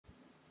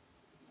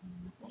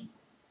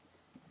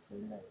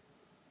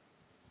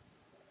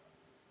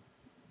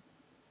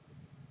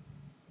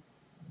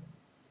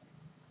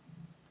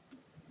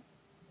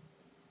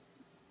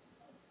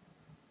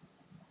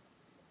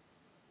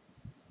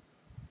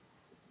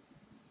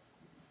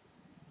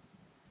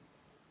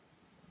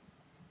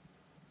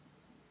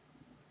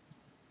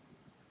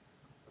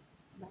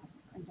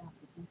Ang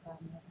dapat ng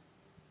camera.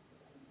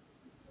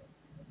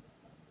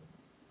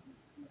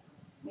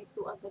 May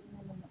 2 agad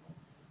na nanonood.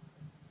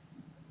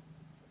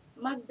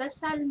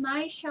 Magdasal,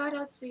 my shout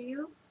out to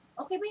you.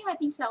 Okay ba yung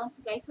ating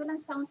sounds, guys?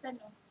 Walang sounds,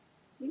 ano?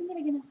 Hindi mo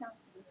nilagyan ng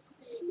sounds.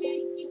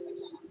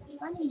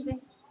 Paano hindi?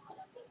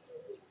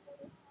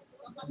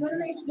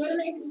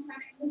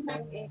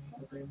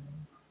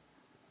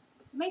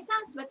 May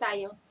sounds ba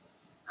tayo?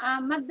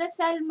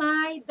 Magdasal,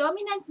 my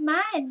dominant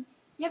man.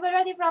 You have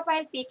already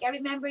profile pic. I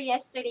remember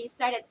yesterday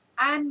started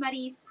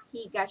Anne-Marie's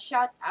Higa.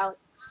 Shout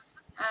out.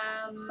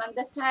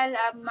 Magdasal,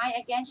 my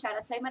again, shout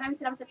out sa'yo. Maraming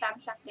salamat sa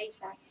thumbs up, guys,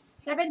 ha.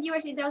 7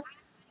 viewers in the house.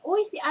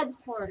 Uy, si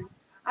Adhor.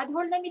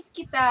 Adhor, na miss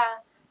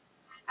kita.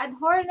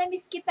 Adhor, na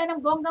miss kita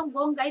ng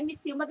bonggang-bongga. I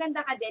miss you.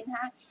 Maganda ka din,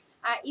 ha.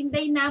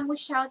 Inday Namu,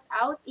 shout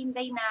out.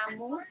 Inday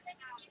Namu.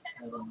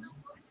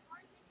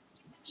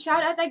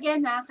 Shout out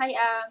again, ha, kay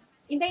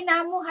Inday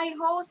Namu. Hi,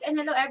 host, and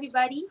hello,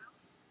 everybody.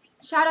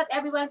 Shout out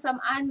everyone from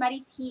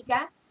Anne-Marie's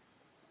Higa.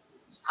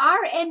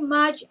 R and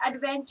Mudge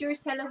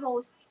Adventures, hello,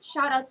 host.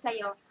 Shout out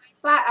sa'yo.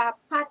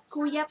 Pat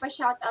Kuya, pa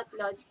shout out,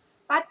 Lods.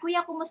 Pat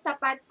Kuya, kumusta,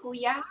 Pat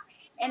Kuya?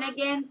 And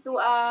again, to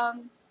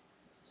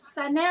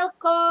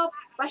Sanelco,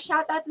 pa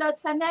shout out,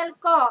 Lods.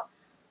 Sanelco,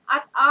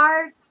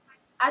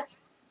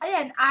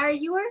 are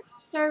your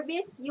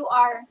service? You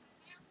are.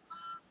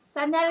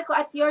 Sanelco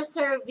at your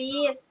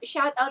service.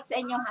 Shout out sa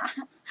inyo, ha.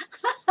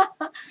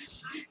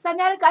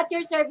 Sanelco at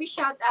your service,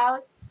 shout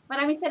out.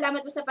 Maraming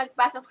salamat po sa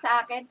pagpasok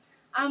sa akin.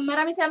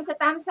 Maraming salamat sa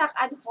Tamsak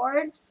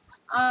Adhorn.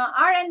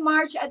 R and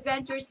March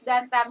Adventures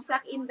Dan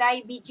Tamsak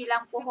Inday BG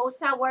lang po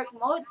host sa work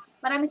mode.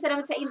 Maraming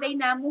salamat sa Inday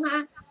Namu,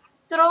 ha.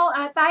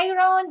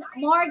 Tyrone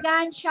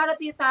Morgan, shout out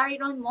to you,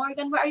 Tyrone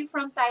Morgan. Where are you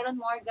from, Tyrone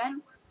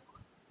Morgan?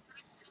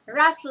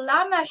 Ras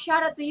Lama,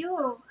 shout out to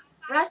you.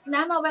 Ras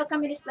Lama,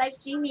 welcome in this live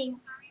streaming.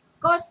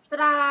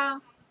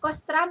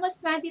 Costramos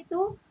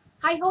 22,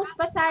 hi, host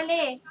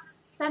Pasale.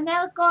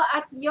 Sanelco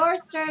at your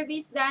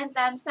service, Dan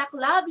Tamsak.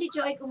 Lovely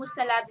Joy,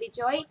 kumusta, Lovely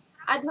Joy?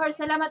 Adhor,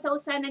 salamat ho,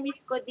 sana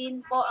miss ko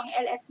din po ang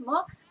LS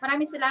mo.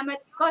 Maraming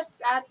salamat, Cos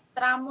at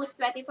Tramos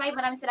 25.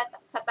 Maraming salamat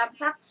sa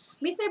Tamsak.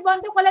 Mr.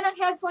 Bondo, wala ng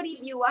helpful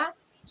review, ha.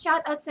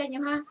 Shout out sa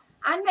inyo, ha.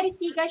 Anne-Marie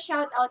Siga,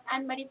 shout out,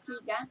 Anne-Marie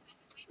Siga.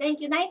 Thank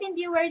you, 19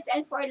 viewers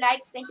and 4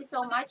 likes. Thank you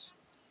so much.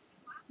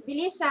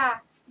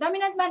 Bilisa,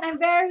 Dominant Man, I'm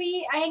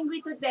very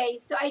angry today,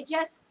 so I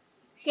just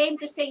came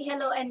to say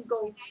hello and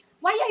go.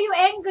 Why are you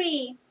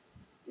angry?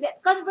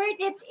 Convert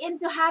it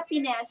into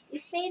happiness. You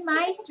stay in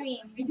my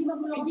stream. Bakit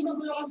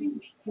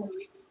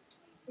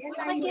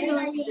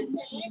ganun?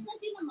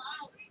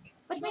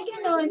 Ba't may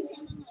ganun?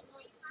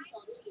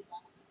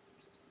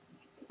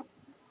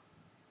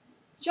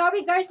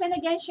 Joey Garson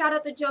again. Shout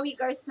out to Joey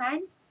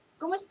Garson.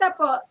 Kumusta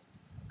po?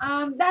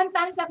 Dan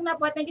Tamsak na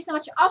po. Thank you so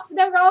much. Off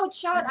the road.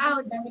 Shout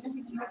out.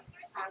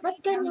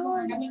 Ba't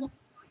ganun?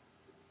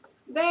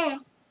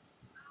 Be,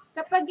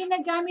 kapag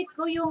ginagamit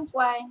ko yung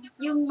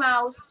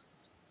mouse,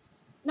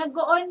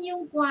 nag-on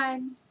yung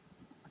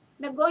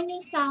nag-on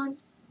yung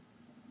sounds.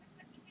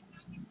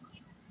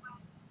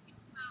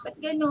 Ba't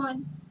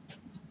ganun?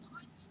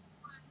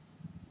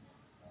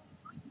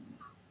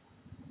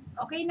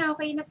 Okay na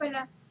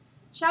pala.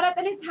 Shout out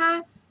ulit,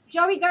 ha.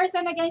 Joey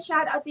Garson again,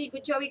 shout out to you,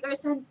 Joey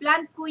Garson.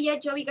 Plant Kuya,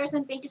 Joey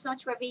Garson, thank you so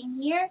much for being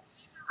here.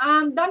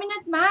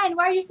 Dominant Man,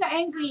 why are you so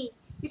angry?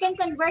 You can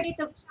convert it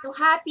to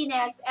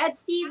happiness.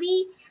 Eds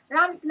TV,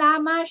 Rams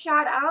Lama,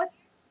 shout out.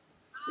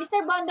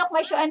 Mr. Bondok,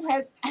 may show and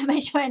help. May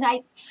show and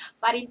height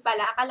pa rin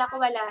pala. Akala ko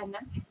wala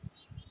na.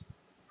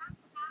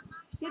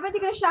 Sino ba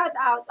di ko na shout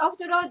out? Off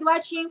the road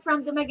watching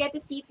from Dumaguete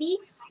City.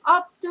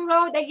 Off the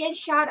road again,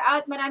 shout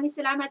out. Maraming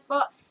salamat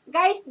po.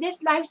 Guys,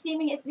 this live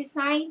streaming is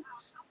designed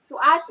to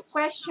ask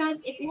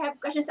questions. If you have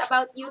questions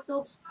about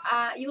YouTube,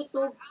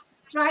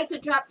 try to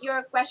drop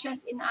your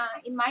questions in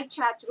my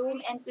chat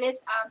room, and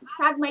please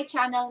tag my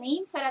channel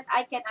name so that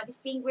I can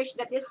distinguish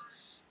that this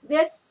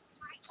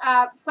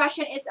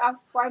question is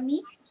for me.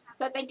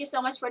 So thank you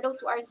so much for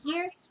those who are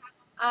here.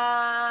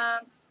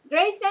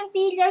 Grace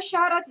Santillo,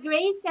 shout out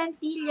Grace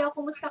Santillo.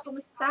 Kumusta?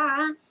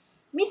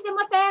 Miss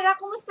Matera,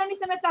 kumusta,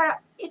 Miss Matera?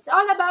 It's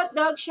all about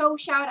dog show,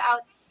 shout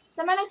out.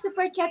 Sa mga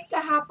super chat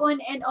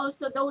kahapon, and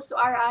also those who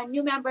are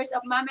new members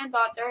of Mom and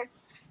Daughter,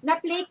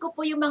 na-play ko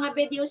po yung mga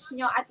videos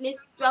nyo at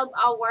least 12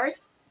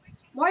 hours.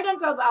 More than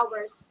 12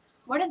 hours.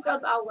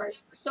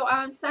 So,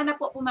 sana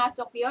po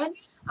pumasok yon.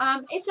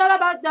 It's All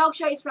About Dog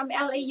Show is from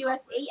LA,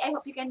 USA. I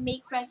hope you can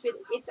make friends with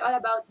It's All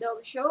About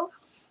Dog Show.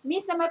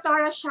 Miss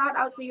Amatora, shout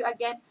out to you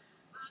again.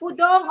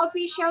 Pudong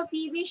Official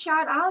TV,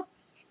 shout out.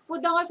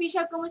 Pudong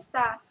Official,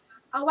 kumusta?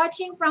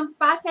 Watching from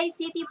Pasay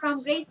City,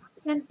 from Grace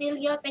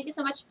Santillo. Thank you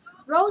so much.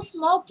 Rose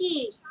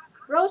Smokey,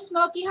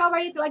 how are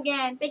you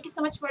again? Thank you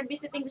so much for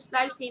visiting this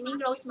live streaming,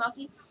 Rose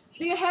Smokey.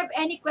 Do you have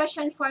any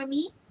question for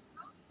me?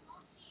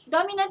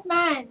 Dominant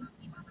man,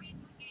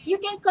 you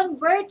can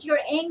convert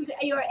your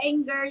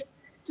anger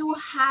to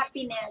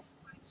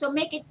happiness. So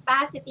make it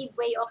positive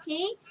way,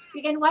 okay?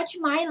 You can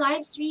watch my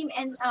live stream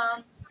and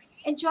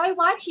enjoy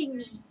watching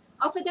me.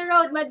 Off the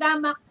road,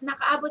 madam,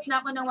 nakaabot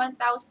na ako ng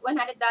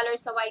 $1,100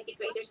 sa YT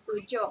Creator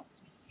Studio.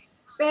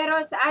 Pero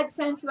sa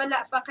AdSense, wala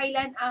pa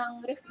kailan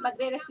ang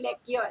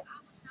magre-reflect yun.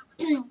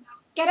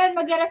 Kailan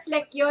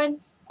magre-reflect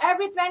yun?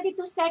 Every 22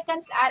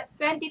 seconds at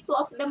 22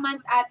 of the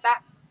month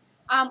ata,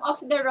 off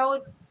the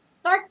road.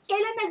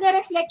 Kailan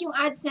nagre-reflect yung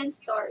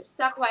AdSense store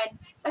sa Kwan?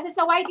 Kasi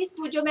sa YT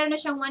Studio, meron na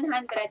siyang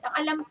 100. Ang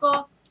alam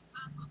ko,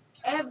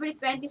 every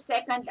 20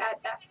 second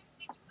ata.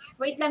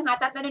 Wait lang ha,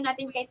 tatanong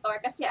natin kay Tor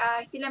kasi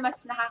sila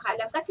mas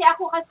nakakalam. Kasi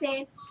ako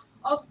kasi,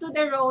 off to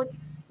the road,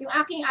 yung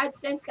aking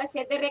AdSense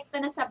kasi direkta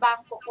na sa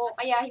bangko ko.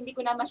 Kaya hindi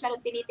ko na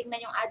masyadong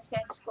tinitingnan yung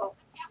AdSense ko.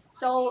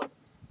 So,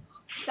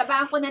 sa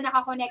bangko na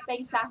nakakonekta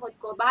yung sahod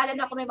ko. Bahala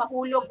na ako may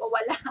mahulog o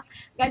wala.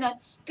 Ganon.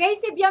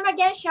 Crazy Biom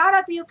again. Shout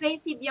out to you,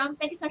 Crazy Biom.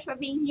 Thank you so much for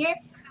being here.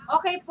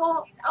 Okay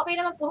po. Okay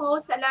naman po,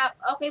 host.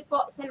 Okay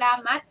po.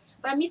 Salamat.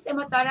 From Miss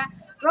Emotora.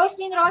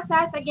 Roslyn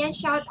Rosas, again,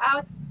 shout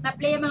out.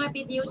 Na-play ang mga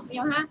videos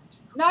nyo, ha?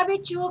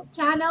 NobiTube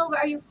channel,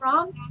 where are you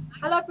from?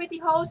 Hello, pretty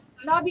host.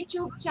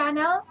 NobiTube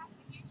channel.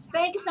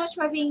 Thank you so much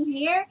for being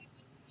here.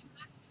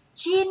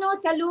 Chino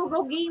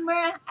Talugo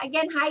Gamer.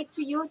 Again, hi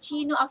to you,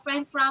 Chino, a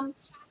friend from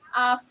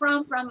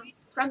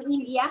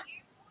India.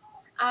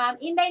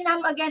 Inday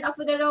Nam again, off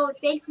the road.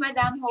 Thanks,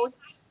 Madam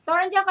Host.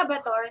 Tor, andiyan ka ba,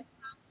 Tor?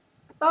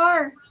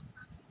 Tor.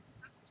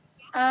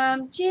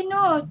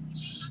 Chino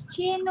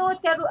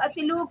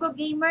Talugo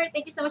Gamer.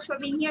 Thank you so much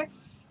for being here.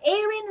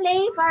 Erin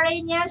Lay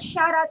Fareñas,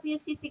 shout out to you,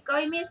 Sisi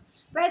Koy, Miss.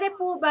 Pwede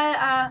po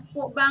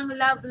bang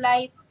love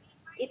life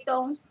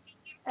itong,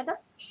 ano?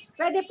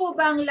 Pwede po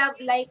bang love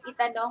life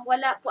itanong?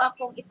 Wala po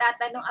akong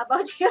itatanong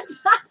about you.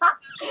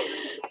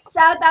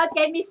 Shout out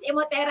kay Miss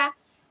Emotera.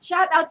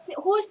 Shout out,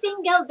 who's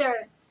single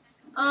there?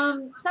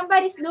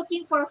 Somebody's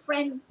looking for a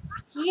friend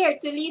here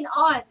to lean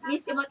on.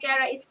 Miss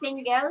Emotera is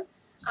single.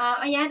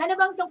 Ayan, ano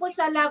bang tungkol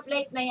sa love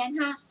life na yan,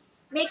 ha?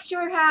 Make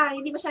sure, ha,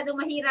 hindi masyadong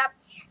mahirap.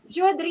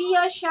 Jude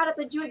Rios, shout out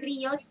to Jude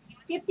Rios.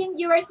 15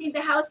 viewers in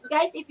the house.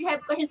 Guys, if you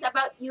have questions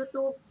about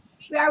YouTube,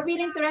 we are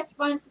willing to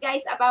respond,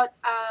 guys, about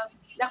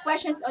the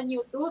questions on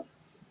YouTube.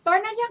 Tor,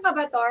 nandiyan ka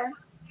ba, Tor?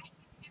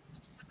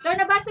 Tor,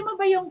 nabasa mo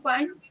ba yung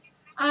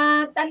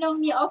tanong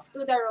ni Off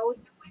to the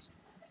Road?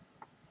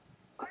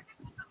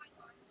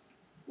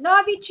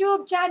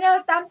 NoviTube channel,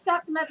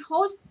 Tamsak not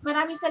host.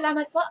 Maraming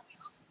salamat po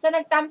sa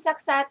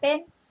nag-tamsak sa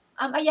atin.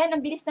 Ayan, ang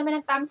bilis naman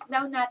ng thumbs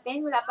down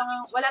natin. Wala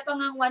pang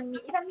 1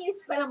 minute. Ilang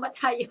minutes pa lang ba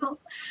tayo?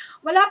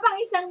 Wala pang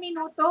 1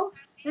 minuto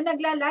na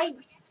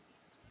nagla-live.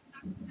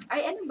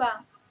 Ay, ano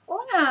ba?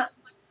 Oo nga.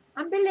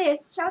 Ang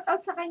bilis. Shout out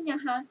sa kanya,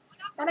 ha?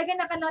 Talaga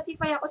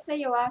naka-notify ako sa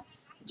iyo, ha?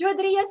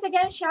 Jude Rios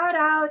again, shout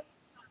out.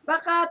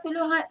 Baka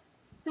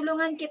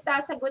tulungan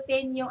kita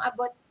sagutin yung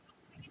abot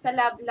sa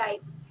love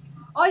life.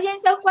 O, yan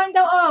sa kwan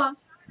daw,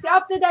 si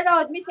Off to the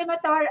Road, Miss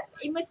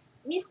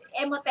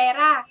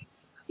Emotera.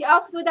 Si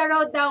Off to the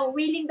Road daw,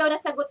 willing daw na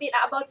sagutin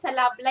about sa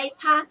love life,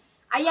 ha?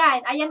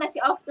 Ayan na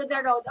si Off to the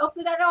Road. Off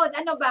to the Road,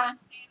 ano ba?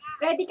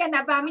 Ready ka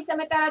na ba? Miss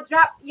Emotera,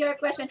 drop your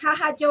question.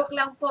 Haha, joke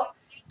lang po.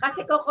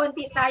 Kasi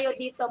konti tayo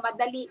dito,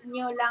 madali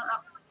nyo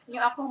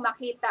akong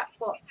makita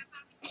po.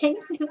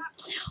 Thanks.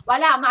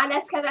 Wala,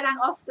 maalas ka na lang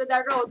Off to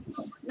the Road.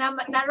 Na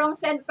wrong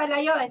send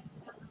pala yon.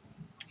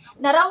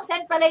 Na wrong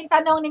send pala yung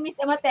tanong ni Miss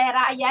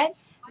Emotera. Ayan.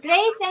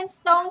 Grace and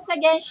Stones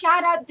again.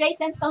 Shout out Grace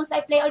and Stones.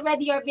 I play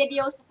already your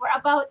videos for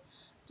about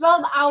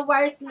 12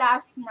 hours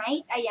last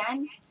night.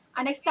 Ayan.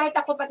 Nag-start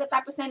ako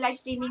pagkatapos ng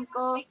live streaming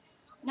ko.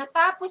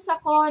 Natapos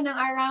ako ng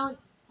around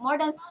more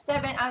than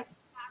 7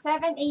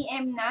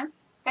 a.m. na.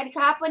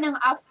 Kahapon ng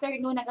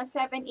afternoon hanggang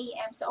 7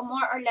 a.m. So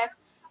more or less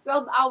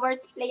 12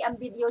 hours play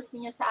ang videos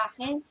niyo sa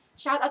akin.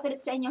 Shout out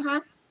ulit sa inyo, ha.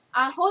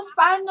 Host,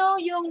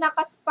 paano yung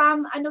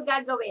naka-spam, ano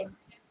gagawin?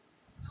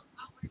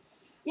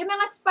 Yung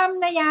mga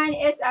spam na yan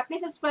is,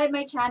 please subscribe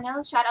my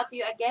channel. Shout out to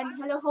you again.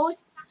 Hello,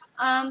 host.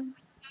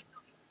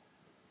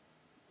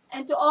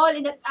 And to all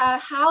in the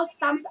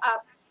house, thumbs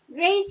up.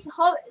 Grace,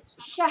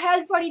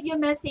 help for review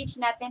message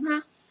natin,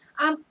 ha.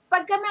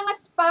 Pagka mga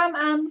spam,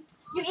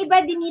 yung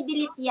iba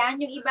dinidelete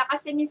yan. Yung iba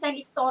kasi minsan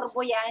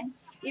istorbo yan.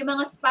 Yung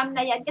mga spam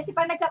na yan. Kasi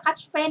parang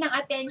nagka-catch pa yan ng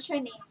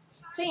attention, eh.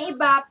 So yung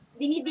iba,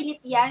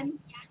 dinidelete yan.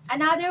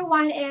 Another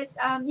one is,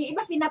 yung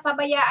iba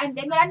pinapabayaan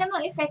din. Wala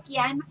namang effect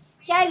yan.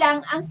 Kaya lang,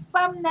 ang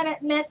spam na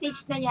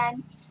message na yan,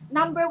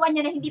 number 1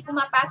 yan na hindi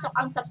pumapasok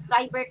ang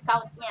subscriber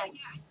count niyan.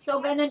 So,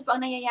 ganun po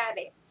ang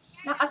nangyayari.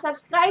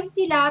 Nakasubscribe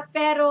sila,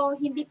 pero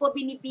hindi po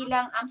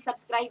binibilang ang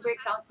subscriber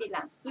count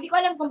nila. Hindi ko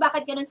alam kung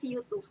bakit ganun si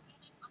YouTube.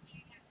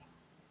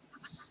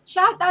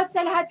 Shoutout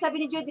sa lahat,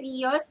 sabi ni Jude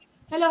Rios.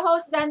 Hello,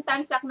 host Dan,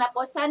 tamsak na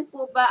po. Saan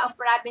po ba ang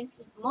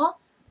province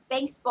mo?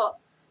 Thanks po.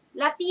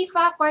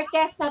 Latifa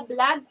Cortez sa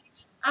vlog.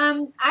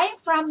 I'm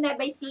from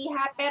Nueva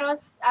Ecija, pero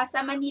sa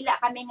Manila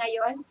kami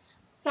ngayon.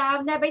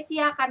 Sa Nueva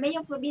Ecija kami,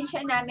 yung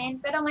probinsya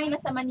namin, pero ngayon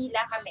nasa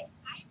Manila kami.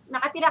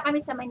 nakatira kami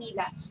sa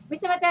Manila.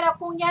 Miss Matera,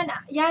 kung yan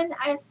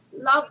as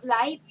love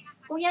life,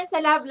 kung yan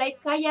sa love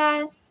life,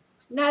 kaya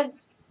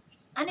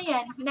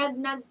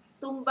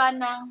nagtumba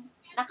ng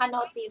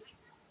nakanotif.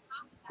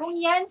 Kung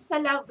yan sa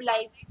love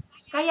life,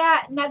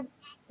 kaya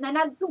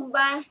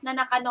nagtumba na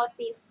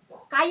nakanotif.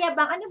 Kaya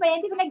bang, ano ba yan?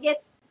 Hindi ko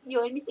na-gets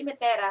yun, Miss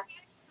Imetera.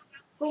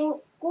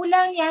 Kung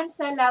kulang yan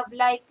sa love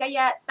life,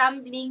 kaya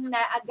tumbling na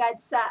agad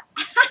sa...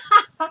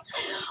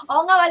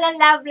 Oo nga, walang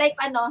love life,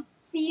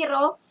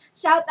 zero.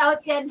 Shout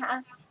out yan,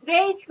 ha.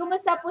 Grace,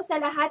 kumusta po sa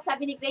lahat?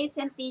 Sabi ni Grace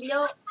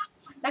Santillo.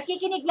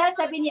 Nakikinig lang,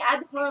 sabi ni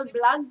Adhol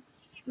Vlog.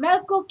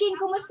 Mel Cooking,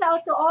 kumusta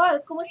to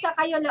all? Kumusta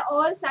kayo la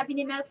all? Sabi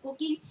ni Mel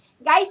Cooking.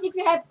 Guys, if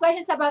you have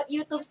questions about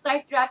YouTube,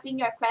 start dropping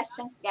your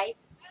questions,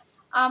 guys.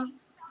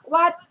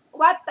 What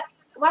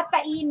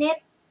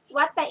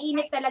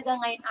tainit talaga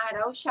ngayon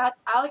araw. Shout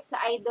out sa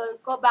idol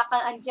ko.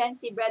 Baka andyan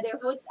si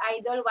Brotherhood's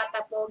idol, what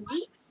a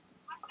pogi.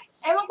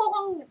 Ewan ko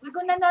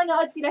kung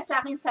nanonood sila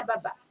sa akin sa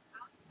baba.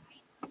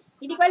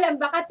 Hindi ko alam,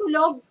 baka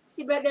tulog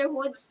si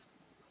Brotherhood's.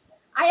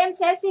 I am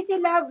Ceci,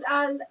 si Love.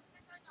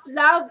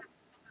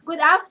 Good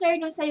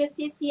afternoon sa'yo,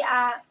 Sisi.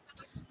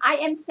 I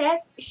am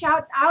Ces.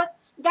 Shout out.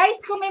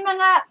 Guys, kung may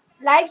mga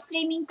live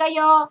streaming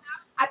kayo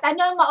at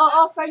ano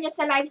ma-offer nyo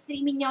sa live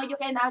streaming nyo, you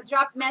can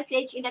drop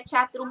message in the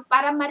chat room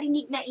para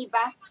marinig na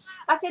iba.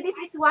 Kasi this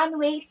is one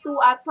way to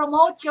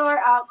promote your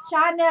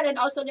channel and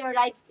also your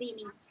live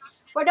streaming.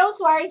 For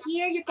those who are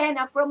here, you can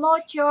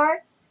promote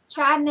your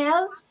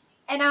channel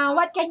and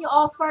what can you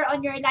offer on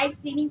your live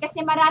streaming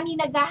kasi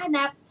maraming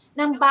naghahanap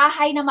ng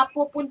bahay na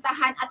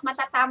mapupuntahan at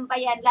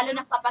matatambayan, lalo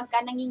na kapag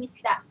ka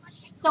nangingisda.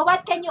 So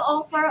what can you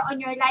offer on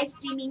your live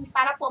streaming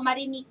para po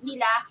marinig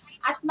nila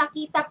at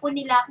makita po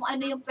nila kung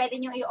ano yung pwede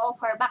nyo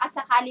i-offer. Baka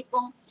sakali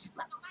pong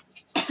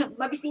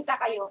mabisita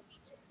kayo.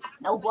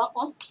 Naubo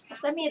ako.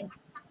 Masamid.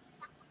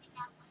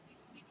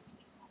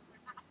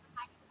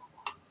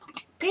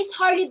 Chris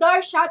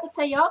Harlidor, shout out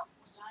sa'yo.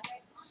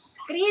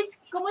 Chris,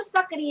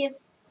 kumusta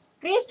Chris?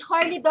 Chris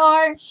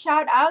Harlidor,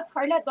 shout out.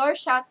 Harlidor,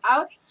 shout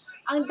out.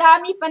 Ang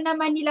dami pa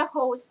naman nila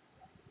host.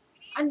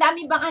 Ang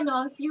dami bang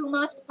yung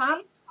mga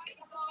spam?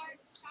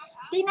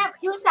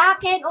 Yung sa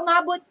akin,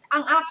 umabot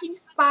ang aking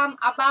spam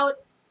about,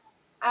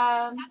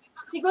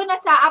 siguro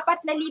nasa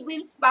 4,000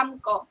 yung spam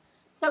ko.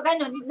 So,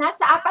 ganun,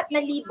 nasa 4,000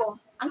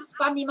 ang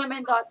spam ni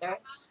Mama and Daughter.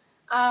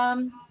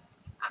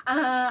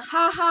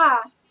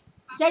 Haha.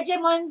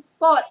 Jejemon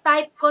po,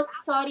 type ko,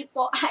 sorry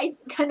po, guys,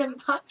 ganun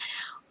ba?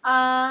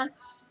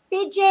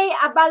 PJ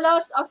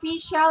Abalos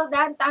Official,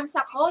 Dan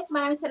Tamsak Host,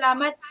 maraming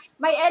salamat.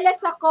 May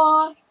LS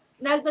ako,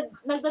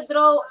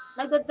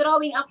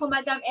 nagdo-drawing ako,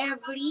 madam,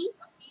 every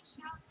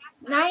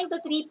 9 to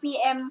 3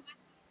 p.m.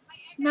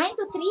 9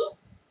 to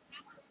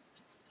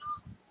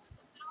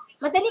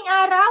 3? Madaling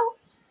araw?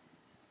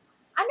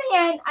 Ano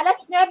yan?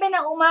 Alas 9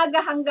 ng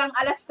umaga hanggang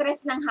alas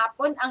 3 ng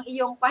hapon ang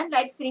iyong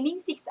live streaming,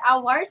 6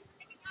 hours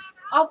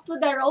off to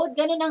the road.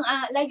 Ganun ang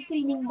live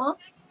streaming mo.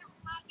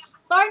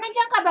 Tor,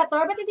 nandiyan ka ba,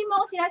 Tor? Ba't hindi mo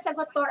ako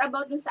sinasagot, Tor,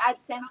 about dun sa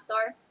AdSense,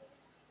 Tor?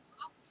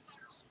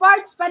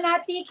 Sports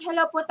Fanatic,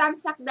 hello po,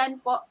 Tamsakdan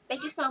po.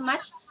 Thank you so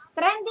much.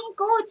 Trending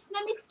Codes,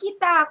 na-miss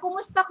kita.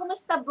 Kumusta,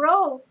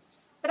 bro?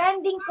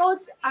 Trending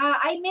Codes,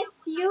 I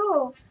miss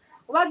you.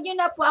 Huwag nyo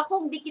na po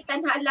akong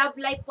dikitan ha. Love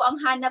life po ang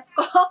hanap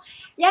ko.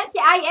 Yan, si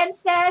IM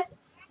says,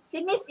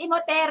 si Miss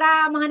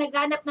Imotera, mga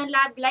naghanap ng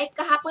love life.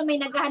 Kahapon may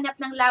naghanap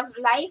ng love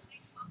life.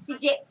 Si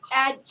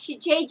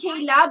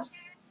JJ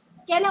Loves.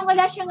 Kaya lang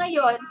wala siya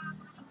ngayon.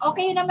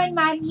 Okay naman,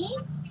 Mami?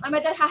 Mama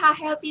doon,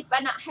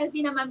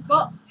 healthy naman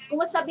po.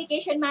 Kumusta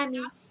vacation,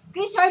 Mami?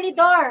 Chris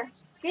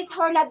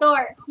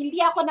Horlador, hindi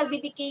ako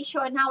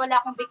nagbe-vacation, ha? Wala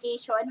akong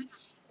vacation.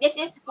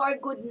 This is for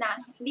good na.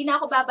 Hindi na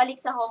ako babalik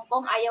sa Hong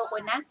Kong, ayaw ko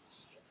na.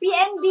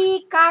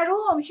 PNB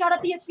Karum, shout out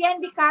to you,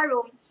 PNB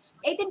Karum.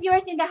 18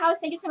 viewers in the house,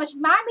 thank you so much.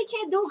 Mami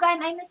Che Dugan,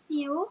 I miss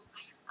you.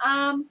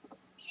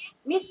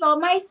 Miss po,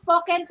 may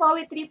spoken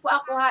poetry po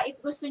ako ha. If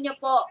gusto nyo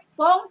po,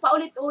 pong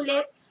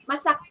paulit-ulit,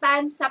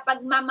 masaktan sa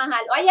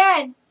pagmamahal. O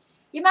ayan,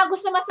 yung mga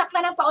gusto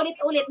masaktan ng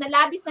paulit-ulit, na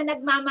labis na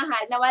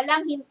nagmamahal, na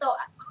walang hinto.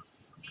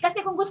 Kasi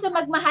kung gusto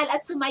magmahal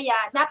at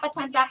sumaya, dapat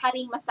handa ka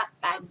ring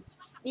masaktan.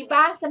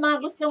 Diba? Sa mga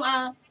gustong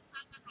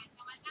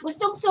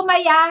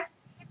sumaya,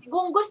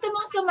 kung gusto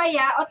mong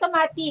sumaya,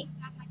 automatic,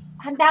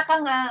 handa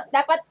kang,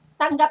 dapat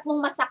tanggap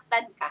mong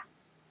masaktan ka.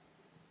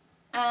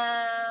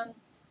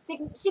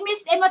 Si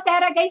Miss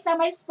Emotera, guys,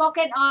 may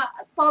spoken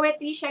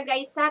poetry siya,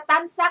 guys, sa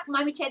Tamsak,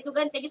 Mami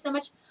Chetugan, thank you so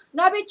much.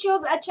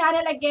 Novitube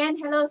channel again,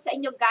 hello sa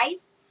inyo,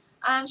 guys.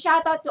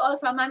 Shout out to all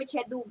from Mami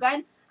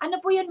Chetugan. Ano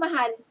po yun,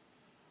 mahal?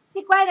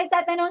 Si Kwa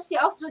nagtatanong si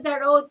Off to the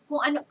Road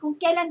kung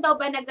kailan daw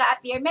ba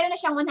nag-a-appear. Meron na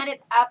siyang $100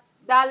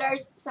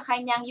 sa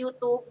kanyang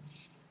YouTube.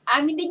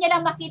 Hindi niya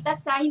lang makita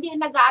hindi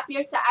na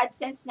nag-a-appear sa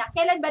AdSense niya.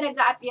 Kailan ba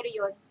nag-a-appear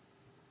yun?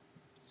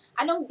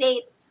 Anong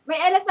date? May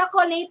LS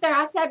ako later,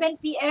 7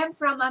 p.m.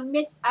 from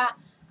Miss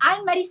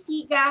Ann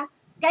Marisiga.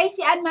 Guys,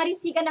 si Ann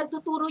Marisiga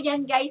nagtuturo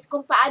yan, guys,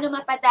 kung paano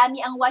mapadami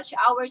ang watch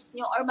hours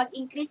nyo or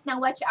mag-increase ng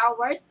watch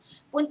hours.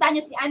 Punta nyo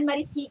si Ann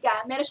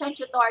Marisiga. Meron siyang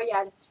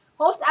tutorial.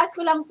 Host, ask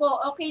ko lang po,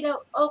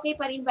 okay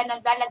pa rin ba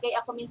naglalagay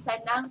ako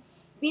minsan ng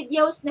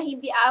videos na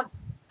hindi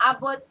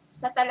abot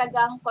sa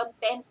talagang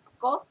content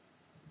ko?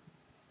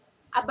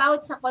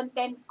 About sa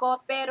content ko,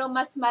 pero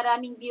mas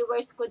maraming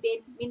viewers ko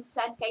din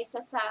minsan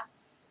kaysa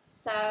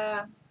sa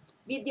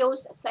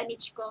videos sa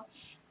niche ko.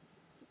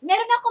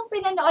 Meron akong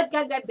pinanood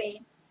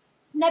kagabi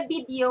na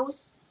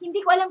videos,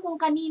 hindi ko alam kung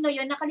kanino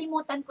yon,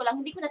 nakalimutan ko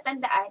lang, hindi ko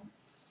natandaan.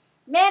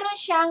 Meron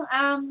siyang,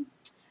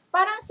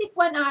 parang si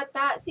Kwan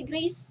ata, si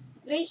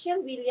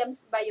Rachel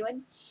Williams ba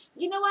yun?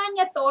 Ginawa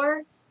niya,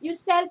 yung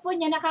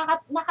cellphone niya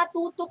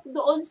nakatutok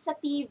doon sa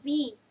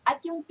TV. At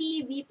yung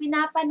TV,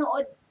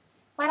 pinapanood,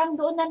 parang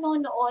doon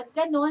nanonood,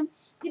 ganun.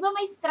 Di ba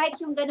may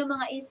strike yung ganun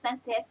mga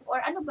instances?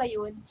 Or ano ba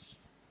yun?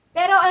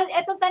 Pero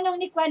etong tanong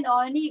ni Kwan,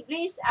 ni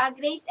Grace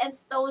and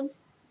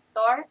Stones,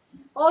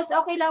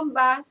 okay lang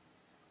ba?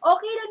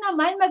 Okay lang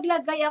naman,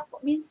 maglagay ako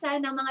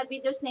minsan ng mga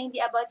videos na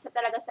hindi about sa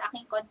talaga sa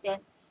aking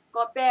content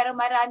ko, pero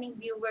maraming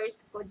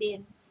viewers ko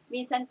din.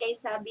 Minsan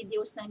kaysa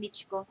videos ng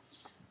niche ko.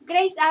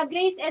 Grace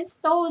and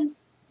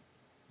Stones,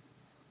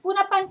 kung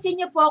napansin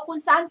niyo po kung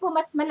saan po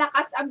mas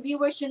malakas ang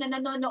viewers yun na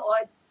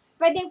nanonood,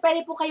 pwede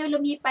po kayo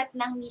lumipat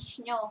ng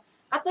niche nyo.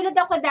 Katulad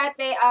ako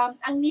dati,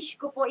 ang niche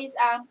ko po is,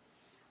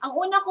 ang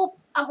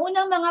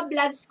unang mga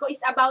vlogs ko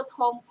is about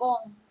Hong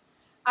Kong.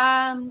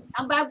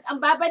 Ang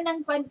baba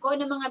ng kwan ko,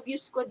 ng mga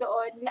views ko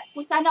doon,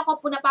 kung saan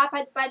ako po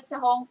napapadpad sa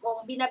Hong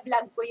Kong,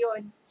 binablog ko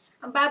yon.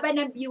 Ang baba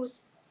ng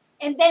views.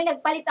 And then,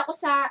 nagpalit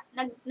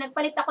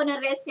ako ng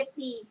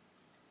recipe.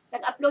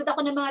 Nag-upload ako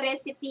ng mga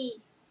recipe.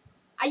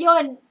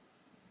 Ayun,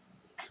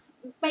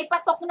 may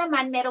patok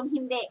naman, merong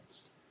hindi.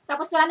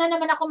 Tapos wala na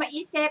naman ako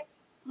maisip.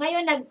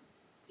 Ngayon,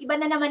 iba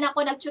na naman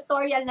ako,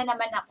 nag-tutorial na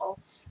naman ako.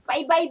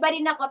 Paiba-iba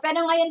rin ako.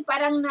 Pero ngayon,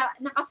 parang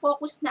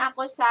nakafocus na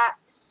ako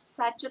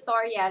sa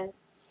tutorial.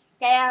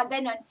 Kaya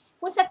ganun.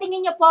 Kung sa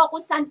tingin nyo po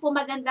kung saan po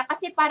maganda,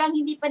 kasi parang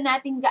hindi pa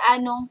natin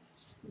gaanong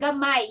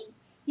gamay,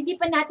 hindi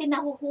pa natin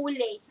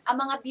nahuhuli ang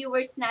mga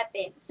viewers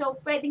natin. So,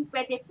 pwede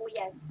po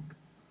yan.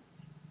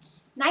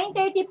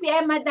 9:30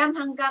 p.m. Madam,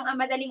 hanggang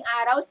madaling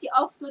araw, si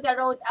Off to the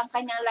Road ang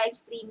kanyang live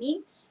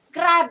streaming.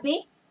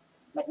 Grabe!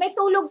 May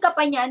tulog ka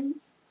pa niyan.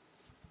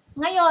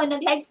 Ngayon,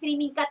 nag-live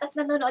streaming ka, tas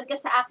nanonood ka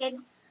sa akin,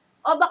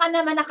 o baka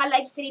naman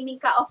naka-live streaming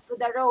ka Off to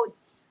the Road.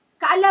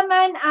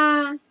 Kaalaman,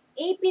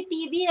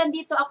 APTV,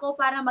 nandito ako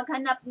para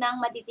maghanap ng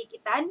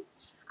maditikitan.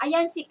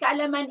 Ayan si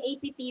Kaalaman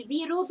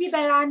APTV, Ruby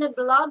Berano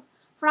Vlog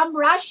from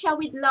Russia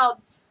with love.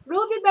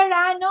 Ruby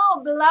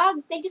Berano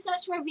Vlog, thank you so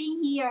much for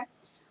being here.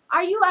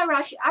 Are you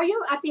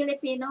a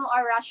Filipino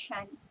or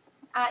Russian?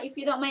 If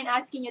you don't mind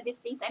asking you these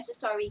things, I'm so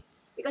sorry.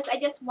 Because I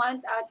just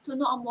want to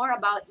know more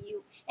about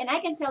you. And I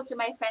can tell to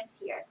my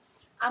friends here.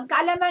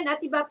 Kaalaman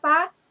at iba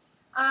pa,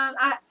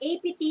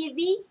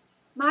 APTV,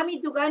 Mami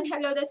Dugan,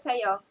 hello daw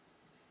sa'yo.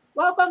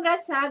 Wow,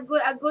 congrats ha.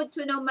 Good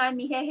to know,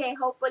 Mami. Hehe,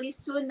 hopefully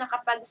soon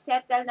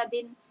nakapag-settle na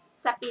din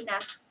sa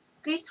Pinas.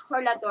 Chris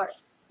Horlador.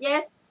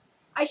 Yes,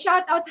 I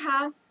shout out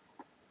ha.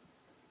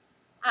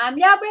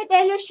 Leo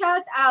Bertelio,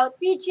 shout out.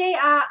 PJ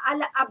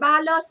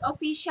Abalos,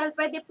 official,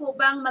 pwede po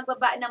bang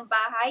magbaba ng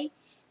bahay?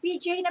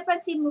 PJ,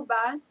 napansin mo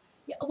ba?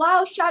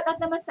 Wow, shout out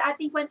naman sa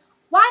ating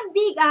one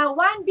big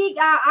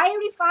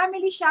Irie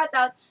family shout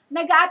out.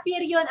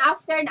 Nag-a-appear yun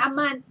after a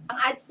month ang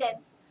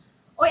AdSense.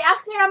 Oy,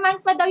 after a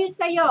month pa daw yun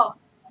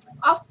sa'yo.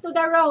 Off to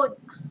the Road.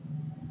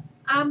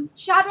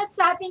 Shoutout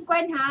sa ating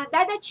ha.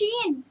 Dada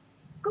Chin.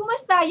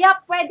 Kumusta?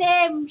 Yup, pwede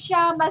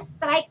siya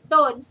ma-strike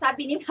doon.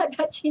 Sabi ni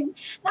Dada Chin.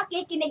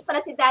 Nakikinig para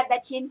si Dada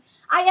Chin.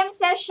 I am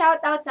sa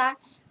shoutout ha.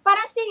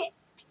 Parang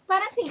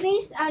si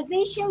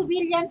Rachel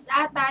Williams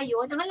ata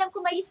yun. Ang alam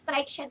ko may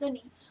strike siya doon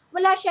eh.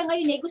 Wala siya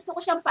ngayon eh. Gusto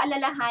ko siyang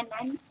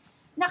paalalahanan.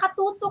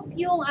 Nakatutok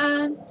yung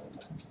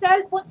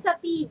cellphone sa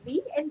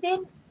TV and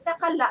then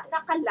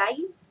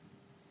naka-live.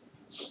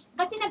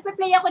 Kasi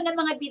nagpe-play ako ng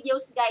mga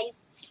videos,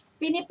 guys.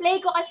 Piniplay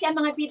ko kasi ang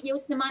mga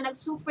videos ng mga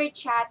nag-super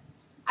chat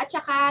at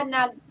saka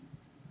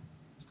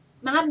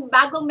mga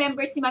bagong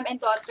members si Mom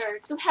and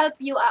Daughter to help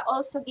you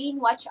also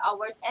gain watch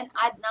hours and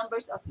add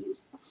numbers of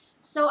views.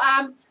 So,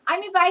 I'm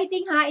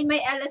inviting in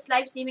my LS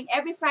live streaming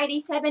every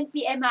Friday, 7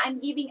 p.m. I'm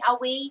giving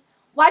away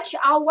watch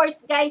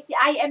hours, guys. Si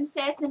IM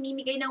says,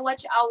 namimigay ng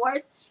watch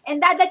hours.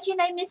 And Dada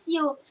Chin, I miss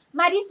you.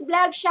 Maris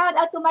Vlog, shout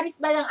out to Maris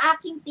Vlog, ang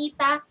aking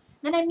tita,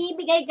 na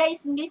namibigay,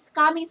 guys, this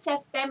coming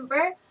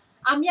September.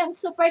 Yung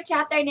super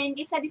chatter na yun,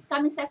 guys, this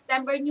coming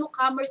September,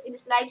 newcomers in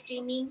this live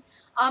streaming.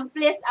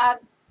 Please,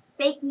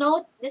 take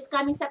note, this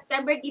coming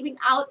September, giving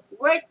out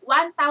worth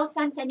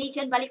 1,000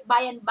 Canadian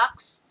balikbayan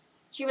box.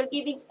 She will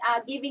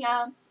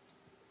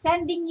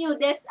sending you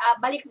this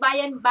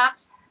balikbayan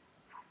box.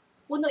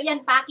 Puno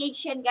yan,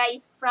 package yan,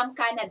 guys, from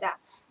Canada.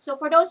 So,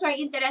 for those who are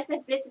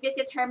interested, please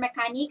visit her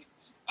mechanics.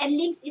 And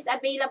links is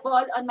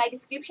available on my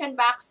description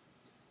box.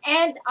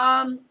 And,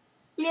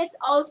 please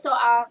also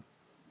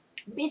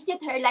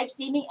visit her live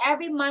streaming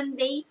every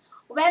Monday,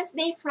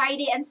 Wednesday,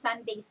 Friday, and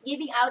Sundays,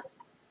 giving out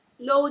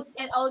loads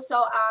and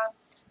also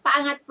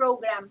paangat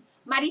program.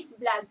 Maris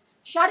Vlog.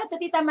 Shout out to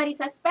Tita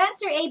Marisa.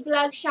 Spencer A.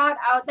 Vlog, shout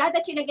out.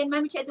 Dada Chin again,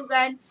 Mami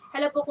Chedugan.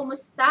 Hello po,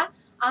 kumusta?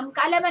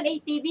 Kaalaman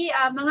ATV,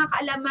 mga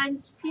kaalaman,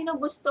 sino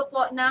gusto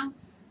po ng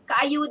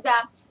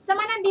kaayuda? Sa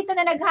mga nandito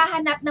na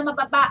naghahanap na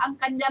mababa ang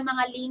kanilang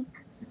mga link,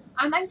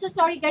 I'm so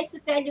sorry guys to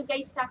tell you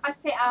guys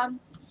kasi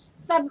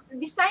sa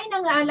design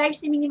ng live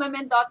streaming ni Ma'am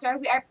and Daughter,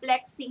 we are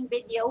flexing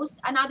videos.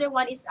 Another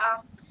one is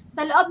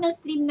sa loob ng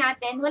stream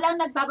natin,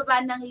 walang nagbababa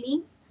ng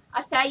link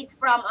aside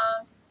from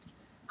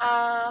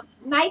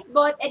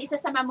Nightbot and isa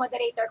sa mga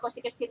moderator ko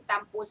si Christine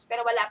Tampus,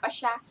 pero wala pa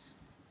siya.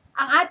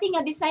 Ang ating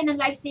design ng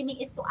live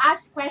streaming is to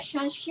ask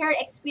questions, share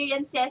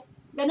experiences.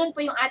 Ganun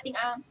po yung ating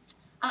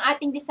ang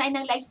ating design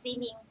ng live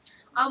streaming.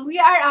 We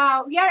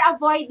are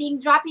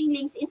avoiding dropping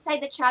links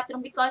inside the chat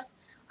room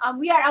because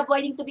we are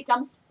avoiding to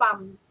become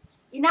spam.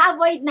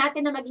 Ina-avoid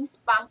natin na maging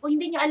spam. Kung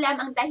hindi nyo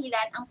alam ang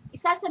dahilan, ang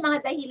isa sa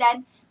mga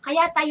dahilan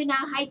kaya tayo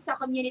na-hide sa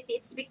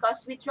community, it's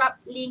because we drop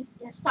links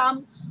in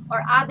some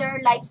or other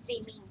live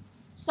streaming.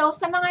 So,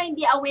 sa mga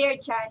hindi aware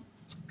dyan,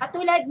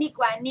 katulad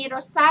ni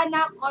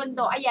Rosana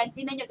Kondo, ayan,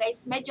 tingnan nyo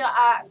guys, medyo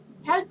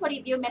helpful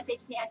review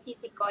message ni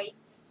Sisi Koy.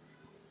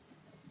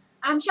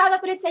 Shoutout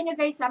ulit sa inyo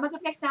guys,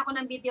 mag-flex na ako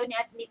ng video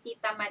ni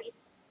Tita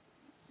Maris.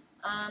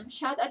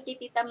 Shoutout kay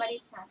Tita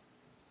Maris ha.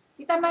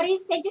 Tita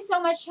Maris, thank you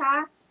so much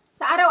ha.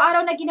 Sa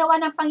araw-araw na ginawa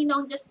ng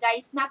Panginoong Diyos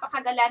guys,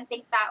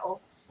 napakagalanting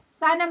tao.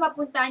 Sana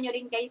mapuntahan nyo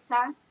rin guys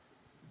ha.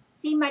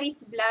 Si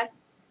Maris Vlog.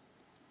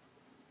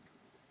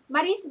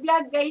 Maris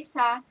Vlog guys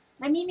ha.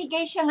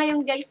 Namimigay siya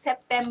ngayon guys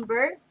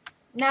September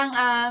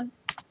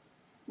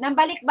ng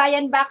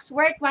balikbayan box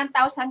worth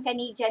 1,000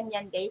 Canadian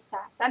yan guys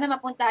ha. Sana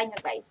mapuntahan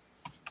nyo guys.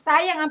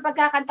 Sayang ang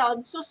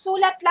pagkakantaon.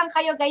 Susulat lang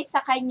kayo guys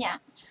sa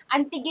kanya.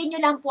 Antigin nyo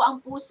lang po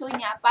ang puso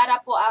niya para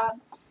po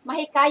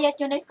mahikayat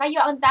nyo na kayo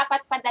ang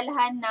dapat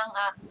padalhan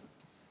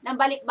ng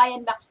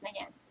balikbayan box na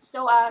yan.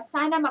 So,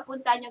 sana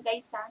mapunta nyo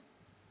guys ha.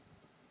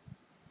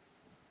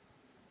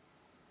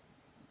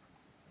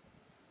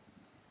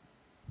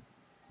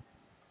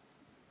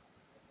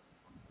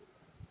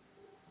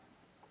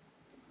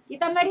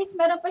 Tita Maris,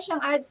 meron pa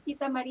siyang ads,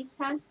 Tita Maris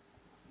ha.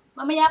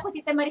 Mamaya ako,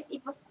 Tita Maris,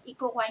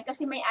 ikukuhain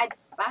kasi may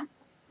ads pa.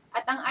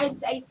 At ang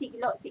ads ay si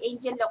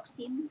Angel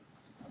Loxin.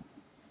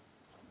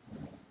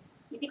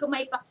 Hindi ko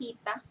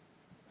maipakita.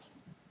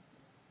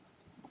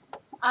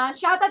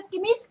 Shoutout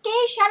kay Miss K.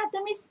 Shoutout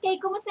to Miss K.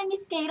 Kumusta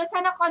Miss K?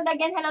 Rosana Conda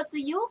again, hello to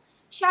you.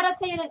 Shoutout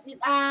sa iyo.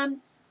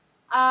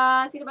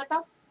 Sino ba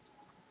to?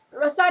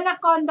 Rosana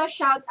Condo,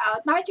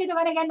 shoutout. Mami Chido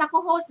ka again,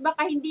 host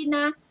baka hindi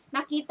na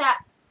nakikita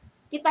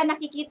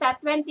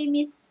 20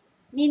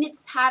 minutes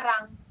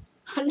harang.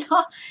 Ano?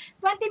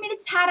 20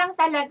 minutes harang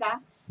talaga.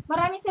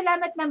 Maraming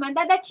salamat naman.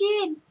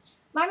 Dadachin.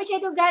 Mami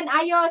Chedugan,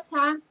 ayos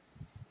ha.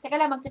 Teka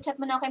lang, magchat-chat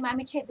muna ako kay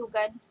Mami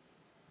Chedugan.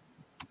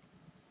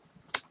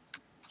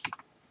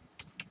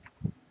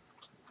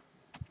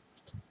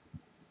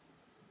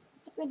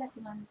 Ba't wala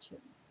si Mami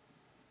Chedugan?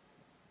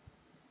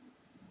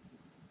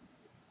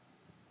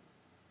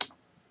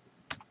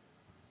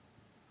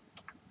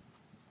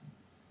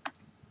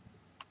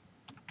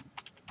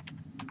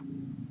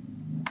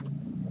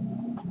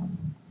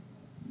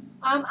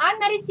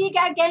 Ann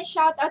Marisiga, again,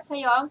 shout out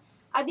sa'yo.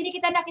 Dili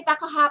kita nakita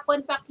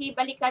kahapon,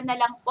 pakibalikan na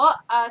lang po,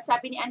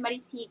 sabi ni Ann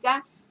Marisiga.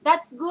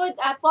 That's good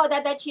po,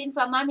 Dadachin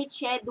from Mami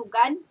Che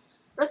Dugan.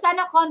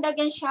 Rosana Conda,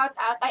 again, shout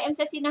out. I am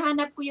sa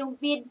sinahanap ko yung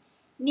vid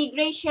ni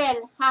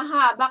Graciel.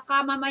 Haha,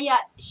 baka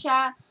mamaya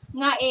siya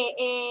nga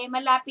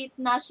malapit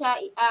na siya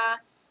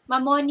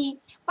mamoni.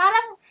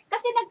 Parang,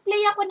 kasi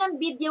nag-play ako ng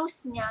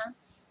videos niya.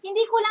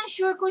 Hindi ko lang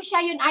sure kung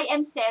siya yun I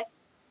am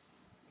says.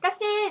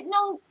 Kasi,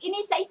 nung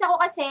inisa-isa ko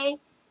kasi,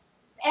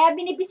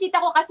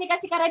 binibisita ko kasi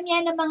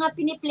karamihan ng mga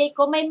piniplay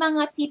ko may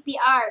mga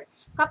CPR.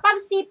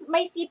 Kapag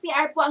may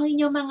CPR po ang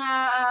inyong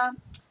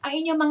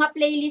mga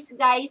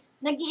playlist guys,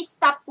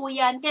 nag-i-stop po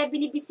yan kaya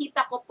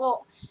binibisita ko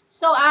po.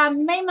 So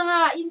may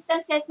mga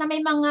instances na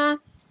may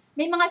mga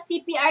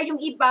CPR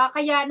yung iba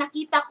kaya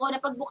nakita ko na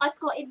pagbukas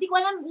ko, hindi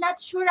ko alam, not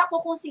sure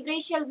ako kung si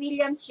Graciel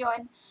Williams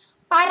yon.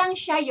 Parang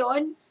siya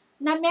yon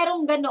na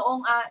merong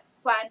ganoong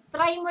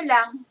try mo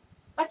lang.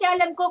 Kasi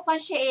alam ko kung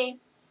siya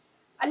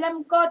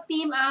alam ko,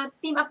 team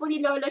Apo ni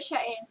Lolo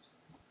siya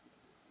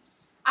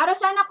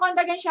Rosana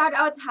Kondagan, shout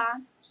out ha.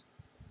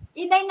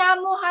 Inday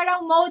Namo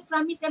Harang Mode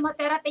from Miss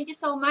Emotera, thank you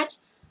so much.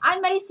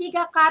 Ann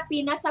Marisiga,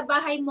 copy, nasa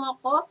bahay mo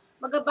ako,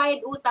 magabayad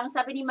utang,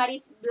 sabi ni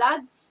Maris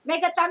Vlog.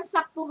 Mega thumbs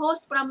up po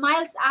host from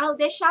Miles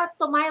Alde, shout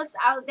to Miles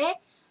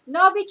Alde.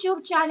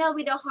 NoviTube channel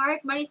with a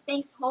heart, Maris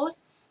thanks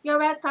host. You're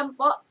welcome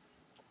po.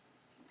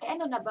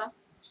 Ano na ba?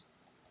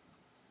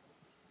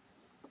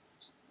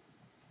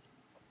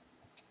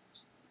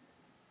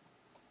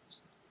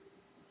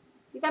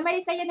 Tita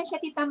Maris, ayan na siya,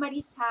 Tita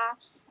Maris, ha.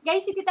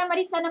 Guys, si Tita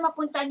Maris, sana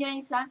mapunta nyo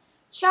rin sa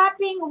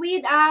Shopping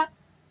with,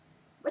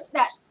 what's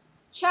that?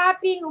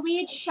 Shopping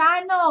with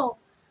Shano.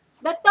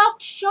 The talk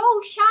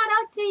show, shout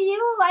out to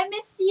you. I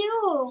miss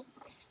you.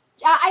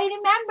 I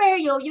remember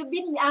you. You've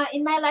been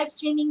in my live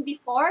streaming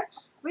before.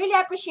 Really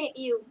appreciate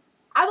you.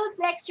 I will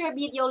flex your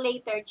video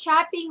later.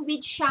 Shopping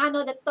with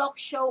Shano, the talk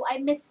show. I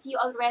miss you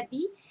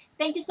already.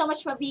 Thank you so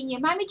much for being here.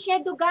 Mami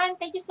Chedugan,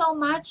 thank you so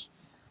much.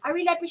 I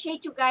really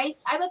appreciate you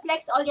guys. I will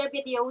flex all your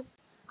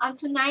videos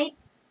tonight.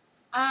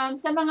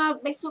 sa mga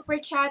super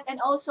chat, and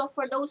also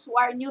for those who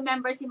are new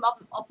members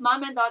of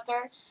Mom and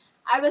Daughter,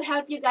 I will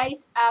help you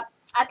guys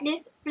at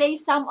least play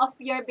some of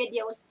your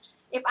videos.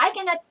 If I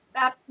cannot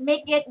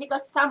make it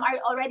because some are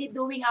already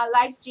doing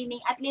live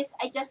streaming, at least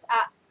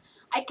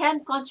I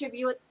can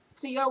contribute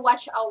to your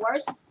watch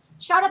hours.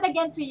 Shout out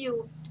again to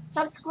you.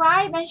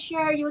 Subscribe and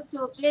share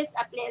YouTube, please,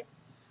 please.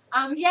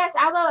 Yes,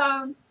 I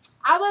will,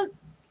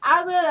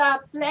 I will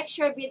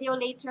lecture video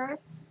later.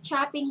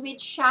 Chopping with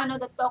Shano,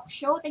 the talk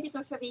show. Thank you so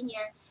much for being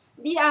here.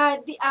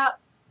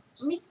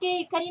 Miss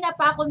Kay, kanina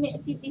pa ako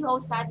si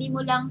host ha, di mo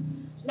lang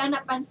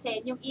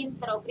napansin yung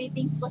intro.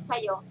 Greetings ko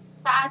sa'yo.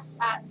 Taas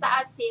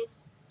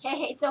sis.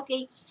 Hehe, it's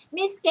okay.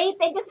 Miss Kay,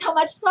 thank you so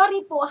much.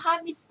 Sorry po ha,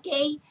 Miss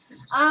Kay.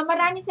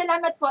 Maraming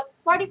salamat po.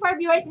 44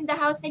 viewers in the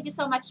house. Thank you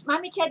so much.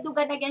 Mami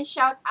Chedugan again,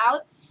 shout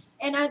out.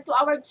 And to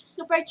our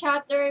super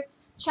chatter,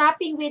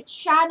 Chopping with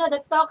Shano, the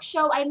talk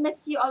show. I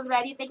miss you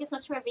already. Thank you so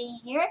much for being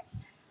here.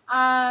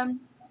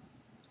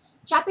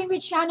 Chopping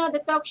with Shano, the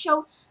talk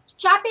show.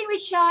 Chopping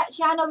with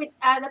Shano, with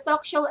the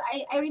talk show.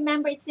 I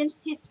remember it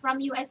seems he's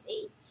from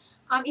USA.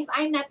 If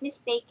I'm not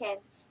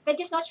mistaken. Thank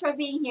you so much for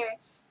being here.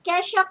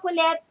 Kesha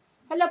Kulet,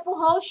 hello po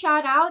ho,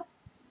 shout out.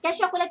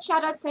 Kesha Kulet,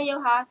 shout out sa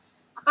iyo ha.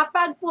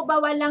 Kapag po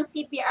ba walang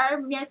CPR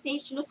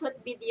message,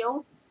 lusot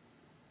video?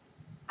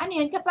 Ano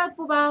yun? Kapag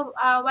po ba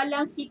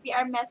walang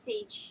CPR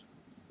message,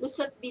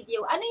 lusot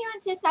video? Ano yun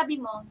sinasabi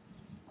mo,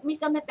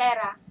 Miss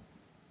Ometera?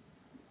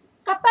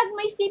 Kapag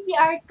may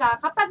CPR ka,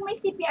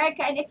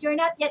 and if you're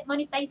not yet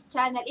monetized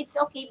channel, it's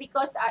okay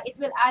because it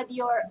will add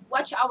your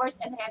watch hours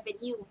and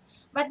revenue.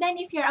 But then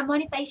if you're a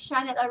monetized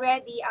channel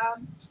already,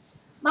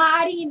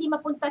 maaaring hindi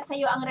mapunta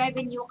sa'yo ang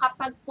revenue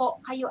kapag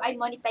po kayo ay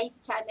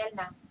monetized channel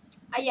na.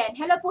 Ayan.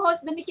 Hello po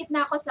host, dumikit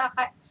na ako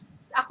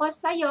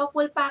sa'yo,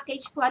 full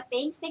package po.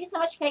 Thanks. Thank you so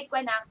much kay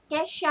Kuana.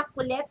 Kesha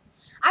Kulet.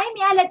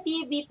 Amy Ala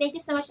TV. Thank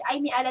you so much,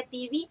 Amy Ala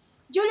TV.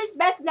 Julie's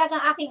Best Vlog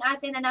ang aking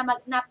ate na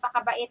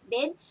napakabait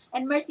din.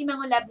 And Mercy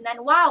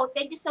Mangulabnan. Wow,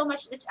 thank you so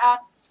much.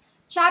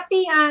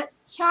 Chopping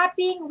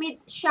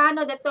with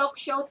Shano, the talk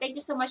show. Thank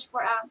you so much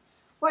for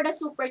the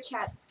super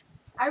chat.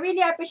 I really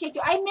appreciate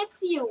you. I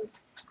miss you.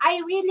 I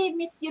really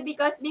miss you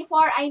because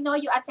before I know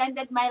you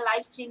attended my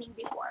live streaming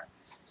before.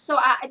 So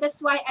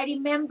that's why I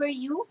remember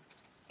you.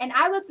 And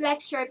I will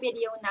flex your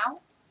video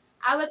now.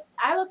 I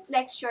will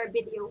flex your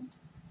video.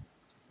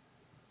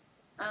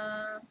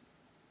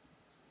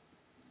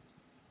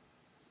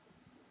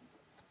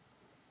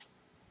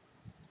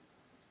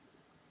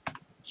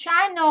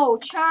 Chano.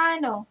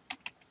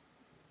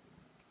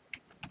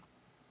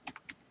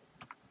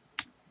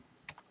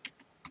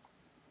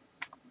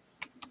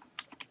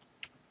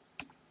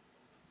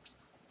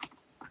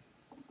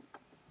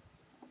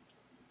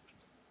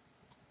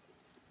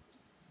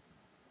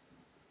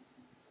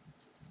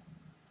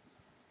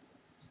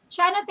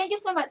 Chano, thank you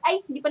so much.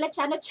 Ay, hindi pala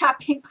Chano,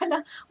 chopping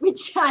pala with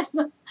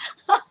Chano.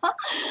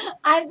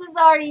 I'm so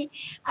sorry.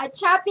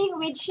 Chopping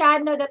with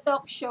Shano, the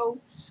talk show.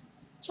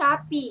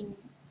 Chopping.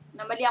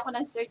 Namali ako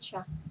ng search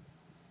ha.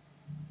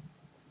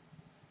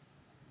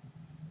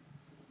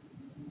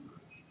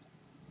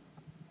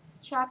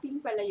 Chopping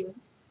pala yun.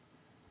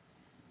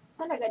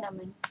 Talaga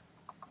naman.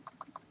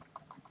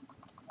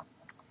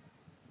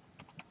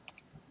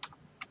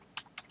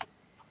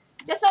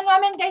 Just one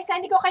moment guys,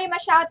 hindi ko kayo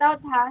ma-shoutout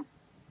ha.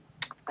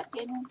 Ba't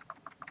ganun?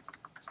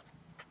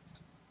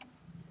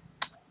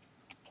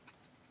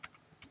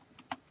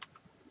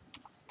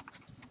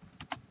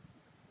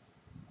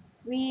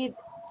 With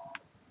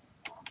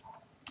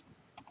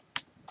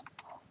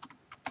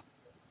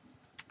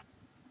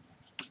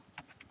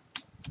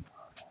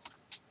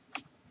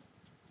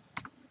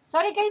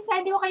sorry guys,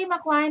 hindi ko kayo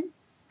makuhan.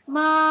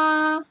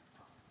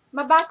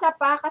 Mabasa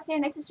pa kasi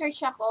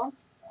nagsisearch ako.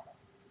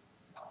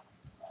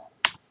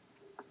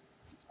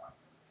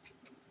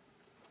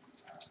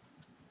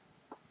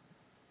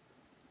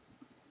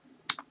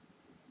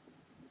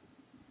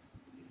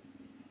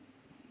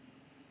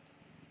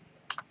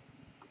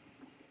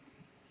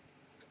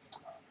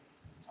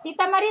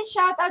 Tita Maris,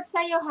 shout out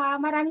sa iyo ha.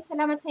 Maraming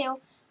salamat sa iyo.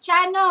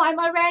 Chano, I'm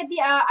already,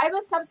 I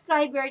will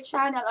subscribe your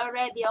channel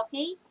already,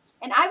 okay?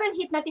 And I will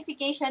hit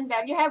notification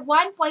bell. You have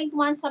 1.1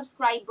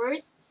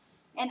 subscribers.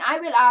 And I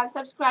will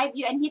subscribe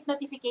you and hit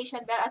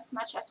notification bell as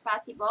much as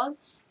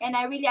possible. And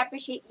I really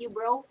appreciate you,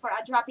 bro, for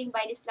dropping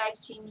by this live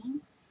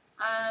streaming.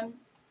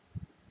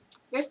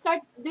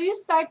 Do you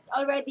start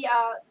already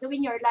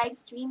doing your live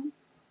stream?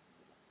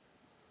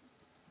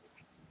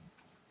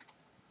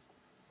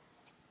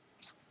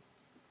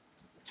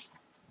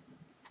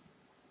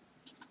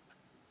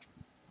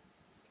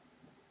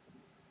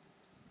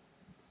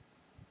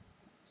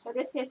 So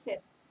this is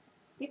it.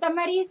 Tita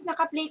Maris,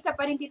 naka-play ka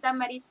pa rin, Tita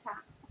Maris ha.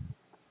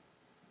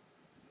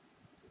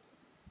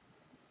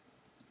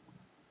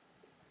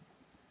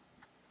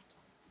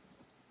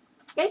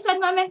 Guys,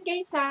 one moment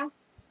guys ha.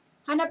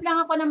 Hanap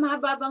lang ako ng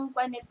mahababang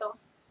pan nito.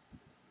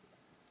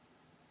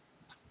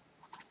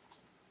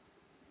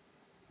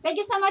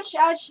 Thank you so much,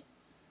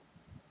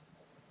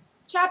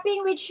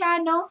 Chopping with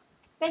Shano.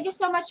 Thank you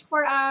so much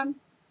for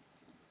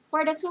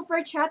the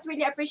super chat.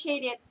 Really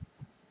appreciate it.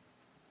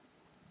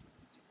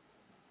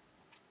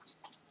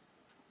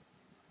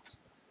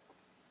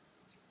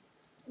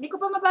 Hindi ko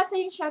pa mabasa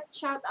yung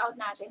shout out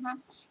natin, ha?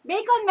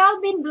 Bacon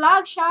Melvin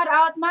Vlog, shout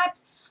out.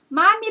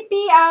 Mami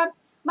P,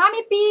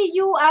 Mami P,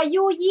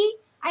 Yuyi.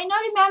 I know,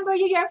 remember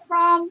you, you're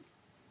from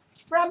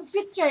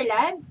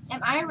Switzerland.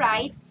 Am I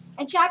right?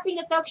 And Chopping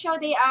the Talk Show,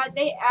 they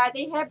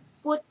have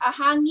put a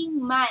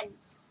hanging man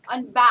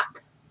on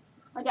back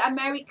on the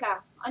America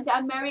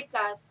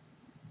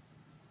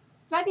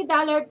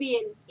 $20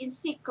 bill in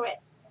secret.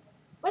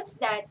 What's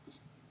that?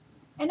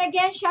 And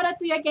again, shout out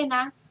to you again,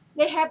 ha?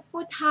 They have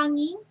put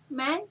hanging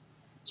man,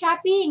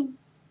 Chopping.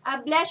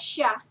 Bless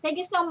siya. Thank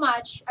you so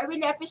much. I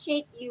really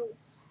appreciate you.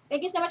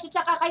 Thank you so much. At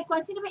saka kay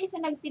Kwan, sino ba isa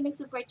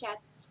nag-super chat?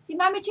 Si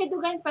Mami Che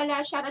Dugan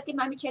pala. Shout out kay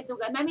Mami Che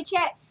Dugan. Mami Che,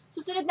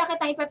 susunod na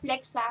kitang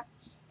ipaplex, ha.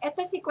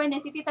 Ito si Kwan,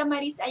 si Tita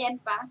Maris, ayan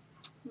pa.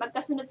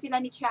 Magkasunod sila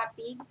ni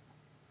Chopping.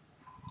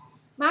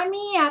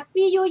 Mami,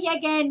 PU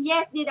again.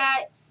 Yes,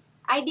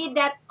 I did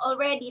that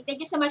already.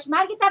 Thank you so much.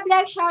 Mahal kita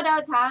vlog. Shout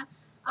out, ha.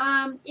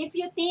 If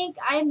you think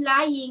I'm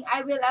lying,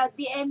 I will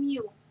DM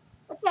you.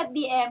 What's that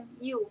DM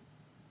you?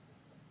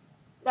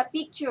 The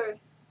picture.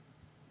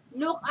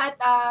 Look at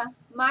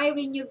my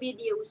new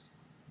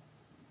videos.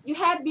 You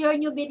have your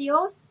new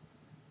videos?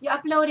 You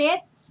upload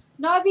it?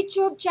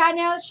 NoviTube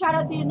channel. Shout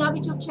out to you,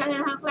 NoviTube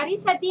channel, ha.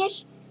 Clarissa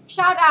Dish.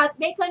 Shout out.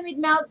 Bacon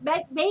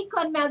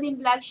Meldin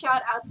Vlog.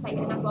 Shout out sa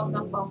iyo ng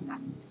bonggang-bongga.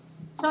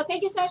 So,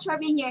 thank you so much for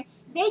being here.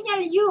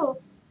 Daniel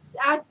Yu,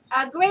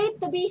 great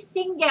to be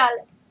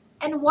single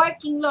and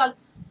working, lol.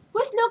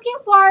 Who's looking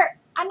for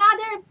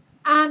another,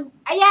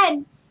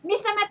 ayan,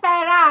 Miss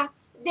Amatara,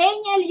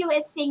 Daniel Yu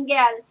is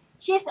single.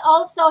 He's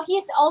also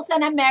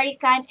an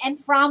American and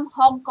from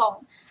Hong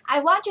Kong.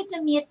 I want you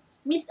to meet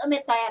Miss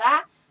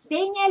Amatara.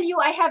 Daniel Yu,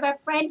 I have a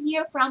friend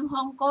here from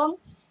Hong Kong.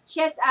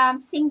 She's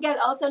single,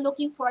 also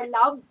looking for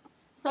love.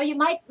 So you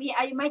might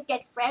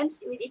get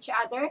friends with each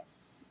other.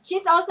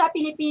 She's also a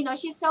Filipino.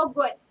 She's so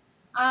good.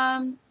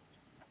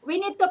 We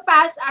need to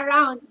pass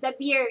around the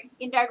beer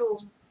in the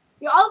room.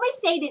 You always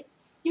say this.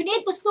 You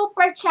need to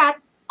super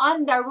chat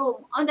on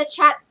the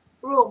chat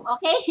room,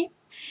 okay?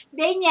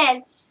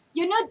 Daniel,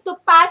 you need to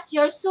pass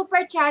your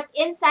super chat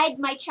inside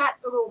my chat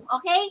room,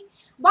 okay?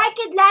 Boy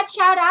Kidlat,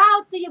 shout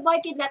out to you, Boy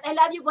Kidlat. I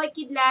love you, Boy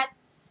Kidlat.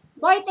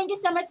 Boy, thank you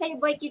so much sa you,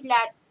 Boy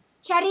Kidlat.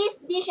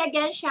 Charis Dish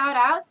again, shout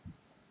out.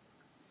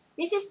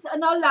 This is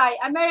no lie.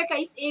 America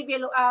is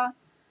evil.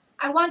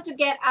 I want to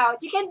get out.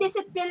 You can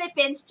visit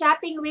Philippines,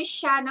 Chopping with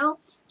Shano.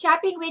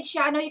 Chopping with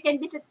Shano, you can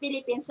visit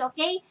Philippines,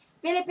 okay?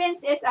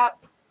 Philippines is a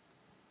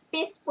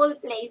peaceful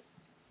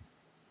place.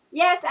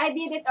 Yes, I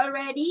did it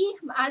already.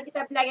 Mahal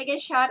kita vlog again,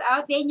 shout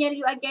out. Daniel,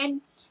 you again.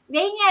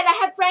 Daniel, I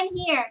have friend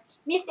here.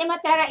 Miss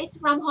Ematera is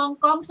from Hong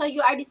Kong, so you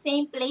are the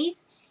same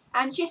place.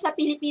 And she's a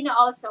Filipino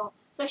also.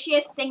 So she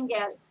is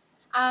single.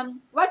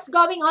 What's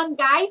going on,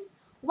 guys?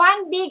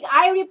 One big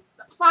Irish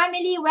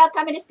family,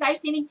 welcome in this live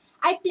streaming.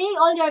 I played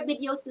all your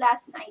videos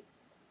last night.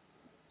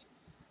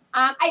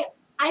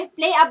 I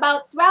play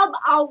about 12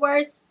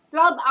 hours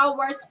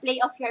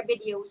play of your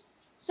videos.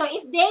 So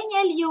if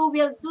Daniel, you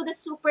will do the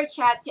super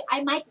chat,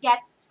 I might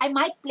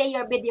play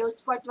your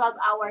videos for 12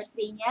 hours,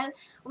 Daniel.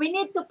 We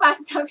need to pass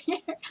the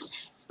beer.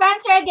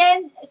 Spencer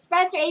again,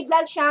 Spencer A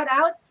Vlog, shout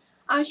out.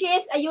 She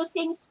is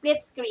using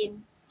split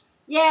screen.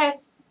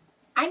 Yes,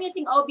 I'm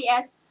using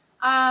OBS.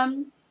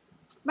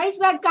 Maris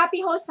Vlog,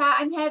 copy host, ha.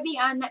 I'm having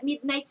a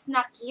midnight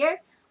snack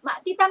here.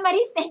 Tita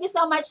Maris, thank you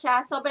so much,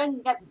 ha.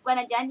 Sobrang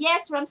gana dyan.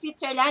 Yes, from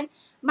Switzerland.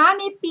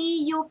 Mami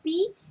PUP.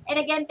 And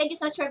again, thank you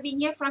so much for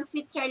being here from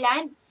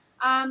Switzerland.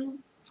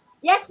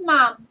 Yes,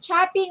 ma'am.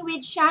 Chopping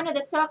with Shano,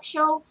 the talk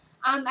show.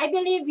 I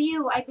believe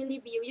you.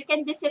 You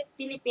can visit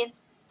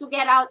Philippines to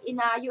get out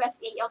in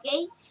USA,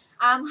 okay?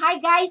 Hi,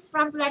 guys,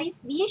 from Clarice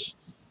Dish.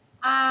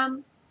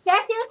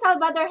 Cecil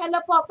Salvador,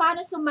 hello po.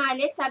 Paano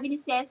sumali? Sabi ni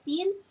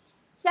Cecil.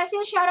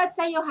 Cecil, shoutout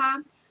sa iyo,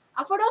 ha.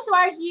 For those who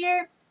are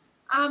here,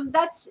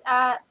 that's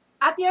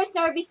at your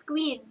service,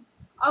 Queen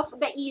of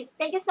the East.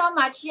 Thank you so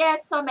much.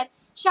 Yes, so much.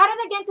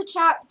 Shoutout again to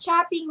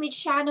Chopping with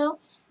Shano.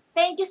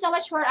 Thank you so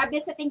much for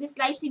visiting this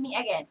live streaming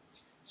again.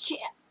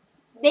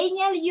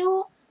 Daniel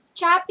Yu,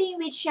 Chopping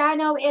with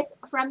Shano is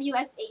from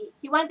USA.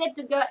 He wanted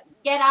to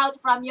get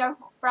out from your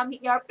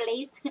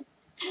place.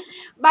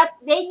 But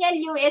Daniel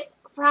Yu is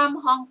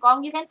from Hong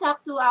Kong. You can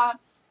talk to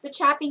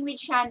Chopping with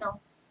Shano.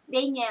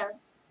 Daniel.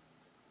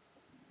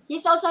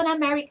 He's also an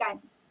American.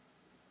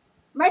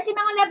 Mercy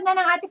mga love na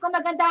ng ate ko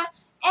maganda.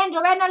 And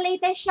Rowena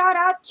Leyte, shout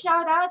out.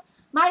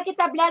 Mahal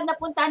kita vlog,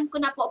 napuntahan ko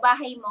na po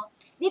bahay mo.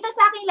 Dito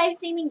sa aking live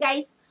streaming,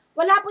 guys,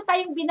 wala po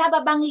tayong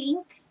binababang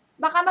link.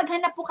 Baka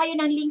maghanap po kayo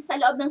ng link sa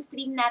loob ng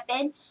stream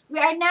natin. We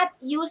are not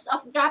used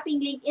of dropping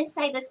link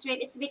inside the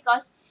stream. It's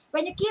because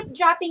when you keep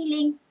dropping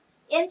link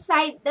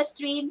inside the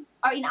stream,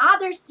 or in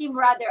other stream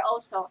rather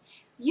also,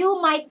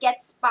 you might get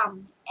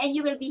spam and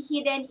you will be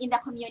hidden in the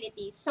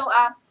community. So,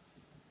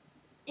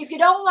 if you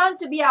don't want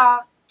to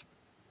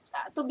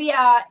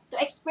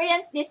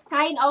experience this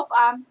kind of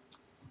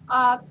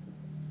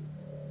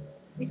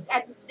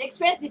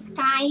experience this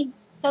kind,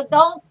 so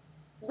don't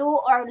do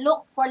or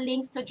look for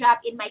links to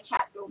drop in my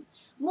chat room.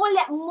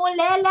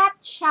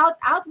 Mulelat, shout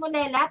out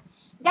Mulelat.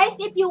 Guys,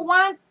 if you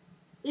want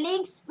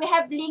links, we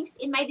have links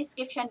in my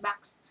description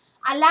box.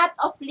 A lot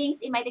of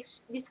links in my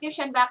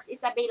description box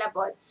is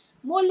available.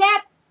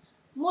 Mulelat,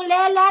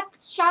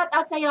 shout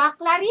out sa'yo.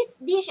 Clarice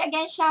Dish,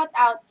 again, shout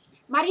out.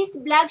 Maris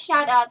Vlog,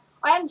 shout out.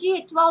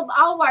 OMG, 12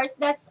 hours.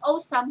 That's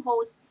awesome,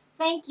 host.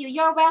 Thank you.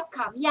 You're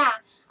welcome. Yeah,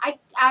 I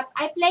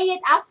play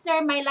it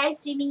after my live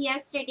streaming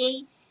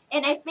yesterday,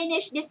 and I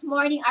finished this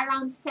morning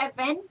around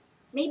 7,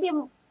 maybe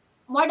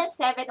more than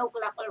 7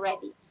 o'clock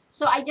already.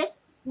 So I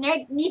just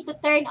need to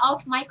turn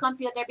off my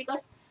computer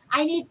because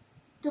I need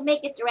to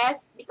make it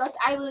rest because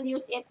I will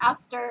use it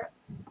after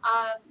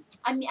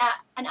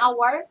an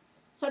hour.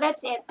 So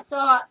that's it. So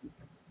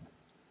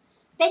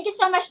thank you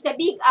so much, the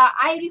big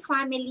Irie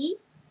family,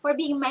 for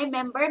being my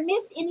member.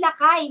 Miss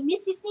Inlakay,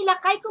 Mrs.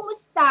 Nilakay,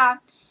 kumusta?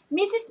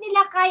 Mrs.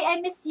 Nilakay,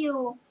 I miss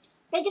you.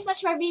 Thank you so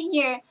much for being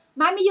here.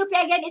 Mami Yupi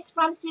again is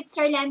from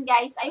Switzerland,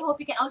 guys. I hope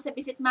you can also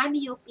visit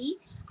Mami Yupi.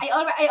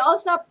 I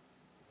also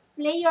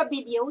play your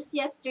videos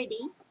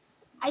yesterday.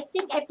 I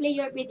think I play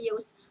your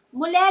videos.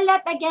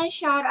 Mulelat again,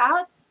 shout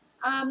out.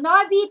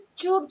 Novi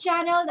Tube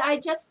channel, I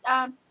just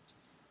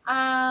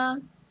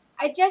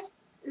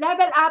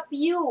level up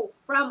you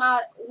from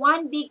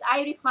one big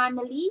Irie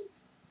family.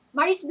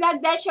 Maris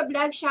Vlog, Densha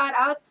Vlog, shout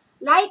out.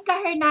 Laika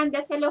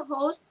Hernandez, hello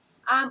host.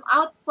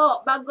 Out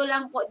po, bago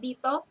lang po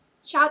dito.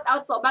 Shout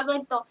out po, bago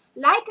lang to.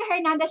 Laika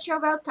Hernandez,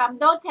 you're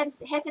welcome. Don't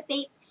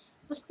hesitate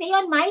to stay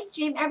on my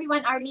stream.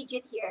 Everyone are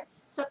legit here.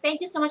 So thank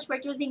you so much for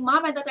choosing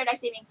Mom and Daughter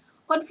Live Streaming.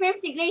 Confirm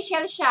si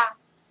Graciel siya.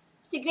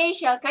 Si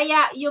Graciel,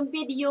 kaya yung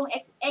video, yung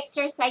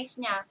exercise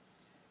niya,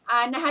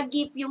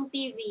 nahagip yung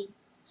TV.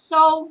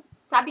 So,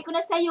 sabi ko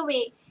na sa iyo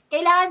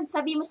kailangan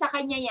sabi mo sa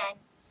kanya yan.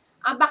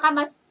 Baka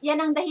yan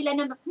ang dahilan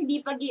na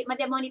hindi pa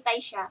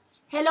ma-demonetize siya.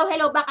 Hello,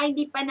 baka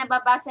hindi pa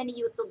nababasa ni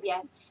YouTube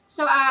yan.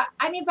 So,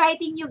 I'm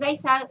inviting you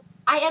guys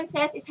I Am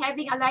Says is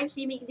having a live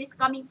streaming this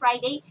coming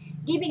Friday,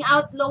 giving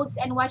out loads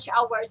and watch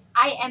hours.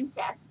 I Am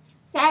Says,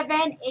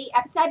 7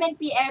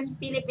 p.m.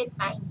 Philippine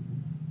time.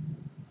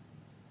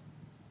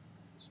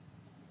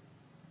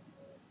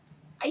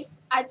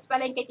 Ads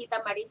pala yung kay Tita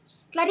Maris.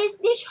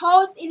 Clarice Dish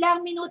host,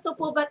 ilang minuto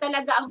po ba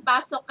talaga ang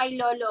pasok kay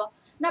Lolo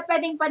na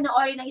pwedeng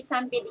panoorin ng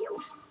isang video?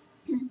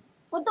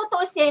 Kung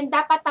tutuusin,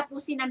 dapat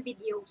tapusin ang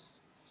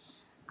videos.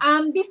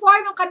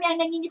 Before nung kami ang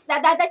nangingisda,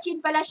 Dada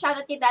Chin pala,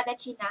 shoutout kay Dada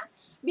Chin na.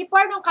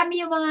 Before nung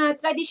kami yung mga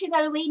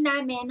traditional way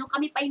namin, nung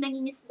kami pa yung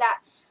nangingisda,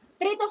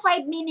 3 to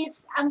 5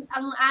 minutes ang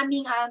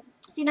aming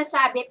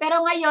sinasabi.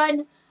 Pero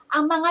ngayon,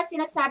 ang mga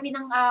sinasabi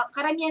ng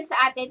karamihan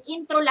sa atin,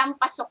 intro lang,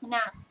 pasok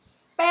na.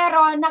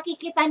 Pero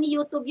nakikita ni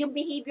YouTube yung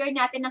behavior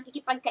natin,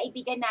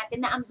 nakikipagkaibigan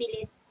natin na ang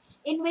bilis.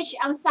 In which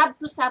ang sub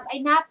to sub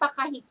ay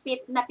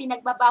napakahigpit na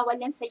pinagbabawal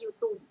yan sa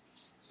YouTube.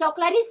 So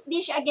Clarice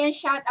Dish, again,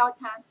 shout out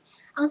ha.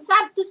 Ang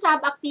sub to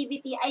sub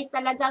activity ay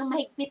talagang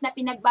mahigpit na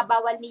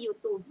pinagbabawal ni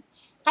YouTube.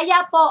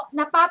 Kaya po,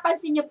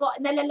 napapansin nyo po,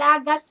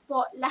 nalalagas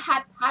po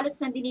lahat halos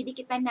ng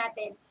dinidikitan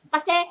natin.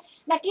 Kasi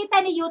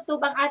nakita ni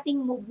YouTube ang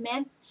ating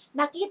movement,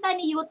 nakita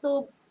ni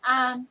YouTube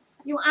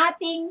yung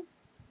ating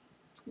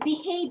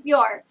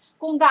behavior,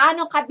 kung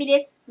gaano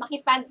kabilis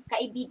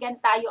makipagkaibigan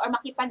tayo or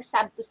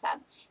makipag-sub to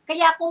sub.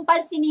 Kaya kung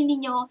pansinin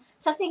ninyo,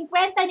 sa 50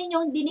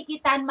 ninyong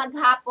dinikitan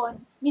maghapon,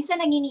 minsan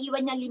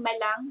nanginiiwan niya 5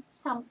 lang,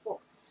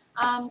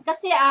 10.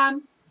 Kasi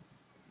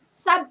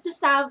sub to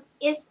sub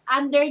is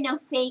under ng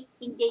fake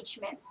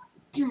engagement.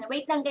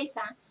 Wait lang guys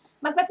ha.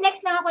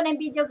 Magpa-flex lang ako ng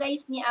video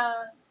guys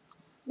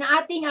na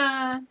ating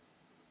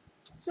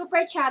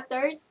super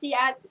chatter, si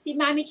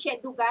Mami Che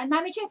Dugan.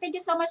 Mami Che, thank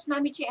you so much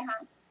Mami Che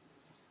ha.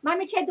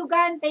 Mami Che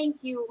Dugan,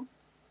 thank you.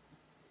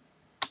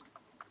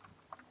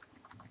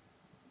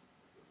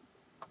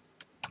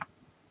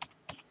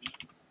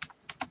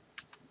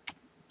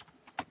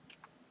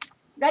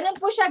 Ganun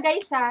po siya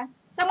guys ha.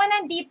 Sa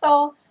mga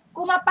nandito,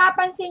 kung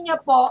mapapansin nyo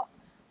po,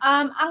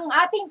 ang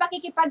ating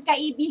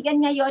pakikipagkaibigan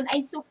ngayon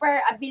ay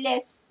super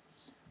bilis.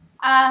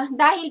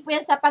 Dahil po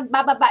yan sa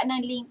pagbababa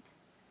ng link.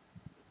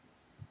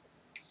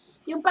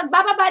 Yung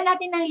pagbababa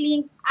natin ng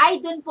link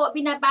ay dun po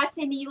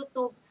binabase ni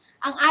YouTube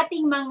ang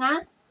ating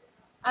mga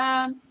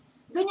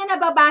doon niya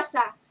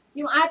nababasa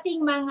yung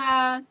ating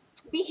mga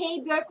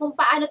behavior kung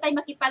paano tayo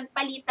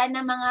makipagpalitan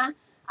ng mga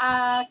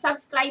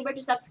subscriber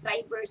to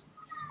subscribers.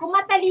 Kung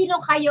matalino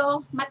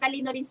kayo,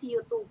 matalino rin si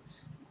YouTube.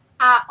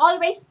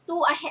 Always 2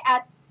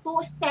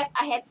 step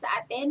ahead sa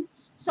atin.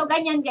 So,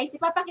 ganyan guys.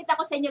 Ipapakita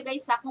ko sa inyo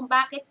guys kung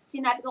bakit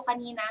sinabi ko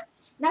kanina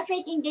na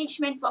fake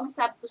engagement po ang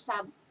sub to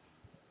sub.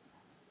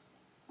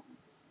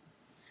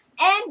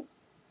 And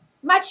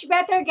much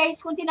better guys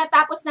kung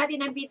tinatapos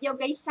natin ang video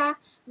guys ha.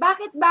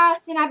 Bakit ba,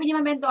 sinabi ni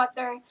Mom and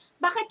Daughter,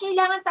 bakit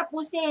kailangan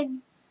tapusin?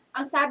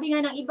 Ang sabi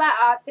nga ng iba,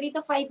 3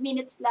 to 5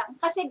 minutes lang.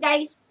 Kasi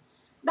guys,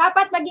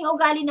 dapat maging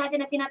ugali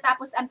natin na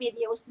tinatapos ang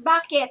videos.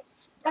 Bakit?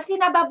 Kasi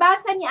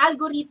nababasa ni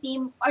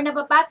algorithm or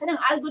nababasa ng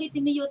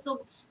algorithm ni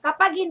YouTube,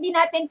 kapag hindi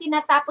natin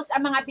tinatapos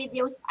ang mga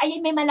videos, ay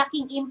may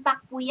malaking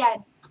impact po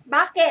yan.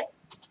 Bakit?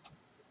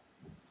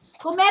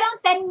 Kung merong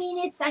 10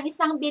 minutes ang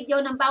isang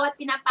video ng bawat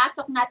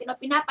pinapasok natin o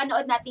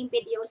pinapanood nating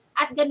videos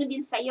at ganoon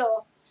din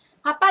sa'yo,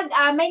 kapag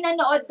may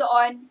nanood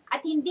doon at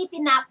hindi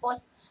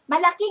tinapos,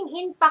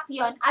 malaking impact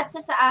yon at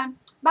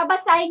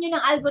babasahin nyo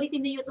ng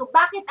algorithm ng YouTube.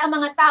 Bakit ang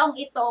mga taong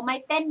ito,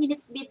 may 10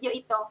 minutes video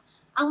ito,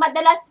 ang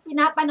madalas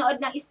pinapanood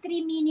ng is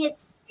 3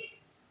 minutes.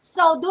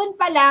 So, dun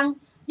pa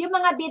lang, yung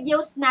mga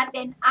videos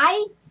natin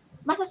ay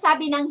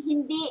masasabi ng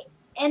hindi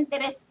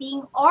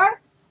interesting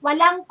or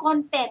walang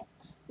content.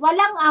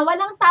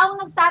 Walang taong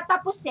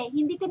nagtatapos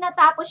hindi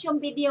tinatapos yung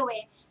video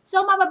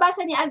So,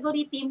 mababasa ni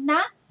algorithm na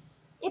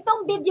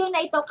itong video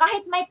na ito,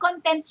 kahit may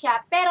content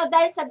siya, pero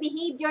dahil sa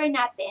behavior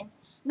natin,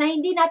 na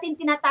hindi natin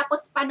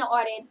tinatapos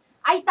panoorin,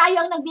 ay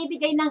tayo ang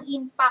nagbibigay ng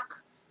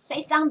impact sa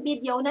isang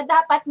video na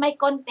dapat may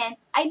content,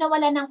 ay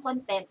nawala ng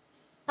content.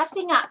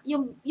 Kasi nga,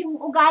 yung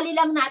ugali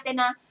lang natin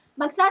na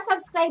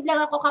magsasubscribe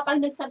lang ako kapag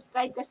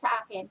nag-subscribe ka sa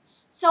akin.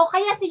 So,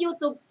 kaya si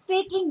YouTube,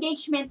 fake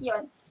engagement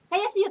yon.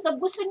 Kaya si YouTube,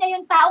 gusto niya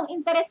yung taong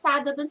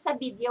interesado dun sa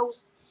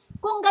videos.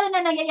 Kung gano'n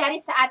na nangyayari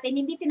sa atin,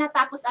 hindi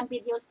tinatapos ang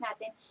videos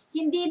natin.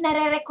 Hindi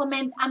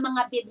nare-recommend ang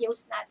mga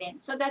videos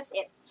natin. So that's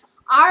it.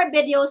 Our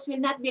videos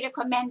will not be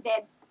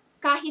recommended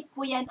kahit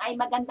po yan ay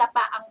maganda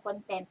pa ang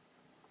content.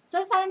 So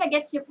sana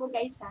na-gets nyo po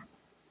guys ha.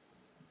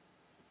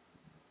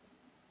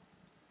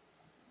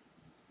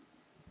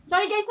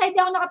 Sorry guys, hindi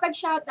ako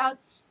nakapag-shoutout.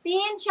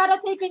 Tin,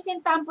 shoutout sa'yo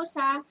Christine Tampos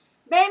ha.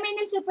 Be, may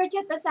nag-super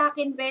chat na sa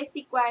akin, Be,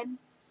 si Kwan.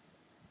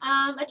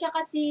 At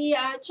saka si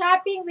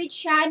Chopping with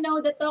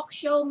Shano, the talk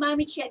show,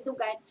 Mami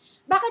Chedugan.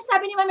 Bakit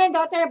sabi ni Mami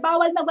Daughter,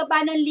 bawal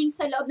magbaba ng link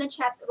sa loob ng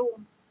chat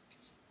room?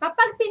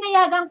 Kapag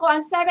pinayagan ko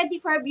ang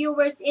 74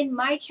 viewers in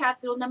my chat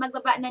room na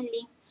magbaba ng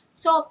link,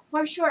 so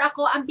for sure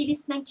ako ang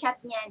bilis ng chat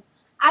niyan.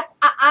 At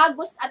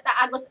aagos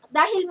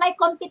dahil may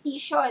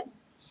competition.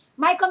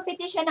 May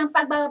competition ng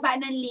pagbababa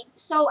ng link.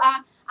 So,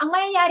 ang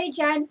mangyayari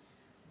dyan,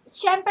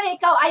 syempre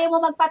ikaw ayaw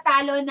mo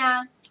magpatalo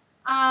na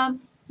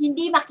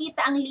hindi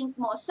makita ang link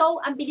mo. So,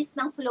 ang bilis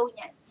ng flow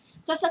niyan.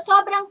 So, sa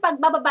sobrang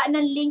pagbababa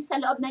ng link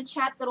sa loob ng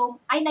chat room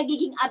ay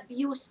nagiging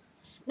abuse.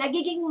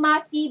 Nagiging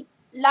massive,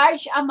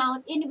 large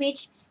amount in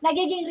which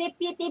nagiging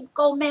repetitive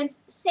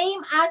comments,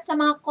 same as sa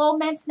mga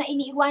comments na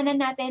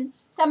iniiwanan natin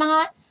sa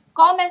mga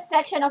comment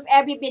section of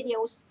every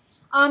videos.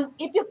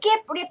 If you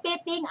keep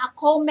repeating a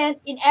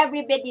comment in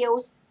every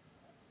videos,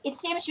 it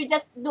seems you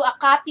just do a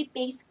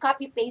copy-paste,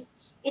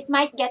 it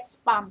might get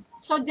spam.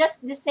 So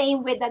just the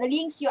same with the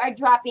links you are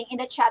dropping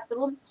in the chat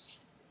room,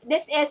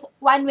 this is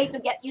one way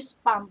to get you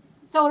spam.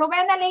 So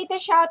Rowena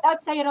Leite, shout out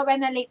sa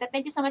Rowena Leite.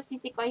 Thank you so much,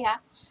 Sisi Koy ha.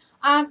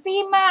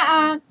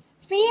 FEMA,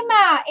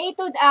 A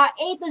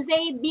to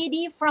Z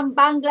BD from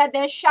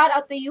Bangladesh, shout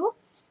out to you,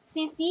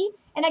 Sisi.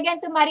 And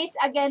again to Maris,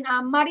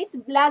 Maris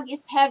Vlog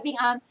is having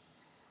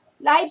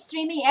live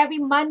streaming every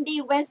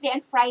Monday, Wednesday,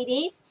 and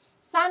Fridays.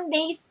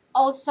 Sundays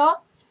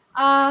also.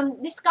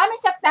 This coming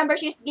September,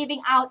 she's giving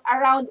out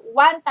around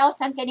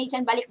 1,000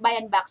 Canadian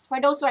balikbayan bucks.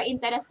 For those who are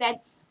interested,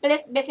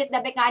 please visit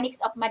the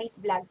mechanics of Maris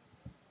Vlog.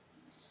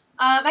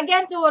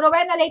 Again, to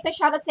Rowena later,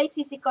 shout out sa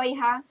Sisi Koy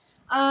ha.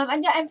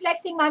 I'm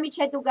flexing Mami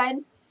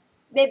Chedugan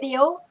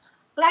video.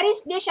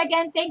 Clarice Dish,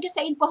 again, thank you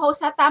sa info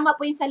host ha. Tama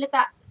po yung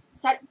salita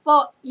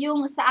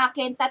yung sa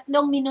akin, 3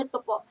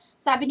 minuto po.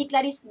 Sabi ni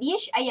Clarice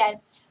Dish, ayan.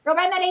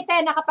 Rowena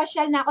later,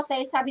 nakapasyal na ako sa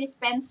sabi ni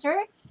Spencer.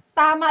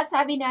 Tama,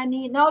 sabi na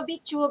ni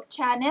NoviTube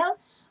channel.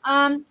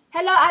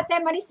 Hello,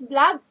 Ate Maris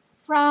Vlog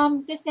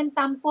from Kristen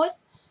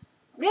Tampos.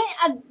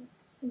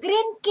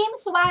 Green Kim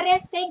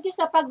Suarez, thank you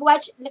sa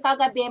pag-watch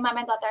kagabi,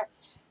 Mama and Daughter.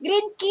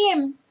 Green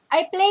Kim,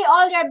 I play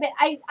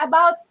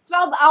about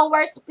 12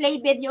 hours play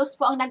videos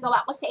po ang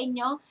nagawa ko sa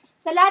inyo.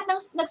 Sa lahat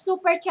ng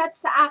nag-super chat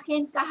sa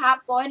akin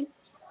kahapon,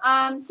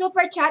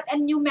 super chat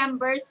and new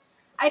members,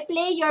 I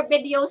play your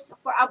videos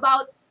for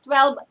about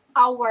 12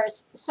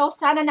 hours. So,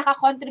 sana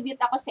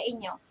nakakontribute ako sa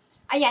inyo.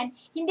 Ayan,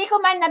 hindi ko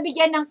man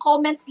nabigyan ng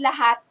comments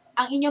lahat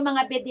ang inyong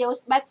mga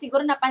videos, but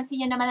siguro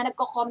napansin nyo naman na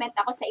nagko-comment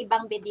ako sa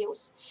ibang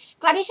videos.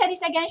 Claricia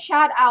this again,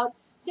 shout out.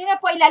 Sino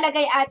po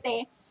ilalagay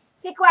ate?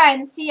 Si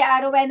Kwan, si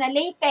Rowena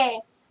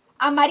Leite,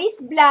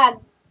 Maris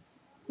Vlog,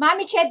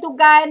 Mami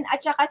Chedugan,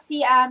 at saka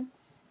si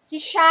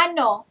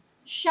Shano,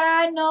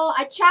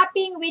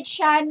 Chopping with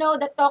Shano,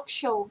 the talk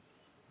show.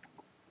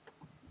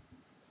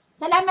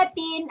 Salamat,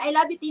 Tin. I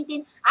love you,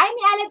 Tintin. I'm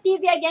Alan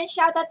TV again.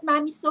 Shout out,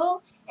 Mami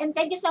Song. And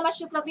thank you so much,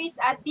 Shukla Chris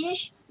at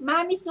Dish.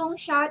 Mami Song,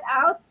 shout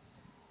out.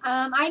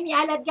 I'm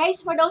Alad.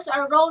 Guys, for those who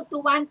are road to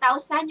 1,000,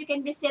 you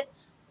can visit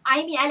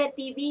I'm Alad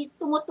TV.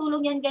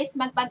 Tumutulong yan, guys,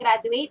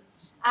 magpa-graduate.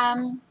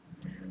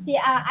 Si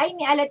I'm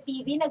Alad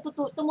TV,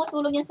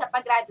 tumutulong yan sa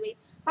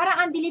pag-graduate. Parang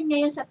ang dilim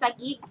ngayon sa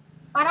Taguig.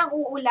 Parang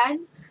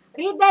uulan.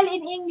 Riddle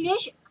in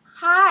English.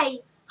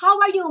 Hi.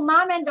 How are you,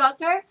 Mom and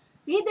Daughter?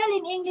 Riddle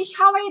in English.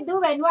 How are you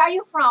doing? Where are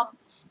you from?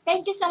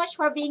 Thank you so much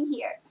for being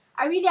here.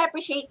 I really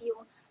appreciate you.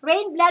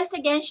 Rain Vlogs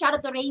again. Shout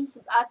out to Rain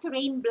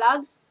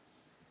Vlogs.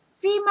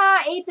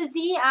 FEMA A to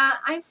Z.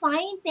 I'm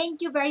fine.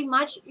 Thank you very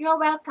much. You're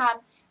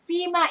welcome.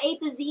 FEMA A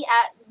to Z.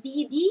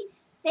 DD.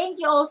 Thank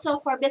you also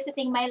for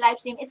visiting my live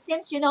stream. It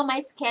seems you know my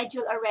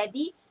schedule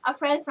already. A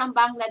friend from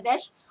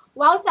Bangladesh.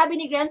 Wow, sabi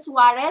ni Gran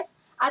Suarez.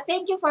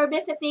 Thank you for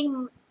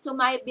visiting to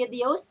my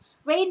videos.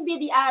 Rain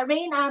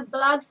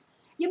Vlogs.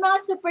 Yung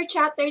mga super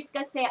chatters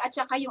kasi at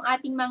saka yung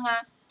ating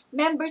mga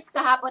members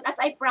kahapon. As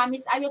I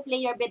promised, I will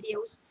play your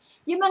videos.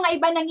 Yung mga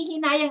iba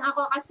nangihinayang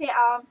ako kasi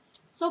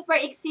super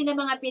iksi na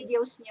mga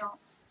videos nyo.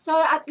 So,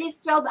 at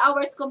least 12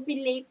 hours kung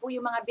pinlay po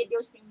yung mga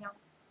videos ninyo.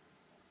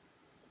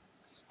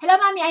 Hello,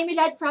 Mami. I'm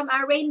Milad from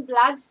Rain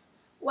Vlogs.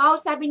 Wow,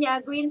 sabi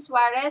niya, Green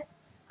Suarez.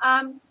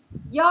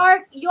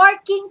 Your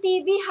King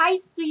TV,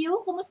 hi's to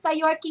you. Kumusta,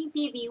 Your King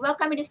TV?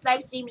 Welcome to this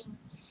live streaming.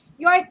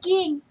 Your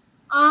King,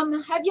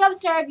 have you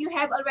observed you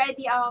have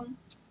already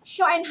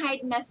show and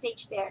hide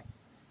message there?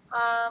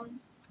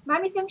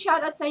 Mami, yung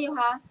shoutout sa'yo,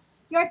 ha?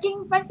 Your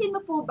King, pansin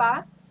mo po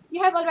ba?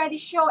 You have already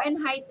show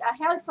and hide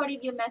held for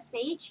review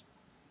message.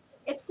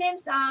 It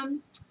seems,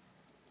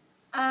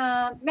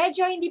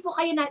 medyo hindi po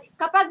kayo na,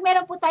 kapag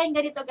meron po tayong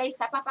ganito, guys,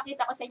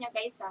 papakita ko sa inyo,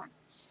 guys,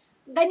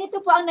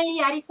 ganito po ang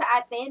nangyayari sa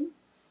atin.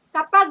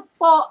 Kapag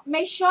po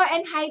may show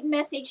and hide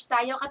message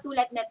tayo,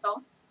 katulad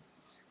nito,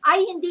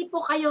 ay hindi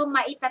po kayo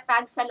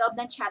maitatag sa loob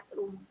ng chat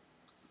room.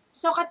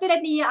 So,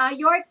 katulad ni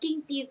Your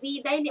King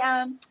TV, dahil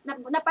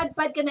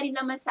napadpad ka na rin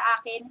naman sa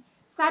akin,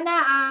 sana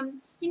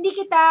hindi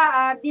kita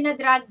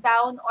dinadrag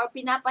down or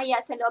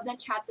pinapaya sa loob ng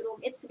chat room.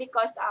 It's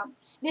because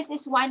this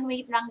is one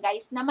way lang,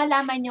 guys, na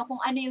malaman nyo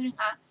kung ano yung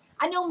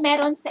anong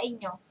meron sa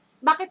inyo.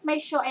 Bakit may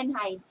show and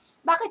hide?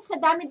 Bakit sa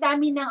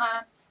dami-dami ng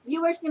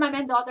viewers ni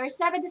Mama and Daughter,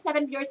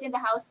 77 viewers in the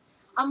house,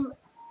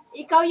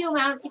 ikaw yung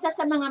isa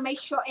sa mga may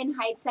show and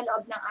hide sa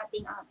loob ng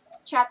ating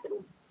chat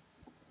room.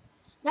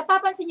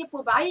 Napapansin niyo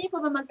po ba? Ayaw niyo po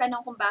ba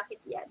magtanong kung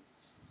bakit yan?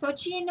 So,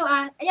 Chino,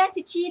 ayan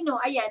si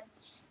Chino, ayan.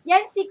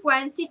 Yan si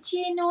Kwan, si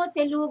Chino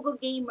Telugu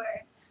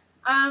Gamer.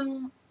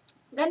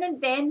 Ganun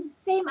din,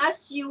 same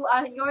as you,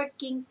 Your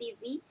King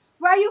TV.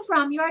 Where are you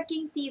from, Your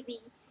King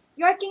TV?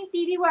 Your King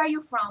TV, where are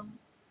you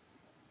from?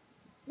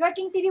 Your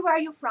King TV, where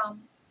are you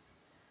from?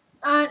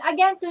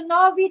 Again, to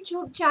Novi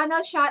Tube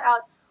channel, shout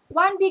out.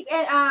 One big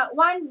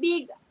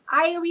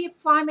Irie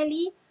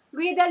family,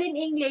 riddle in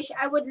English.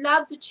 I would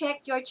love to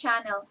check your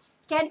channel.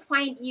 Can't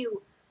find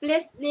you.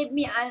 Please leave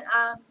me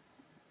a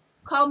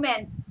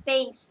comment.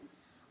 Thanks.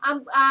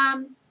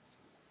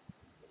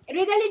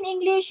 Riddle in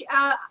English,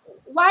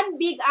 one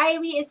big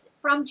Irie is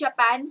from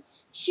Japan.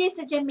 She's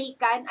a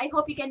Jamaican. I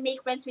hope you can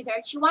make friends with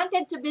her. She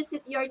wanted to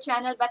visit your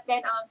channel, but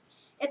then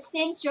it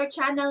seems your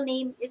channel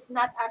name is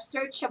not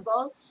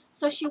searchable.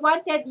 So she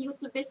wanted you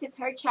to visit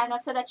her channel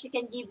so that she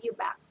can give you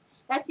back.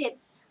 That's it.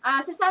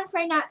 So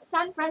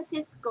San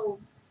Francisco.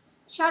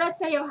 Shout out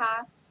sa'yo,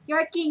 ha?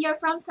 Yorkie, you're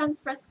from San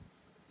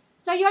Francisco.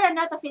 So you're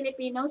not a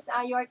Filipino,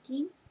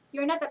 Yorkie?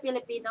 You're not a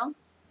Filipino?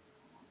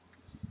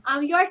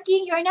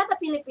 Yorkie, you're not a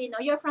Filipino.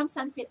 You're from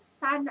San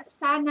Francisco.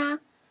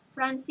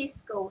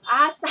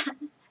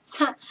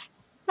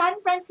 San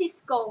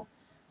Francisco.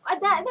 I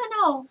don't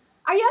know.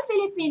 Are you a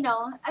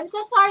Filipino? I'm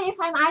so sorry if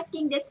I'm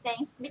asking these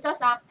things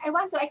because I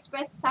want to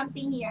express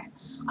something here.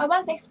 I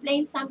want to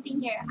explain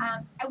something here.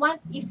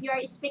 If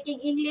you're speaking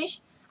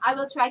English, I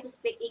will try to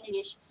speak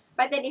English.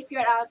 But then if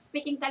you're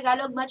speaking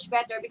Tagalog, much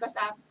better because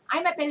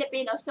I'm a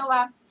Filipino. So,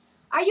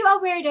 are you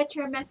aware that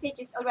your message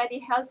is already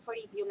held for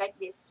review like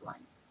this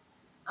one?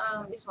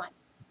 This one.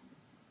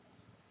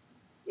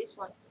 This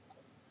one.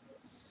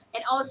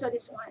 And also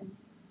this one.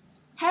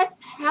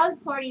 Has held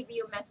for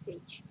review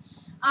message.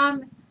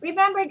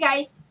 Remember,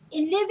 guys,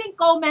 in leaving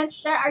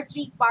comments, there are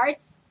 3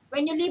 parts.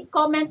 When you leave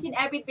comments in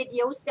every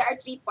videos, there are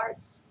 3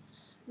 parts.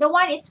 The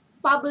one is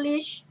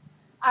publish,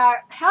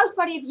 held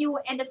for review,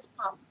 and the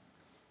spam.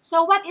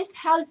 So what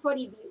is held for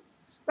review?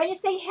 When you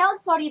say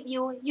held for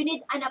review, you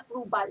need an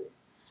approval.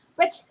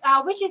 What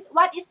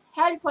is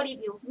held for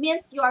review?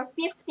 Means you are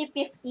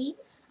 50-50,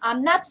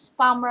 not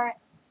spammer,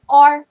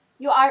 or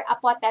you are a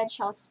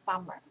potential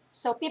spammer.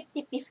 So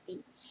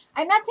 50-50.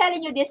 I'm not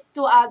telling you this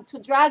to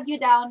drag you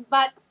down,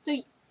 but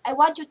I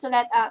want you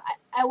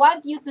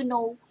to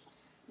know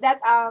that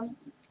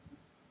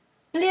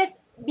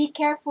please be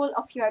careful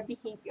of your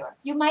behavior.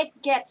 You might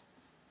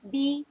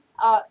be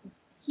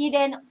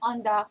hidden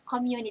on the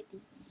community.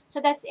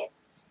 So that's it.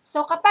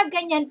 So kapag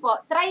ganyan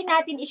po, try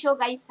natin i-show,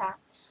 guys, ha.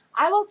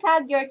 I will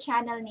tag your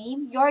channel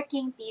name, Your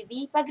King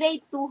TV. Pag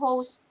grade 2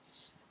 host,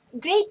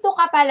 grade 2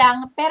 ka pa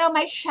lang, pero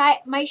may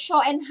show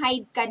and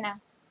hide ka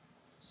na.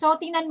 So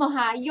tingnan mo,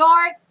 ha,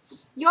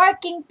 Your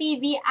King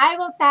TV, I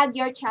will tag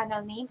your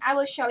channel name. I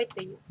will show it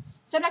to you.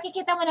 So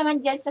nakikita mo naman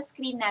dyan sa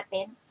screen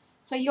natin.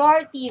 So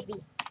Your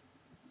TV.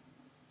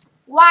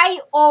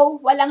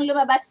 Y-O, walang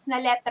lumabas na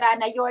letra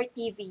na Your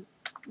TV.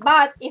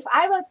 But if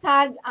I will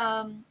tag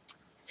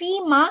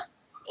FEMA,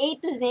 A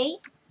to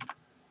Z,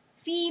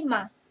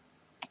 FEMA,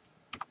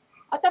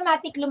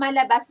 automatic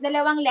lumalabas, 2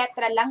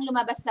 letra lang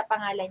lumabas na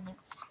pangalan niya.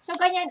 So,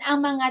 ganyan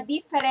ang mga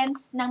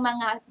difference ng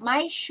mga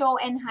may show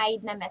and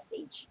hide na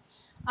message.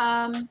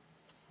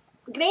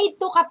 Grade 2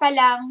 ka pa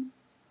lang,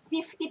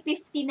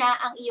 50-50 na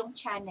ang iyong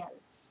channel.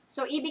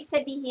 So, ibig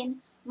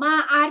sabihin,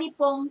 maaari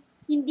pong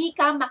hindi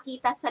ka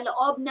makita sa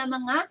loob ng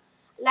mga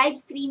live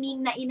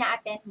streaming na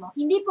ina-attend mo.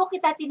 Hindi po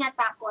kita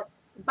tinatakot,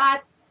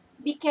 but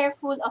be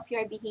careful of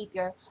your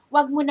behavior.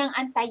 Huwag mo nang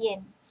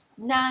antayin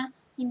na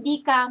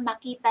hindi ka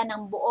makita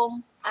ng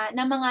buong,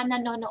 ng mga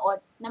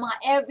nanonood, ng mga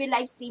every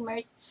live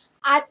streamers,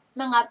 at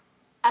mga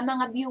ang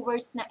mga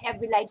viewers na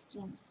every live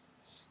streams.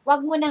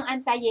 Huwag mo nang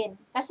antayin.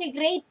 Kasi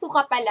grade 2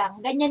 ka pa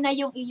lang. Ganyan na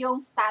yung iyong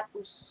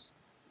status.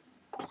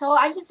 So,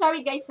 I'm so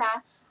sorry guys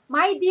ha.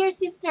 My dear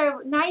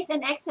sister, nice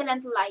and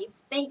excellent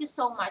live. Thank you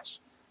so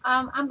much.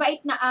 Ang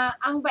bait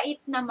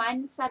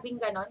naman, sabing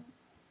ganon.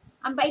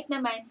 Ang bait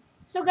naman.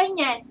 So,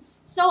 ganyan.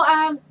 So,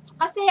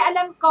 kasi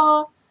alam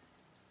ko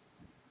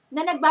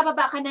na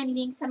nagbababa ka ng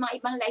link sa mga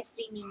ibang live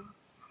streaming.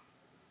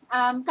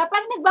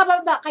 Kapag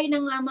nagbababa kayo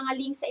ng mga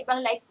link sa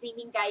ibang live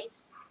streaming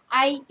guys,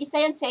 ay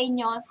isa yan sa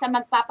inyo sa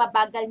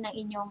magpapabagal ng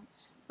inyong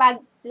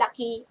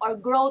paglaki or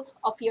growth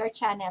of your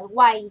channel.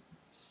 Why?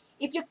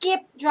 If you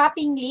keep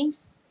dropping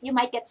links, you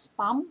might get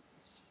spam.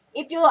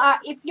 If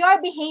your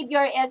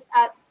behavior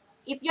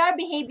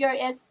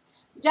is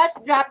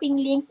just dropping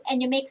links and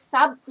you make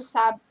sub to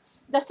sub,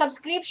 the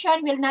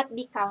subscription will not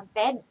be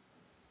counted.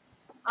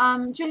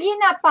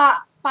 Julina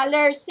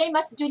Paler, same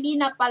as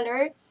Julina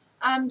Paler.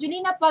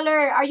 Julina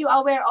Paler, are you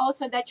aware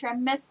also that your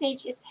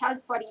message is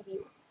held for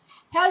review?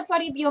 Held for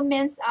review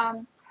means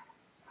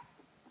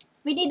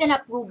we need an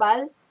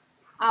approval.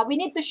 We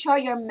need to show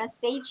your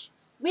message.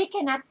 We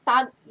cannot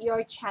tag your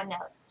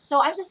channel.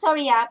 So, I'm so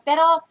sorry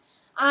pero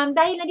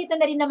dahil nandito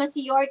na rin naman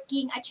si Your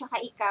King at saka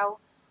ikaw,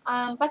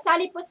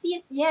 pasali po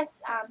sis,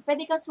 yes,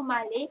 pwede kang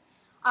sumali.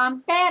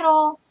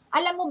 Pero,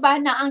 alam mo ba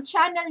na ang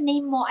channel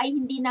name mo ay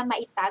hindi na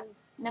maitag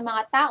ng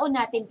mga tao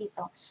natin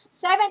dito?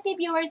 70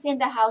 viewers in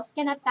the house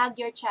cannot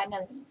tag your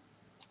channel name.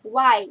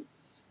 Why?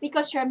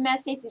 Because your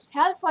message is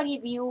held for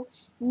review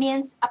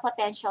means a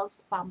potential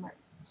spammer.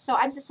 So,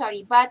 I'm so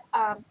sorry. But,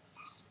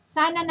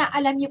 sana na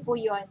alam niyo po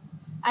yun.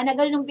 Na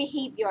ganung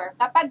behavior.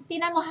 Kapag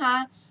tinan mo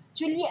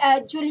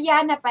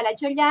Juliana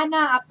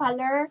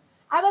Paler,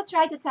 I will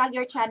try to tag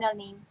your channel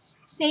name.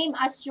 Same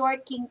as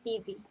Your King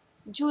TV.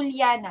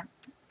 Juliana.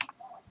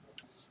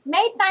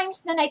 May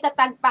times na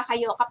naitatag pa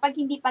kayo kapag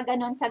hindi pa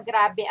ganun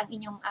kagrabe ang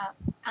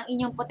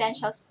inyong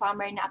potential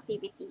spammer na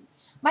activity.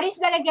 Maris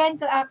Bag again,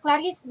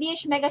 Clarice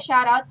Dish, mega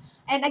shoutout.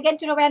 And again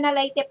to Rowena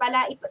Leite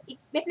pala.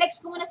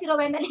 I-flex ko muna si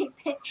Rowena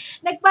Leite.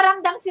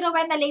 Nagparamdam si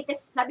Rowena Leite.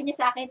 Sabi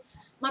niya sa akin,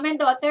 Mom and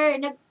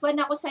daughter, nagpuan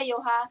ako sa'yo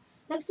ha.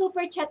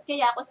 Nag-super chat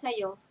kaya ako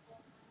sa'yo.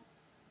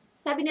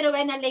 Sabi ni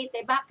Rowena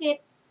Leite,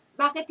 bakit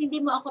hindi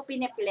mo ako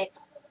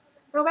pineflex?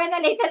 Rowena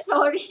Leite,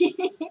 sorry.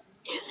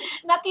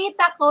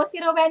 Nakita ko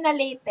si Rowena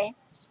Leite.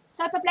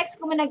 So,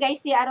 ipaflex ko muna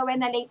guys si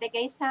Rowena Leite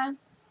guys ha.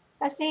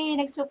 Kasi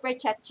nag-super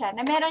chat siya.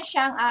 Na meron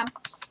siyang,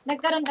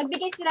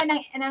 nagbigay sila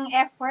ng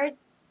effort.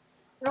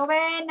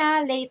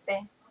 Rowena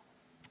Leite.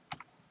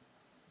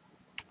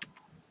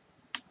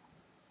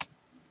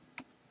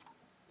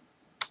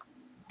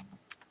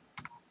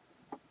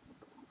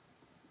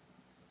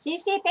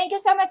 Sisi, thank you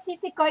so much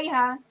Sisi Koy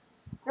ha.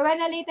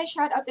 Rowena Leite,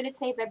 shout out ulit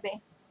sa'yo bebe.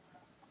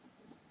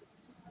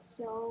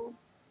 So,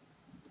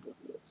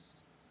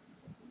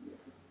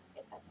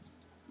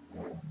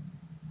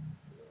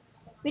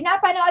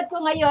 pinapanood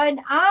ko ngayon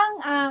ang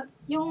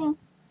yung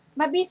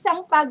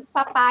mabisang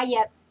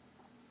pagpapayat.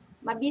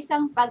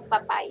 Mabisang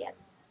pagpapayat.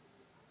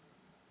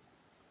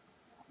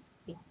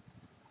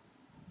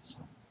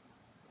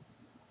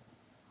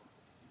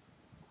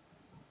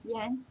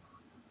 Yan.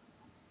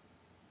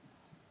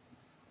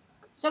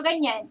 So,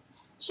 ganyan.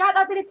 Shout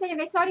out ulit sa inyo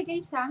guys. Sorry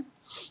guys ha.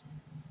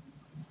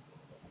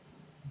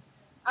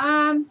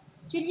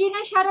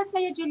 Juliana, shout out sa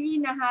iyo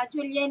Juliana ha.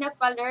 Juliana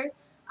Paler.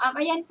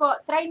 Ayan po,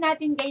 try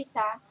natin guys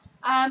ha.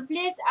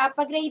 Please,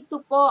 pag-grade 2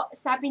 po,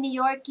 sabi ni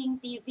Your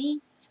King TV.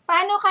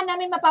 Paano ka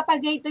namin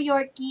mapapag-grade to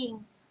Your King?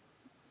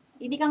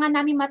 Hindi ka nga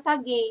namin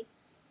matag eh.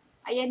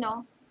 Ayan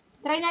o.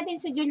 Try natin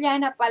si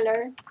Juliana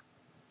Paler.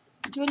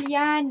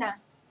 Juliana.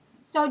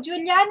 So,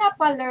 Juliana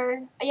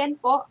Paler, ayan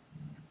po.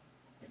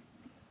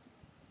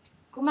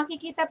 Kung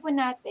makikita po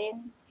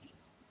natin,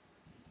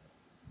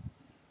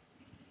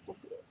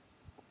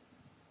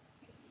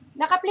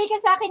 naka-play ka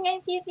sa akin ngayon,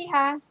 Sisi,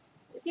 ha?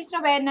 Sis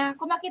Rowena,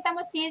 kung makita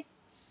mo,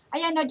 sis,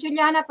 ayan o,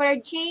 Juliana per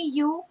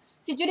J.U.,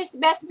 si Judy's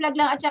Best Vlog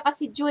lang at saka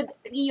si Jude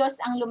Rios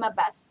ang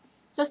lumabas.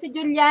 So, si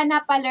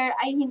Juliana Paler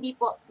ay hindi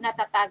po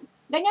natatag.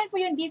 Ganyan po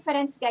yung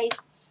difference,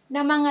 guys,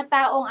 ng mga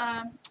taong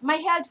may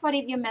held for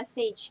review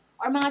message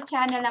or mga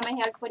channel na may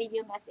held for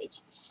review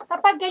message.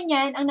 Kapag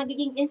ganyan, ang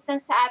nagiging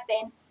instance sa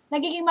atin,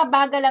 nagiging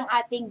mabagal ang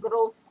ating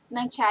growth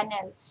ng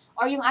channel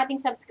or yung ating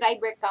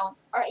subscriber count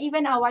or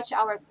even our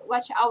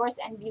watch hours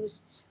and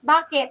views.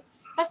 Bakit?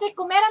 Kasi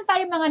kung meron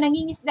tayong mga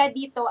nangingisda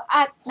dito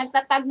at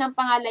nagtatag ng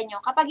pangalan nyo,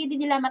 kapag hindi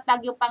nila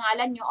matag yung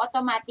pangalan nyo,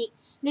 automatic,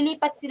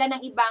 lilipat sila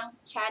ng ibang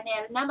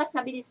channel na mas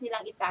mabilis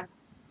nilang itag.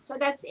 So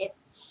that's it.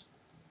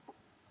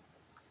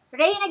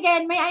 Rain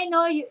again, may I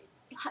know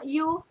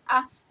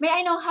may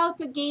I know how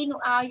to gain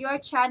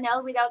your channel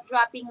without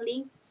dropping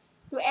link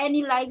to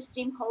any live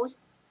stream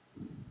host?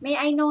 May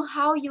I know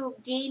how you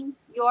gain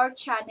your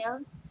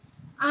channel?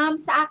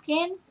 Sa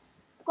akin,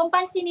 kung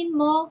pansinin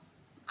mo,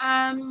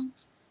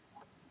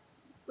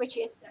 which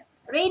is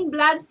Rain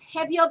Vlogs,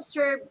 have you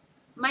observed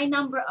my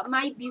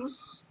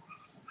views?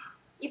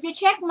 If you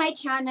check my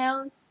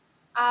channel,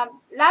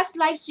 last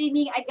live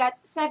streaming, I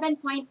got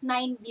 7.9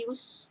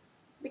 views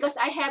because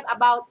I have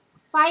about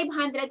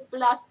 500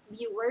 plus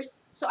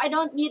viewers. So I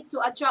don't need to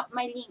drop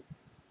my link.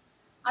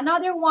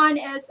 Another one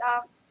is,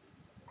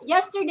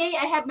 yesterday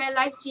I have my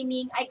live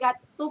streaming. I got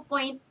 2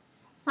 point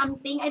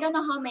something. I don't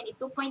know how many,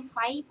 2.5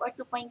 or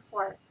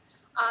 2.4.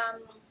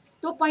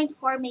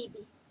 2.4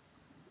 maybe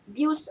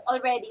views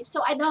already.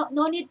 So I don't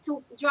no need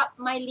to drop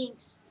my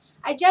links.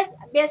 I just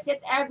visit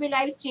every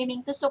live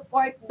streaming to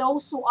support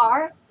those who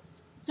are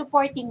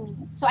supporting me.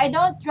 So I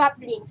don't drop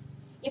links.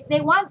 If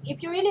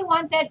you really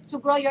wanted to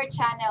grow your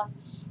channel,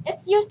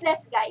 it's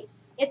useless,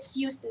 guys. It's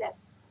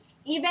useless.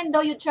 Even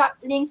though you drop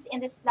links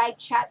in this live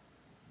chat,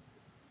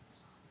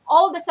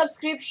 all the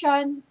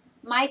subscription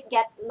might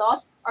get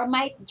lost or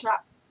might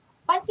drop.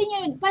 Pansin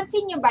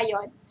nyo ba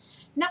yon?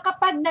 Na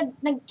kapag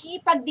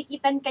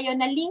nagkipagdikitan kayo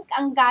na link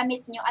ang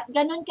gamit nyo at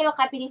ganun kayo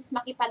kabilis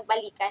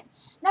makipagbalikan,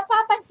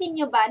 napapansin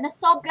nyo ba na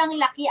sobrang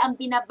laki ang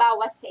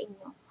binabawas sa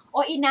inyo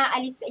o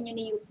inaalis sa inyo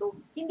ni YouTube?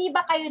 Hindi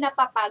ba kayo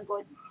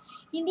napapagod?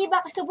 Hindi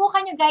ba,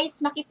 subukan nyo guys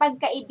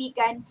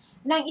makipagkaibigan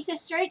nang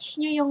isa-search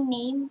nyo yung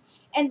name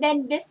and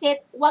then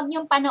visit, wag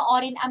nyong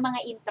panoorin ang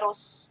mga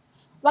intros.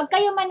 Huwag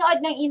kayo manood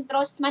ng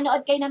intros,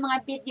 manood kayo ng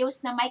mga videos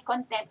na may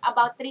content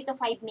about 3 to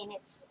 5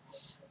 minutes.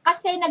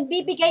 Kasi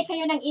nagbibigay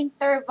kayo ng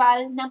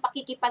interval ng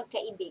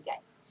pakikipagkaibigan.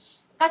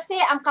 Kasi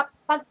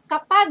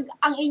kapag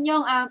ang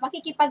inyong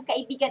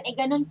pakikipagkaibigan ay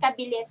ganun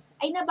kabilis,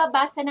 ay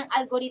nababasa ng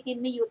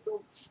algorithm ni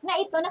YouTube na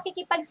ito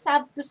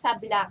nakikipag-sub to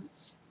sub lang.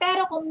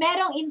 Pero kung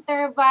merong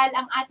interval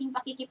ang ating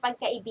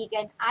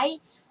pakikipagkaibigan, ay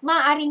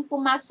maaaring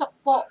pumasok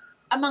po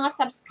ang mga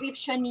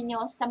subscription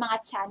ninyo sa mga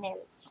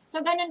channel.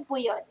 So, ganun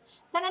po yun.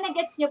 Sana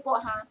nag-gets nyo po,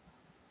 ha?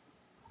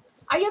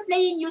 Are you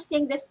playing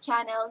using this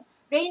channel?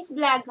 Rain's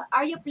Vlog,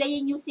 are you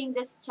playing using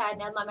this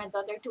channel, mom and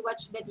daughter, to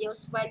watch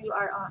videos while you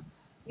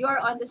are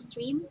on the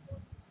stream?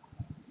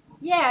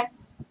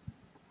 Yes,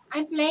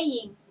 I'm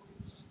playing.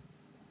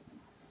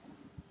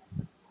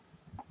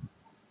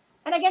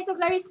 And again, to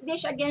Clarice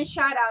Dish, again,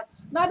 shout out.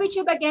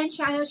 NobiTube, again,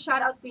 channel,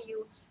 shout out to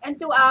you. And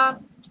to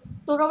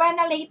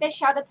Rowena Leyte,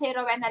 shout out to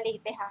Rowena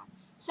Leyte, ha?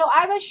 So,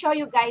 I will show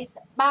you guys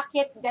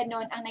bakit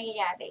ganon ang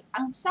nangyayari.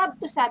 Ang sub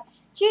to sub.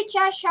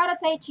 Chicha, shout out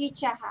sa'yo,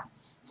 Chicha, ha?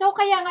 So,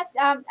 kaya nga,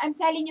 I'm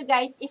telling you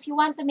guys, if you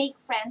want to make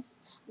friends,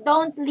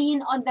 don't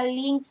lean on the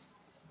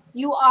links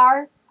you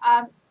are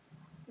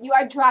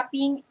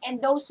dropping,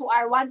 and those who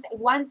are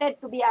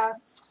wanted to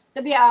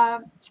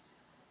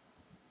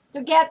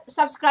get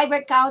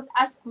subscriber count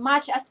as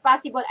much as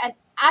possible and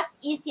as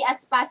easy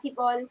as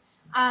possible.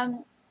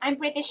 I'm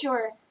pretty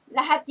sure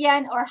lahat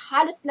yan or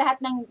halos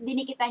lahat ng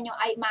dinikitan nyo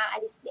ay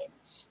maaalis din.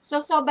 So,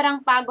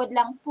 sobrang pagod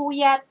lang,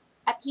 puyat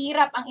at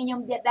hirap ang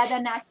inyong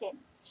dadanasin.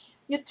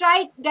 You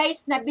try,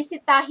 guys, na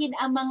bisitahin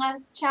ang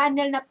mga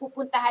channel na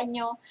pupuntahan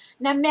nyo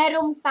na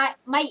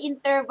may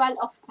interval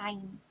of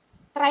time.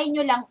 Try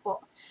nyo lang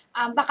po.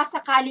 Baka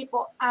sakali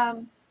pong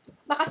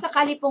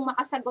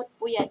makasagot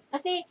po yan.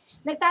 Kasi,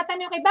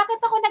 nagtatanong kayo,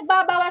 bakit ako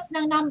nagbabawas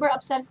ng number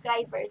of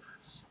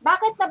subscribers?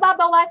 Bakit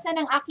nababawasan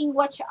ng aking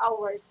watch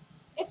hours?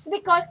 It's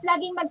because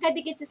laging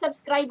magkadikit si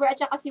subscriber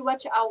at saka si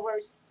watch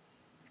hours,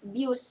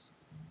 views.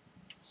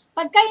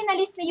 Pagka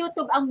inalis ni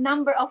YouTube ang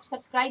number of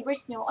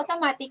subscribers nyo,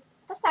 automatic,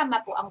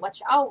 kasama po ang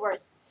watch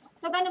hours.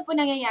 So, ganun po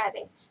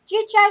nangyayari.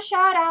 Chicha,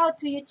 shout out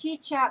to you,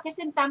 Chicha.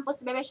 Kristen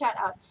Tampos, bebe, shout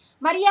out.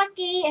 Maria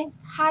K.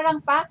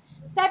 Harang pa.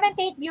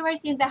 78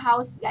 viewers in the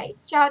house,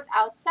 guys. Shout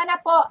out. Sana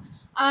po,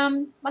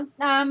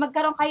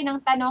 magkaroon kayo ng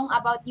tanong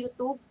about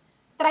YouTube.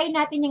 Try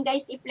natin yung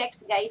guys,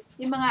 i-flex, guys.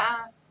 Yung mga,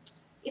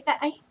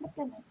 ba't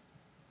ka na?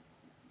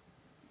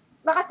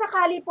 Baka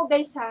sakali po,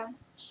 guys, ha.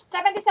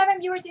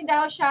 77 viewers in the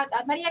house, shout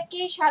out. Maria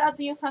K. Shout out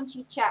to you from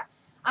Chicha.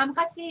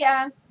 Kasi,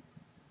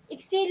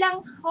 iksi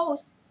lang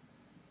host.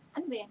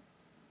 Ano ba yan?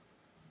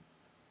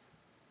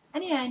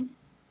 Ano yan?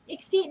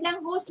 Iksi lang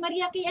host.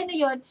 Maria K. Ano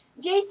yun?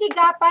 JC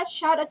Gapas.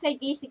 Shout out sa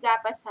JC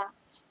Gapas, ha.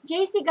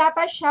 JC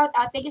Gapas. Shout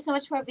out. Thank you so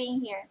much for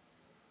being here.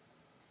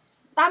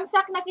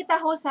 Tamsak na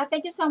kita, host, ha.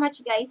 Thank you so much,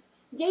 guys.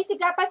 JC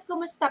Gapas,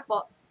 kumusta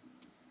po?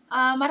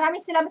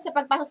 Maraming salamat sa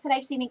pagpasok sa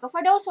live streaming ko.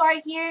 For those who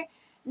are here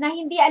na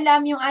hindi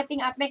alam yung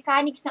ating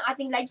mechanics ng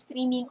ating live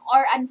streaming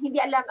or hindi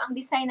alam ang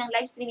design ng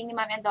live streaming ni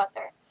mom and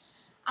daughter.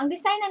 Ang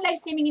design ng live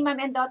streaming ni mom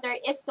and daughter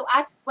is to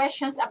ask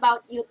questions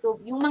about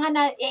YouTube. Yung mga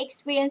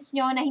na-experience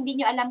nyo na hindi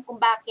nyo alam kung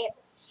bakit.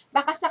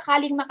 Baka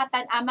sakaling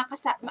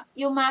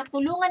yung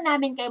matulungan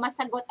namin kayo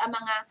masagot ang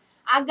mga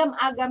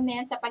agam-agam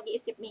na yan sa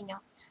pag-iisip ninyo.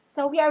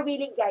 So, we are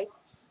willing, guys.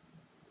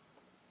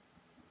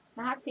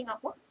 Nahatsing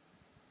ako.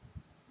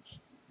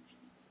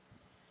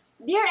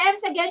 Dear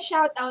Ems, again,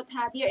 shout out,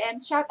 ha. Dear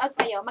Ems, shout out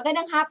sa'yo.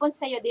 Magandang hapon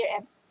sa'yo, Dear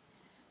Ems.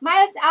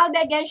 Miles Alde,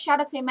 again,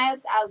 shout out sa'yo,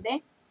 Miles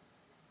Alde.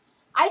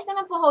 Ayos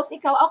naman po, host.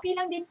 Ikaw, okay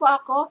lang din po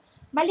ako.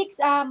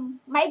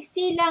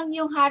 Maiksi lang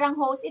yung harang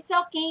host. It's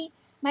okay.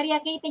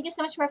 Maria K, thank you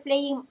so much for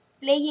playing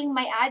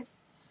my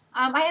ads.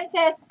 IM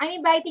says,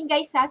 I'm inviting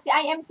guys, ha. Si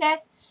IM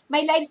says,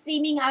 may live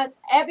streaming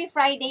every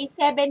Friday,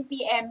 7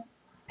 p.m.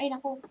 Ay,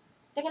 naku.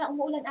 Teka lang,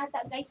 umuulan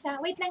ata, guys,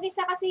 ha. Wait lang, guys,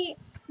 ha, kasi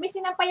may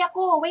sinampay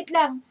ako. Wait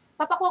lang.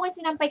 Papakuha ko yung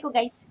sinampay ko,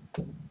 guys.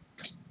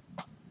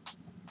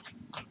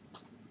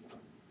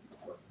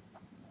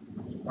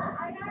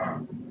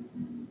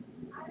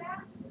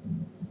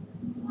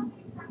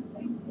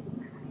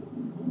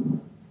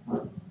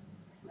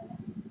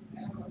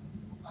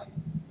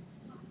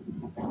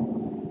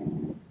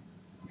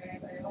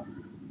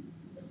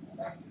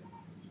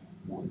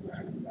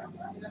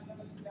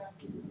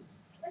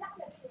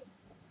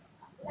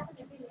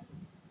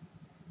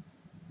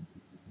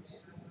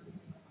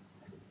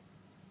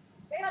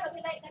 Pero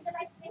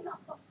nag-live stream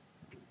ako.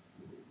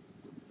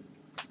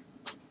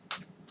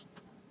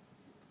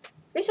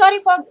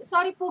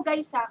 Sorry po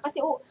guys ha, kasi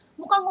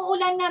mukhang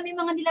uulan na, may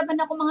mga nilaban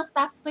ako mga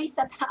staff toys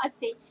sa taas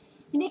eh.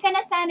 Hindi ka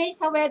nasanay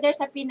sa weather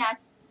sa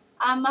Pinas.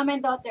 Mom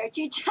and daughter,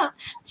 Chicha,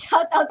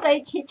 shout out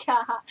sa'yo, Chicha.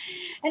 Ha.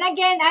 And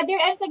again, dear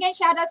Ems, again,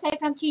 shout out sa'yo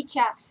from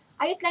Chicha.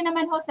 Ayos lang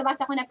naman, host,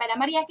 nabasa ko na pala.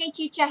 Maria kay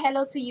Chicha,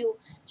 hello to you.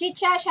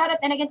 Chicha, shout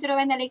out, and again to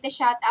Rowena, latest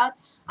shout out.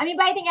 I'm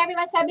inviting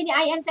everyone, sabi ni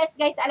IM says,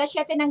 guys, alas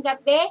 7 ng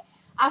gabi,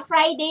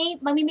 Friday,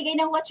 mamimigay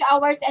ng watch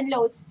hours and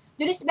loads.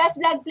 Julie's Best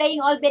Vlog playing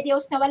all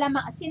videos na wala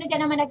sino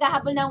dyan naman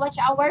naghahabol ng watch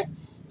hours?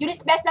 Julie's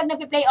Best Vlog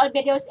nagpi-play all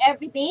videos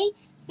every day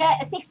sa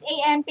 6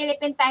 a.m.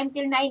 Philippine time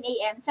till 9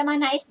 a.m. Sa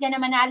mga nais dyan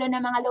na manalo ng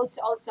mga loads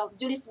also,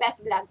 Julie's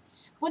Best Vlog.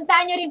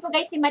 Puntahan nyo rin po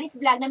guys si Maris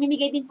Vlog.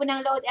 Namimigay din po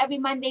ng load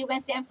every Monday,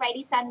 Wednesday, and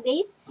Friday,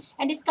 Sundays.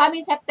 And this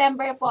coming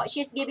September po,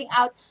 she's giving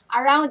out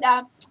around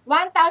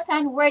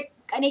 1,000 worth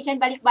Canadian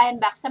Balikbayan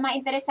box. Sa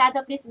mga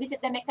interesado, please visit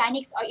the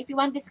mechanics, or if you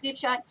want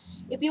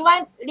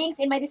links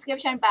in my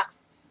description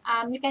box,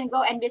 you can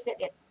go and visit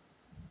it.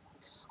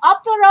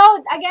 Off the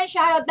road, again,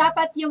 shoutout,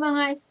 dapat yung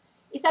mga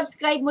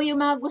isubscribe mo yung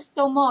mga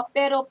gusto mo,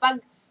 pero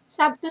pag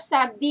sub to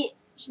sub, di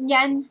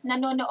yan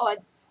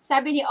nanonood.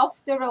 Sabi ni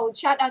Off the Road,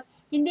 shoutout,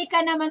 hindi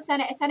ka naman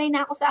sanay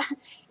na ako sa,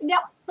 hindi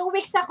ako, 2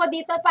 weeks ako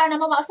dito para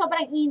naman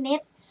sobrang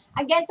init.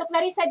 Again, to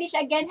Clarissa Dish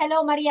again,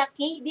 hello Maria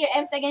K. Dear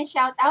Ems again,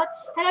 shout out.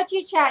 Hello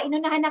Chicha,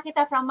 inunahan na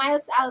kita from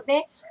Miles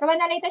Alde.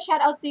 Rowena later,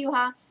 shout out to you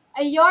ha.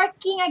 Your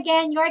King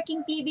again, Your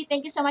King TV.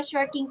 Thank you so much,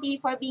 Your King TV,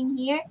 for being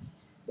here.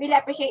 Really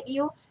appreciate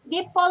you.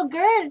 Dimple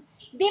girl,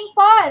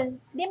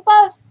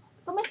 Dimples,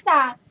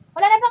 kumusta?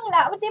 Wala na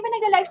bang, di ba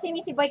nagla-live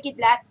si Boy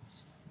Kidlat?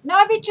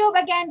 Novitube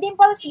again,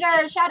 Dimples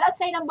girl, shout out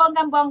sa'yo ng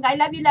bonggang-bongga.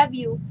 I love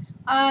you.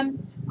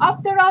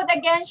 Off the road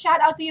again, shout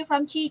out to you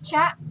from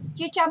Chicha.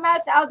 Chicha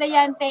Miles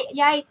Aldayante,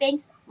 yay,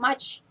 thanks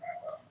much.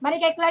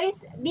 Marikay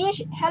Clarice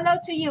Dish, hello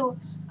to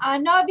you.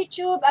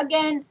 Novitube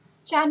again,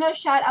 channel,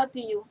 shout out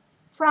to you.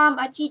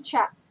 From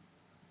Chicha.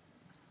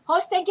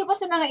 Host, thank you po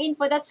sa mga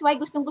info. That's why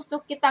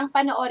gustong-gusto kitang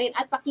panoorin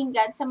at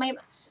pakinggan sa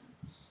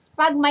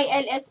pag may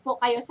LS po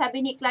kayo.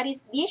 Sabi ni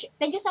Clarice Dish.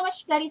 Thank you so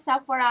much, Clarissa,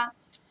 for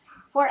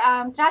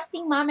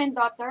trusting mom and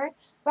daughter.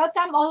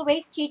 Welcome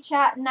always,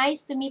 Chicha.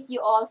 Nice to meet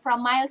you all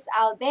from Miles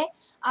Alde.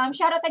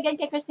 Shout out again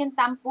kay Christine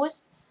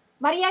Tampus.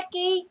 Maria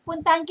K,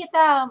 puntahan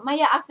kita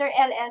maya after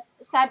LS.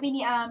 Sabi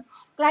ni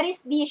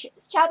Clarice Dish.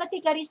 Shout out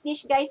kay Clarice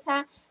Dish, guys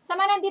ha. Sa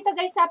mga nandito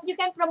guys ha, you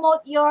can promote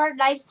your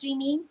live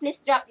streaming.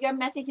 Please drop your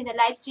message in the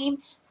live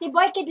stream. Si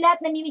Boy Kidlat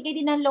namimigay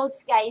din ng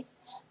loads,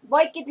 guys.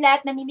 Boy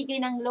Kidlat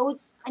namimigay ng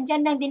loads.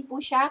 Andyan lang din po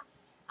siya.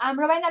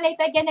 Rowena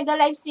Leyte again,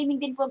 nagla-live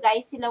streaming din po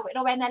guys. Si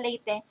Rowena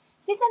Leyte.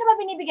 Sis, ano ba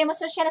binibigay mo?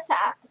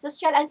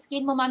 Social and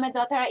skin mo, mama,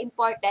 daughter are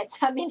imported.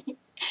 Sabi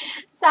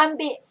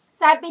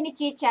ni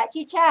Chicha.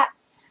 Chicha,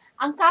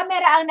 ang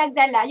camera ang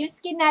nagdala. Yung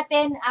skin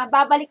natin,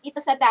 babalik ito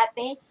sa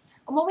dati.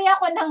 Umuwi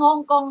ako ng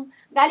Hong Kong,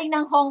 galing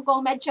ng Hong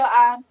Kong, medyo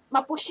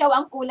mapusyaw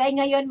ang kulay.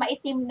 Ngayon,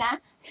 maitim na.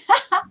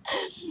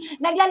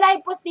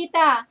 Nagla-live po,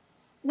 tita.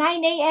 9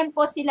 a.m.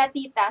 po sila,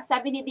 tita.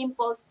 Sabi ni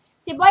Dimples.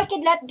 Si Boy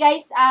Kidlat,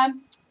 guys, 9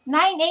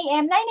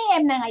 a.m. 9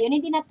 a.m. na ngayon,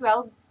 hindi na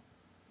 12.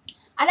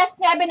 Alas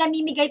 9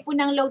 namimigay po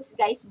ng loads,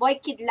 guys. Boy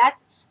Kidlat.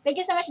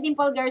 Thank you so much,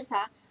 Dimple Girls,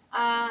 ha.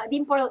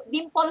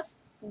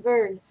 Dimples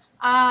Girl.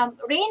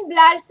 Rain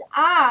Vlogs,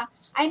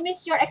 I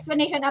missed your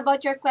explanation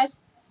about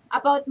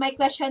my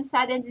question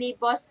suddenly,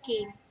 boss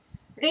came.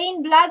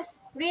 Rain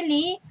Vlogs,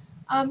 really?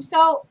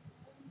 So,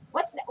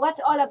 what's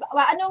all about?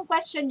 Anong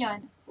question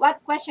yon?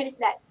 What question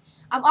is that?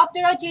 Off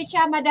the road,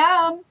 Chicha,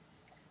 madam.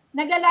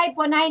 Nagla-live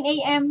po, 9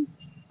 a.m.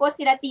 po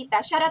sila,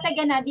 tita. Shout out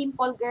again na,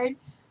 Dimple Girl.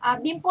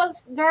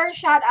 Dimples Girl,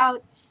 shout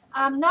out.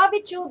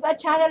 Novitube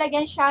channel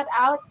again, shout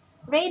out.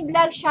 Rain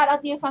Vlog, shout out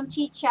to you from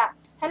Chicha.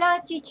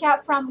 Hello, Chicha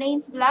from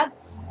Rain's Vlog.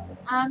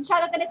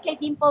 Shout out ulit kay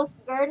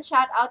Dimples Girl,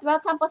 shout out.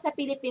 Welcome po sa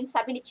Philippines,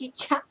 sabi ni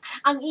Chicha.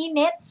 Ang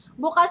init.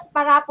 Bukas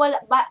parapol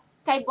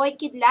kay Boy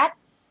Kidlat.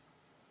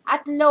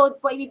 At load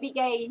po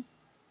ibibigay.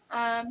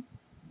 Ano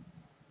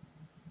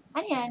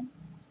yan?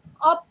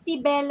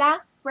 Optibella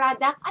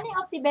product. Ano yung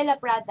Optibella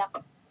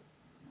product?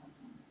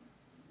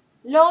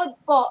 Load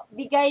po,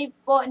 bigay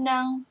po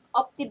ng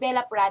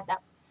Optibella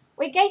product.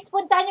 Uy guys,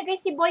 puntahan nyo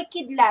guys si Boy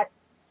Kidlat.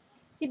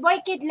 Si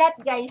Boy Kidlat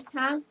guys,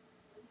 ha?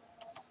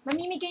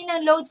 Mamimigay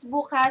ng loads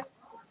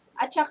bukas.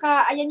 At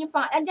saka, ayan yung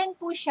andyan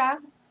po siya.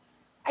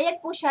 Ayan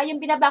po siya, yung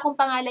binaba kong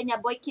pangalan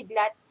niya, Boy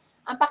Kidlat.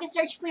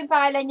 Pakisearch po yung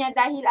pangalan niya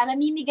dahil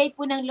mamimigay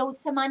po ng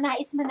loads sa mga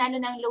nais manalo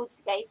ng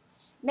loads guys.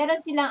 Meron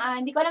silang,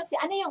 hindi ko alam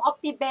ano yung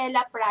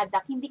Optibella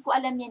product. Hindi ko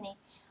alam yan eh.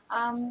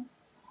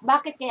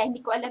 Bakit kaya?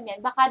 Hindi ko alam yan.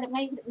 Baka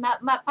ngayon,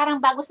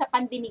 parang bago sa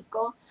pandinig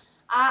ko.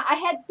 I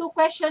had two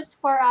questions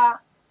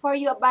for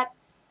you, but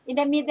in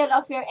the middle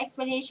of your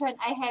explanation,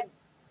 I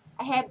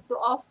have to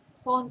off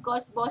phone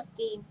cause boss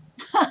came.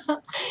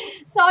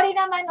 Sorry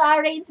naman,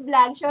 Rain's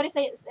Vlog. Sorry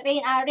sa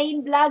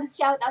Rain Vlogs,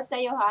 shout out sa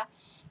iyo ha.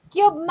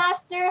 Cube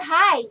Master,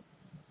 hi.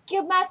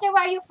 Cube Master,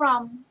 where are you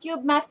from?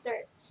 Cube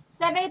Master.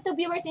 72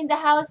 viewers in the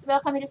house.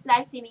 Welcome to this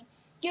live streaming.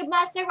 Cube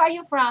Master, where are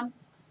you from?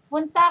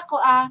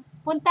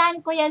 Puntahan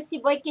ko yan si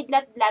Boy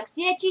Kidlat Vlogs.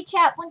 Yeah,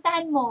 Chicha,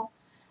 puntahan mo.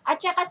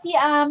 At saka si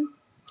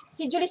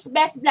Julie's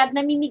Best Vlog,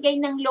 namimigay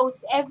ng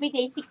loads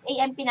everyday, 6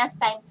 a.m. Pinas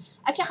time.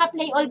 At saka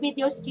play all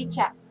videos,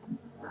 Chicha.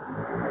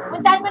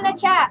 Puntahan mo na,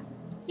 Cha.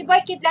 Si Boy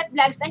Kidlat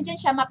Vlogs, andyan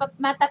siya,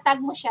 matatag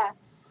mo siya.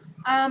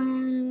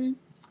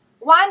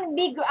 One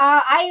big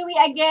Irie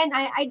again.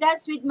 I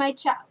dance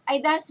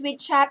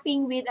with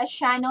shopping with a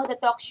Shano, the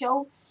talk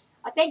show.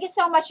 Thank you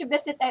so much. You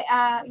visit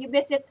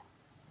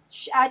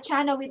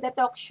Channel with the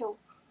talk show.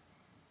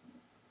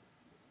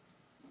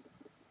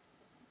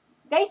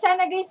 Guys,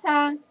 sana guys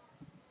ha.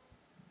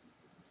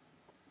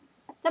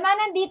 Sa mga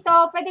nandito,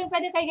 pwede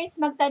kayo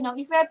guys magtanong.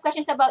 If you have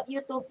questions about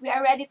YouTube, we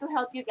are ready to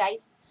help you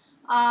guys.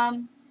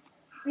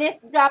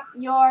 Please drop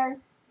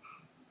your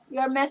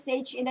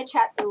message in the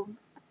chat room.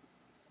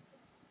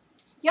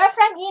 You're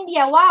from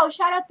India. Wow,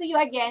 shout out to you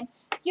again.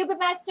 Cube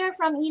Master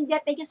from India,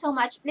 thank you so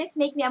much. Please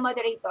make me a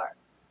moderator.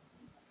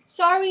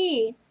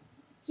 Sorry.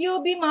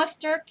 Cube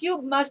Master.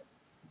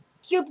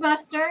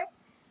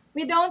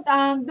 We don't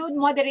do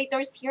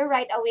moderators here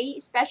right away,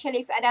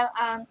 especially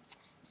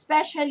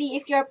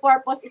if your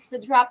purpose is to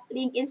drop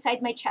link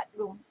inside my chat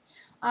room.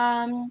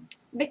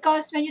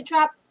 Because when you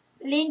drop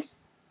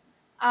links,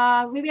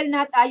 you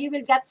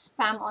will get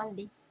spam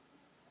only.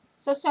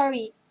 So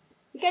sorry.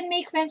 You can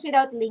make friends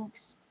without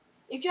links.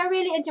 If you're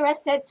really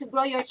interested to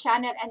grow your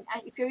channel and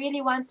if you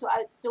really want to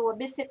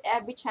visit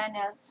every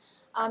channel,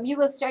 you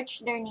will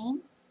search their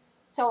name.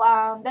 So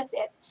that's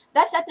it.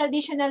 That's a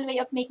traditional way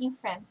of making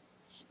friends.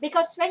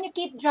 Because when you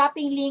keep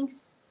dropping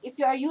links, if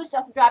you are used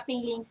of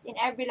dropping links in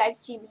every live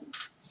streaming,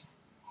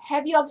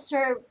 have you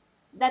observed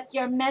that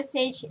your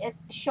message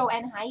is show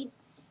and hide?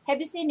 Have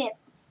you seen it?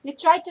 You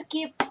try to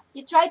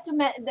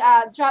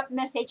drop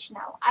message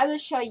now. I will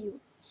show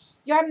you.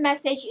 Your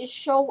message is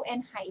show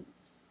and hide.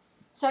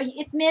 So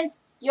it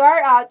means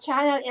your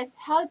channel is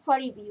held for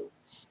review,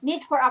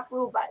 need for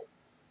approval.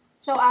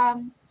 So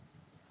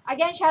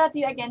again, shout out to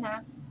you again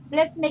ha.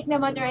 Please make me a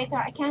moderator.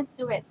 I can't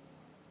do it.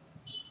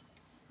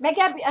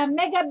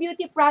 Mega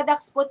Beauty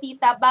Products po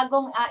tita,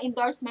 bagong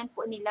endorsement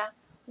po nila.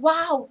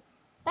 Wow!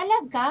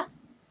 Talaga?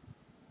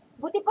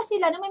 Buti pa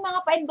sila na may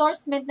mga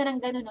pa-endorsement na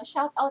ng gano'n, no?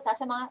 Shout out ha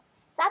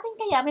sa atin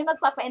kaya may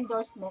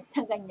magpapa-endorsement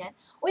ng ganyan.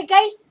 Uy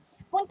guys,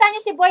 punta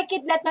niyo si Boy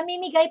Kidlat,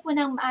 mamimigay po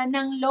ng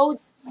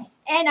loads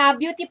and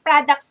beauty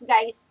products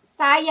guys.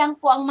 Sayang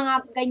po ang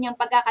mga ganyang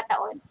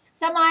pagkakataon.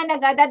 Sa mga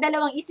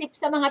nagdadalawang isip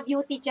sa mga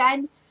beauty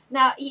dyan,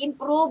 na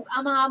i-improve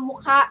ang mga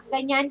mukha,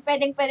 ganyan,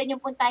 pwede nyo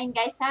puntahin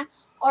guys ha.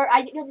 Or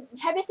have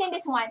you seen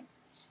this one?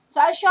 So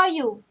I'll show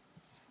you.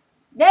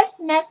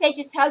 This message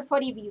is held for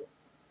review.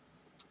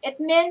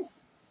 It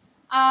means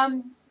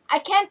I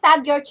can't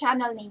tag your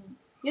channel name.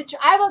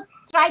 I will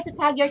try to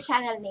tag your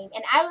channel name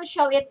and I will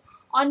show it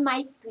on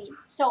my screen.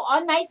 So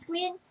on my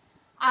screen,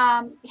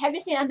 have you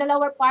seen on the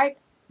lower part?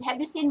 Have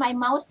you seen my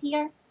mouse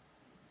here?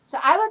 So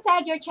I will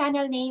tag your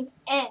channel name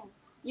and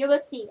you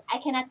will see I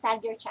cannot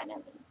tag your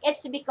channel name.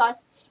 It's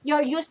because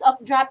your use of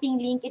dropping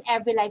link in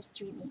every live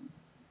streaming.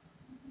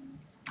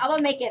 I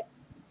will make it.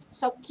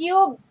 So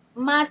Cube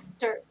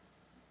Master.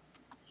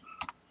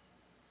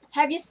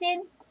 Have you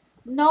seen?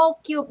 No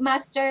Cube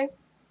Master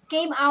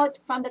came out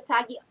from the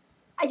tagging.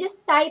 I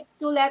just typed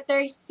 2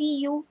 letters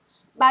CU,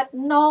 but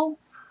no.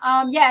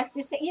 Yes,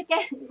 you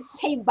can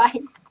say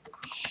bye.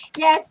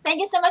 Yes, thank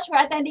you so much for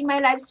attending my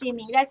live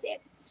streaming. That's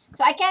it.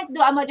 So I can't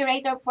do a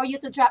moderator for you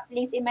to drop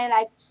links in my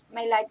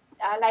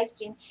live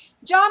stream.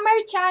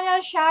 Jomer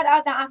Channel, shout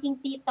out ang aking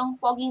titong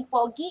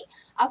poging-pogi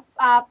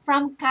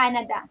from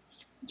Canada.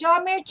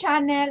 Jomer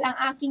Channel, ang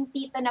aking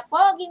tito na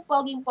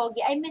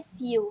poging-pogi. I miss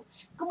you.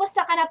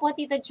 Kumusta ka na po,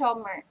 Tito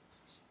Jomer?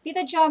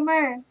 Tito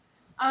Jomer,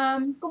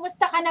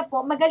 kumusta ka na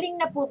po? Magaling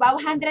na po ba?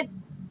 101%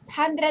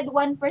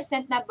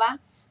 na ba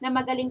na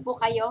magaling po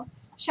kayo?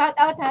 Shout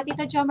out ha,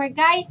 Tito Jomer.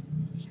 Guys,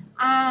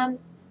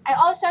 I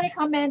also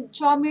recommend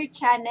Jomer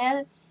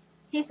Channel.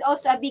 He's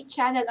also a big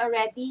channel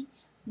already.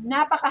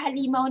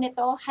 Napakahalimaw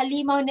nito.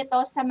 Halimaw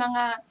nito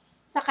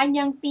sa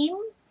kanyang team.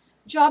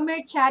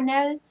 Jomer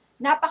Channel,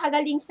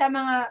 napakagaling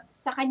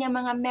sa kanyang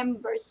mga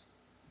members.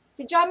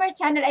 Si Jomer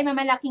Channel ay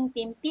mamalaking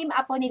team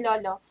Apo ni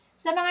Lolo.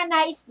 Sa mga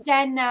nais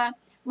dyan na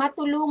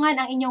matulungan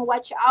ang inyong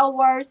watch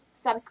hours,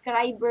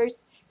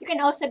 subscribers, you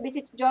can also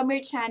visit Jomer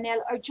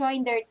Channel or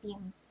join their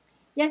team.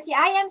 Yan si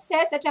I Am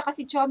Says at saka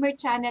si Jomer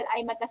Channel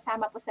ay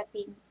magkasama po sa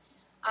team.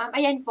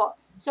 Ayan po.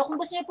 So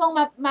kung gusto niyo pong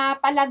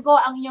mapalago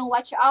ang inyong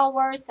watch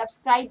hours,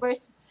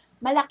 subscribers,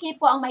 malaki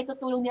po ang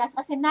maitutulong nila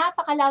kasi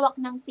napakalawak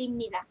ng team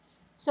nila.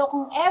 So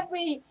kung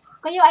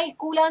kayo ay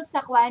kulang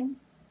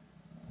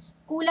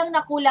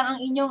ang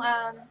inyong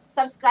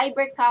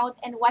subscriber count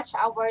and watch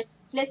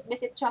hours, please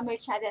visit Jomer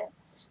Channel.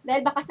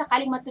 Dahil baka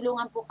sakaling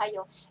matulungan po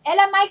kayo.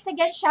 Ella Mikes,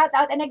 again, shout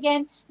out. And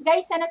again,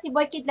 guys, sana si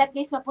Boy Kidlat,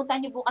 guys, mapunta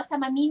nyo bukas sa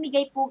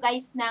mamimigay po,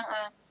 guys, ng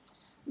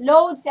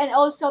loads and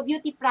also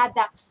beauty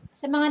products.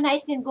 Sa mga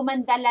nais din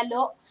gumanda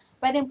lalo,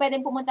 pwedeng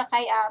pumunta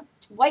kay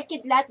Boy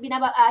Kidlat,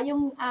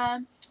 yung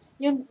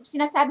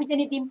sinasabi niya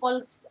ni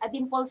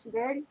Dimples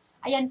Girl.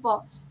 Ayan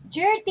po.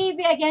 Jer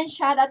TV, again,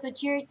 shout out to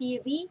Jer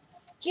TV.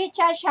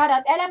 Chicha, shout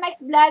out. Ella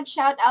Mikes Vlog,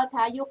 shout out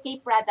ha,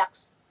 UK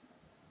products.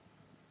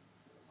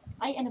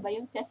 Ay, ano ba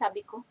yung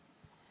sinasabi ko?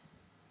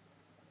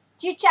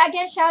 Chicha,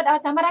 again, shout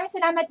out. Maraming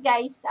salamat,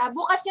 guys.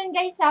 Bukas yun,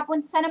 guys.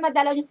 Sana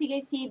madalaw nyo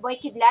si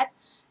Boy Kidlat.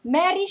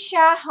 Mary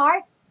Shah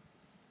Heart.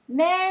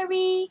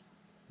 Mary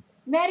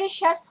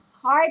Shah's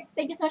Heart.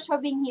 Thank you so much for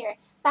being here.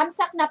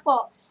 Tamsak na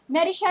po.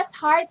 Mary Shah's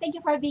Heart, thank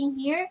you for being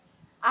here.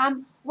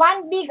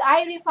 One big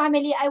Irie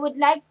family. I would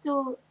like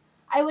to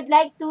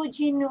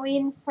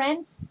genuine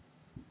friends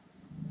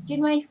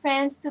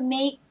to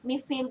make me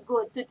feel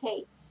good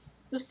today.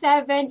 To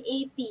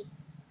 780.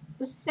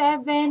 To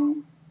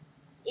 780.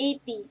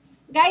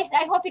 Guys,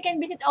 I hope you can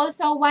visit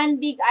also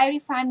One Big Irie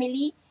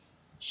family.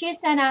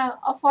 She's a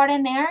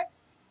foreigner.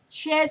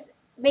 She's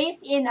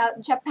based in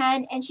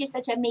Japan and she's a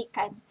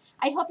Jamaican.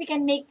 I hope you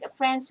can make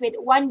friends with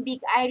One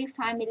Big Irie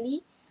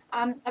family.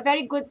 A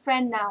very good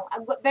friend now.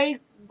 Very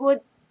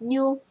good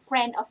new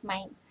friend of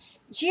mine.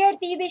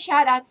 GRTV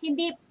shoutout.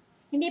 Hindi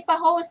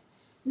pa host.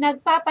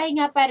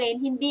 Nagpapahinga pa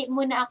rin. Hindi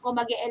muna ako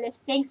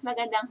mag-LS. Thanks,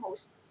 magandang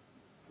host.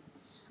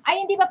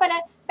 Ay, hindi pa pala.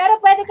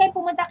 Pero pwede kayong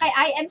pumunta kay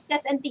I Am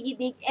Ses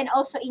Antigidig and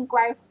also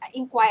inquire.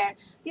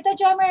 Tito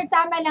Jomer,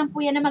 tama lang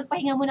po yan na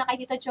magpahinga muna kay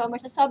Tito Jomer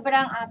sa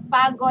sobrang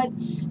pagod.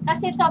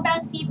 Kasi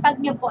sobrang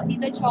sipag nyo po,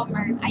 Tito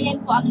Jomer.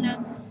 Ayan po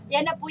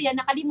yan na po yan.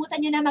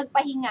 Nakalimutan nyo na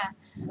magpahinga.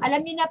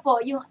 Alam nyo na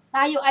po, yung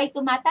tayo ay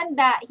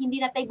tumatanda,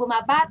 hindi na tayo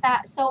bumabata.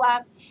 So,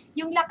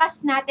 yung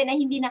lakas natin ay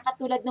hindi na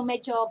katulad nung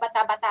medyo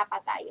bata-bata pa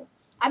tayo.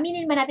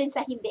 Aminin man natin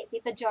sa hindi,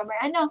 Tito Jomer.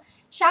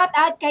 Shout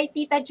out kay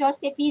Tita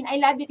Josephine.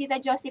 I love you,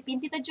 Tita Josephine.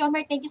 Tito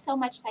Jomer, thank you so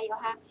much sa'yo,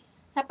 ha?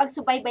 Sa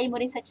pagsubaybay mo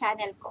rin sa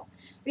channel ko.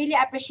 Really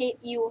appreciate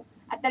you.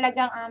 At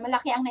talagang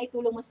malaki ang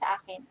naitulong mo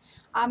sa akin.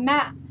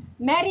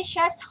 Mary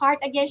Shah's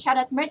Heart, again, shout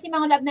out. Mercy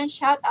Mangulab ng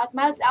shout out.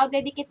 Miles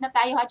Alde, dikit na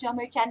tayo, ha,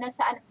 Jomer Channel.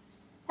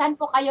 Saan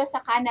po kayo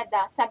sa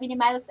Canada? Sabi ni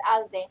Miles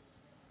Alde.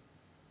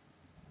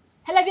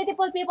 Hello,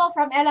 beautiful people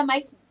from Ella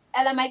Mikes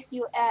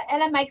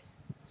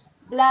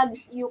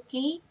Vlogs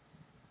UK.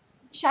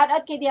 Shout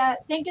out kay dia.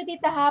 Thank you,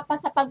 Tita Hapa,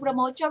 sa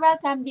pag-promote. You're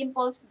welcome,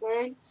 Dimples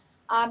Girl.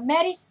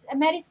 Mary's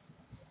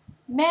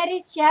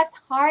Shah's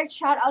Heart.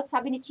 Shout out,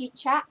 sabi ni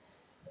Chicha.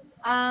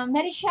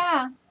 Mary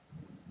Shah.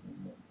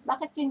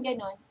 Bakit yun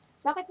ganun?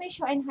 Bakit may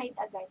show and hide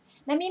agad?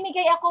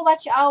 Namimigay ako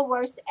watch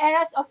hours.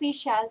 Eras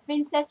Official.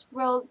 Princess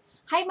World.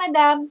 Hi,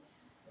 Madam.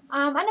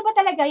 Ano ba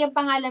talaga yung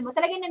pangalan mo?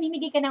 Talagang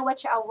namimigay ka ng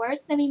watch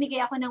hours?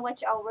 Namimigay ako ng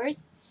watch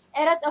hours.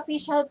 Eras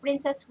Official,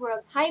 Princess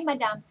World. Hi,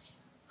 Madam.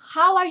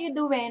 How are you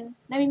doing?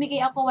 Namimigay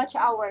ako watch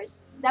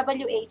hours.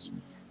 WH.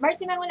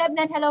 Mercy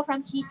Mangulabnan, hello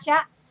from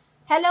Chicha.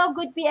 Hello,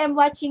 good PM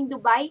watching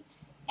Dubai.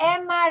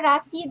 Emma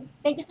Rasid,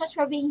 thank you so much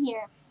for being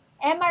here.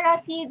 Emma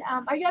Rasid,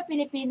 are you a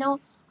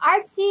Filipino?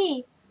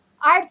 Artsy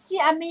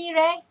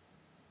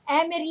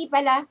Emery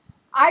pala.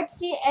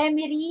 Artsy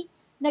Emery,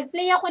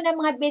 nagplay ako ng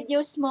mga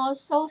videos mo.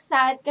 So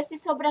sad kasi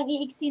sobrang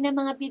iiksi ng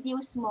mga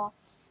videos mo.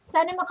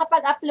 Sana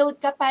makapag-upload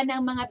ka pa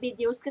ng mga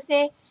videos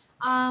kasi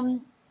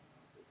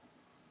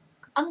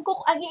ang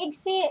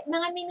iiksi,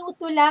 mga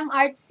minuto lang,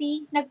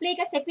 Artsy. Nag-play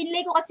kasi,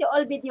 pinlay ko kasi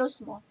all videos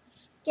mo.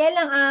 Kaya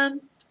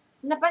lang,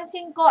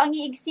 napansin ko ang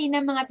iiksi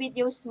ng mga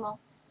videos mo.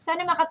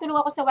 Sana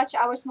makatulong ako sa watch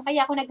hours mo,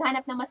 kaya ako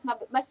naghanap ng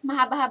mas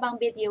mahaba-habang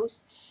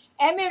videos.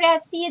 Emira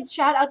Seed,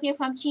 shout out to you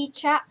from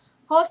Chicha.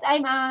 Host,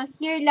 I'm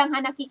here lang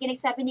ha, nakikinig,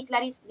 sabi ni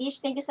Clarice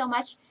Dish. Thank you so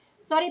much.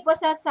 Sorry po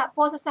sa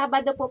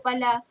Sabado po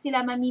pala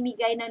sila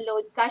mamimigay ng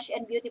load, cash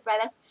and beauty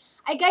products.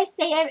 Ay guys,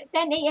 10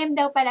 a.m.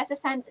 daw pala, sa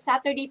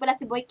Saturday pala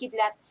si Boy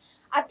Kidlat.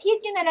 At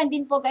hit nyo na lang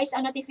din po guys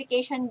ang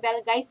notification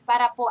bell guys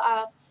para po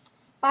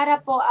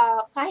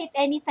kahit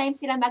anytime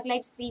sila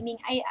mag-live streaming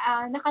ay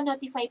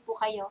naka-notify po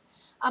kayo.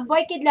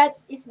 Boy Kidlat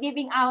is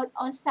giving out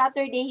on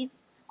Saturday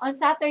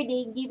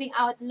giving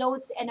out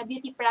loads and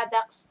beauty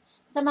products.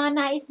 Sa mga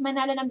nais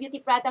manalo ng beauty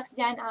products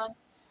dyan,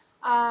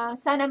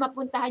 sana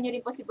mapuntahan nyo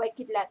rin po si Boy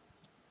Kidlat.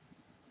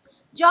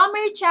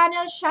 Jomer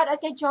Channel, shout out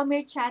kay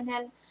Jomer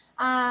Channel.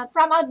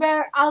 From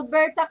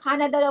Alberta,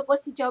 Canada daw po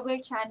si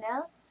Jomer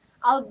Channel.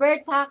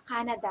 Alberta,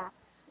 Canada.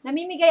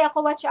 Namimigay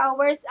ako watch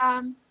hours.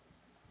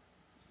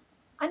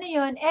 Ano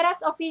yun?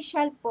 Eras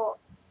Official po.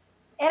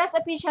 Eras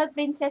Official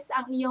Princess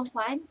ang iyong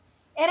fan.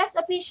 Eras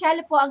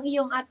Official po ang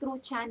iyong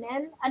true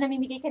channel.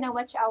 Namimigay ka ng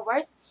watch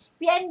hours.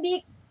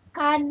 PNB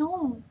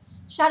Kanum.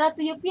 Shout out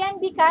to you.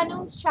 PNB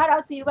Kanum, shout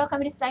out to you.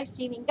 Welcome to this live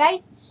streaming.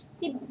 Guys,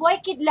 si Boy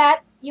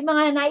Kidlat, yung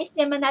mga nais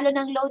niya manalo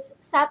ng loads,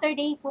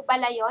 Saturday po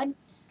pala yon.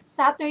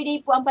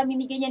 Saturday po ang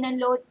pamimigay niya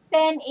ng load.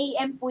 10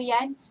 a.m. po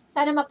yan.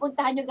 Sana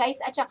mapuntahan nyo guys.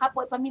 At saka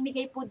po,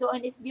 pamimigay po doon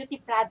is beauty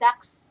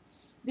products.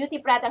 Beauty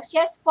products.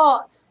 Yes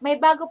po,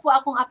 may bago po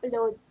akong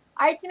upload.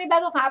 Artsy, may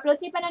bago kang upload.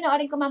 Sige,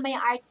 panonoorin ko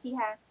mamaya Artsy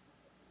ha.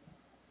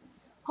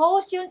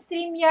 Host yung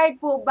StreamYard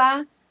po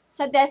ba?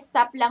 Sa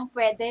desktop lang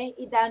pwede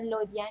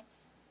i-download yan.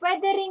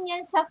 Pwede rin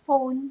yan sa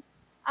phone,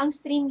 ang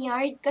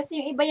StreamYard. Kasi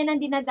yung iba yan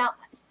ang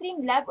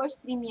Streamlab or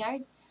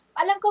StreamYard.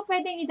 Alam ko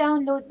pwedeng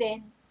i-download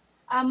din.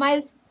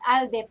 Miles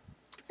Aldep.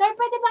 Tor,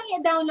 pwede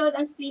bang i-download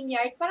ang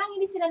StreamYard? Parang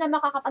hindi sila na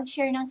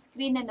makakapag-share ng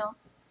screen, ano?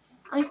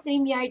 Ang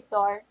StreamYard,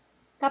 Tor.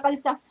 Kapag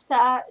sa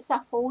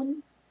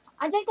phone.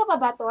 Andyan ka pa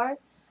ba, Tor?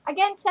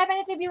 Again,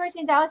 73 viewers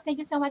in the house. Thank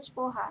you so much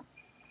po, ha.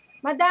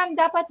 Madam,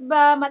 dapat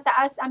ba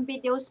mataas ang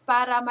videos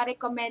para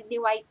ma-recommend ni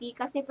YT?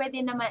 Kasi pwede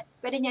niya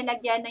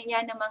lagyan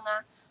ng mga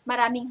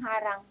maraming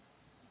harang.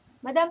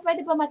 Madam,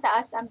 pwede ba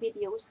mataas ang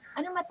videos?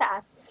 Ano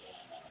mataas?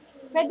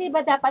 Pwede ba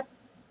dapat,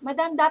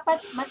 Madam,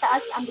 dapat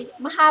mataas ang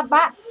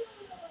mahaba?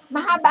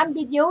 Mahaba ang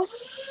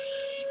videos?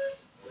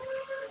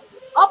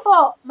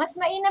 Opo, mas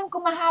mainam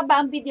kung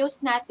mahaba ang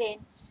videos natin.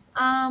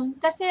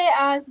 Kasi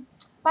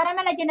para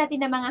malagyan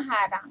natin ng mga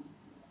harang.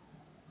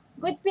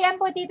 Good PM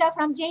po, tita,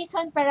 from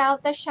Jason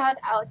Peralta, shout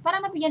out. Para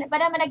malagyan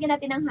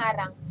natin ng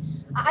harang.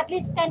 At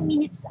least 10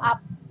 minutes up.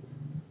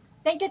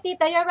 Thank you,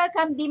 tita. You're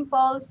welcome,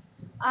 Dimples.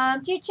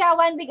 Chicha,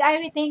 one big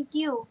Irie, thank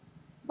you.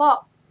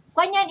 Po.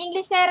 Kwan yan,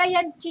 Inglesera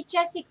yan,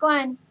 Chicha, si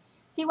Kwan.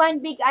 Si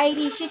one big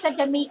Irie, she's a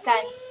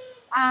Jamaican.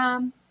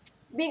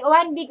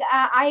 One big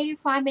Irie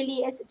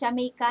family is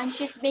Jamaican.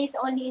 She's based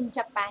only in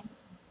Japan.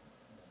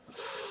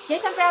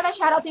 Jason Peralta,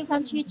 shout out to you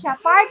from Chicha.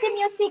 Party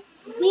music,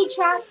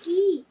 DJ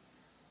Key.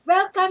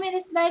 Welcome in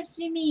this live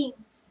streaming.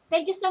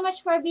 Thank you so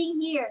much for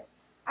being here.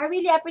 I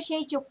really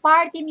appreciate you.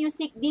 Party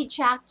Music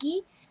DJ.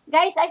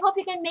 Guys, I hope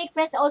you can make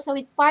friends also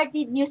with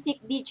Party Music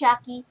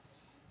DJ.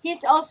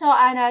 He's also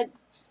isn't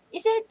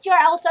it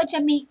you're also a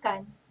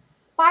Jamaican?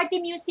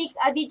 Party Music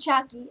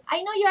DJ.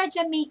 I know you are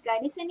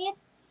Jamaican, isn't it?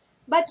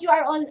 But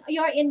you're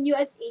in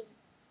USA.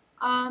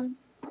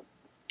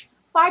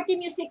 Party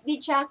Music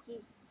DJ.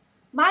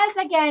 Miles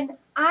again,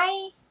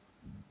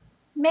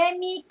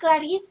 Memi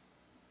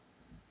Clarice,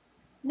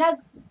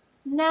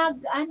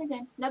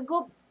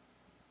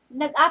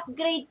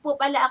 nag-upgrade po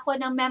pala ako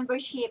ng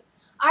membership.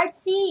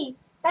 Artsy,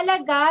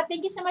 talaga,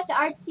 thank you so much,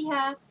 Artsy,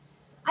 ha.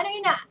 Anong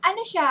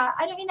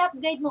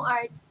in-upgrade mo,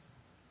 Arts?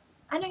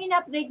 Anong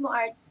in-upgrade mo,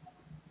 Arts?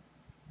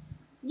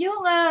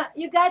 Yung,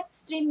 you got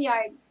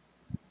StreamYard.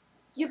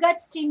 You got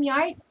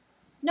StreamYard?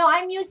 No,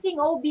 I'm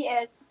using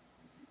OBS.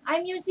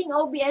 I'm using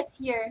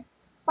OBS here.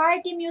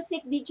 Party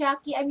Music DJ,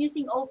 I'm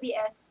using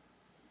OBS.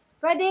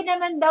 Pwede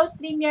naman daw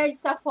StreamYard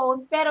sa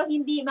phone, pero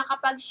hindi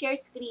makapag-share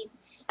screen.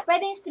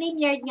 Pwede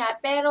StreamYard nga,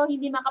 pero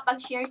hindi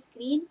makapag-share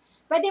screen.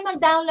 Pwede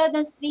mag-download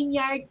ng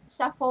StreamYard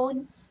sa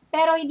phone,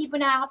 pero hindi po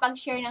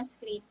nakakapag-share ng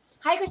screen.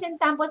 Hi, Kristen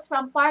Tampos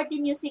from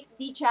Party Music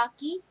DJ.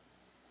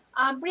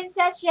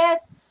 Princess,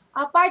 yes.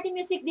 Party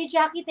Music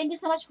DJ, thank you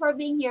so much for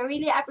being here.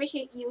 Really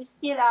appreciate you.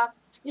 Still,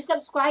 you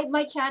subscribe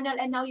my channel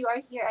and now you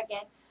are here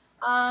again.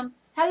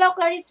 Hello,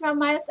 Clarice from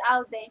Miles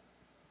Alde.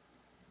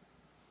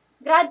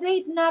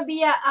 Graduate na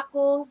biya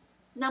ako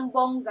ng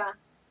bongga.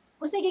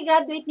 O sige,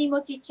 graduate ni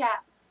mo,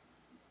 Chicha.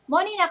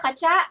 Moni na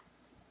kacha.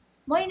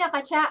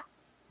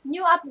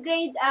 New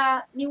upgrade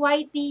ni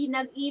YT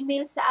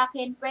nag-email sa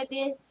akin.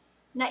 Pwede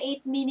na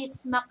 8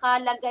 minutes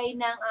makalagay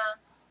ng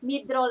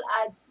mid-roll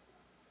ads.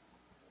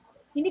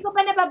 Hindi ko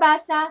pa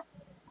nababasa.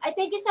 I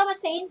thank you so much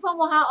sa info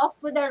mo, ha, off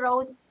to the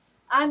road.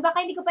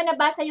 Baka hindi ko pa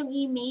nabasa yung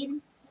email.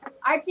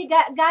 Artsy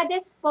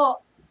Goddess po.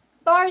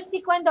 Tor, si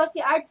Kwando, si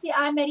Artsy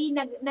Amery,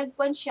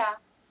 nagpon siya.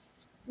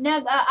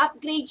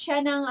 Nag-upgrade siya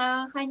ng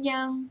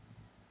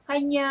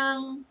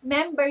kanyang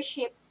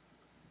membership.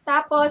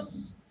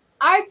 Tapos,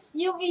 Arts,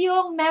 yung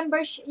iyong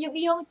membership, yung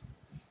iyong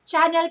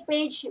channel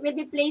page will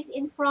be placed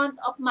in front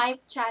of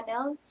my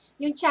channel.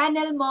 Yung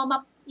channel mo,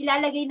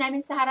 ilalagay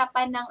namin sa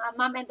harapan ng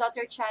mom and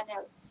daughter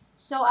channel.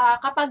 So,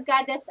 kapag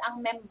Goddess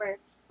ang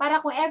member, para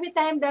kung every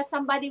time that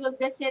somebody will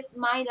visit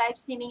my live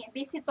streaming,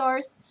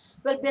 visitors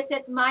will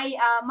visit my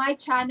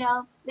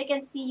channel, they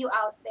can see you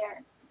out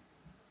there.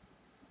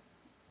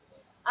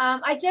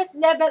 I just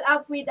leveled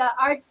up with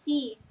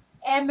Artsy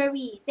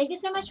Emery. Thank you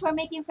so much for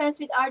making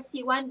friends with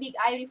Artsy, one big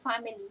Irie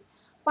family.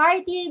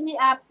 Party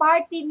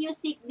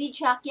Music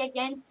DJ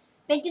again.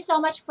 Thank you so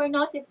much for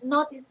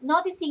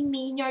noticing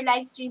me in your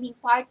live streaming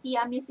Party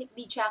Music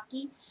DJ.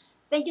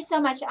 Thank you so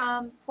much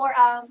for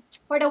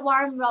the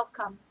warm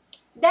welcome.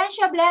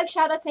 Densha Vlog,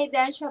 shoutout sa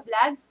Densha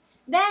Vlogs.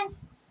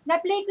 Dance,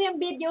 na-play ko yung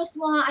videos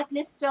mo ha at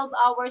least 12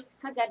 hours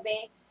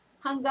kagabi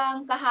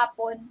hanggang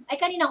kahapon.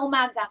 Ay, kaninang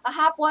umaga.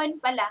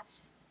 Kahapon pala.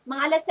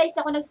 Mga alas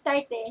 6 ako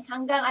nag-start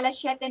hanggang alas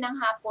 7 ng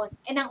hapon.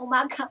 Ng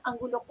umaga, ang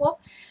gulo ko.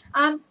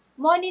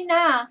 Morning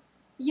na,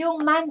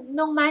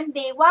 nung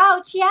Monday. Wow,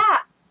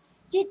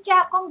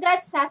 Chicha,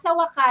 congrats sa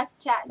wakas,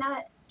 Chia.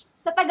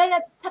 Sa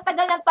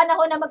tagal ng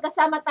panahon na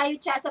magkasama tayo,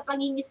 Chia, sa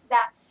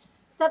pangingisda.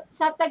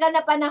 Sa tagal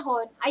na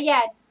panahon,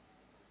 ayan.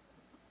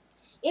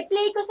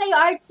 I-play ko sa'yo,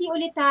 Artsy,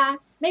 ulit ha.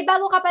 May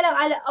bago ka palang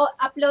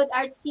upload,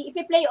 Artsy.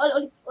 Play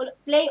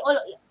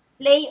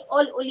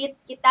all ulit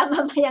kita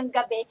mamayang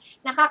gabi.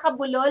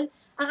 Nakakabulol.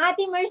 Ang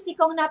ating Mercy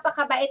kong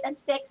napakabait and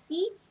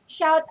sexy.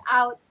 Shout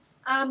out.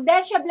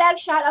 Desha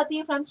Vlog, shout out to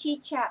you from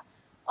Chicha.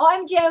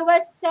 OMG, I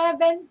was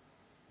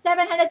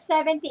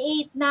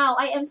 778. Now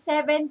I am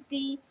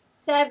 73.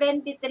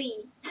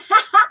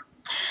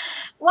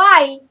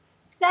 Why?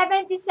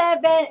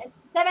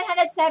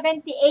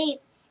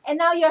 778. And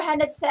now you're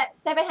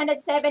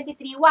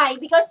 773. Why?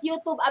 Because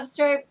YouTube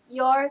observe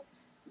your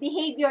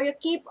behavior. You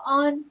keep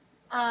on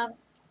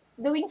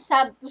doing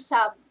sub to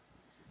sub.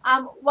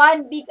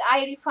 One big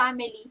Irie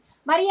family.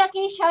 Maria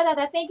K.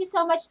 Shoutouta. Thank you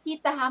so much,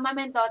 Tita, ha, mom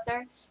and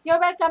daughter. You're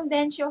welcome,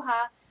 Densho,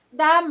 ha.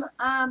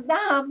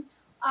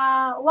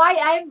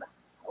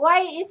 Why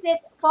is it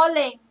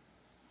falling?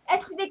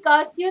 It's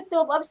because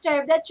YouTube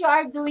observed that you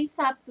are doing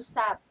sub to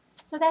sub.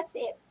 So that's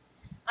it.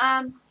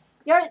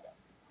 Your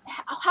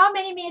how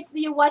many minutes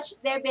do you watch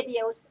their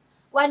videos?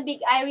 One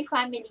big Irie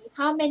family.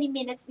 How many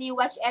minutes do you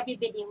watch every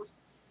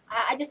videos?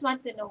 I just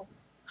want to know.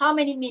 How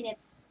many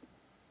minutes?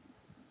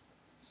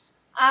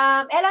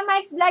 Ella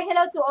Mike's vlog,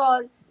 hello to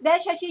all.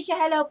 Densha Chicha,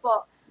 hello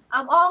po.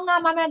 Oo nga,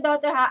 mama and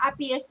daughter ha,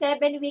 appear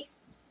 7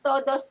 weeks,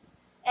 todos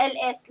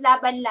LS,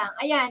 laban lang.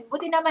 Ayan,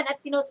 buti naman at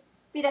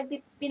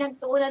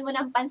pinagtuunan mo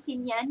ng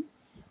pansin yan.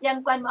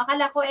 Yang kwan mo.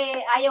 Akala ko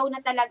ayaw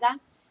na talaga.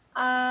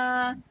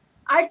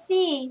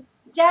 Artsy,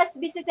 just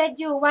visited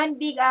you. One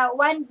big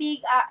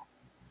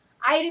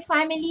Irie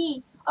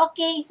family.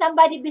 Okay,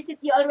 somebody visit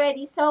you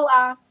already. So,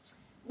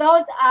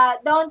 don't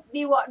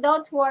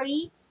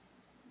worry.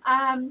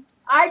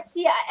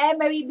 Artsy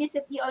Emery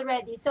visit you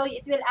already. So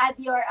it will add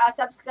your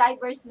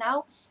subscribers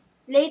now.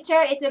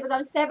 Later, it will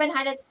become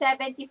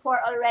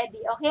 774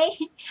 already.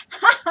 Okay?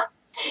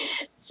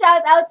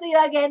 Shout out to you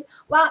again.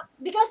 Well,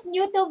 because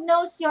YouTube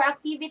knows your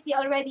activity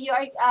already. You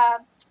are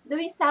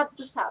doing sub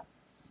to sub.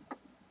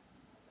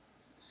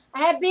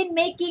 I have been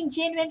making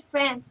genuine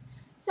friends.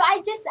 So I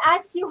just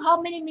asked you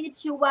how many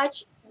minutes you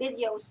watch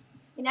videos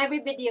in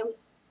every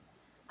videos.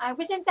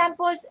 Christian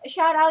Tempos,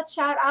 shout out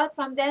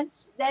from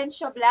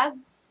Densho Vlog.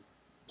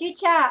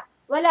 Chicha,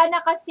 wala na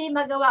kasi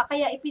magawa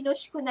kaya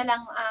ipinush ko na lang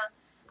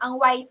ang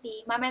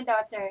YT, mom and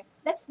daughter.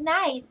 That's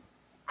nice.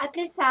 At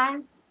least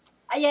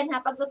ayan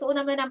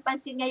pagtutuunan mo ng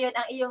pansin ngayon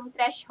ang iyong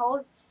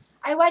threshold.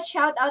 I watch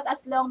shoutout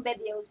as long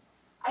videos.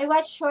 I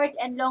watch short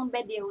and long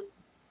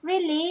videos.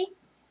 Really?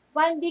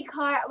 One big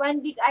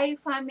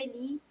Irie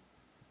family?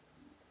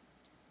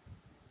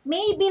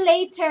 Maybe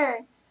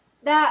later.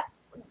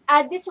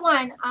 This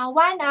one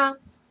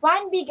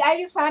big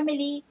Irie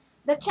family,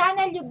 the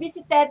channel you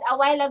visited a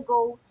while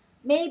ago,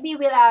 maybe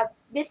will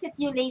visit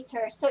you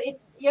later. So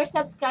your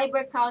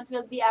subscriber count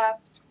will be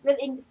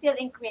still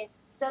increase.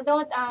 So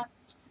don't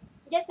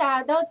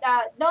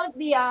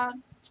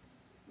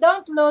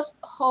don't lose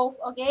hope,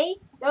 okay?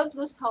 Don't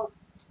lose hope.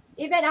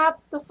 Even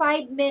up to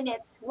 5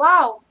 minutes.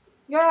 Wow,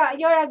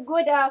 you're a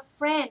good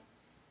friend.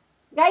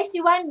 Guys,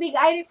 si one big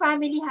Irie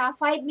family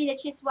 5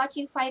 minutes. She's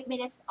watching 5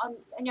 minutes on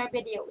your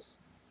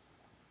videos.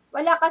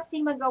 Wala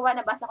kasing magawa,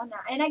 nabasa ko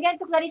na. And again,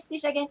 to Clarice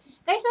Tish again,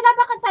 guys,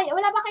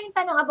 wala ba kayong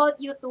tanong about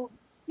YouTube?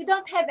 You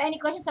don't have any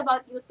questions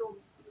about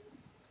YouTube.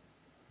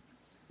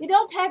 You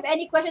don't have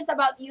any questions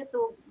about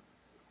YouTube.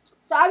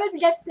 So, I will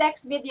just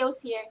flex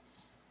videos here.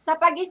 Sa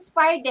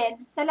pag-inspire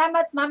din,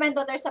 salamat mom and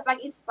daughter sa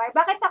pag-inspire.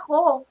 Bakit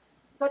ako?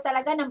 Ikaw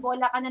talaga, nang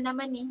bola ka na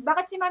naman eh.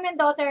 Bakit si mom and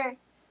daughter?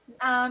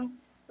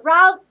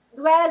 Ralph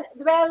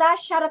Duela,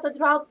 shout out to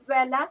Ralph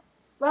Duela.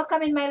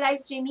 Welcome in my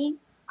live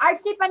streaming.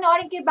 Artsy,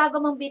 panoorin ko yung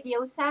bago mong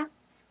videos, ha?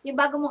 Yung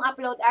bago mong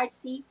upload,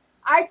 Artsy.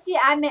 Artsy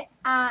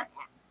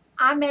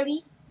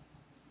Amery.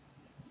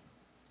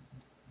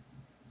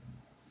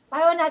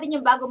 Panoorin natin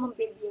yung bago mong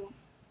video.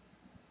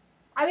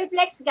 I will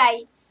flex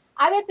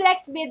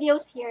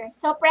videos here.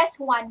 So, press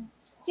 1.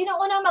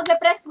 Sino unang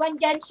magpe-press 1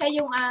 dyan,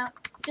 siya yung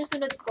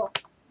susunod ko.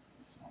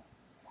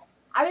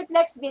 I will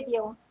flex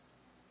video.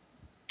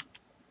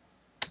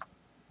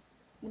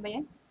 Ano ba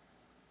yan?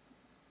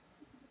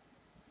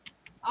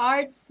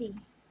 Artsy.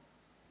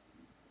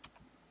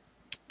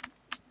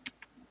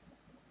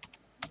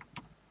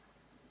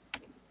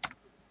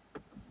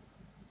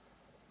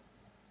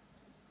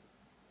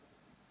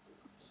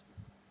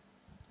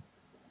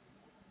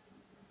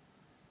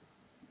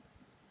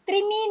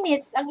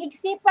 Minutes, ang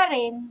iksi pa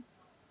rin.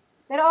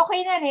 Pero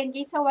okay na rin,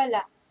 kaysa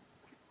wala.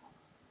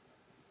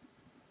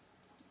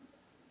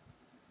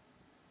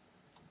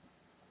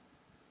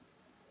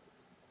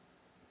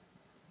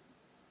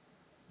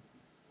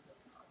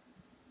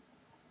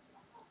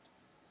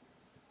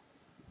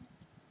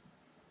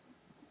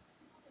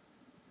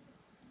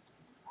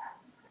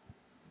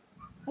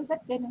 Ay,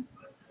 ba't ganun?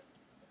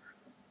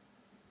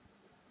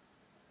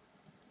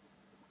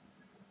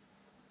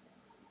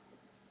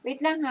 Wait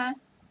lang ha.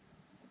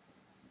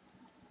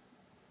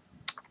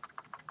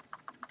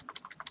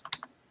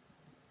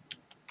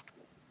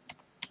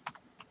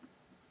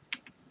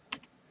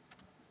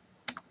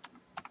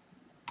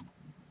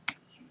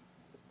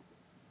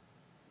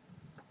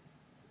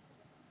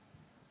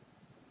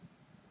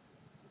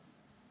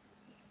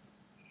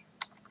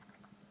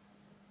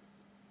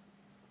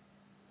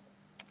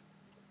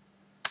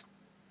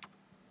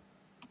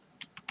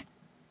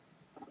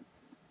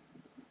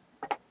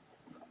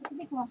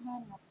 Hindi ko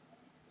mahanap.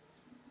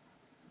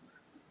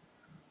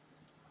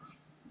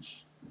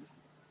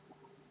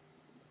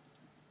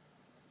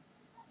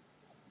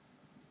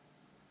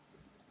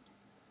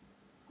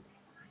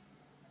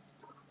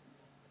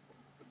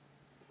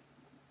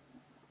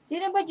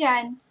 Sino ba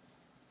dyan?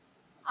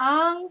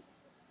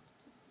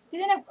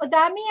 Sino o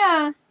dami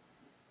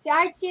Si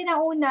Archie na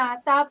una,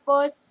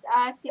 tapos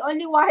si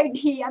Only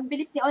Wardy, ang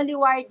bilis ni Only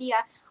Wardy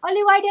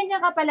Only Wardy,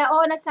 andyan ka pala.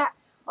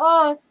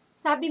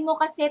 Sabi mo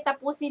kasi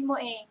tapusin mo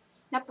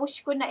Na-push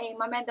ko na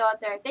mama and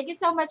daughter. Thank you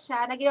so much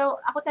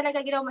ako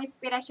talaga ginawa mo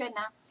inspirasyon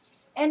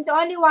And to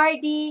Only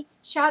Wardy,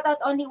 shout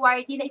out Only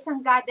Wardy na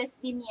isang goddess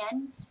din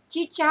yan.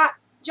 Chicha,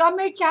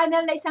 Jomer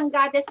Channel na isang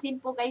goddess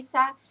din po guys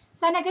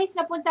Sana guys,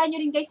 napuntahan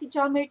nyo rin guys si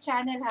Jomer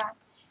Channel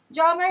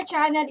Jomer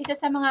Channel, isa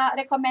sa mga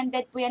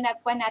recommended po yan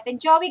natin.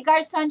 Joey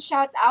Garson,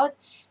 shout out.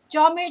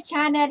 Jomer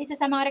Channel, isa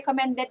sa mga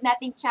recommended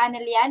nating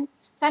channel yan.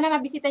 Sana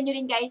mabisita nyo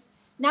rin guys.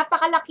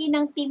 Napakalaki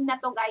ng team na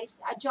to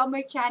guys.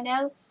 Jomer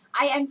Channel,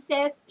 I am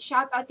Ses,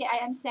 shout out kay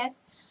I am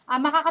Ses.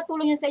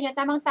 Makakatulong yan sa inyo.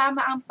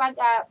 Tamang-tama ang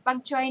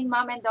pag-join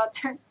mom and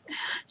daughter.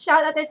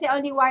 Shout out si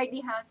Only Wardy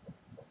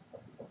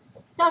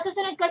So,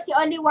 susunod ko si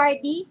Only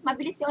Wardy.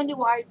 Mabilis si Only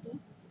Wardy.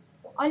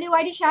 Only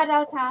Wardy, shout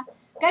out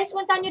Guys,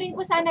 punta nyo rin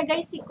po sana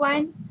guys si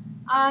Kwan.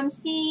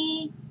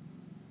 Si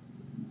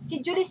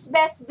Julie's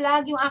Best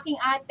Vlog, yung aking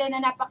ate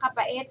na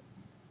napakabait.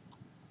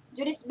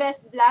 Julie's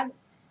Best Vlog.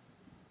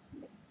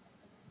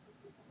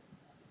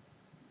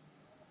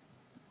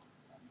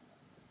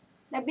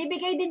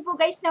 Nagbibigay din po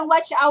guys ng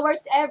watch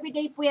hours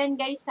everyday po yan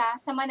guys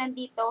sa mga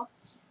nandito.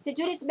 Si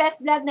Julie's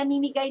Best Vlog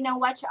namimigay ng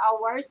watch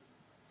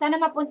hours. Sana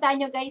mapunta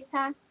nyo guys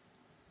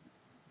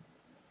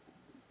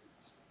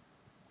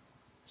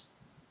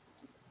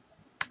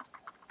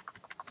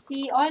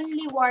Si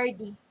Only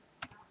Wardy.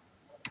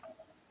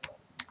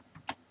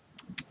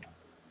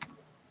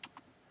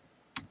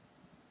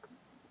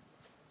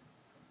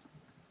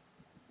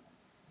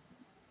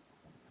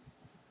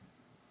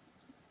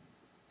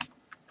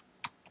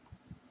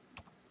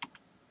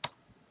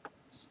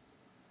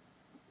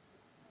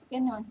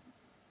 Ganon.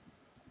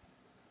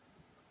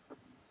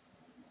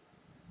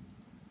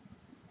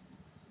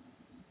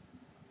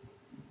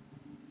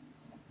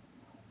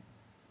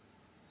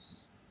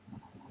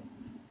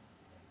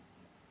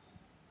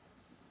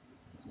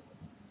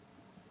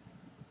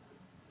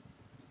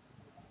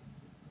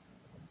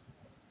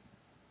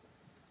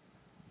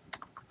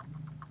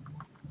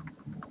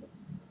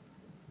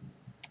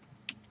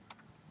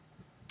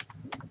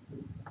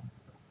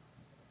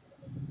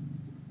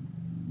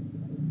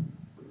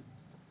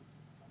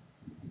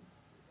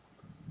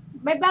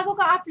 May bago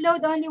ka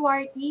upload, Only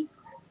Wardy.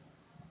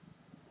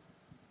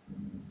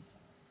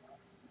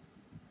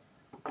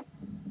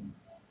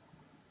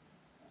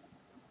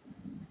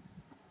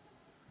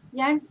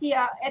 Yan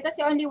ito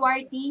si Only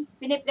Wardy.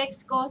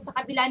 Piniplex ko. Sa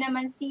kabila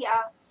naman si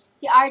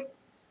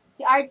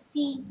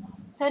Artsy.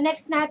 So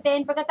next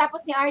natin,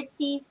 pagkatapos ni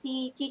Artsy,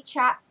 si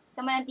Chicha.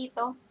 Sama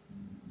nandito.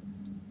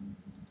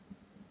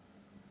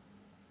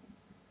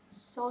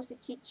 So si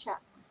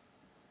Chicha.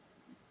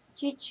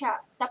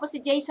 Tapos si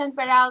Jason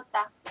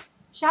Peralta.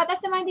 Shoutout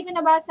sa mga hindi ko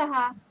nabasa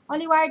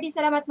Only Wardy,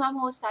 salamat ma'am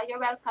host You're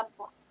welcome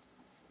po.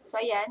 So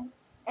ayan.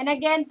 And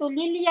again, to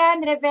Lilian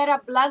Rivera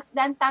Vlogs,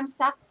 Dan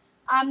Tamsak.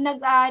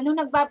 Nung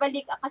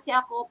nagbabalik kasi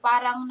ako,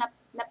 parang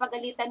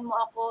napagalitan mo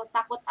ako,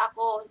 takot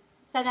ako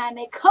sa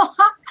nanay ko.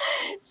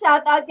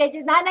 Shoutout kay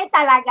nanay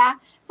talaga.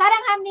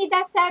 Sarang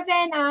Hamnida,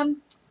 7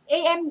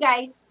 AM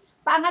guys.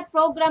 Paangat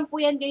program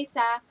po yan guys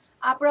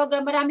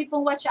program, marami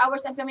pong watch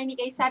hours ang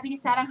pamimigay. Sabi ni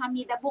Sarang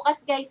Hamnida,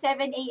 bukas guys,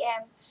 7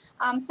 AM.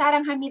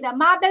 Sarang Hamida.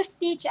 Mabel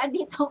Stitch,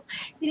 andito.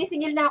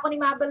 Sinisingil na ako ni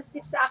Mabel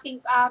Stitch sa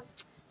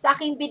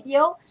aking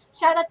video.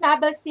 Shoutout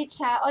Mabel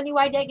Stitch Only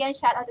Wardy again,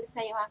 shoutout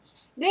sa iyo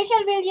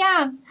Rachel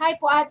Williams, hi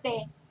po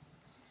ate.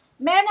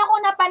 Meron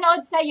akong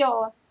napanood sa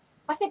iyo.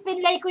 Kasi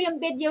pinlay ko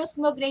yung videos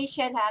mo,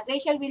 Rachel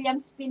Rachel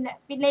Williams,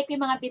 pinlay ko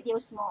yung mga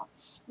videos mo.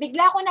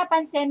 Bigla ko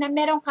napansin na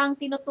meron kang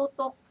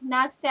tinututok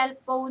na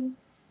cellphone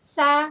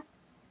sa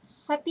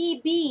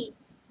TV.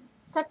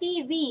 Sa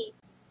TV.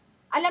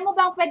 Alam mo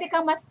bang pwede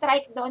kang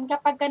ma-strike doon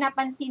kapag ka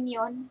napansin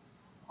yun?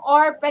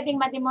 Or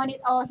pwedeng ma-demonetize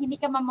o hindi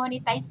ka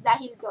ma-monetize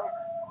dahil doon.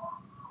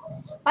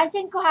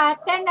 Pansin ko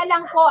 10 na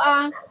lang po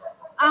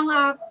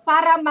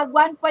para mag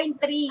 1.3.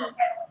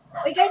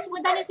 Uy guys,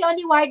 punta niyo si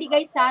Only Wardy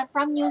guys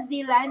from New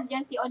Zealand.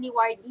 Yan si Only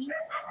Wardy.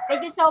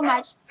 Thank you so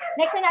much.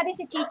 Next na natin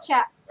si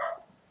Chicha.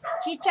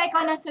 Chicha,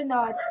 ikaw na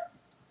sunod.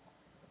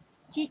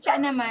 Chicha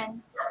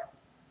naman.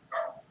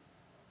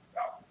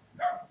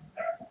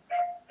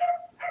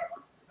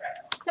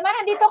 Sa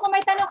mga nandito, kung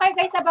may tanong kayo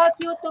guys about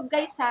YouTube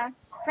guys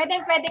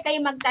pwede kayo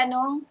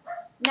magtanong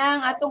ng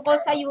tungkol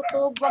sa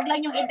YouTube. Huwag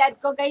lang yung edad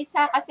ko guys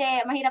kasi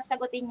mahirap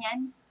sagutin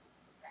yan.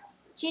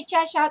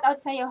 Chicha, shout out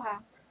sa'yo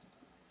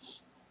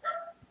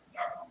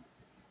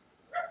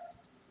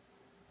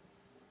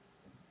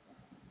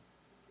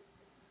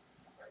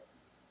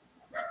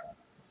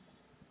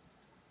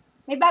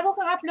May bago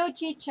kang upload,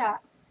 Chicha.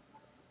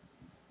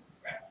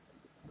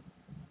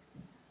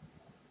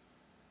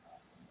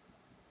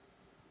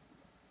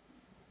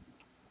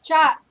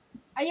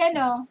 Ayan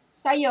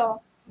sa'yo.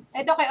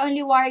 Ito kay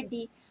Only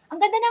Wardy. Ang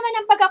ganda naman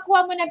ng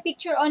pagkakuha mo ng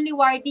picture, Only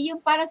Wardy, yung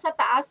parang sa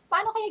taas.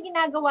 Paano kaya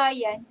ginagawa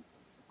yan?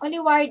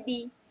 Only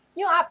Wardy.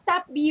 Yung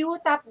top view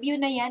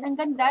na yan, ang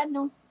ganda,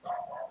 no?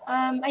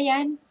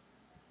 Ayan.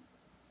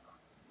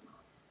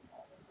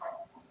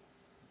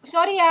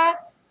 Sorry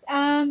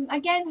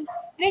again,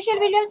 Rachel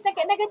Williams,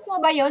 nagets mo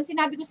ba yon?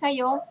 Sinabi ko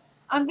sa'yo.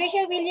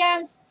 Rachel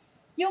Williams,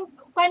 yung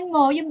kwan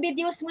mo, yung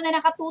videos mo na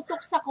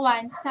nakatutok sa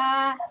kwan,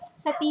 sa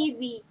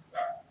TV.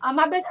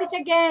 Mabel Stitch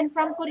again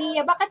from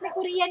Korea. Bakit may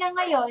Korea na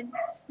ngayon?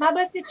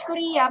 Mabel Stitch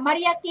Korea.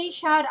 Maria K.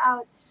 Shout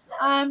out.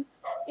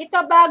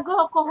 Ito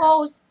bago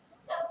co-host.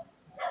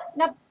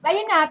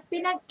 Ayun na,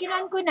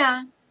 kinuan ko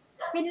na.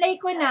 Pinlay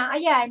ko na.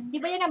 Ayan. Di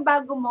ba yan ang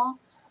bago mo?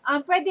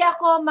 Pwede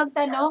ako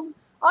magtanong?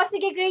 O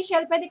sige,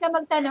 Graciel, pwede ka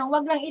magtanong.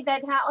 Wag lang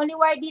edad ha. Only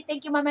Wardy,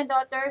 thank you, mom and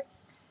daughter.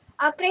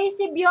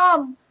 Crazy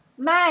Biom,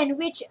 man,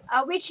 which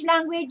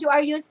language you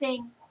are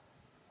using?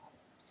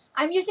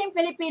 I'm using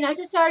Filipino. I'm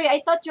so sorry.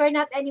 I thought you're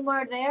not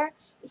anymore there.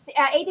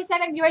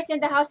 87 viewers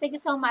in the house. Thank you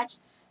so much.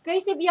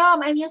 Crazy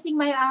Biom, I'm using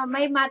my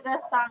mother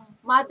tongue.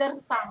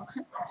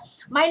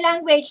 My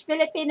language,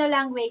 Filipino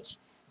language.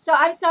 So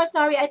I'm so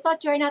sorry. I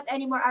thought you're not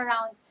anymore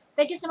around.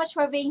 Thank you so much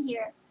for being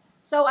here.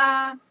 So,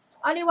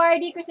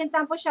 Oliwardi, Kristen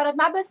Tampo, shout out.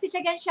 Mabel Stitch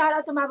again, shout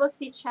out to Mabel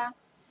Stitch, ha.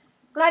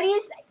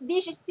 Clarice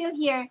Dish is still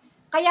here.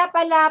 Kaya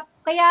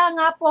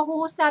nga po,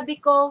 sabi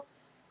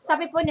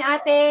po ni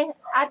ate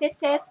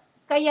Ses,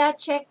 kaya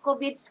check ko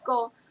bids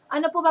ko.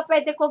 Ano po ba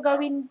pwede ko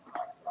gagawin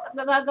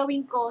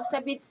ko sa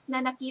bids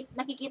na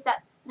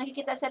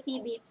nakikita sa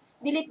TV?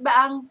 Delete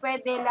ba ang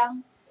pwede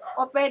lang?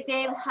 O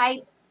pwede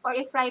hide or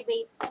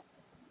i-private?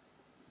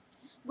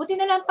 Buti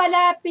na lang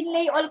pala,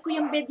 pinlay all ko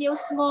yung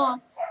videos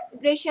mo,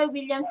 Graciel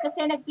Williams,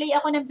 kasi nag-play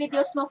ako ng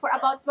videos mo for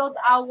about 12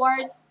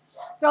 hours.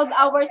 12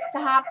 hours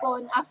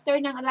kahapon after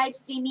ng live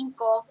streaming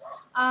ko.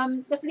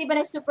 Kasi di ba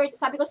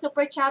sabi ko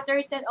super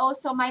chatters and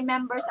also my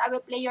members, I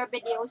will play your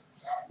videos.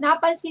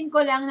 Napansin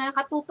ko lang na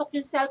nakatutok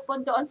yung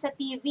cellphone doon sa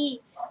TV.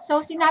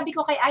 So sinabi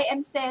ko kay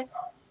IMSES,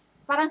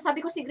 parang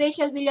sabi ko si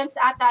Graciel Williams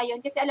ata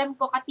yun kasi alam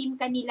ko ka-team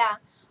kanila.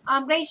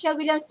 Graciel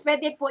Williams,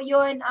 pwede po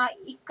yun,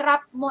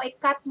 i-cut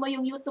mo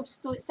yung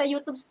sa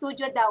YouTube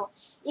studio daw.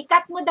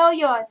 I-cut mo daw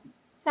yun,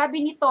 sabi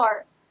ni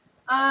Thor.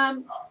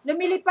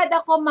 Lumilipad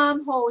ako,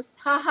 ma'am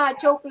host. Haha,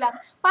 joke lang.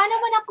 Paano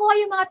mo nakuha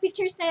yung mga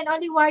pictures na yun,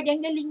 Oliward?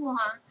 Ang galing mo,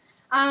 ha?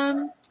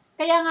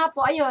 Kaya nga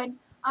po, ayun.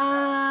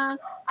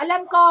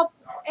 Alam ko,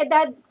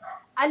 edad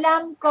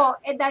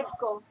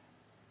ko.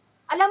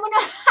 Alam mo na.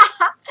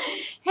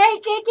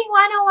 Hey, Caking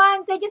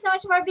 101, thank you so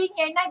much for being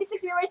here. 96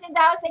 viewers in the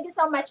house, thank you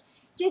so much.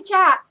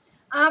 Chicha,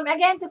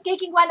 again, to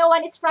Caking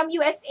 101 is from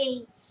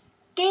USA.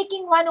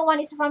 Caking 101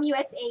 is from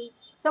USA.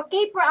 So,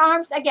 K for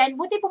Arms, again,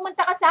 buti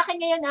pumunta ka sa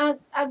akin ngayon,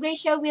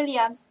 Graciel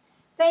Williams.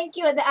 Thank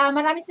you.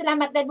 Maraming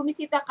salamat dahil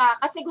bumisita ka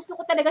kasi gusto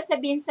ko talaga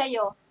sabihin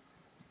sa'yo.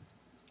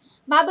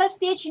 Mabel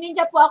Stitch,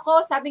 ninja po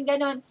ako, sabing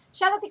ganun.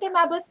 Shoutout kay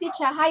Mabel Stitch,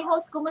 ha. Hi,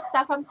 host,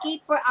 kumusta? From K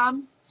for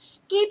Arms.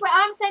 K for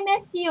Arms, I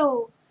miss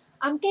you.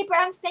 K for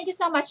Arms, thank you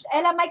so much.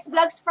 Ella Mike's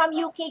Vlogs from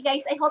UK,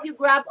 guys. I hope you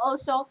grab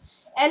also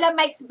Ella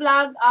Mike's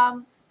Vlog.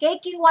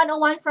 Caking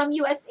 101 from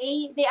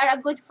USA. They are a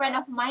good friend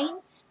of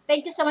mine.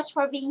 Thank you so much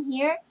for being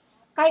here.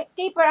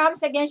 Kay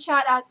Perams, again,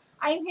 shout out.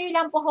 I'm here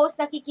lang po, host,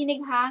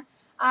 nakikinig ha.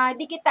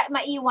 Di kita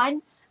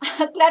maiwan.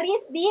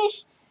 Clarice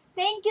Dish,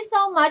 thank you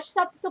so much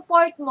sa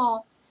support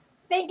mo.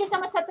 Thank you so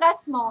much sa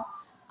trust mo.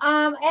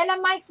 Ella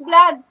Mike's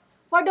Vlog,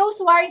 for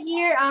those who are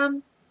here,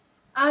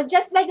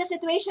 just like the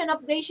situation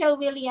of Graciel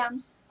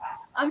Williams,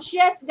 she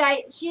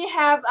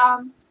have,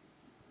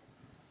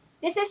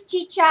 this is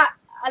Chicha,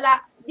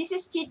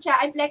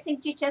 I'm flexing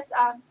Chicha's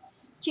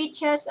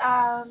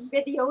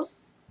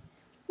videos.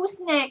 Who's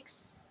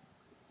next?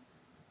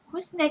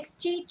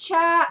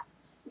 Chicha,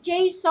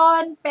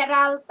 Jason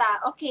Peralta.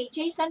 Okay,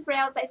 Jason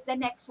Peralta is the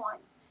next one.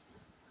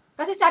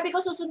 Kasi sabi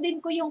ko,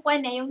 susundin ko yung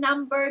yung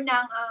number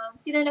ng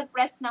sino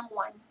nag-press ng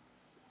 1.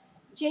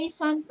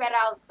 Jason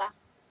Peralta.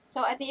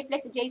 So, ito i-play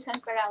si Jason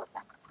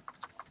Peralta.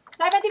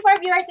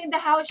 74 viewers in the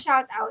house,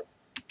 shout out.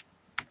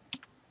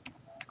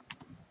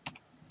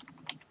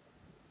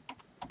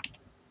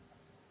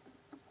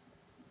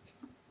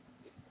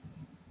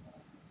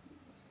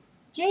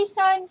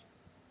 Jason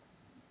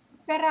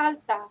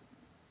Peralta.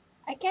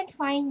 I can't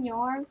find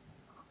your...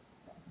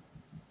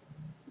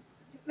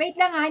 Wait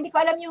lang ha, hindi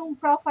ko alam yung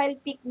profile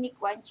pic ni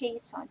Kwan,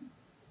 Jason.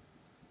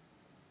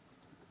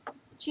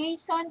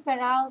 Jason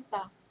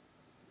Peralta.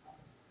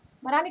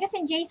 Marami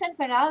kasing Jason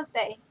Peralta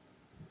eh.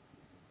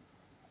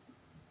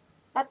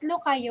 3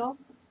 kayo?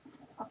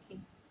 Okay.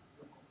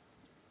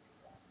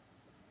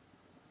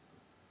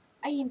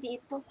 Ay, hindi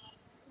ito.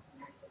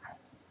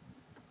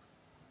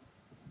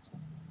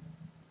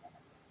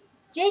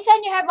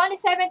 Jason, you have only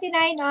 79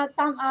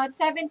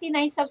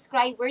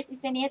 subscribers,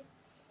 isn't it?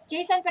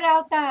 Jason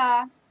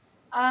Peralta,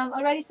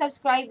 already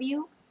subscribe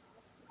you.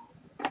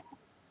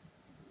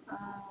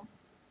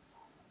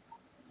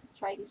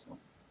 Try this one.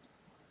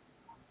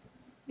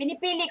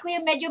 Binipili ko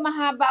yung medyo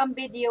mahaba ang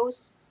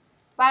videos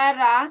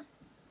para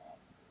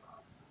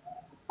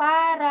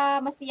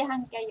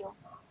masiyahan kayo.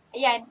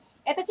 Ayan.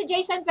 Ito si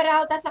Jason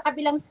Peralta sa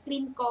kabilang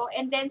screen ko.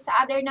 And then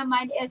sa other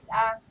naman is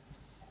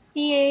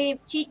si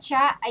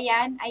Chicha.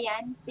 Ayan.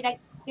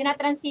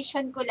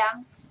 Tinatransition ko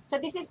lang. So,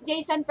 this is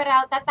Jason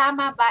Peralta.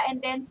 Tama ba?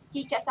 And then,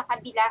 Chicha sa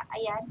kabila.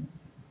 Ayan.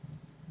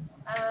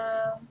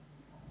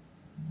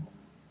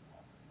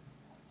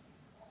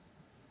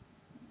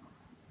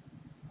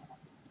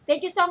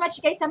 Thank you so much,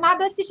 guys. Sa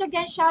Mabel Stitch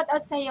again, shout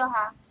out sa iyo,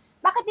 ha?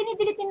 Bakit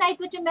dinidelete ni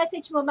Nightwood yung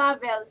message mo,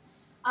 Mabel?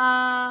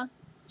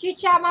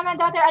 Chicha, mama and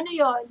daughter, ano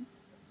yon?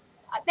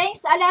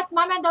 Thanks a lot,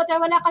 mama and daughter.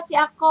 Wala kasi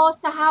ako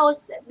sa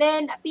house.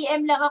 Then,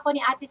 PM lang ako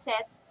ni Ate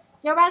Ses.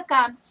 You're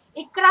welcome.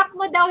 I-crop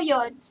mo daw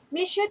yon.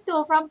 Miss you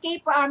too from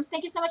K4 Arms.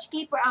 Thank you so much,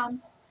 K4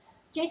 Arms.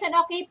 Jason,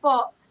 okay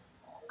po.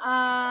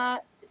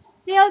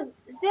 Sealed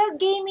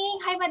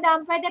Gaming, hi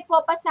madam, pwede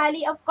po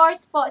pasali? Of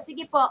course po,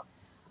 sige po.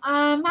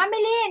 Mami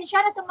Lynn,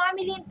 shout out to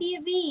Mami Lynn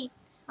TV.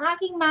 Ang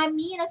aking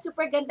mami na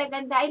super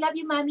ganda-ganda. I love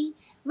you, mami.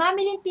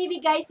 Mami Lynn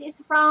TV, guys,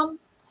 is from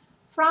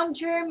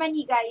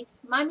Germany,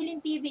 guys. Mami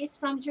Lynn TV is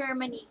from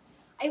Germany.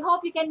 I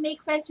hope you can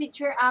make friends with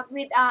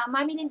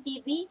Mami Lynn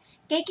TV.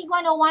 Caking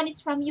 101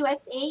 is from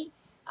USA.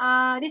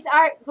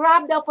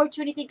 Grab the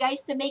opportunity,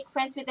 guys, to make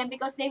friends with them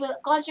because they will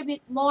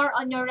contribute more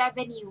on your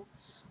revenue.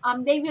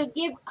 They will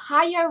give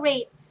higher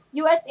rate.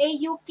 USA,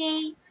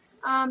 UK,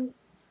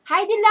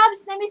 Heidi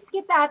Loves, na-miss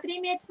kita. 3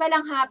 minutes pa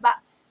lang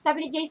haba.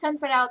 Sabi ni Jason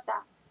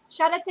Peralta.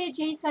 Shoutout sa'yo,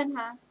 Jason,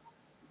 ha?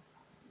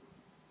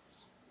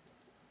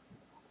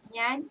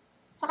 Yan.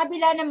 Sa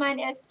kabila naman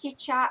is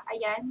Chicha.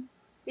 Ayan.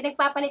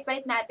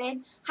 Pinagpapalit-palit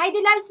natin.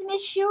 Heidi Loves,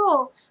 miss you.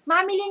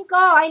 Mami Lynn ko.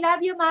 I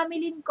love you,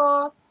 Mami Lynn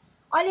ko.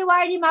 Oli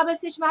Wardy, Mabel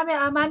Stitch.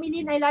 Mami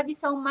Lynn, I love you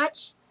so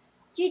much.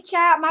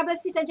 Chicha, Mabel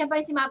Stitch. Andiyan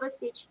pa rin si Mabel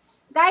Stitch.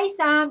 Guys,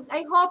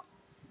 I hope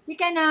you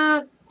can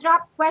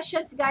drop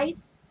questions,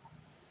 guys.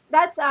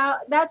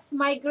 That's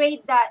my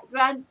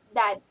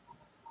granddad.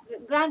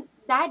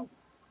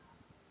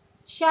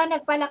 Siya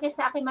nagpalaki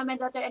sa akin, mama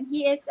and daughter, and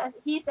he is a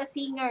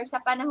singer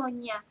sa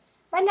panahon niya.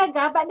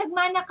 Talaga ba?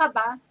 Nagmana ka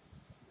ba?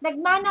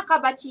 Nagmana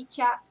ka ba,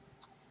 Chicha?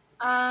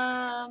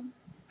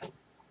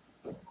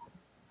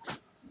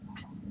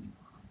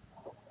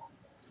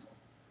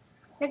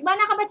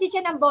 Nagmana ka ba,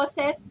 Chicha, ng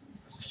boses?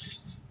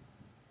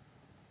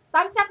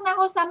 Tamsak na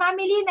ako sa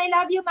Mami Lynn. I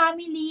love you,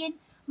 Mami Lynn.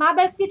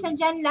 Mabel Stitch,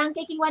 andyan lang.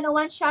 Caking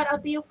 101, shout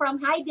out to you from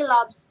Heidi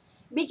Loves.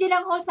 Video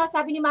lang ho,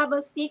 sabi ni Mabel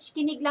Stitch.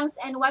 Kinig lang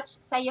and watch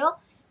sa'yo.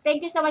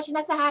 Thank you so much.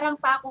 Nasa harang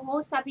pa ako ho,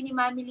 sabi ni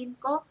Mami Lynn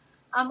ko.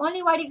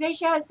 Only Wardy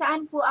Gracia,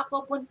 saan po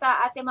ako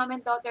punta, ate, mom,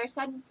 and daughter?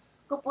 Saan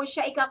ko po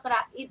siya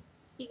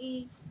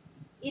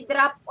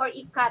i-drop or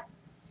i-cut?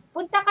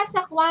 Punta ka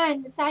sa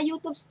sa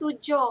YouTube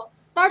studio.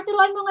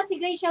 Turuan mo nga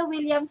si Gracia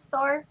Williams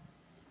Store.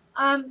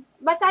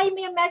 Basahin mo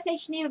yung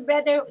message ni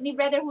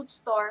Brotherhood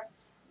Store.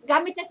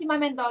 Gamit niya si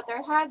mom and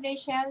daughter, ha,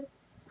 Graciel?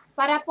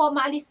 Para po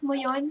maalis mo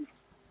yon.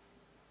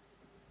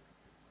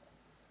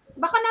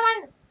 Baka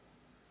naman,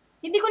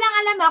 hindi ko lang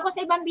alam ako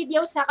sa ibang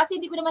videos, ha, kasi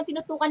hindi ko naman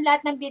tinutukan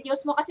lahat ng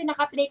videos mo kasi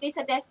naka-play kayo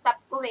sa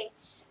desktop ko, eh.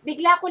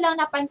 Bigla ko lang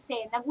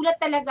napansin. Nagulat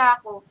talaga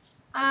ako.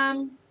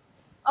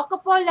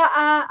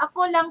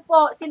 Ako lang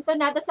po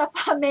sintonado sa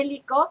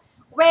family ko.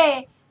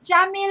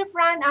 Jamil,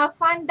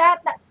 Fanda,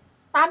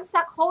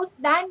 Tamsak, host,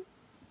 Dan.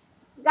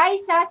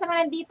 Guys, ha, sa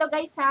mga nandito,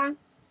 guys, ha.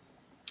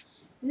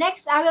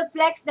 Next, I will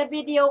flex the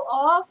video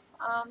of,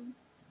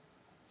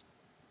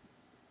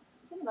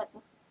 sino ba to?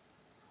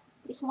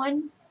 This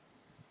one.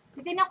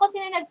 Titignan ko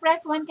sino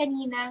nag-press 1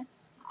 kanina.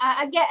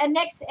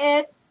 Next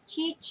is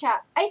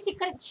Chicha. Ay, si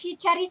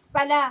Charis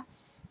pala.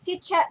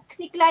 Si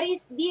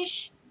Clarice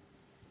Dish.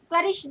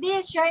 Clarice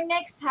Dish, you're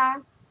next,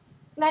 ha?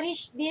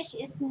 Clarice Dish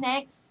is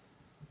next.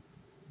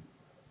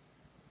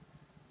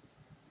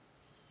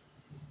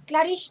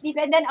 Clarice Dish,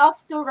 and then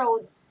off to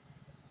road.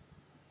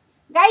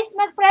 Guys,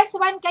 mag-press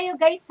 1 kayo,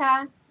 guys,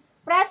 ha?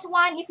 Press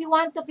 1 if you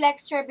want to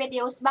flex your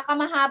videos. Baka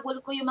mahabol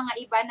ko yung mga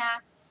iba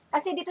na.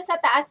 Kasi dito sa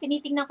taas,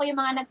 tinitingnan ko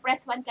yung mga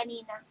nag-press 1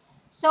 kanina.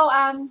 So,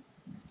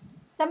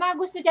 sa mga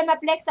gusto dyan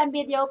ma-flex ang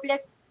video,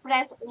 please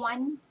press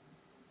 1.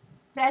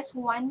 Press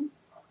 1.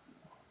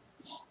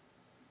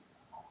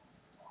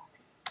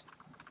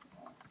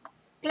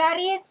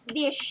 Clarice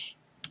Dish.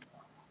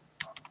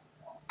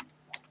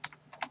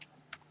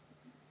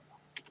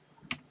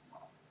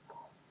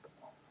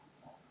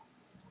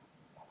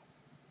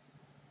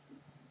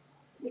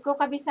 Hindi ko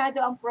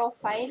kabisado ang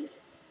profile.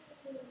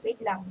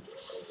 Wait lang.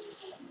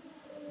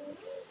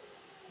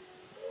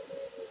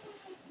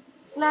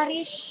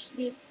 Clarice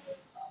Dish.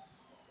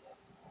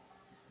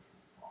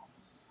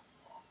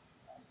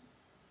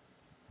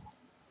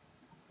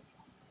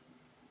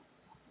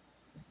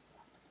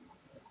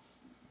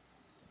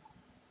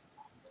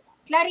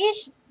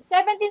 Clarice,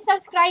 17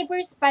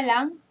 subscribers pa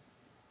lang.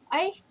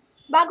 Ay,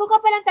 bago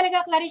ka pa lang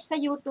talaga, Clarice, sa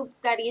YouTube,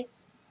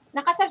 Clarice.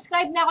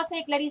 Nakasubscribe na ako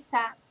sa Clarice,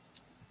 ha.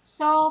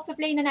 So,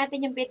 play na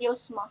natin yung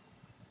videos mo.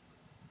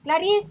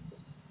 Clarice,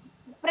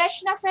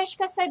 fresh na fresh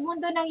ka sa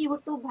mundo ng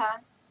YouTube,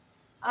 ha.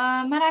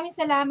 Maraming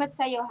salamat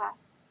sa iyo, ha.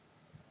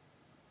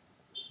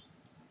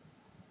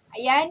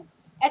 Ayan.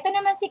 Ito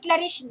naman si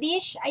Clarice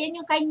Dish. Ayan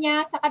yung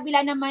kanya. Sa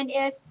kabila naman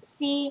is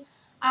si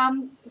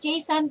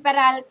Jason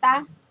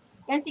Peralta.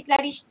 Yan si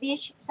Clarice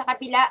Dish sa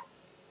kabila.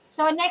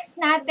 So, next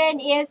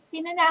natin is,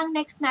 sino na ang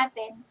next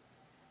natin?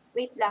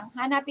 Wait lang.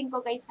 Hanapin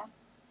ko, guys, ha.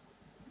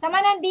 Sa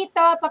mga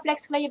nandito,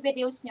 pa-flex ko lang yung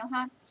videos nyo,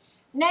 ha?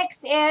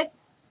 Next is,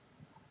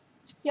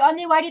 si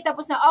Only Wordy,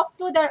 tapos na off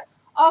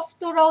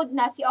to road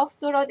na, si off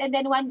to road, and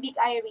then one big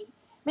Irie.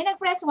 May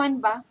nag-press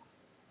 1 ba?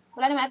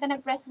 Wala naman ata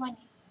nag-press 1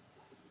 eh.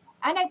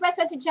 Nag-press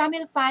 1 si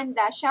Jamil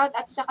Panda, shout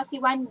at saka si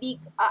one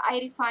big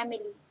Irie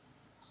family.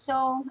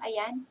 So,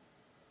 ayan.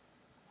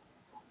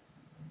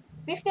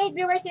 58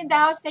 viewers in the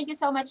house. Thank you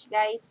so much,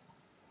 guys.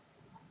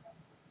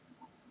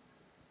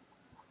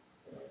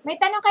 May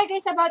tanong kayo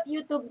guys about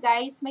YouTube,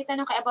 guys. May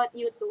tanong kayo about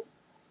YouTube.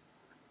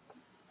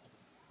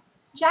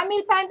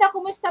 Jamil Panda,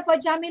 kumusta po,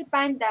 Jamil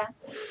Panda?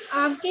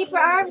 Keeper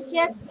Arms,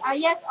 yes,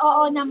 yes,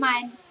 oo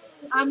naman.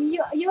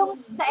 Yung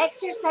sa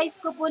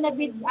exercise ko po na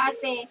bids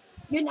ate,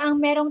 yun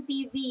ang merong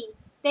TV.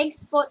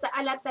 Thanks po,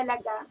 alat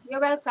talaga.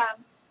 You're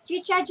welcome.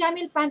 Chicha,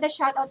 Jamil Panda,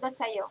 shout out na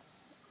sa'yo.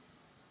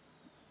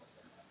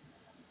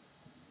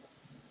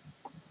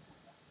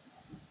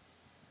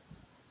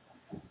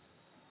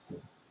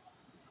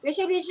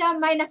 Usually siya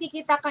may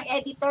nakikita kang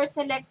editor,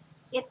 select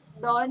it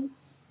doon.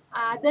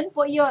 Doon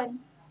po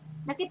yun.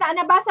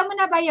 Nabasa mo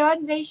na ba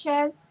yon,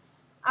 Rachel?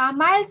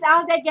 Miles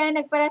Aldegan,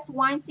 nagparas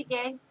 1,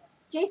 sige.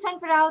 Jason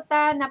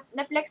Peralta,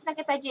 na-flex na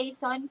kita,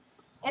 Jason.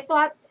 Ito,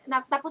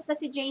 tapos na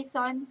si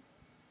Jason.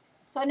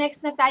 So, next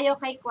na tayo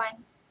kay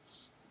Kwan.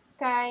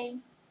 Kay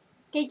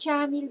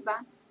Jamil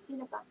ba?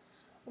 Sino ba?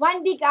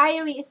 One Big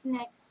Irie is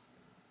next.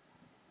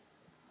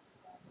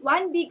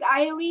 One Big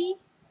Irie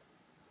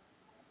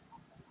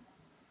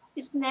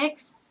is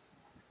next.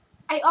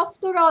 Off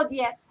to road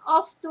yet.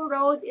 Off to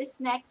road is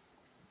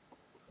next.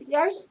 Is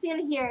yours still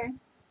here?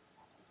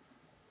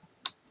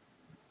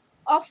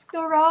 Off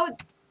to road.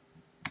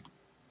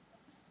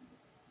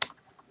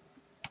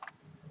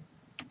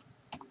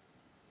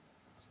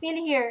 Still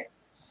here.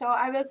 So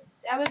I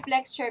will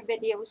flex your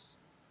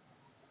videos.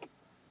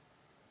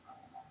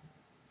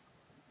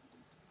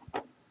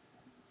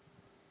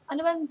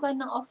 Ano ba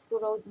ng off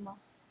to road mo?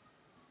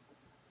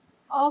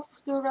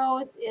 Off to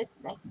road is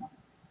next.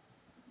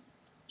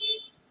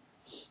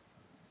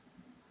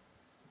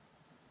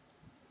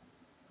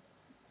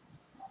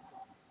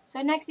 So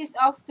next is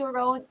off to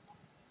road.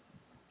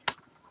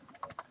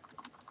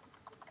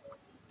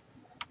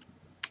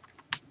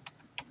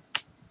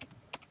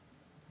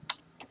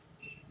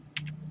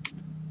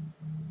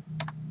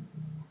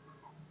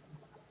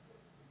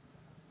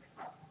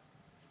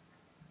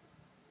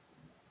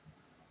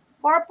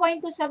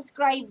 .2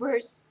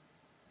 subscribers.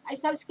 I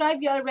subscribe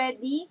you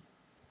already.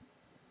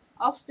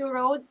 Off to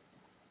road.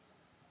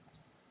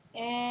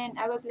 And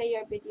I will play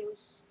your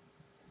videos.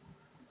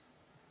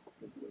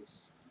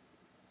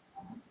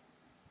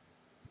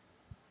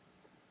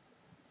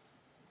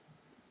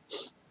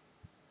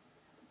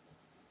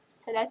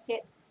 So that's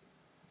it.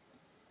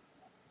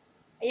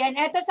 Ayan,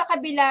 eto sa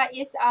kabila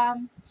is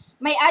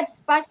may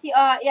ads pa si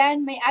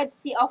yan, may ads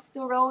si off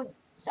to road.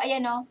 So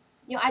ayan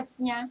yung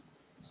ads niya.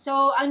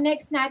 So ang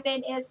next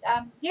natin is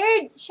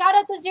Zird, shout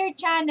out to Zird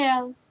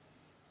channel.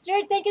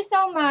 Zird, thank you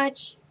so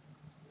much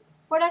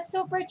for the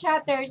super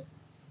chatters.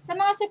 Sa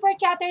mga super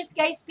chatters,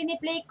 guys,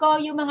 piniplay ko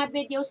yung mga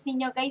videos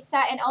ninyo, guys,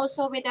 and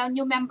also with the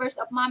new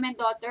members of Mom and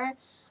Daughter.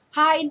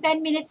 In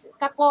 10 minutes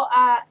ko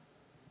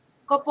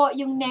po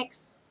yung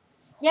next.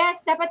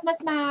 Yes, dapat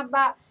mas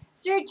mahaba.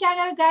 Sir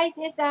channel, guys,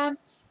 is,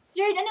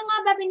 Sir, ano nga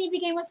ba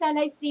binibigay mo sa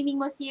live streaming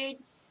mo, Sir?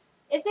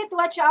 Is it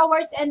watch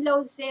hours and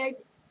load, Sir?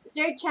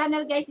 Sir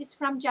channel, guys, is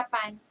from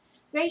Japan.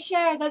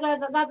 Gracia,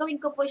 gagawin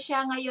ko po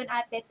siya ngayon,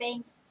 ate.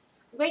 Thanks.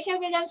 Gracia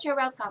Williams, you're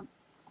welcome.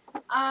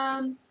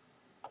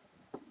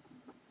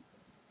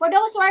 For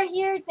those who are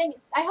here,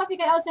 I hope you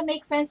can also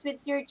make friends with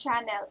Sir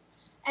channel.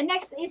 And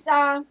next is,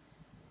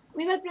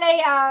 we will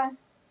play,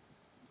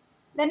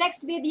 the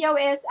next video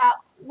is,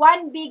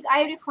 One Big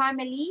Irie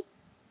Family.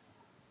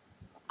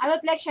 I will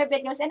flex your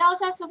videos. And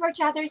also, super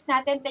chatters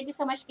natin. Thank you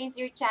so much kay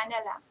Sir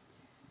channel.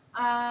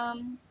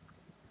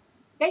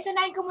 Guys,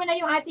 unahin ko muna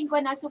yung ating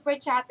ko na super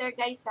chatter,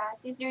 guys,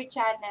 si Sir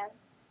channel.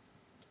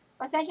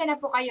 Pasensya na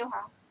po kayo,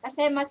 ha.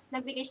 Kasi mas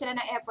nagbigay sila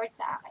ng effort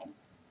sa akin.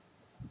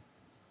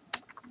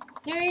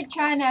 Sir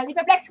channel.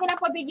 Ipa-flex ko lang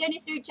po video ni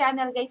Sir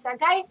channel, guys, ha.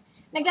 Guys,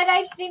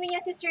 nagla-live streaming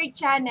yan si Sir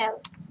channel.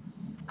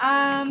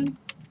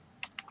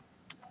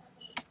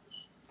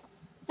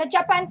 Sa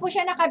Japan po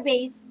siya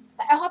naka-base.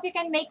 I hope you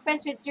can make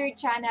friends with Sir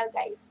channel,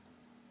 guys.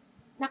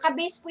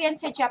 Naka-base po yan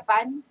sa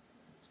Japan.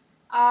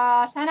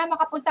 Sana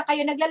makapunta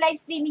kayo. Nagla-live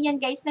streaming yan,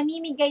 guys.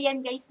 Namimigay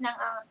yan, guys, ng,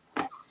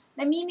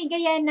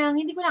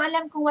 hindi ko na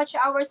alam kung watch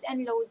hours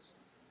and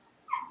loads.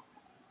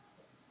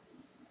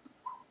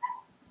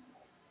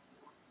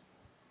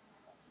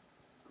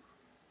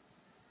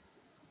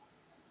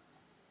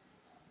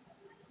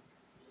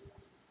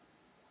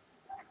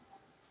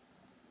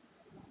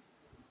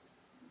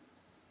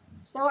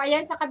 So,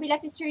 ayan, sa kabila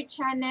si Sir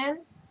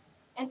channel.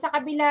 And sa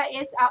kabila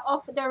is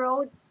off the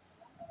road.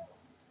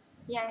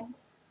 Yan.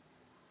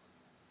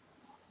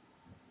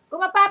 Kung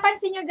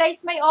mapapansin nyo,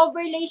 guys, may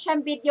overlay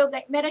siyang video.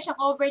 Meron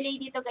siyang overlay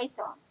dito, guys.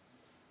 Oh.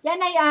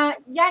 Yan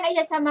ay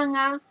sa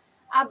mga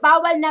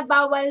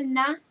bawal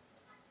na.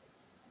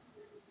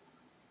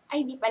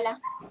 Ay, hindi pala.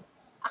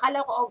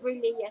 Akala ko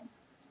overlay yan.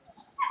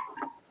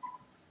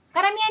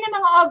 Karamihan ng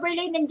mga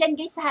overlay nandyan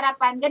guys sa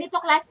harapan. Ganito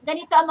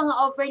ang mga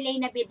overlay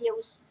na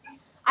videos.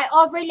 Ay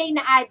overlay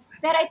na ads.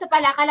 Pero ito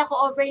pala, akala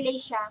ko overlay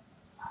siya.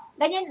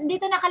 Ganyan,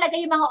 dito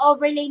nakalagay yung mga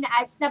overlay na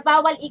ads na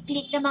bawal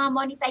i-click ng mga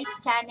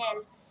monetized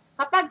channel.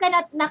 Kapag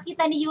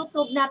nakita ni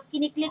YouTube na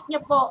kiniklik nyo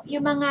po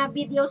yung mga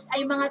videos,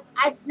 ay yung mga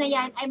ads na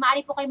yan, ay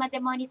maaari po kayo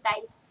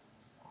ma-demonetize.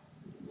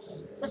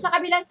 So, sa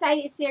kabilang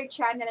side is your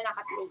channel na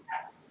naka-play.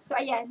 So,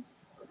 ayan.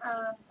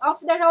 Off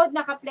the road,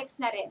 naka-flex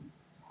na rin.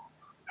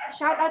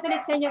 Shout out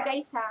ulit sa inyo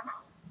guys ha.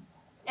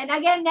 And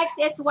again,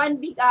 next is One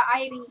Big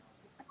Irie.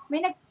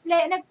 May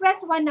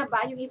nag-press 1 na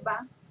ba yung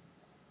iba?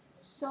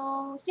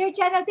 So, Sir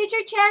Channel,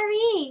 Teacher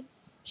Cherry.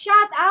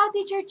 Shout out,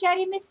 Teacher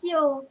Cherry, miss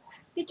you.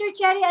 Teacher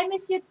Cherry, I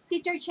miss you,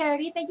 Teacher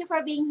Cherry. Thank you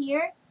for being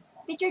here.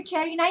 Teacher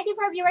Cherry,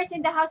 94 viewers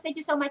in the house. Thank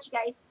you so much,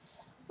 guys.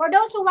 For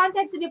those who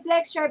wanted to be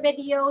flex your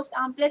videos,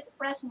 please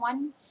press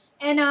 1.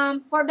 And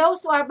for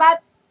those who are,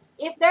 but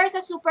if there's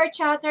a super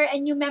chatter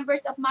and new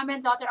members of Mom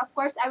and Daughter, of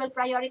course, I will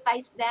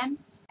prioritize them.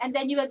 And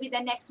then you will be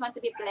the next one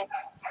to be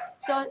flexed.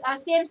 So,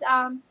 since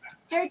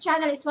Sir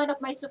Channel is one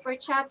of my super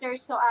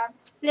chatters, so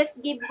please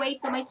give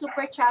way to my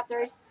super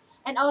chatters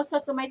and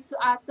also to my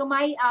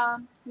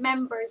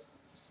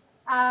members.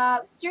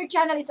 Sir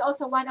Channel is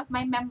also one of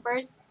my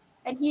members,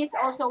 and he is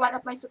also one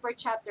of my super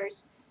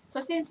chatters. So,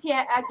 since he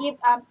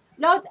give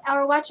load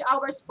or watch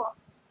hours po.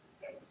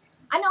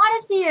 Ano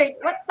oras, Sir?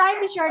 What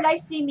time is your live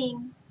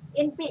streaming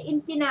in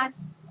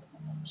Pinas?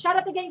 Shout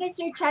out again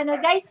guys, Sir Channel.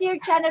 Guys, Sir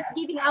Channel is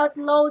giving out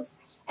loads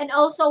and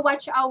also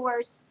watch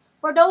hours.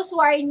 For those who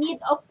are in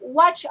need of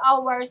watch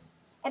hours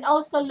and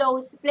also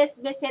loads, please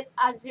visit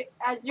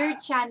Azure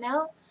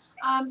Channel.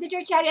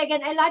 Teacher Cherry,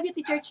 again, I love you,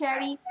 Teacher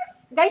Cherry.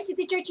 Guys, si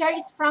Teacher Cherry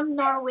is from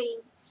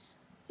Norway.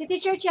 Si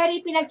Teacher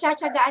Cherry,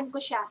 pinagtsatsagaan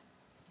ko siya.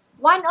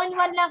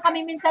 One-on-one lang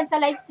kami minsan sa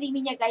live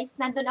streaming niya, guys.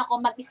 Nandun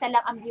ako, mag-isa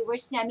lang ang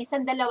viewers niya.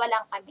 Minsan dalawa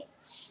lang kami.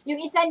 Yung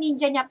isa,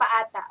 ninja niya pa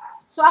ata.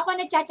 So ako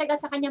nagtsatsaga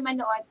sa kanya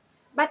manood.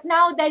 But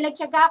now, dahil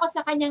nagtsaga ako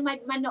sa kanyang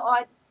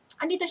manood,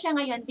 andito siya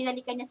ngayon,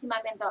 binalikan niya si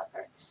Mom and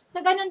Daughter. So,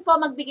 ganun po,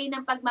 magbigay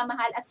ng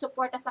pagmamahal at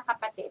suporta sa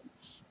kapatid.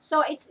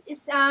 So,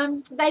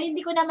 dahil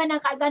hindi ko naman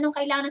ganong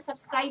kailangan ng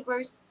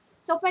subscribers,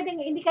 so, pwedeng,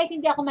 kahit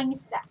hindi ako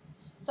mangisda.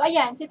 So,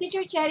 ayan, si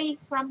Teacher Cherry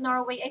is from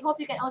Norway. I hope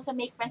you can also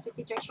make friends with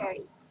Teacher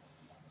Cherry.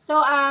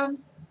 So,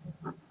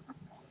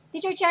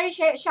 Teacher Cherry,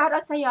 shout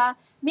out sa'yo.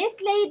 Miss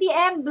Lady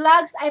M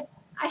Vlogs, I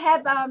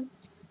have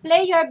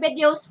play your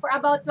videos for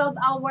about 12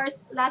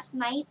 hours last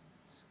night.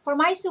 For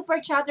my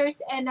super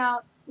chatters and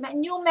my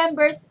new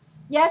members,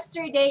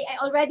 yesterday I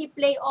already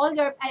play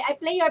I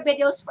play your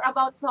videos for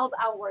about 12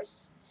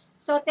 hours.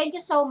 So thank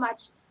you so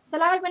much.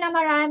 Salamat mo na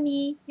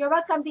marami. You're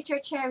welcome, Teacher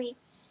Cherry.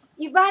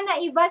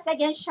 Ivana Ibas,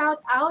 again,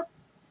 shout out.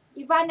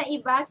 Ivana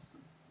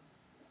Ibas.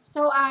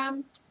 So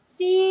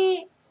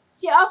si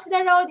Off the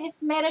Road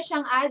is meron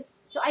siyang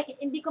ads. So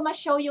hindi ko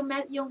ma-show yung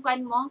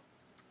kwan mo.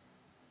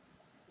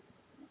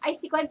 Ay,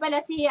 si kwan pala,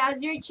 si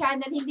Azure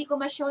Channel, hindi ko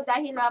ma-show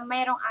dahil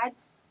mayroong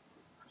ads.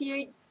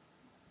 Sino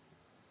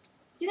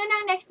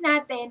nang next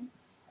natin?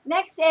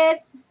 Next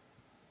is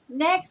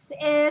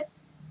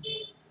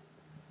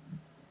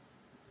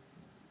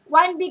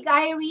One Big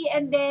Irie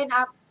and then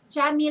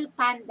Jamil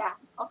Panda.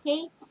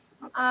 Okay?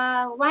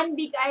 One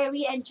Big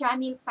Irie and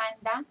Jamil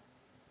Panda.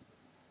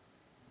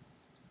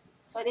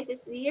 So this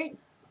is weird.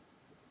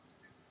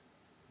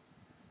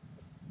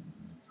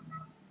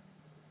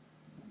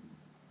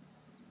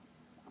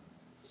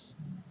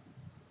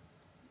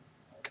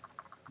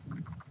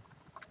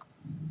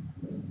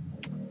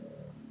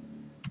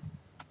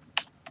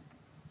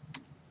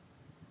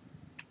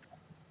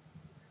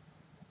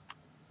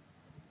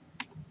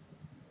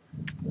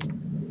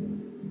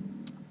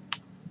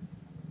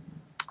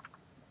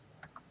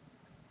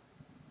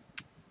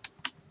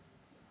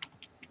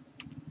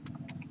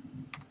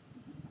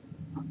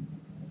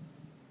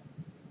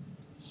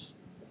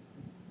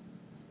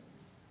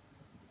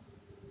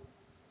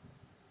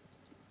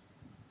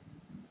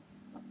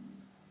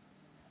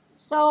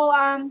 So,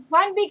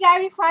 One Big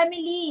Irie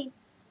family,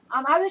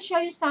 I will show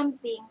you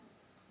something.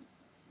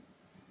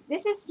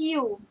 This is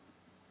you.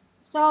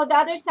 So, the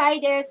other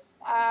side is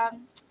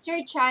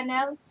Sir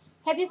Channel.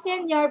 Have you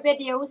seen your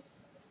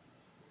videos?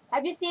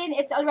 Have you seen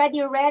it's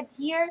already red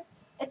here?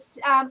 It's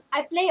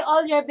I play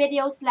all your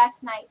videos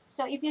last night.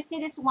 So, if you see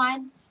this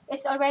one,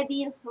 it's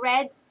already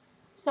red.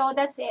 So,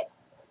 that's it.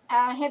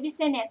 Have you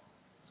seen it?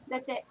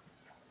 That's it.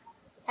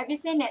 Have you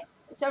seen it?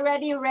 It's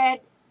already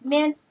red.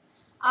 Means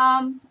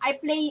I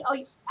play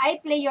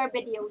your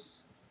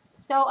videos.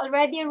 So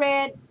already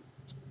read.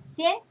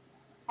 Seen?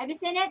 Have you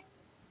seen it?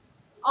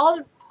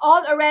 All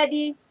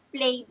already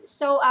played.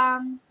 So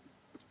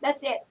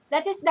that's it.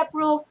 That is the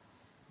proof.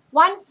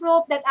 One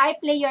proof that I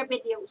play your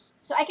videos.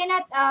 So I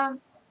cannot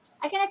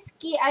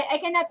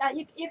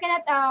you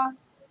cannot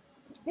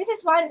this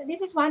is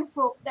one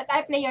proof that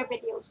I play your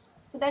videos.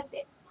 So that's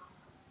it.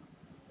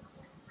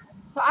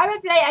 So I will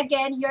play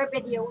again your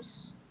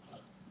videos.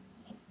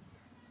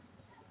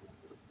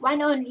 One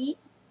only.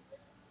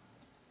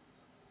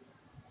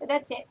 So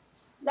that's it.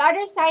 The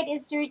other side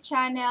is your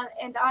channel,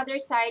 and the other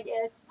side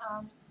is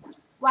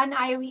one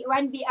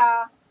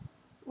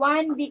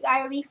big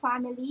Irie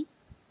family.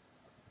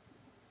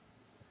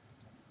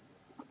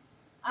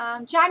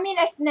 Jamil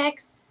is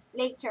next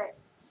later.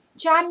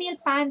 Jamil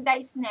Panda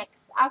is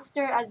next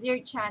after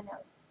Azir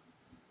channel.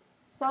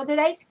 So did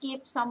I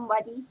skip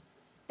somebody?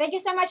 Thank you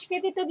so much.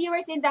 52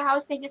 viewers in the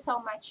house. Thank you so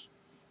much.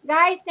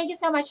 Guys, thank you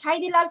so much.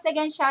 Heidi Loves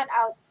again, shout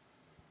out.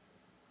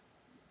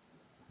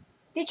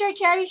 Teacher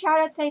Cherry, shout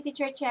out sa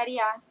Teacher Cherry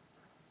ah.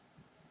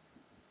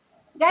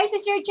 Guys,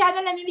 is your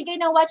channel namimigay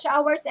ng watch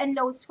hours and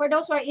loads. For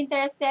those who are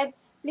interested,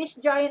 please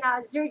join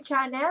Azir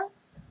channel.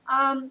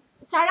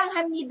 Sarang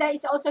Hamida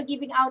is also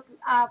giving out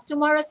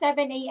tomorrow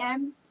 7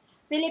 a.m.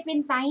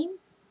 Philippine time,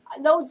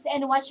 loads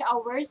and watch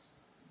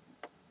hours.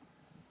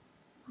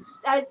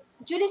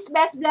 Julie's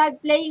Best Vlog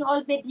playing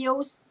all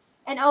videos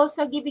and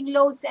also giving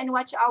loads and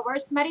watch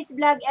hours. Maris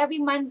Vlog every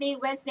Monday,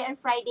 Wednesday, and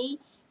Friday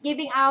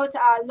giving out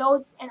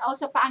loads and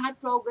also paangat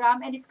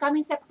program. And this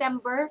coming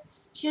September,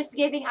 she's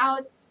giving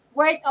out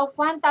worth of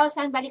 1,000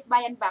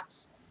 balikbayan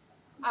bucks.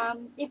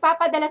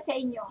 Ipapadala sa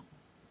inyo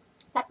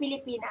sa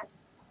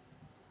Pilipinas.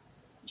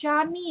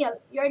 Jamil,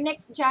 your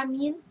next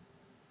Jamil.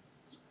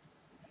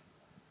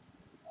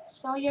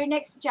 So your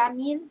next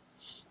Jamil.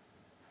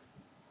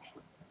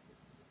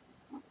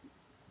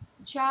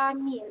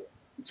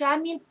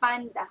 Jamil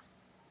Panda.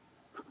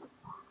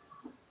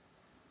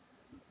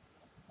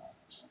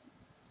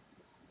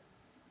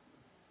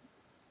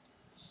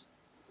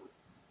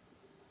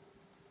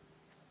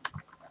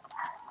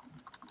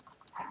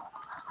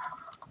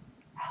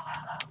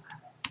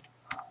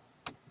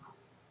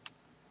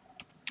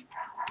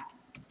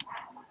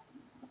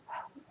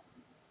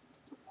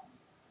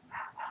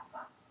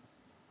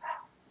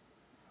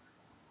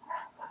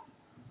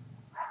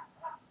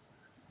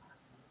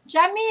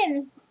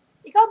 Jamil,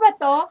 ikaw ba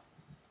to?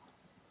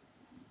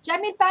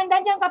 Jamil Panda,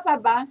 dyan ka pa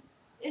ba?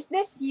 Is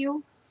this you?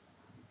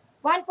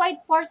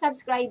 1.4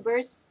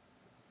 subscribers.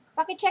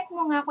 Paki-check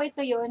mo nga kung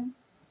ito yun.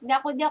 Hindi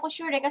ako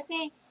sure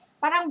kasi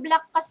parang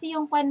black kasi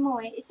yung fan mo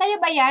eh. Sa'yo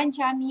ba yan,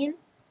 Jamil?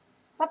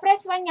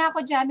 Pa-press 1 nga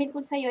ako, Jamil, kung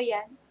sa'yo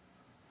yan.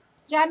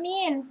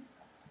 Jamil,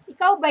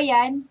 ikaw ba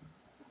yan?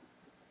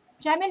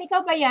 Jamil,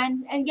 ikaw ba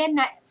yan? And again,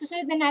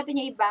 susunod na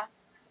natin yung iba.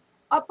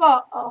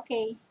 Opo,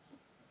 okay.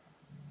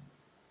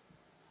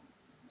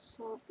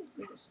 So,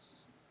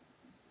 figures.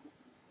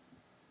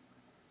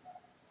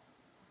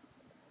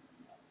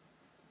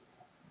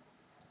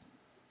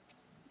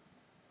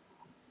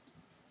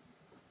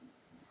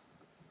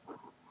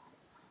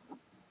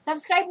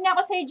 Subscribe na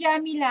ako sa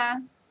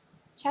Jamila.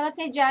 Shoutout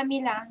sa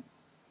Jamila.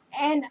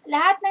 And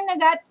lahat ng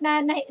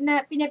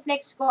na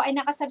pinaplex ko ay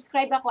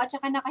nakasubscribe ako at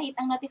saka nakahit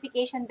ang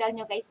notification bell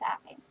nyo guys sa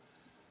akin.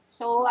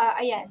 So,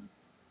 ayan.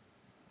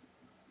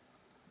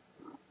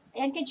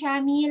 Ayan kay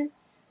Jamil.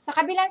 Sa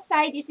kabilang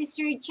side, is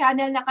your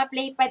channel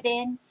naka-play pa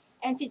din.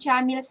 And si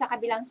Jamil sa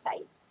kabilang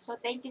side. So,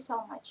 thank you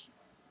so much.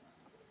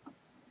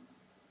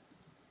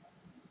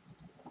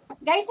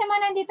 Guys, sa mga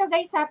nandito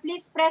guys ha,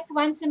 please press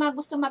 1 sa mga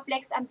gusto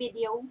ma-flex ang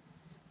video.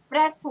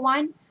 Press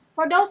 1.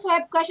 For those who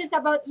have questions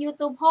about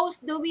YouTube,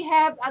 host, do we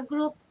have a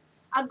group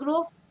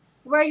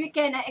where you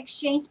can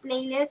exchange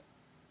playlist?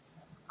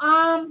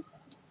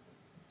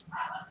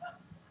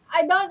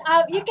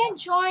 You can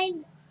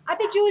join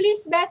Ate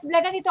Julie's Best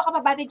Vlog. Nandito ka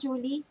pa ba, Ate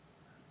Julie?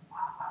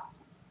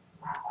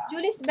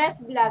 Julie's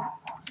Best Vlog.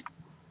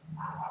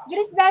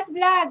 Julie's Best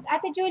Vlog.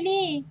 Ate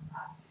Julie.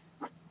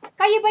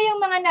 Kayo ba yung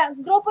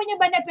grupo nyo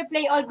ba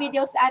nagpe-play all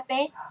videos,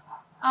 ate?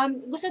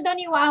 Gusto daw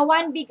ni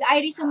One Big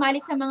Irie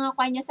sumali sa mga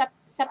kanya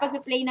sa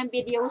pagpe-play ng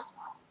videos.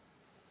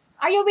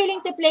 Are you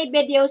willing to play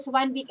videos,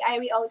 One Big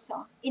Irie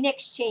also, in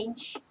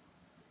exchange?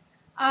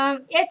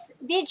 It's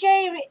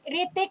DJ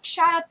Ritik,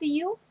 shout out to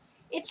you.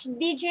 It's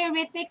DJ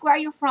Ritik, where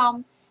are you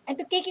from?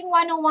 And to Caking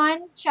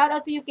 101, shout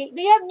out to you.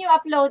 Do you have new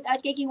upload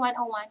at Caking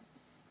 101?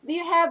 Do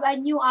you have a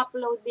new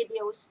upload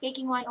videos,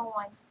 Caking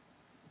 101?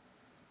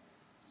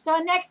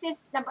 So next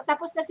is,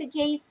 tapos na si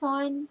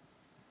Jason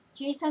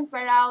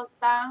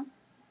Peralta.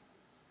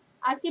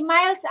 Si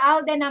Miles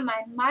Alde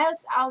naman.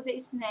 Miles Alde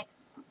is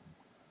next.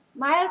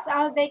 Miles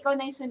Alde, ikaw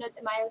na yung sunod,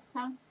 Miles,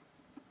 ha?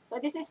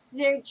 So this is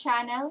their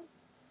channel.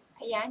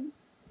 Ayan.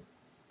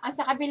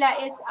 Sa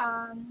kabila is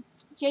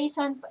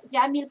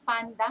Jamil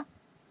Panda.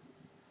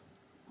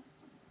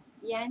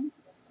 Ayan.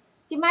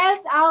 Si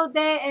Miles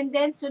Alde, and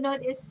then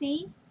sunod is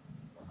si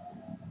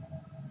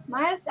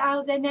Miles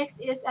Alde. Next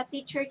is a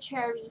Teacher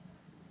Cherry.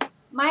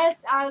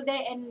 Miles Alde,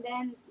 and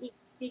then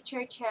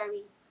Teacher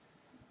Cherry.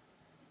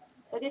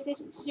 So this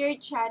is your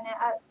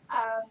channel,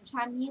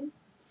 Jamil.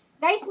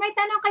 Guys, may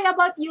tanong kayo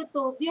about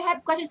YouTube. Do you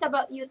have questions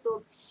about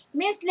YouTube?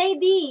 Miss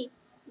Lady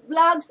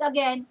Vlogs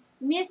again.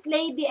 Miss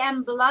Lady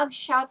M Vlog,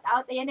 shout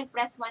out. Ayan,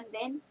 nag-press 1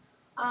 din.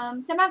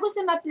 Sa mga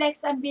gusto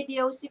ma-flex ang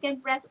videos, you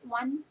can press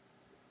 1.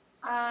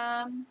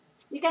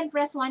 You can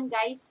press 1,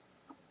 guys.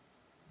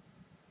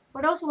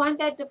 For those who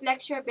wanted to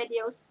flex your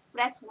videos,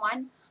 press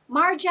 1.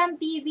 Marjam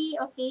TV,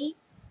 okay?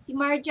 Si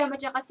Marjam at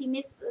saka si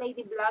Miss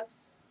Lady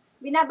Vlogs.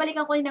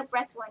 Binabalikan ko yung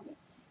nag-press 1.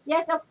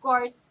 Yes, of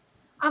course.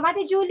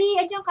 Ate Julie,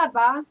 andyan ka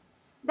ba?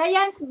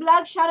 Diane's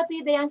Vlog, shout out to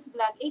you, Diane's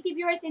Vlog. 80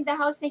 viewers in the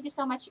house, thank you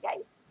so much,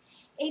 guys.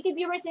 80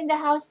 viewers in the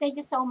house, thank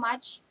you so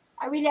much.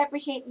 I really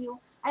appreciate you.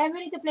 I am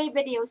willing to play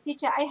videos.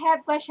 Sicha, I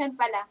have question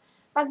pala.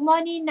 Pag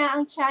money na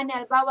ang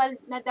channel, bawal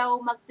na daw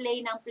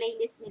mag-play ng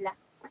playlist nila.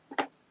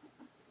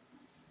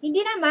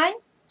 Hindi naman,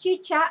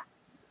 chicha.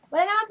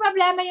 Wala namang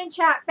problema yung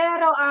cha.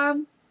 Pero,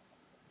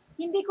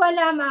 hindi ko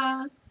alam,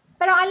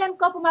 pero alam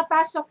ko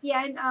pumapasok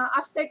yan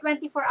after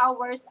 24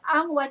 hours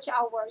ang watch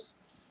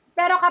hours.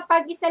 Pero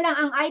kapag isa lang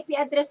ang IP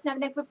address na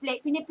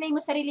piniplay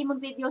mo sarili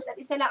mong videos at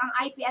isa lang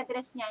ang IP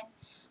address niyan,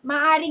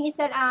 maaring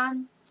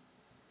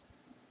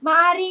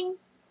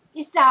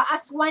isa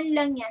as one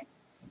lang yan.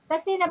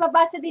 Kasi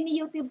nababasa din ni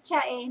YouTube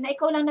cha na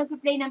ikaw lang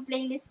nagpe-play ng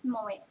playlist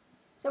mo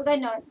So,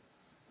 ganon.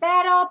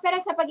 Pero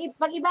sa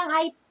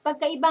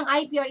pagkaibang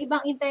IP or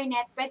ibang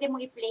internet, pwede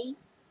mong i-play.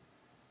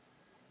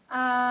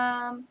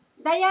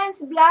 Diane's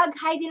Vlog,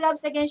 Heidi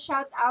Loves again,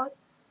 shout out.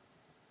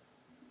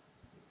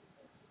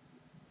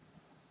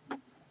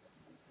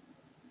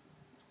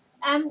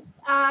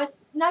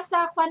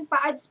 Nasa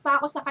ads pa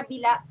ako sa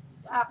kabila,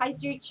 kay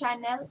Sir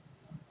Channel.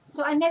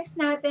 So, ang next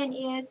natin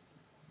is,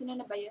 sino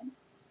na ba yun?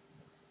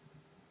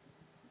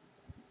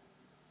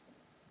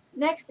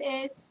 Next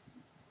is,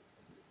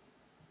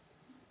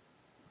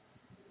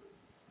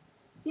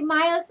 si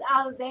Miles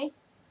Alde.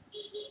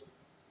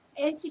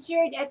 And si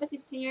Cheered, ito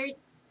si Cheered.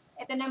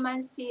 Ito naman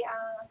si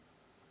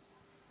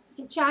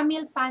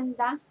Chamil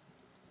Panda.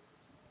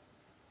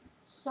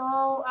 So,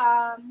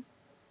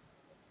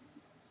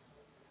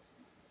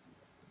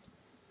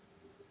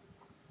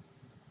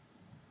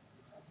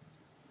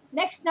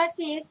 next na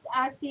si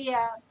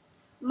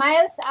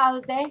Miles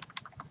Alde.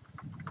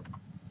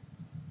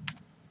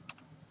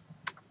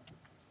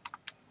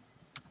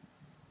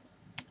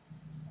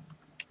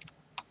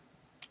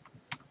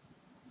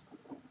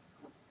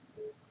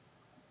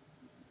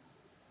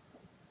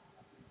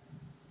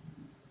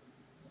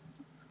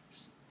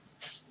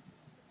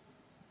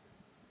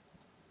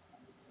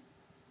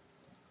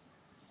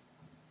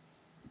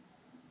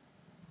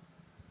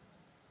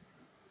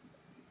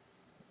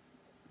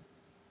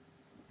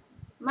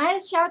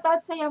 Miles, shout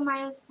out sa'yo,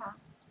 Miles, ha?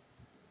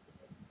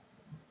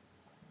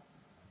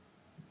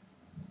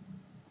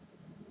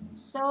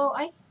 So,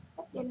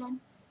 ba't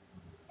ganun?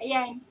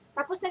 Ayan.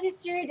 Tapos na si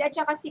Sir at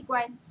saka si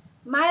Kwan.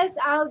 Miles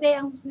Alde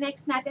ang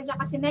next natin. At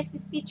saka si next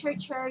is Teacher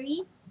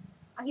Cherry.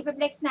 Ang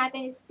ipaplex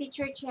natin is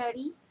Teacher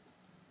Cherry.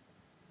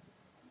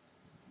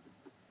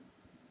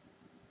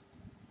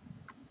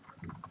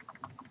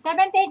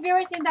 78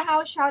 viewers in the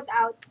house, shout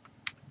out.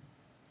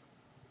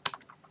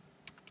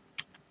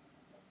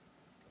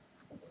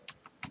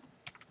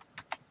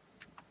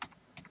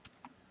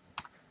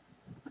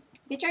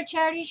 Teacher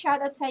Cherry, shout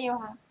out sa'yo,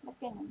 ha? Ba't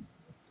ganun?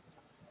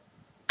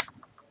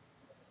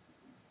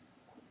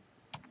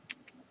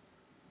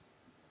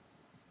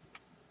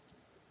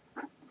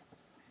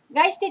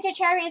 Guys, Teacher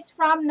Cherry is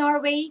from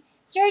Norway.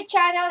 Sir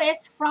Channel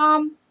is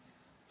from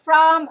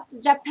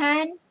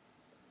Japan.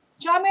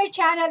 Jomer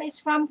Channel is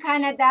from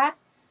Canada.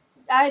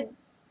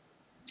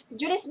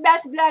 Julie's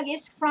Best Vlog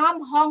is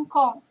from Hong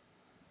Kong.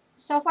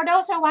 So for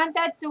those who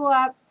wanted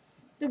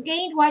to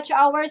gain watch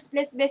hours,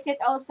 please visit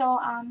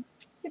also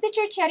si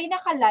Teacher Cherry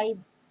naka-live.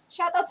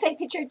 Shout out sa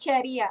Teacher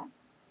Cherry, ah.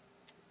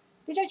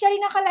 Teacher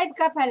Cherry, naka-live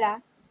ka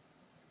pala.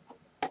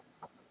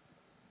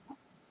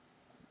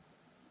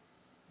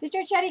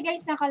 Teacher Cherry,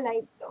 guys,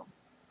 naka-live to.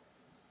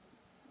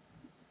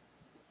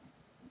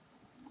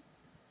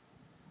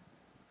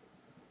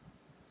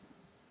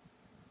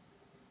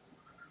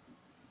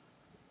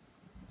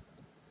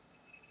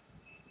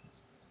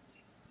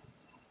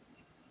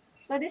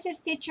 So, this is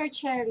Teacher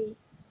Cherry.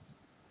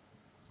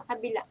 Sa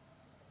kabila.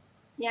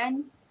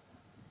 Yan.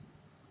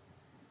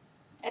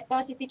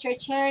 Ito si Teacher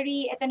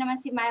Cherry. Ito naman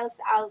si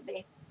Miles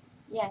Alde.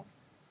 Yan.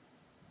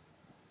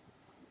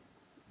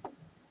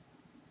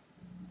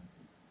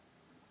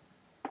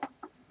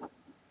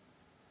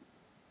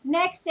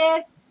 Next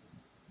is,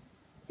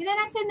 sino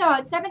nang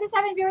sunod?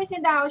 77 viewers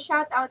in the house.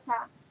 Shout out,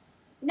 ha.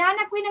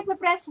 Hinahanap ko yung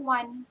nagpa-press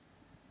 1.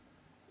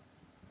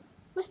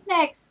 Who's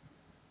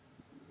next?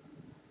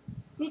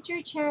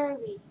 Teacher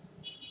Cherry.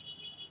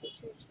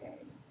 Teacher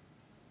Cherry.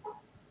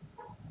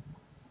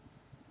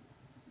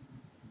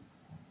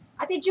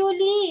 Ate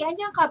Julie,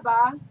 andiyan ka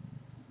ba?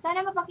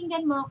 Sana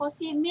mapakinggan mo ako.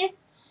 Si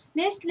Miss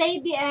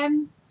Lady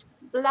M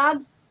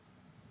Vlogs.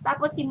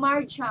 Tapos si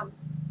Marjam.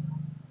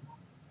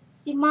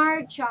 Si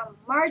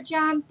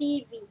Marjam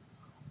TV.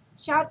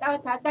 Shout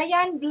out, ha.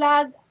 Diane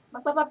Vlog.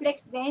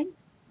 Magpapaplex din.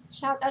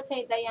 Shout out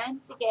sa'yo,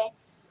 Diane. Sige.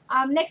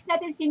 Next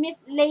natin si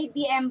Miss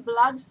Lady M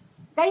Vlogs.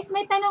 Guys,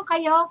 may tanong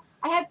kayo.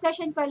 I have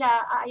question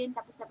pala. Ayun,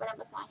 tapos na pala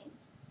basahin.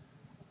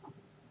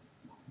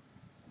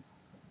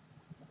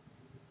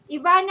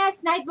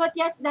 Ivana's Nightbot,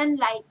 yes,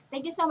 done like.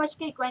 Thank you so much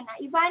kay Kwana.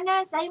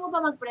 Ivana's, ayaw mo ba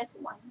mag-press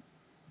 1?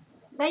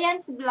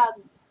 Diane's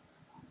Vlog.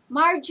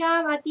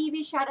 Marjam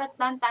TV, shout out,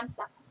 done,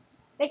 thumbs up.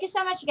 Thank you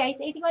so much,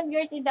 guys. 81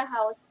 viewers in the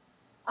house.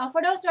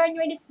 For those who are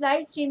new in this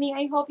live streaming,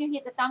 I hope you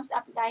hit the thumbs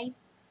up,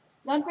 guys.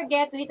 Don't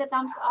forget to hit the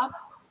thumbs up.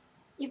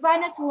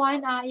 Ivana's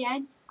 1,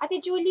 ayan. Ate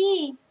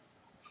Julie,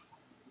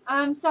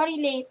 Sorry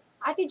late.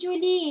 Ate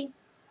Julie,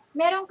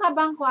 meron ka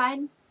bang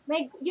kwan?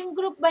 May, yung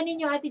group ba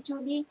ninyo, Ate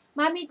Julie?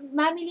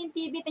 Mami Lin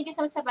TV, thank you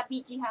so much sa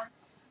PG ha.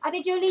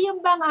 Ate Julie, yung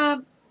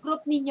bang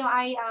group ninyo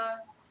ay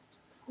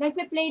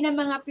nagpe-play ng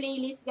mga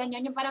playlist,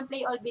 ganyan, yung parang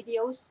play all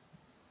videos?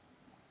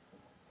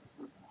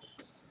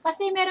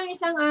 Kasi merong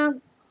isang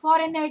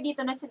foreigner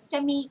dito na sa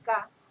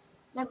Jamaica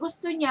na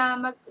gusto niya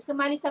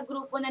sumali sa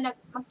grupo na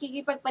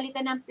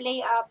magkikipagpalitan ng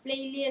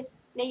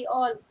playlist, play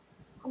all.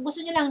 Kung gusto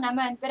niya lang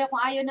naman, pero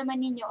kung ayaw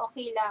naman ninyo,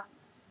 okay lang.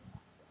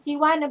 Si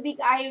Juan, a Big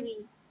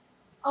Irie.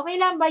 Okay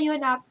lang ba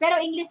yun? Pero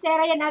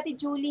Inglesera yan, Ate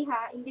Julie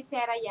ha.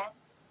 Inglesera yan.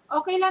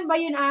 Okay lang ba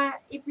yun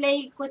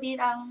i-play ko din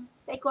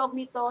sa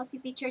incognito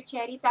si Teacher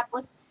Cherry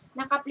tapos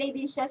naka-play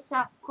din siya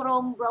sa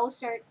Chrome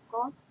browser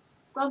ko.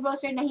 Chrome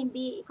browser na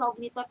hindi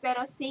incognito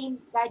pero same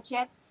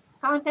gadget.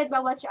 Counted ba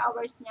watch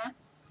hours niya?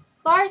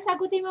 Tor,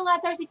 sagutin mo nga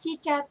Tor si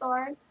Chicha,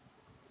 Tor.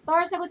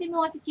 Tor, sagutin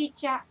mo nga si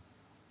Chicha.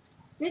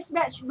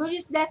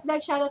 Bullies bless dog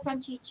shoutout from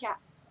Chicha.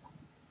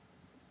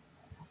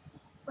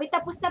 Uy,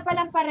 tapos na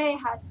palang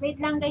parehas.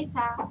 Wait lang guys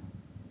ha.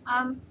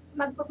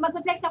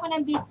 Magpa-flex ako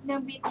ng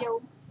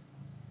video.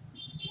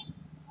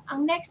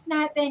 Ang next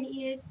natin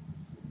is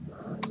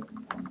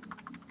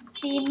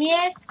si ano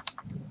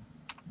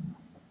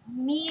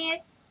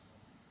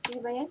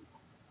ba yan?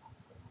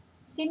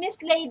 Si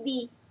Miss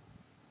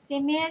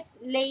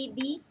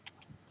Lady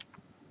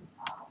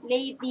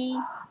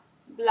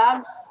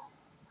Vlogs.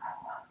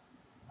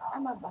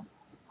 Tama ba?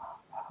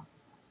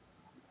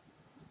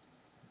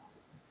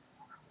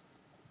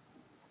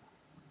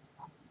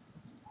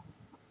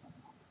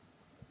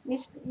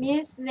 Miss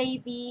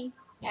Lady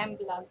M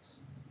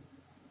Vlogs.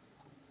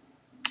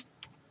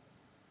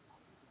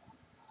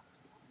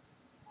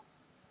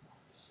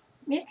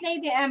 Miss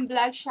Lady M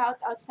Vlog, shout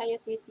out sa'yo,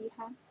 Sisi,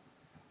 ha?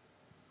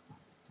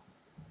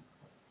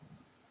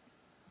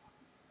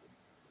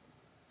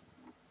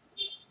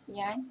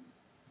 Yan.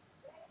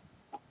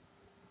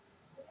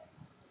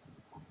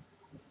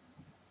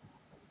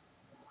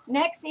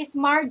 Next is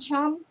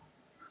Marjam.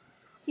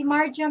 Si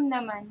Marjam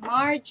naman.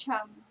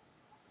 Marjam.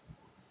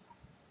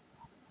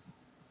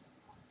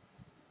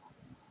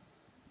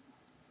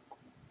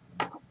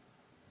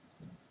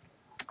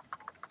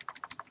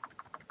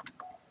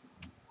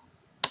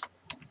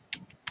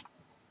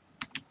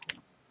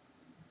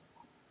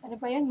 Ano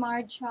ba yan?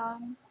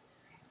 Marjam.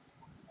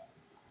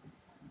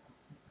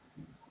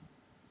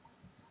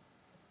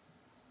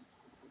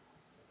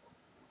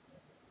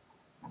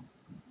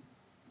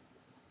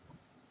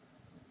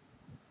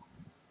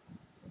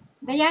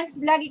 Dayan's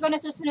Vlog, ikaw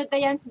nasusunod.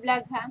 Dayan's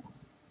Vlog, ha?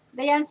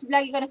 Dayan's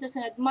Vlog, ikaw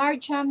nasusunod.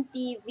 Marjam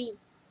TV.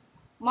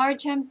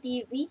 Marjam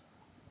TV.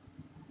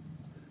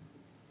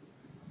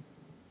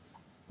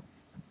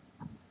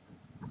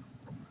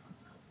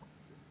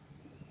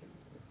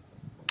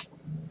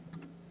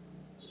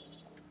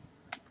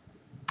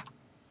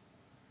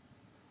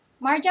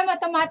 Marjam,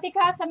 automatic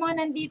ha sa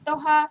mga nandito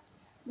ha.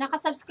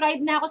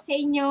 Nakasubscribe na ako sa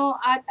inyo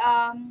at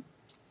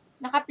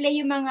naka-play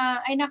yung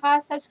mga,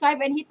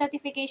 naka-subscribe and hit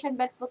notification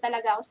bell po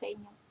talaga ako sa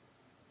inyo.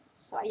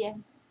 So,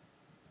 ayan.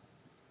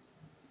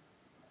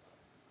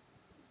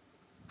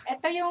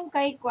 Ito yung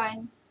kay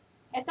Kwan.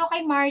 Ito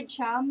kay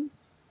Marjam.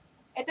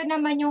 Ito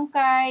naman yung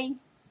kay,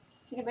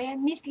 sino ba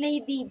yan? Miss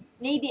Lady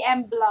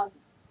M Vlog.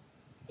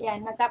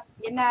 Ayan,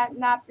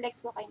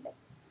 na-flex ko kayo.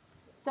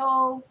 So,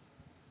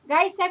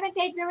 guys,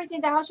 78 viewers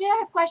in the house. Do you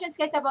have questions,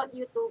 guys, about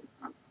YouTube?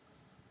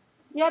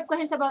 Do you have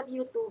questions about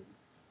YouTube?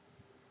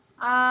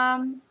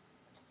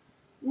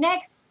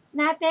 Next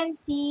natin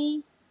si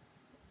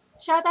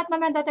shoutout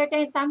Mama Dr.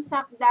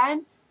 Tamsak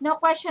Dan. No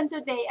question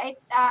today.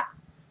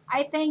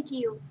 I thank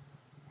you.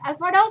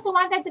 For those who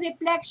wanted to be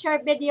lecture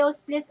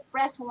videos, please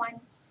press 1.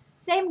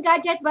 Same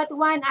gadget but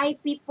 1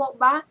 IP po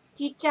ba?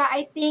 Chicha,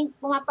 I think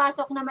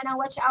pumapasok naman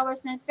ang watch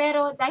hours na.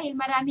 Pero dahil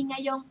marami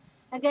ngayong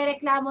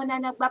nagreklamo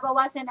na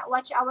nagbabawasan na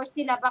watch hours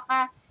nila,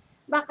 baka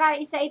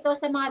isa ito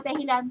sa mga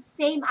dahilan.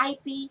 Same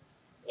IP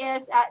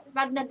is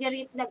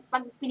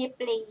pag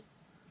piniplay.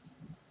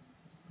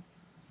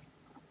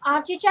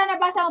 Chicha,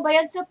 nabasa mo ba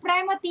yun?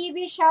 Supremo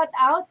TV, shout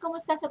out.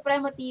 Kumusta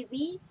Supremo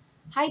TV?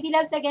 Heidi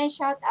Loves again,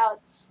 shout out.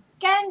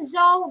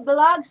 Kenzo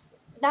Vlogs,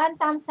 Dan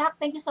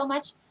Tamsak, thank you so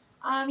much.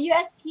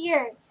 US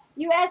here.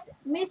 US,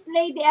 Miss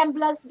Lady M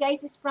Vlogs,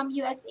 guys, is from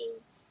USA.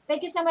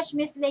 Thank you so much,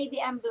 Miss Lady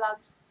M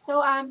Vlogs.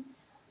 So, I'm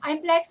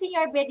flexing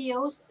your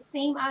videos,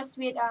 same as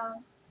with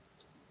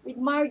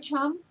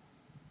Marjam.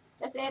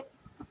 That's it.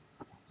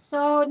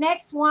 So,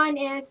 next one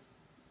is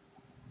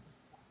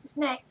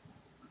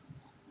next.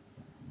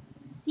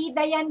 Si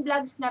Dayan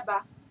Vlogs na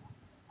ba?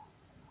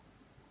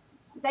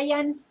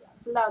 Dayan's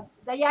Vlog.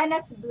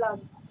 Diana's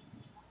Vlog.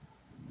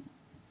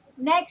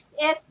 Next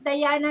is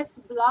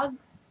Diana's Vlog.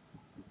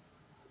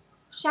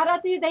 Shout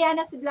out to you,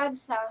 Diana's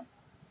Vlogs, ha?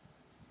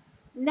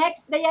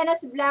 Next,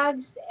 Diana's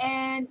Vlogs,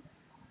 and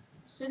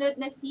sunod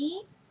na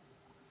si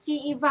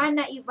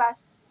Ivana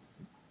Ivas.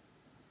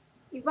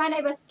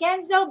 Ivana Ivas.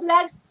 Kenzo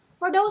Vlogs.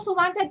 For those who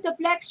wanted to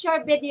flex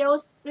your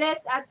videos,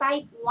 please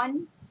type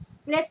 1.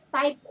 Please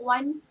type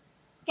 1.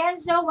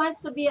 Kenzo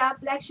wants to be a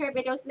lecture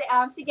videos.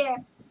 Sige.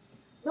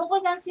 Doon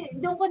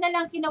ko na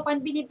lang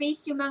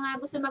binibase yung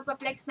mga gusto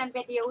magpa-flex ng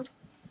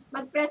videos.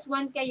 Mag-press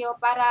 1 kayo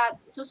para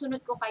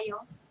susunod ko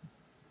kayo.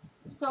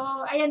 So,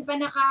 ayan pa,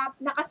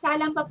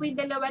 nakasalang pa po yung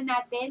dalawa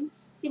natin.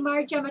 Si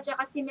Marjam at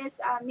saka si Miss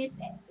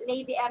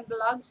Lady M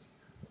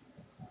Vlogs.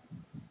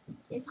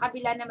 Yung sa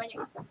kabila naman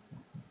yung isa.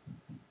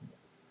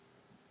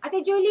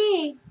 Ate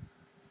Julie!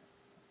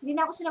 Hindi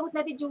na ako sinagot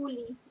na Ate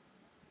Julie.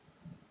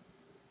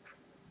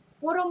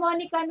 Puro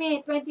money kami,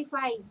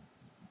 25.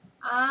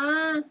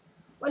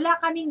 Wala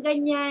kaming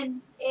ganyan.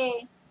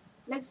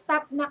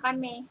 Nag-stop na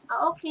kami.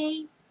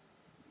 Okay.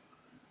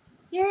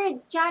 Sir,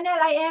 channel,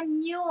 I am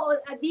new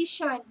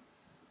addition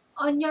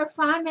on your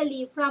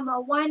family from a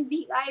one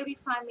big Irie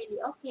family.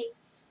 Okay.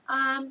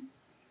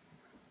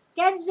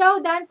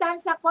 Kenzo, Dan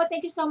thumbs up po.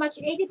 Thank you so much.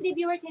 83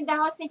 viewers in the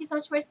house. Thank you so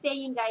much for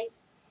staying,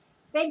 guys.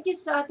 Thank you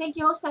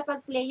host sa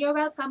pag-play. You're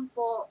welcome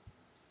po.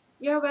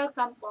 You're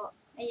welcome po.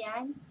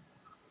 Ayan.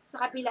 Sa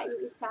kabila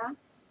yung isa.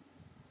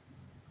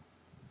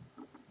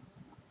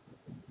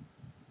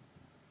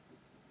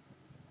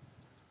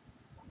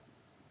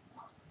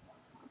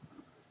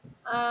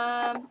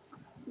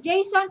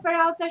 Jason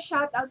Peralta,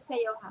 shout out sa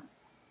iyo ha.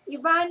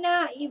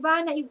 Ivana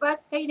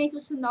Ivas, kayo na yung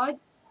susunod.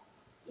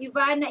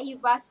 Ivana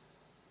Ivas.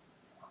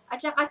 At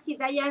saka si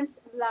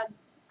Diane's Vlog.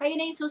 Kayo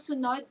na yung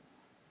susunod.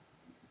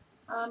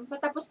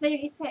 Patapos na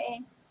yung isa eh.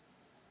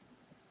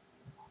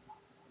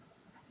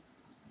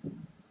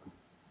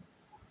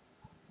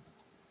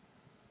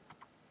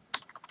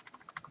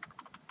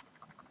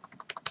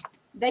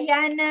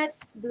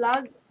 Diana's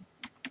Vlog.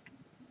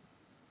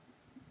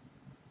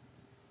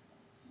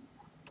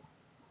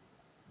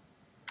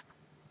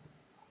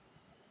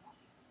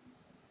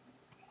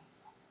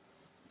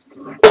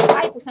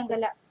 Ay, pusang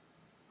gala.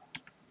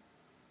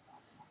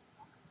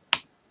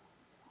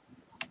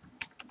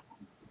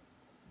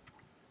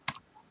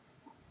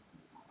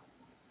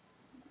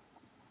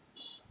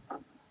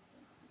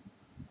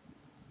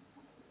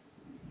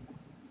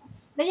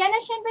 Diana,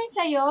 yan ba yung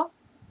sa'yo?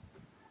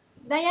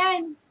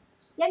 Dayan,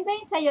 yan ba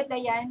yung sa'yo,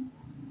 Dayan?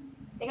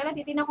 Teka lang,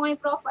 titignan ko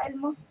yung profile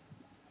mo.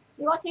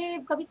 Hindi ko kasi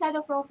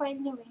kabisado profile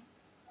nyo eh.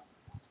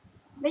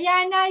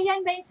 Diana,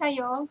 yan ba yung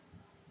sa'yo?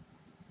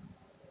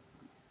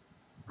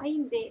 Ay,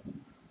 hindi.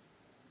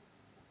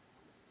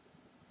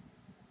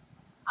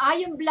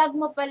 Yung vlog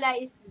mo pala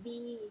is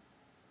B.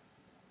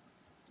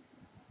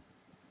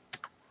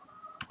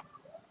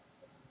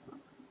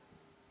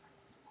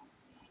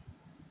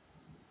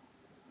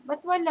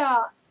 Ba't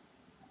wala?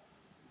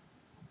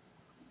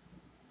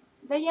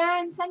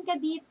 Dayan, saan ka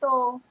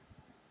dito?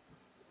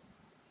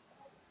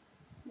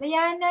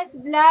 Diana's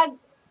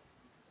Vlog.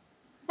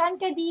 Saan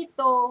ka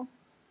dito?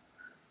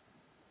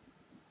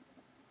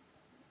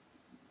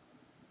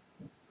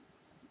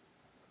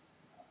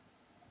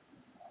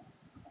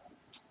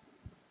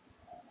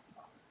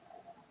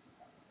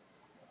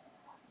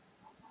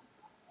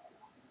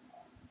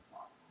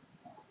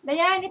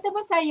 Dayan, ito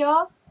ba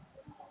sa'yo?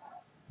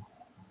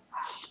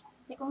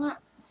 Hindi ko nga.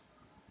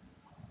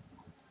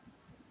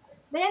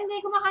 Dayan,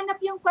 hindi ko makanap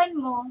yung kwan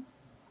mo.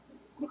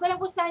 Hindi ko lang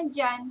kung saan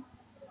dyan.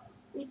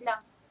 Wait lang.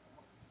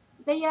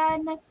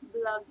 Diana's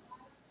Vlog.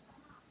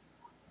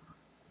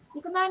 Hindi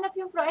ko mahanap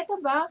yung pro. Ito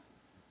ba?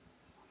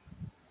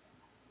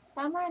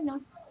 Tama, no?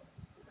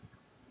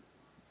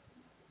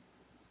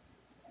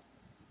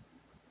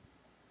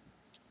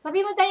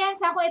 Sabi mo, Dayan,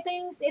 sa kung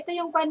ito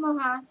yung kwan mo,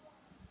 ha?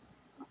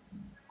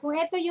 Kung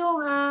ito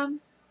yung,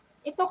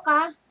 ito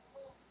ka.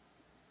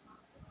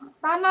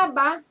 Tama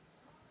ba?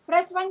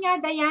 Press 1 nga,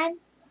 Dayan.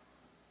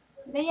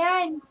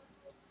 Dayan.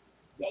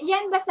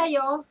 Yan ba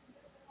sa'yo?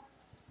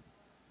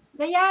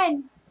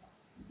 Dayan.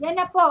 Yan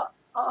na po.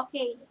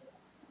 Okay.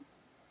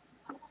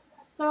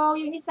 So,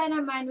 yung isa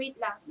naman, wait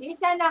lang. Yung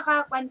isa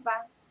nakakwan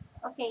pa.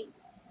 Okay.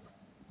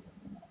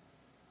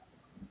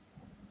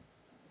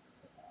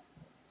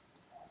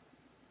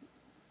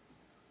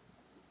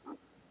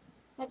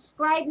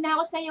 Subscribe na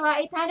ako sa'yo ha.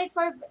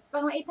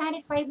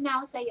 805 na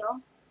ako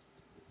sa'yo.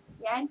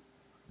 Yan.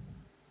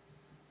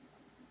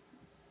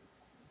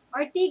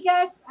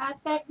 Ortigas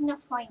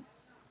Technopoint.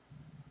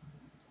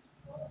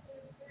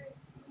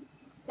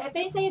 So,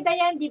 ito yung sa'yo,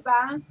 Dayan, di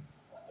ba?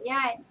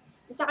 Yan.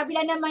 Sa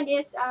kabila naman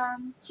is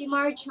si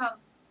Marcham.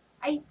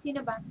 Ay,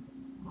 sino ba?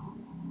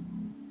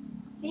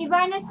 Si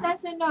Ivanas na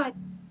sunod.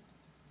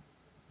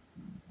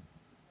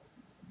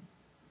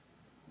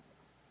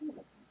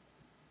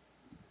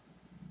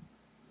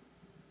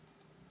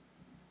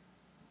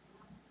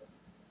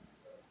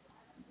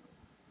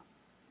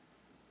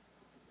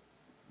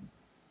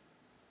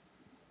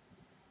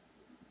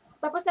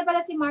 Tapos na pala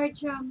si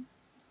Marcham.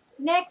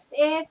 Next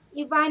is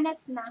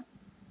Ivanas na.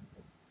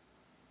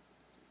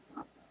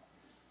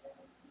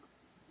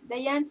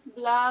 Diane's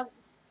Vlog.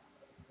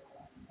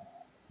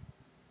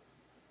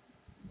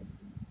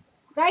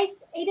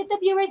 Guys,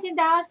 82 viewers in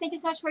the house. Thank you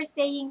so much for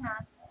staying,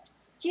 ha.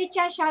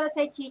 Chicha, shoutout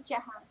sa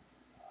Chicha, ha.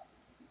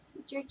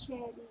 Teacher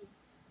Cherry.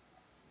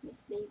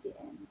 Miss Lady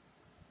M.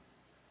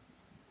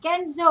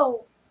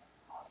 Kenzo.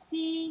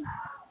 Si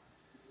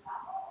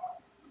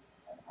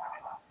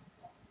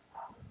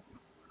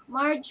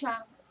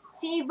Marja.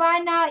 Si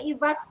Ivana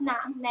Ivas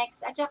na ang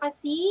next. At saka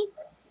si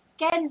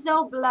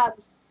Kenzo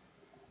Vlogs.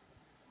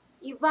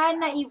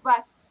 Ivana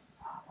Ivas.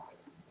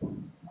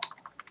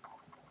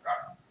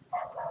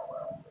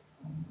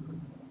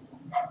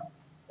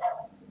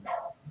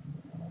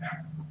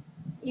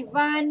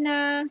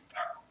 Ivana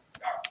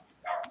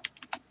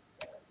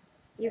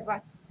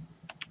Ivas.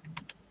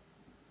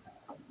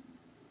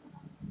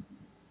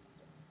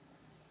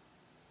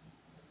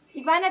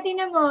 Ivana,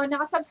 tingnan mo,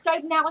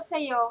 nakasubscribe na ako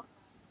sa'yo.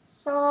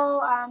 So,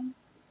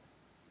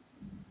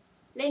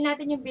 play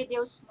natin yung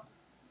videos mo.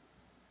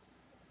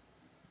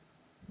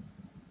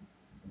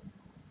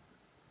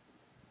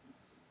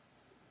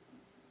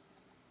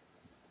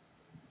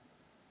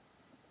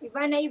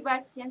 Ivana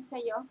Ivas, yan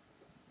sa'yo.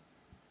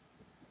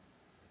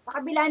 Sa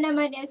kabila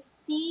naman is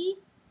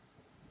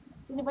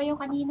sino ba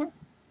yung kanina?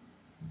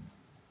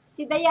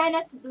 Si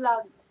Diana's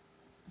Vlog.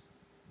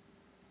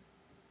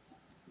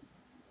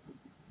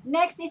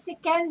 Next is si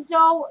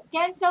Kenzo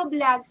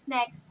Vlogs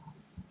next.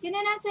 Sino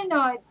na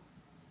sunod?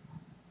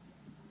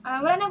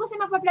 Wala na gusto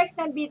magpa-flex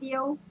ng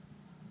video.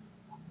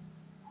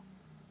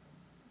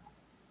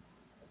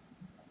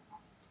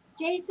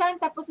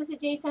 Jason, tapos na si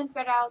Jason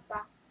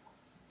Peralta.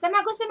 Sa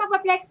mga gusto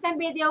magpa-flex ng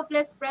video,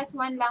 please press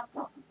 1 lang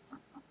po.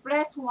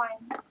 Press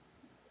 1.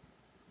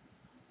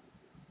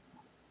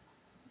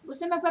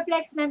 Gusto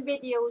magpa-flex ng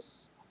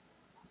videos.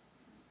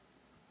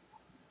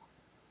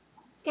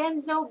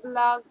 Kenzo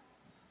Vlog.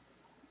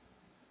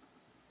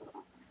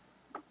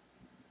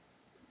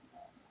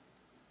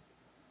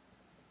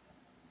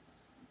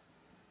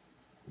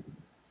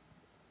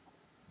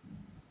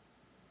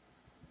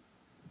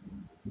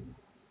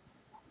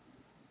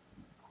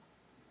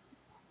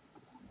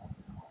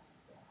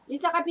 Yung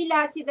sa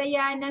kabila, si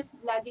Diana's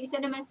Vlog. Yung isa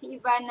naman si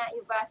Ivana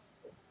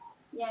Ivas.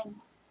 Yan.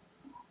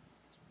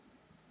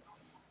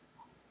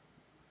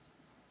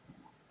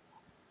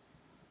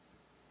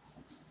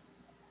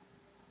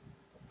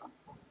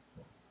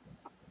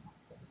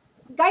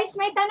 Guys,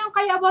 may tanong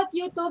kayo about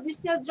YouTube. You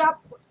still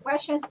drop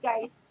questions,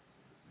 guys.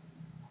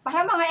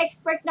 Para mga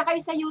expert na kayo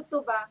sa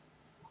YouTube,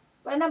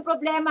 Wala nang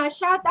problema.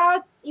 Shout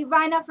out,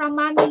 Ivana from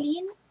Mami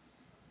Lynn.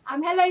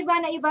 Hello,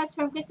 Ivana Ivas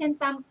from Christian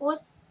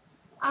Campus.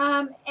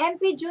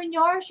 MP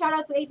Junior, shout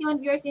out to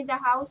 81 viewers in the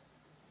house.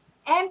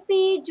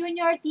 MP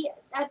Junior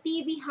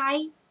TV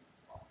Hi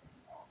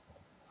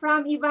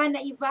from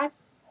Ivana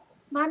Ivas.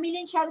 Mami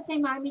Lynn, shout out sa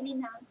Mami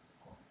Lynn,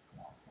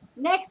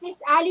 Next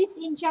is Alice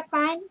in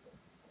Japan.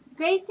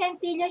 Grace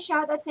Centilla,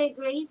 shout out sa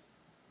Grace.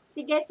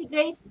 Sige, si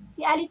Grace,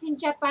 si Alice in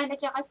Japan, at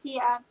saka si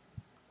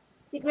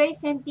Grace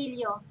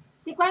Centillo.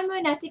 Si Kwan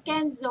muna, si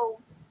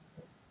Kenzo.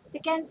 Si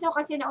Kenzo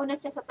kasi nauna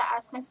siya sa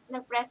taas,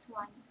 nag-press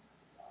 1.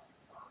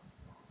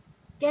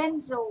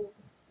 Kenzo.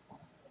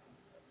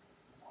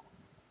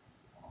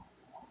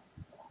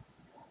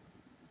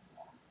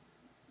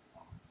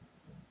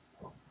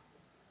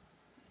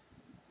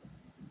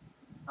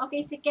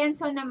 Okay, si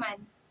Kenzo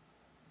naman.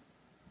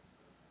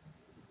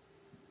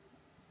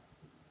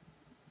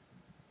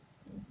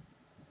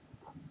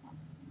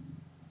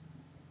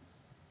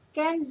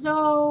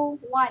 Kenzo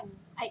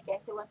 1. Ay,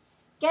 Kenzo 1.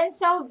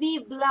 Kenzo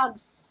V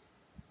Vlogs.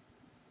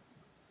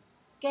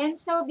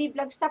 Kenzo V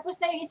Vlogs.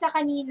 Tapos na yung isa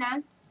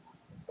kanina.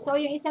 So,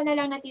 yung isa na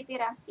lang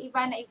natitira. Si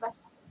Ivana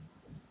Ivas.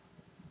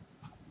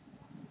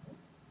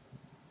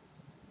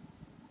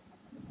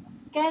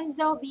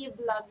 Kenzo V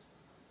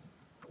Vlogs.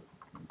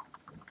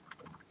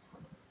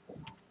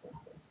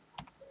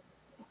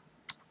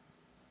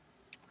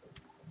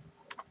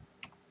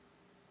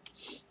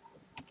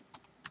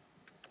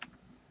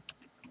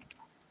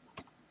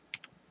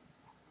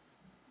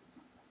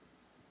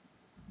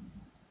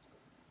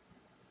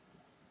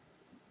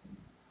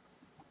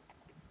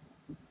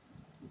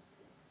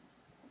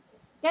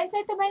 Kenzo,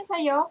 ito ba yung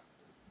sa'yo?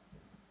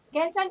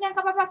 Kenzo, andyan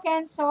ka pa ba,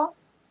 Kenzo?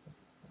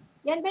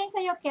 Yan ba yung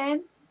sa'yo,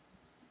 Ken?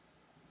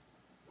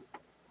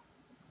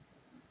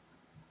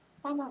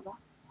 Tama ba?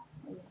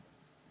 Ayan.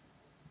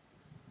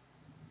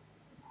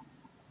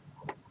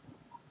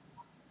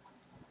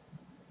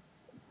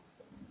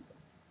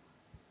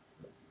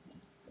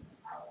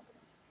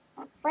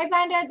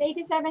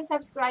 $587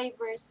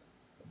 subscribers.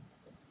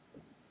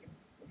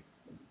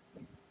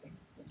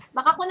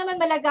 Baka ko naman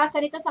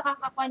malagasan ito sa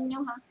kakakon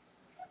nyo,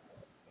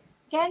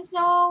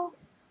 Kenzo,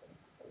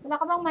 wala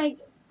ka bang may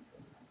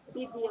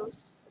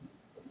videos?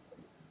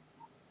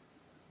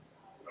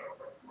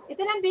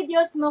 Ito lang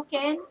videos mo,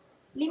 Ken.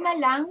 5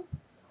 lang.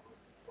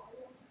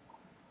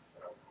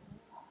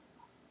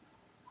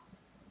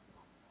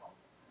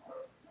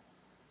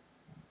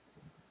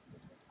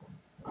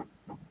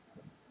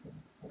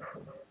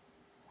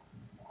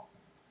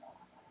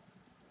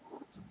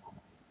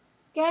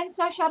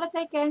 Kenzo, shoutout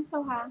sa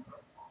Kenzo,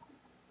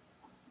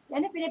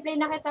 Yan na, piniplay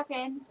na kita,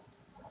 Ken.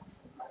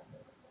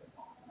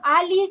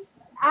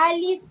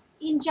 Alice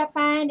in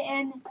Japan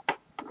and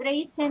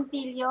Grace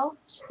Centillo.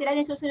 Sila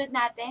na susunod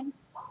natin.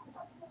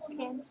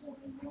 Kenzo.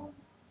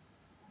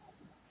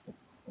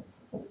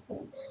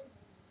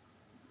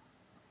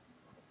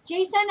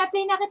 Jason,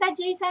 na-play na kita,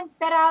 Jason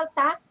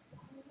Peralta.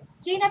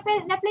 Jay,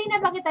 na-play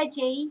na ba kita,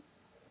 Jay?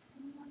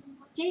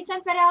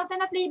 Jason Peralta,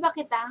 na-play ba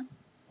kita?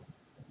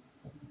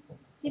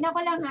 Tingnan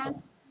ko lang ha.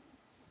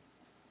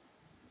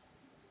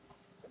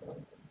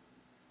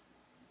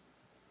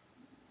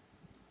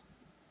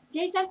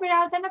 Jason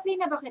Peralta, na-play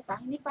na ba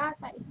kita? Hindi pa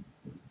ata eh.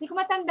 Hindi ko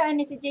matandaan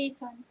ni si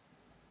Jason.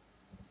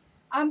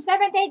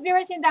 78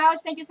 viewers in the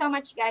house. Thank you so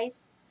much,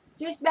 guys.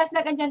 Juice Best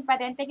Lagan dyan pa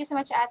din. Thank you so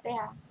much, ate,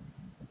 ha.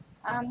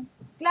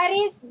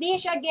 Clarice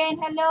Dish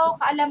again. Hello,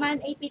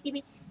 Kaalaman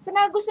APTV. Sa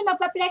mga gusto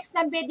magpa-flex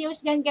ng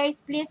videos dyan,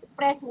 guys, please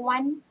press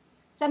 1.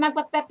 Sa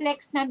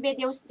magpa-flex ng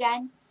videos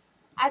dyan.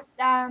 At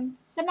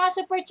sa mga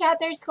super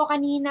chatters ko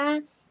kanina,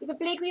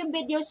 ipa-play ko yung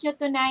videos nyo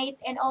tonight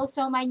and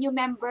also my new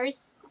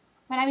members.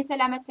 Maraming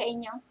salamat sa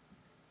inyo.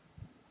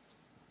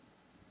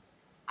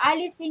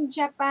 Alice in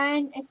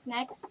Japan is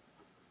next.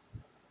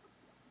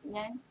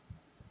 Yan.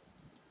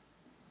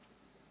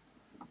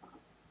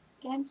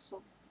 Kenso.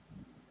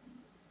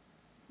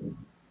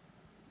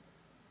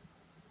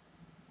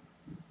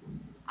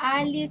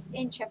 Alice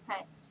in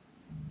Japan.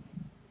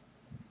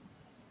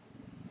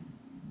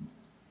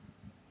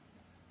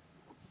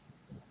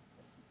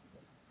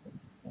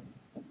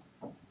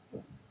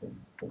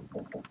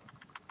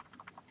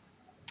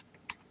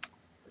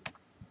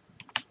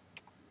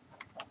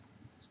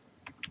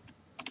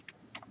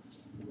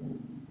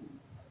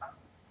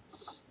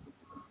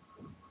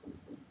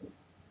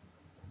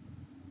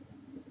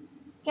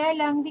 Kaya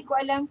lang, hindi ko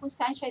alam kung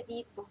saan siya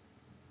dito.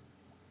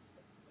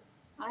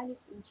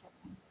 Alice in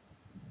Japan.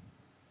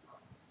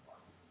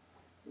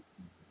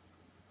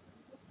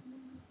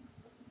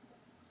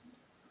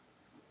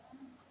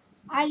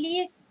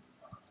 Alice,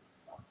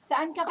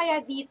 saan ka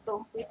kaya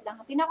dito? Wait lang.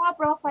 Tingnan ko nga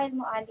profile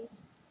mo,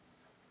 Alice.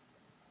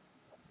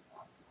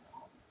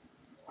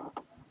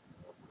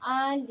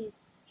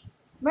 Alice.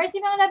 Mercy,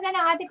 mga love na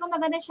ng ate ko.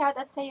 Maganda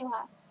shoutout sa'yo,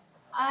 ha.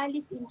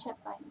 Alice in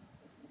Japan.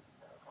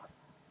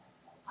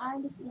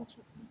 Alice in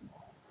Japan.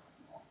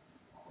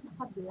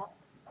 Naka-block.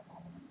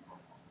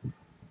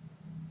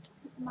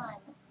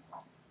 Mano.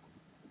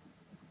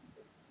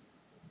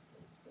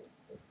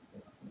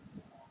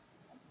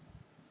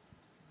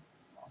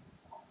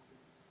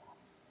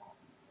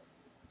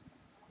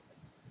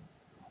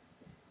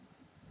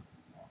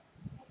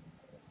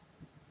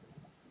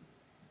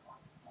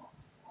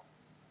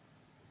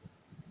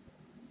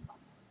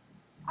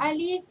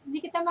 Alice,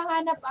 di kita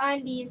mahanap,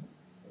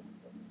 Alice.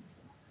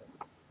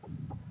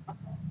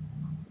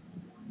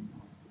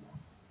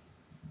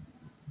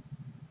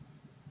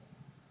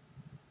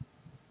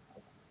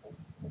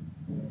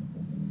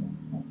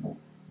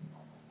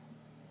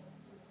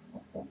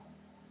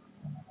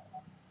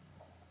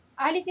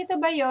 Alice, ito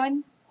ba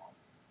yon?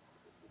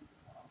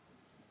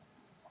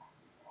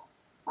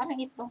 Parang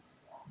ito.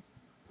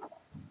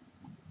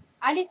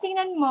 Alice,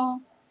 tingnan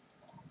mo.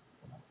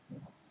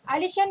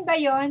 Alice, yan ba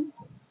yon?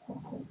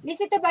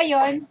 Alice, ito ba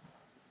yon?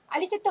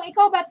 Alice, ito,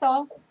 ikaw ba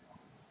to?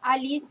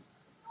 Alice?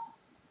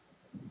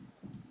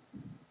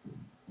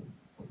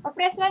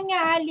 Pa-press 1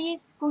 nga,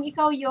 Alice, kung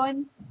ikaw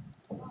yon.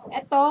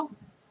 Ito.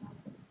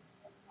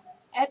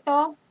 Ito.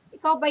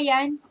 Ikaw ba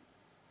yan?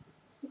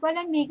 Hindi ko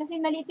alam eh, kasi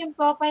maliit yung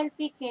profile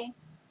pic eh.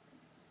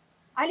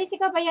 Alice,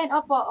 ikaw ba yan?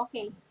 Opo,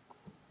 okay.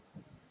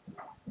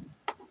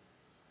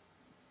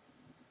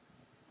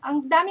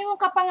 Ang dami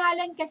mong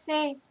kapangalan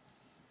kasi.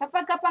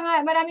 Kapag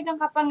marami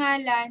kang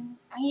kapangalan,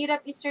 ang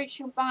hirap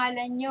i-search yung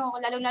pangalan nyo,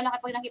 lalo-lalo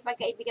kapag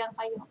nakipagkaibigan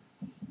kayo.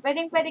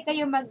 Pwedeng-pwede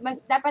kayo,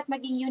 dapat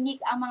maging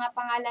unique ang mga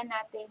pangalan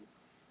natin.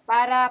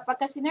 Para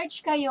pagka sinerch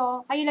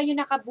kayo, kayo lang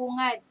yung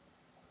nakabungad.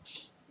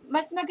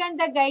 Mas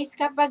maganda guys,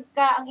 kapag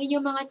ang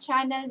inyong mga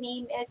channel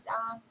name is,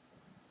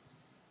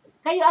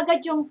 kayo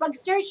agad yung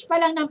pag-search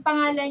pa lang ng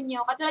pangalan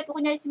nyo, katulad ko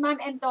kunyari si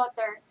mom and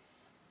daughter,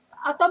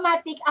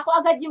 automatic, ako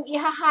agad yung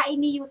ihahain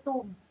ni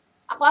YouTube.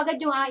 Ako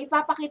agad yung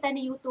ipapakita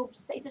ni YouTube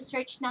sa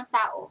isa-search ng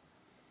tao.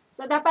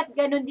 So, dapat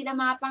ganun din ang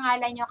mga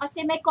pangalan nyo.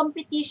 Kasi may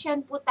competition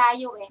po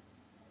tayo eh.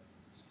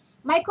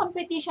 May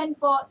competition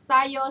po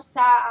tayo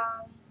sa...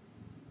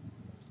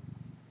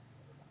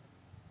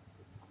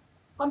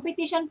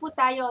 competition po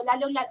tayo.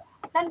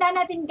 Tandaan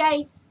natin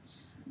guys,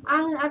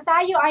 ang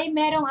tayo ay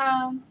merong...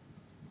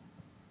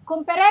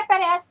 kung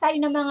pare-parehas tayo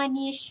ng mga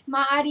niche,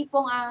 maaari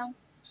pong...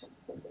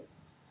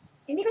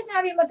 hindi ko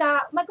sinabi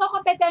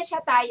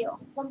magko-kompetensya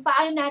tayo kung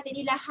paano natin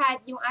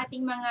ilahad yung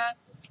ating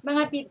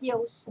mga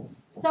videos.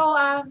 So,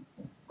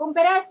 kung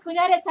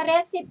kunyari sa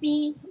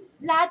recipe,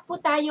 lahat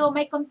po tayo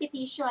may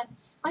competition.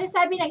 Kasi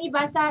sabi ng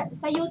iba,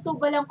 sa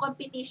YouTube walang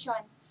competition.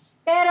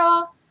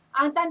 Pero,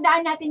 ang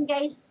tandaan natin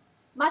guys,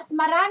 mas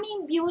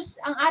maraming views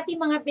ang ating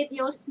mga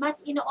videos, mas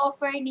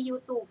ino-offer ni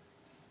YouTube.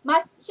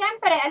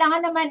 Syempre,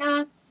 alangan naman,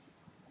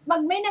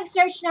 may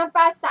nag-search ng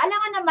pasta,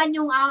 alangan naman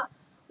yung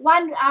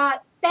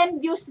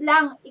 10 views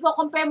lang,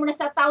 i-compare mo na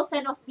sa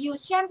 1,000 of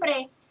views.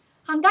 Siyempre,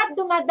 hanggat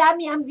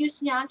dumadami ang views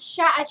niya,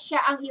 siya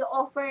ang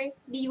i-offer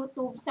ni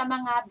YouTube sa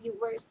mga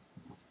viewers.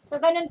 So,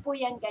 ganun po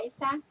yan,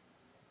 guys, ha?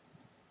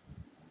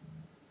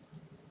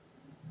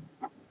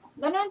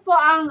 Ganun po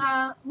ang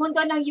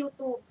mundo ng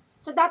YouTube.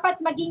 So, dapat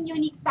maging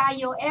unique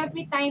tayo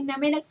every time na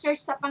may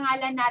nag-search sa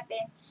pangalan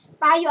natin.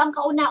 Tayo ang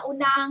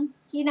kauna-unang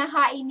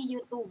hinahain ni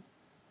YouTube.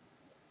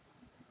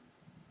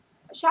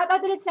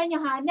 Shoutout ulit sa inyo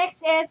ha.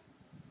 Next is,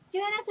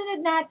 sino na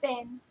sunod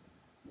natin?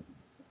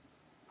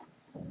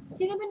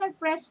 Sino ba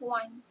nag-press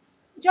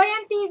 1? Joy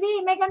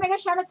MTV, mega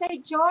shoutout sa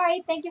iyo,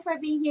 Joy. Thank you for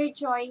being here,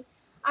 Joy.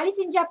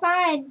 Alice in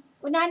Japan,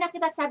 unahan na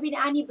kita, sabi ni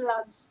Annie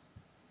Vlogs.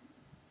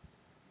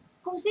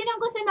 Kung sino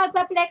gusto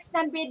magpa-flex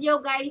ng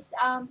video, guys,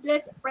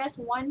 please press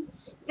 1.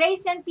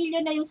 Grace Santillo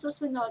na yung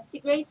susunod.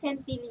 Si Grace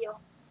Santillo.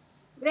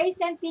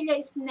 Grace Santillo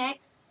is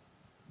next.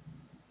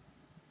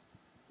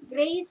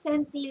 Grace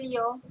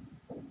Santillo.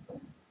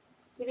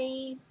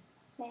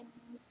 Grace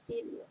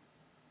Santillo.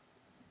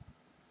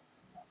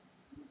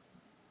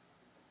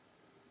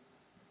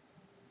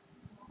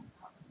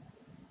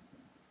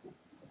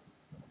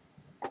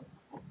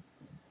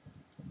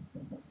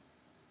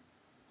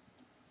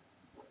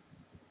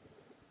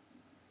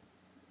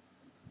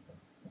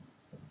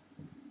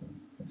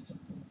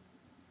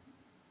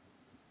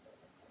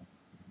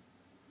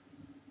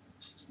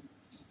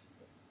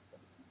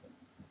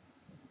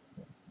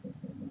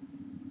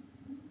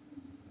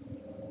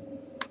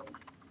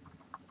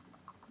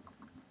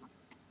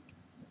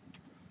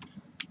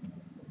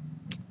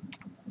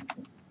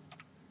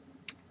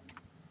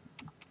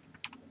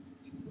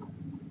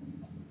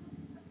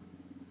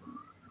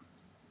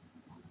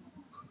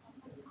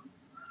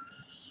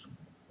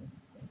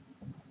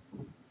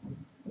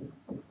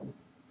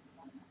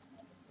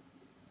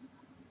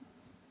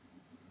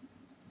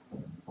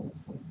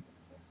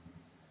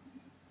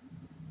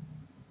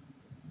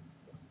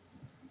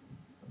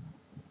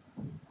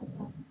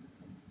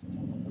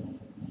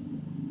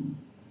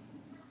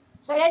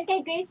 So, yan kay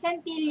Grace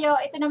Santillo.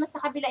 Ito naman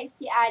sa kabila is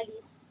si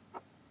Alice.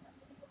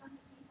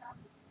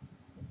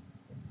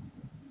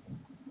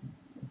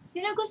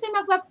 Sino gusto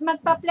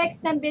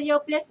magpa-flex ng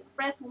video, please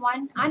press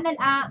 1.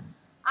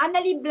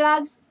 Annalie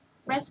Vlogs,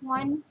 press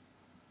 1.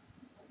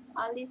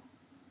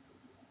 Alice.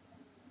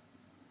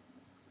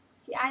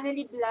 Si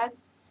Annalie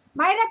Vlogs.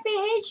 Myra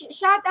PH,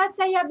 shout out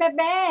sa iyo,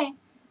 bebe.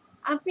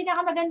 Ang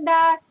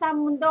pinakamaganda sa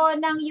mundo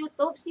ng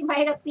YouTube, si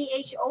Myra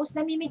PH.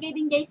 Namimigay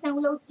din guys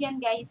ng loads yan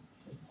guys.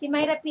 Si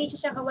Myra PH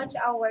at saka watch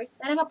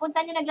hours. Sana mapunta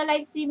niyo,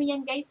 nagla-livestream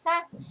yan guys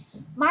ha.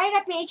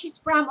 Myra PH is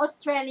from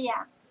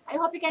Australia. I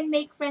hope you can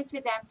make friends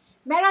with them.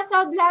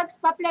 Merasol Vlogs,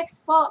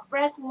 pa-flex po,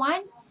 press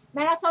 1.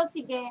 Merasol,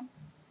 sige.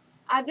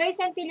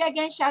 Grace Santillo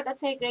again, shout out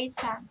sa Grace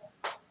ha.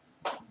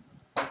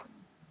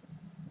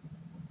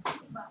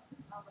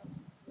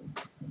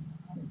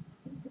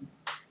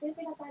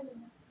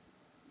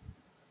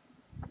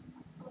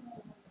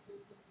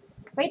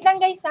 Wait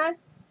lang guys ha.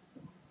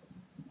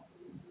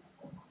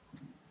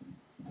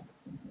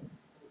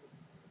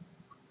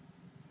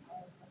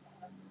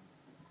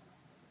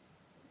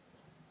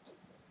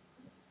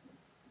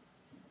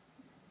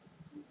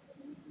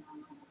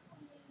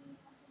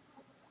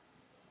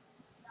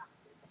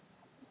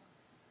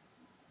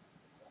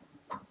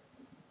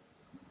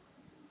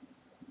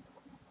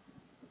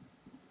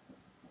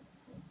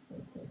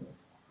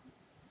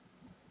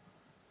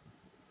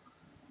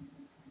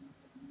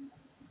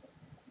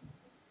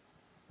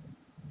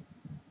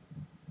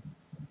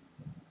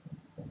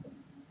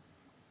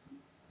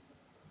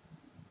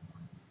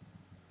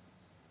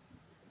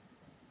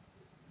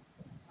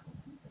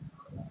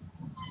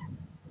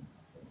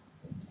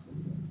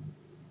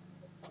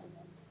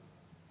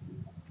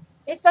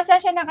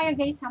 Pasensya na kayo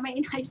guys ha, may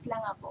inayos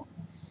lang ako.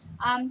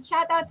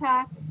 Shoutout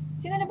ha.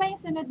 Sino na ba yung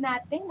sunod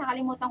natin?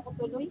 Nakalimutan ko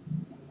tuloy.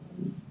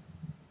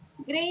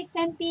 Grace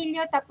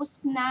Santillo,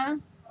 tapos na.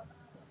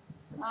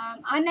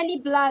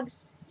 Annalie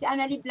Vlogs. Si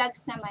Annalie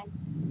Vlogs naman.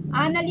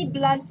 Annalie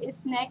Vlogs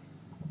is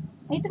next.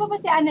 Dito pa ba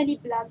si Annalie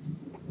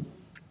Vlogs?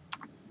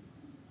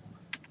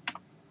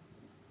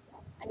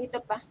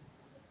 Dito pa.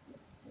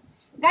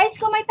 Guys,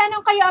 kung may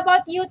tanong kayo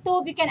about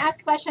YouTube, you can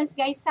ask questions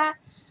guys ha.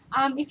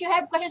 If you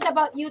have questions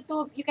about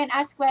YouTube, you can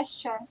ask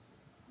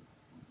questions.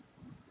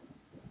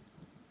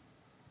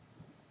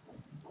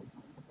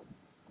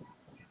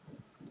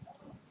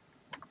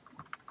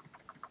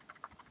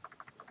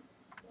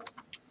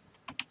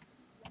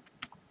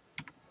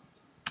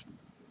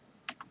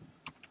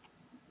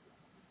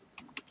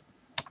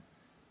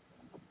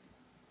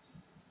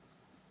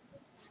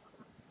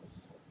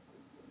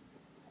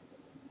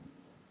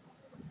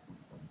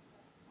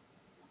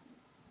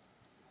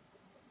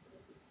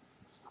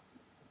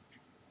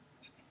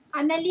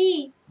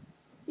 Annalie,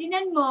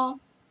 tingnan mo.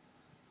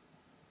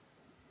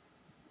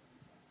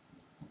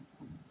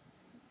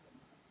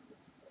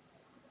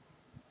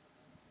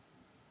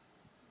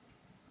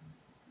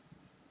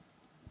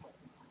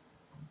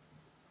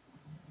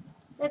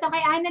 So, ito kay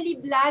Annalie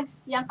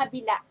Vlogs, yung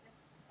kabila.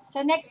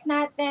 So, next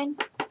natin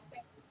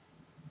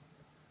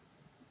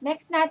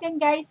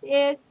guys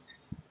is,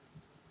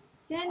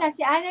 sino na?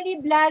 Si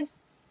Annalie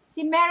Vlogs,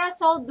 si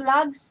Merasol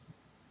Vlogs.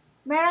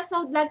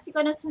 Merasol Vlogs,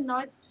 ikaw na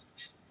sunod.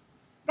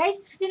 Guys,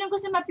 sino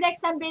gusto ma-flex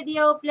ang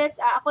video, please,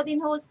 ako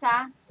din host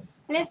ha.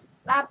 Please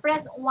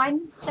press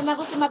 1 sa mga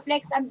gusto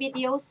ma-flex ang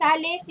video.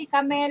 Sally, si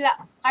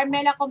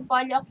Carmela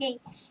Compolyo, okay.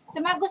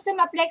 Sa mga gusto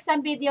ma-flex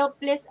ang video,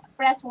 please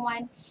press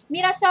 1.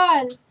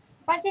 Mirasol,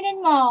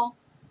 pansinin mo,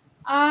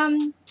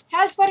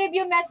 health for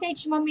review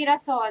message mo,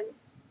 Mirasol.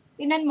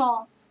 Tingnan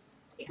mo.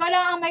 Ikaw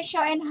lang ang may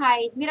show and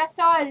hide.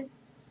 Mirasol,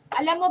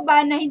 alam mo ba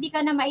na hindi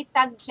ka na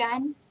maitag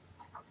dyan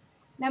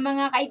ng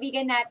mga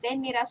kaibigan natin,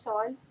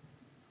 Mirasol?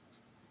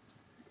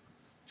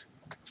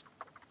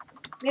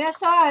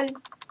 Mirasol,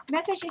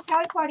 message is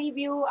held for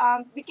review.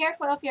 Be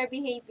careful of your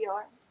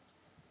behavior.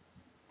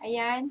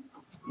 Ayan.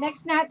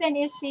 Next natin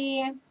is si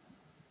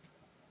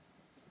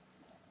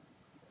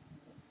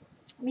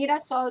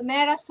Mirasol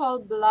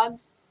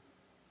Vlogs.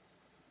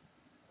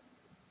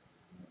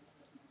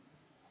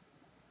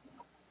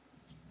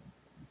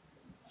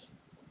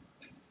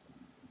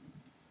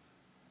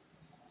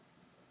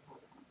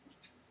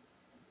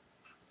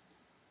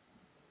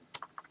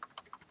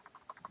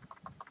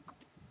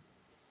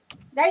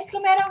 Guys,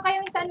 kung meron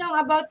kayong tanong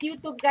about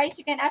YouTube, guys,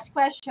 you can ask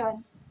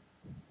question.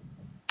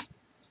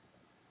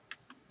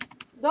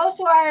 Those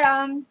who are,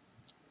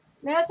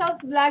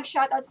 Mirasol's vlog,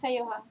 shoutout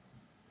sa'yo, ha.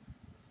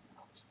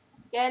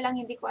 Kaya lang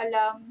hindi ko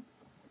alam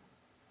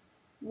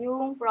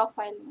yung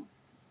profile mo.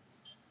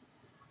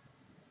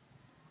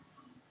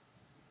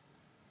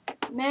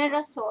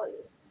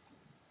 Mirasol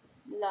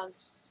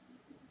Vlogs.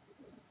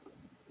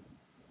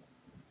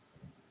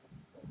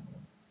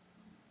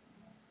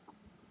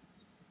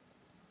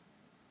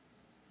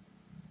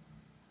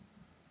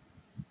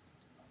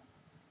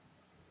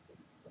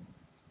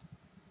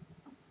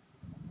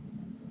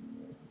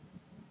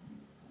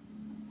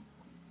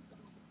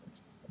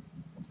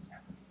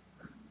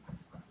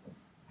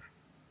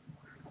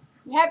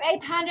 You have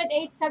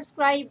 808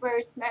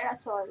 subscribers,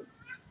 Mirasol.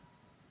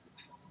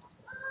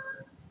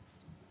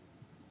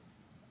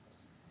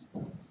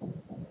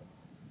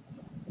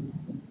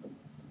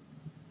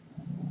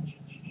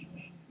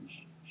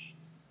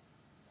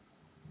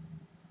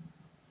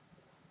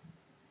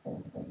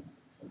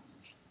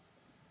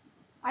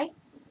 Ay,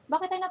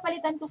 bakit ang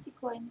napalitan ko si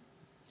Kwen?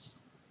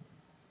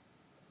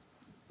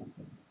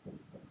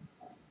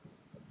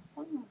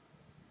 Ano?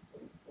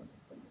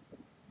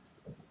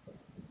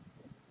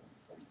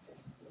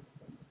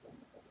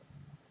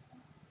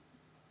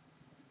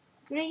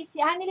 Grace,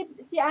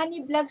 si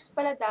Annie Vlogs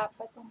pala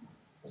dapat.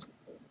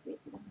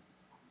 Wait lang.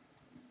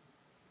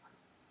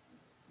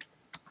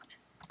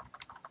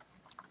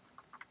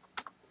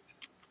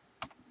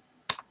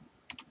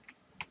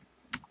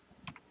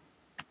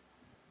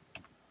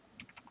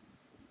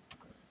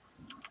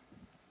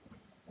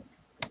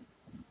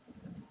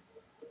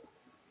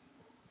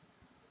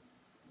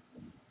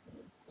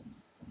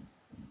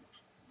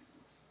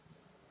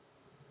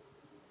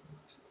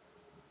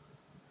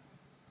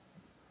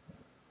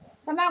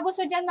 Sa mga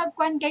gusto dyan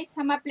mag-kwan guys,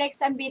 sa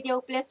ma-flex ang video,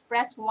 please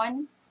press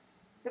 1.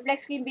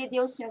 I-flex ko yung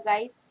videos nyo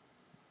guys.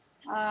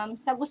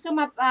 Sa gusto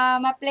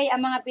ma-play ang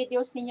mga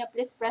videos ninyo,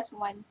 please press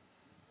 1.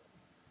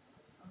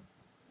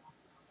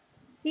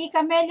 Si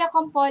Carmela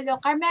Compolio.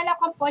 Carmela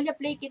Compolio,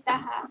 play kita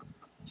ha.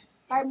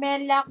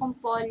 Carmela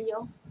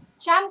Compolio.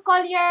 Cham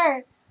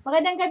Collier.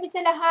 Magandang gabi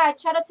sa lahat.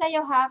 Shoutout sa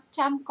iyo ha,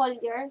 Cham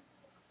Collier.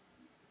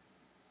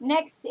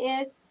 Next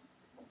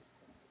is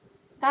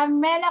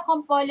Carmela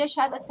Compolio.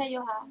 Shoutout sa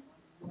iyo ha.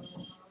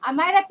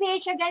 Amara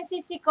PH again,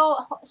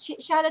 Sisiko.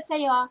 Shoutout sa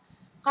iyo ha.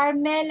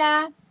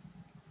 Carmela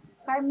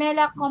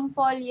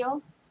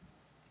Compolio.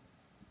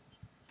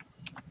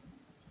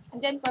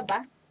 Andyan pa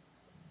ba?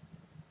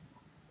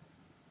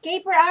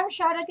 Caper Arm,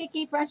 shoutout kay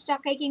Caper Arm,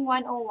 tsaka kay King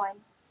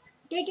 101.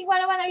 Kay King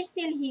 101, are you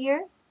still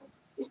here?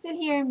 You still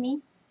hear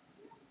me?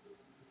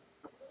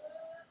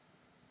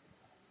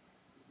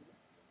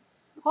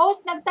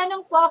 Host,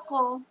 nagtanong po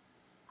ako.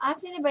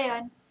 Sino ba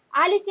yun?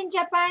 Alice in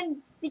Japan,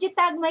 did you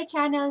tag my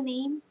channel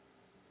name?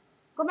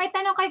 Kung may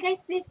tanong kayo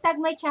guys, please tag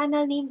my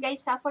channel name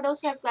guys ha, for those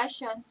who have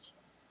questions.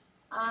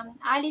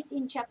 Alice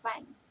in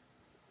Japan.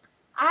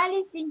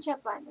 Alice in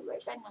Japan.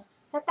 Where ka na?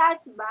 Sa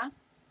taas ba?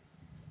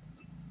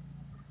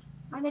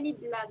 Anali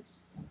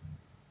Vlogs.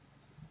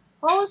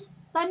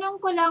 Host, tanong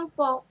ko lang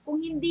po,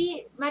 kung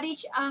hindi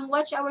ma-reach ang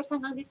watch hours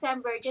hanggang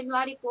December,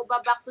 January po,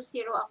 back to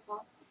zero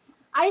ako.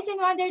 Alice in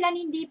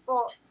Wonderland, hindi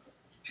po.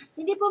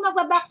 Hindi po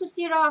magba-back to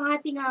zero ang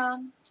ating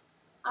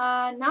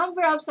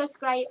number of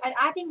subscribe, ang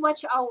ating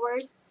watch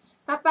hours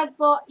kapag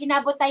po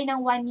inabot tayo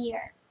ng 1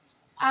 year.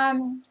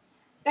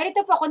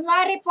 Ganito po,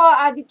 kunwari po,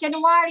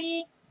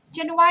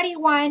 January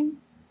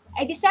 1,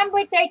 ay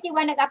December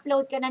 31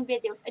 nag-upload ka ng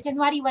videos,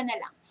 January 1 na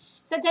lang.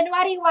 So,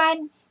 January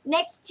 1,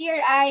 next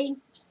year ay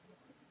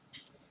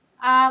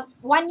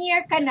 1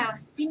 year ka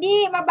na.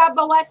 Hindi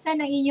mababawasan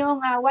ng inyong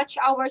watch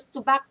hours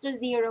to back to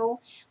zero,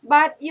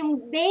 but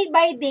yung day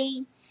by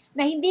day,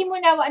 na hindi mo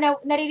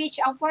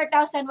nare-reach ang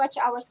 4,000 watch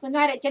hours.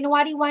 Kunwari,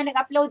 January 1,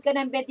 nag-upload ka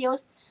ng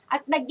videos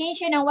at nag-gain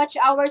siya ng watch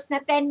hours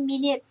na 10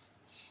 minutes.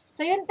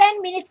 So, yung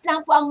 10 minutes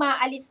lang po ang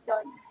maaalis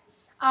doon.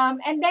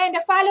 And then, the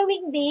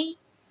following day,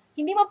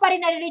 hindi mo pa rin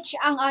nare-reach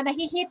ang,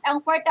 nahihit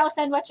ang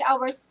 4,000 watch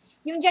hours.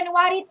 Yung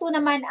January 2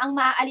 naman ang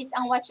maaalis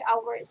ang watch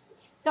hours.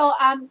 So,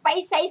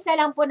 paisa-isa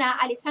lang po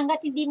naaalis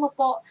hanggat hindi mo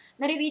po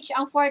nare-reach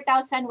ang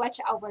 4,000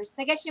 watch hours.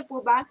 Nag-gets niyo po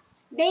ba?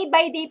 Day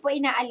by day po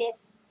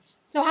inaalis.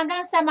 So,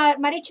 hanggang sa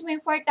ma-reach mo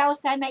yung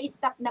 4,000, may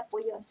stop na po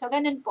yun. So,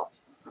 ganun po.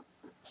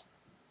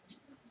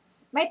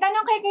 May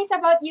tanong kayo guys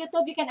about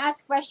YouTube, you can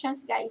ask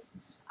questions guys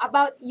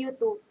about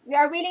YouTube. We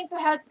are willing to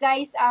help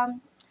guys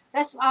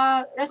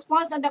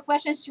respond on the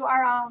questions you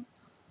are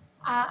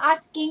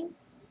asking.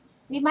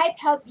 We might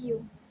help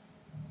you.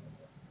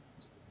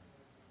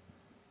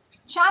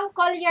 Cham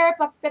Collier,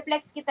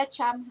 papiplex kita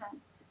Cham ha.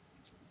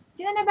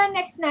 Sino na ba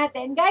next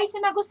natin? Guys,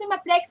 sa gusto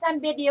ma-flex ang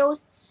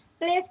videos,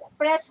 please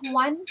press 1.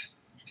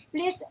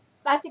 Please,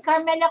 si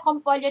Carmela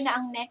Compolio na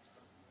ang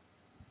next.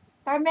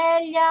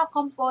 Carmela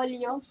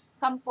Compolio.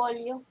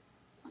 Campolio.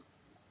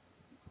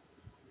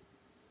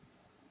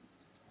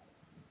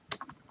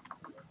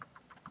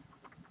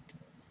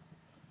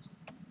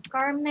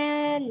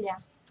 Carmela.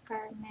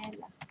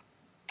 Campolio.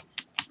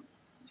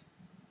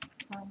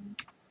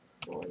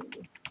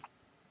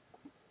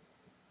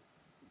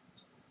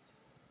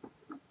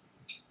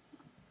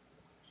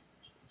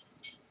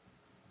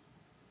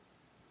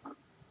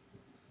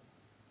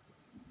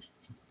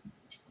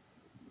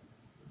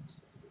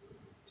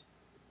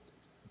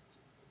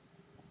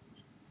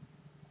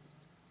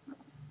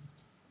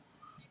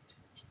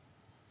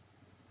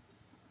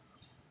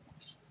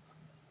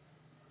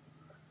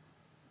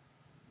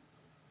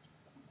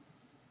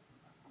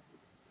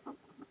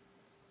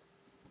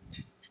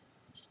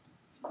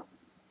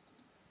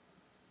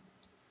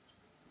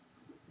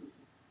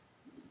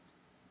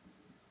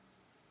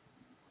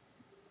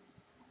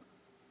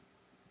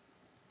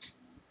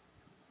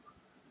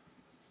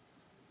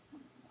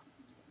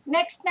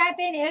 Next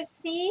natin is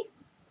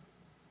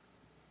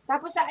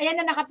tapos ayan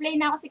na, naka-play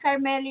na ako si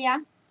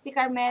Carmelia. Si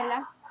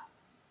Carmela.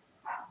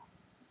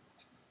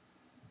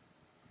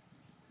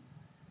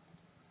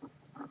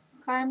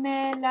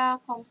 Carmela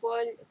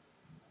Compolio.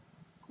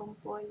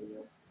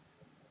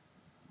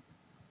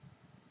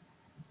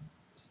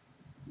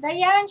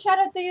 Dayan,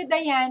 shout out to you,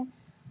 Dayan.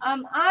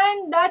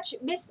 Ann Dutch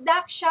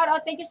Bisdak, shout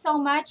out. Thank you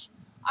so much.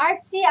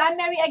 Artsy, I'm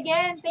Mary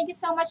again. Thank you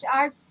so much,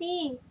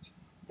 Artsy.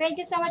 Thank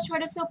you so much for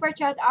the super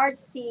chat,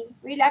 Artsy.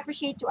 Really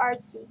appreciate you,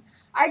 Artsy.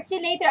 Artsy,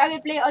 later I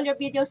will play all your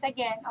videos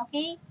again,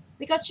 okay?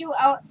 Because you,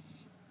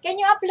 can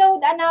you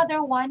upload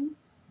another one?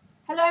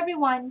 Hello,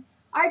 everyone.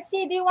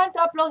 Artsy, do you want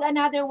to upload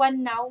another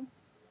one now?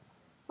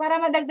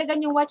 Para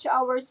madagdagan yung watch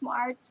hours mo,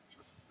 Arts.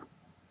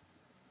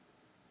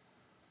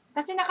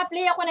 Kasi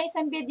naka-play ako na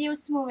isang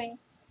videos mo eh.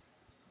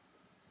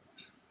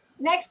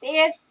 Next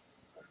is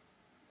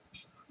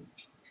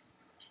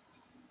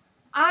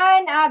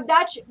Ann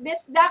Dutch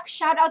Bisdak,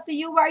 shout out to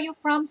you. Where are you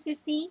from,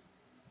 Sissy?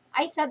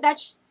 Ay, sa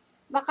Dutch.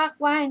 Baka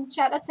kwan.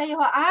 Shout out sa iyo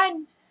ha,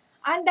 Ann.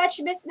 Ann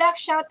Dutch Bisdak,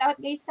 shout out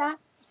guys ha.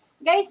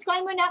 Guys,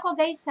 kwan muna ako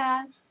guys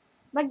ha.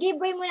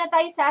 Mag-giveaway muna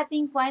tayo sa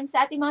ating kwan,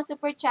 sa ating mga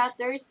super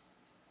chatters.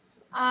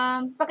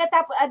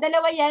 Pagkatapos,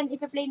 dalawa yan,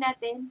 ipa-play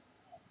natin.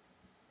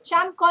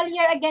 Cham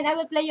Collier, again, I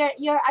will play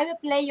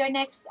your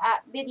next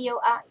video.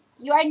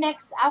 You are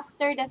next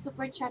after the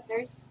super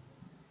chatters.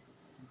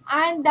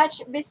 And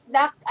Dutch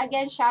Bisdak,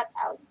 again, shout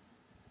out.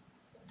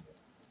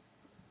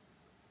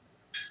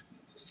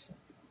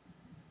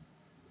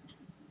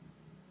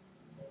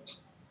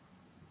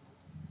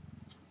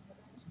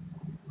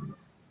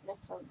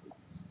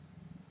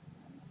 Results.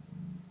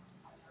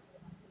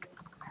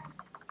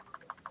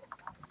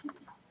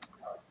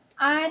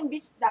 And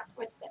Bisdak,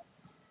 what's that?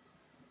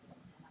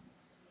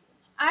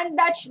 And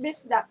Dutch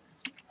Bisdak.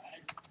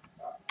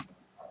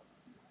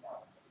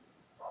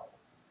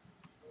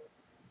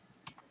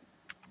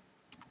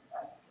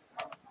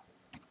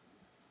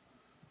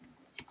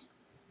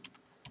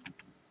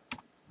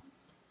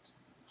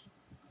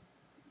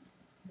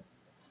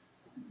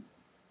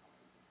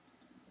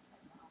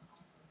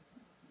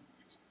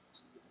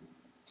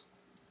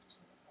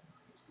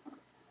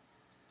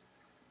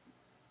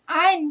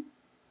 An,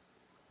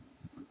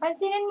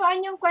 pansinin mo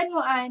an yung kwan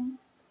mo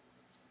an.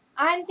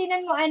 An,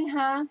 tinan mo an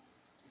ha.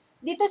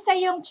 Dito sa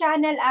yung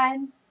channel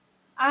an,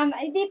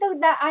 dito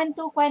daan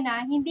to kwan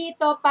ha. Hindi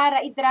ito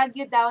para i-drag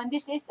you down.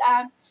 This is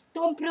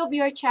to improve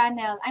your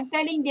channel. I'm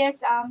telling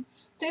this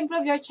to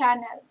improve your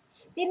channel.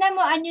 Tinan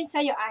mo an yung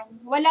sa'yo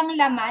an. Walang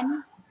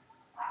laman.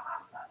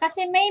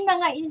 Kasi may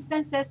mga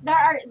instances,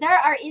 there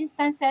are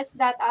instances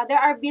that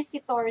there are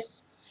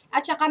visitors.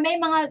 At saka may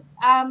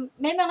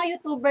mga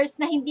YouTubers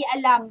na hindi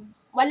alam,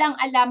 walang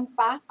alam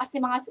pa,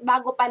 kasi mga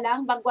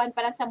baguan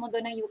pa lang sa mundo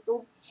ng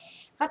YouTube.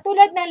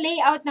 Katulad ng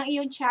layout ng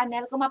iyong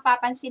channel, kung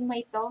mapapansin mo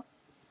ito,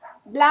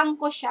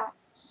 blanco siya.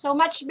 So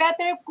much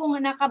better kung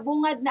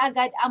nakabungad na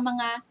agad ang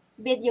mga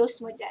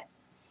videos mo dyan.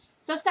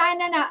 So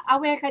sana na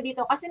aware ka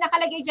dito, kasi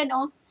nakalagay dyan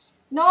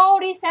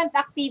no recent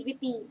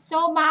activity.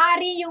 So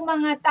maaari yung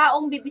mga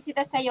taong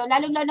bibisita sa'yo,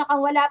 lalong-lalo kung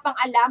wala pang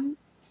alam,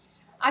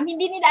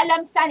 hindi nila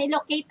alam saan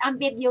i-locate ang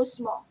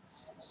videos mo.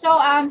 So,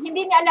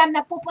 hindi nila alam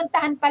na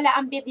pupuntahan pala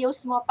ang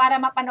videos mo para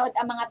mapanood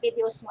ang mga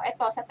videos mo.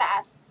 Ito, sa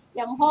taas,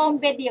 yung home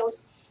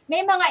videos.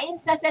 May mga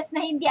instances na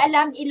hindi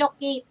alam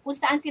i-locate kung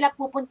saan sila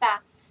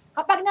pupunta.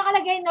 Kapag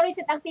nakalagay no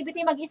recent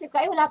activity, mag-isip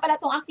ka, wala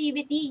pala tong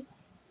activity.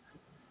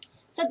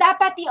 So,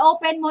 dapat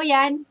i-open mo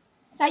yan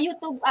sa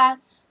YouTube,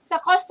 sa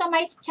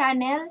customized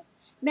channel.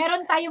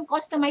 Meron tayong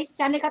customized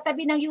channel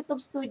katabi ng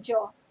YouTube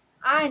Studio.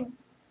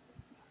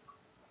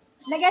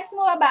 Nagets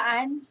mo ba,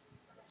 An?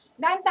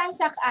 Daan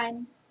tamsak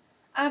an.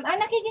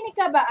 Nakikinig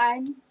ka ba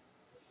an?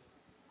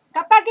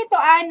 Kapag ito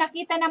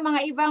nakita ng mga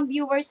ibang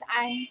viewers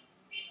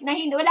na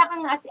hindi, wala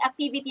kang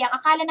activity, ang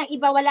akala ng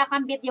iba wala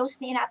kang videos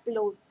na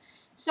ina-upload.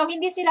 So,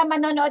 hindi sila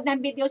manonood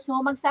ng videos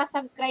mo,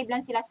 magsasubscribe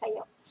lang sila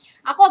sa'yo.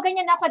 Ako,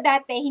 ganyan ako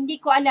dati,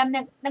 hindi ko alam,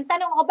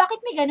 nagtanong ako, bakit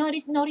may gano'n,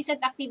 no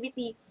recent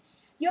activity?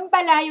 Yung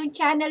pala, yung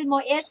channel mo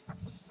is,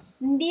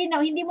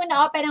 hindi mo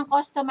na-open ang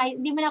customize,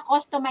 hindi mo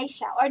na-customize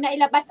siya, or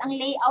nailabas ang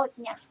layout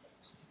niya.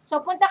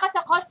 So, punta ka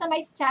sa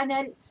customized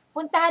channel,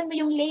 puntahan mo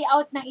yung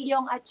layout ng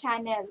iyong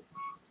channel.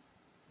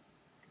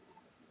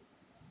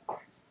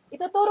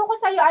 Ituturo ko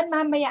sa iyo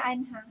mamaya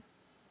ha.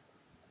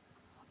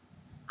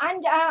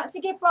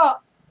 Sige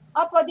po.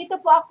 Opo, dito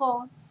po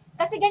ako.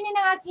 Kasi ganyan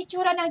ang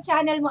itsura ng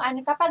channel mo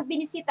kapag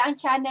binisita ang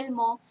channel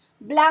mo,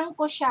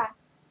 blanco siya.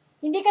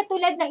 Hindi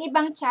katulad ng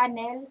ibang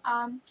channel,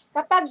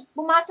 kapag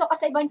pumasok ka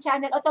sa ibang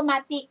channel,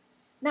 automatic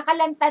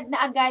nakalantad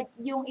na agad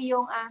yung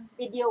iyong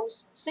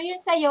videos. So yun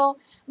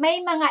sa'yo, may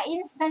mga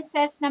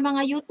instances na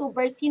mga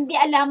YouTubers hindi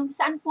alam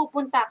saan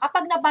pupunta.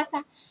 Kapag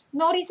nabasa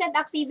no recent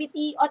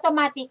activity,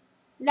 automatic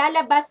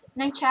lalabas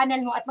ng channel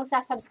mo at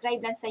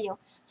magsasubscribe lang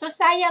sa'yo. So,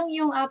 sayang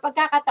yung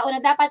pagkakataon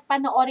na dapat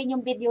panoorin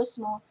yung videos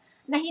mo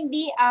na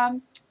hindi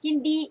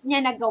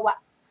niya nagawa.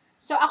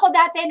 So, ako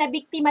dati,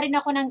 nabiktima rin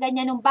ako ng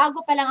ganyan nung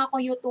bago pa lang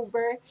ako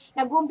YouTuber.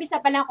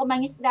 Nag-uumpisa pa lang ako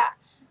mangisda.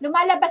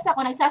 Lumalabas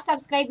ako,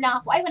 nagsasubscribe lang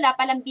ako. Ay, wala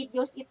palang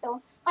videos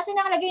ito. Kasi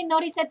nakalagay no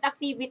recent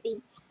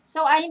activity.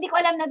 So, hindi ko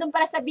alam na doon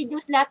para sa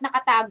videos lahat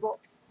nakatago.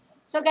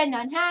 So,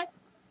 ganon, ha?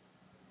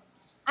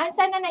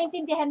 Sana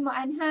naintindihan mo,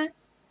 ha?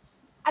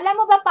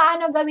 Alam mo ba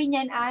paano gawin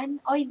yan,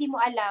 O hindi mo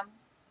alam?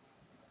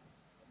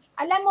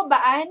 Alam mo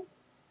ba,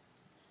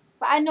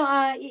 paano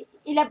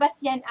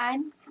ilabas yan,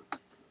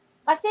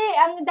 Kasi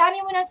ang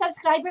dami mo ng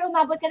subscriber,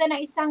 umabot ka na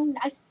ng 1,200.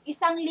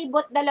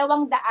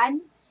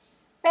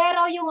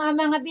 Pero yung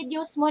mga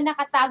videos mo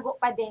nakatago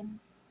pa din.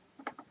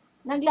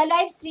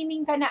 Nagla-live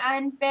streaming ka na,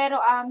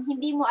 pero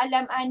hindi mo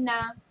alam,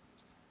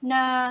 na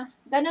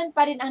ganun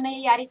pa rin ang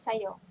nangyayari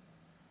sa'yo.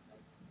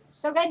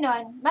 So,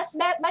 ganun.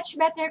 Much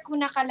better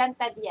kung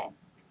nakalantad yan.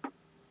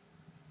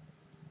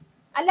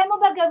 Alam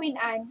mo ba gawin,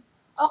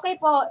 Okay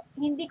po,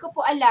 hindi ko po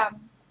alam.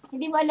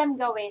 Hindi mo alam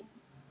gawin.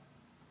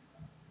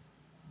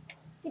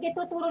 Sige,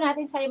 tuturo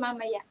natin sa'yo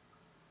mamaya.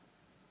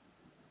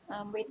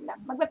 Wait lang.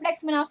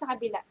 Magpa-flex muna ako sa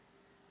kabila.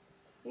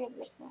 Sige,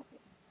 flex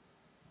natin.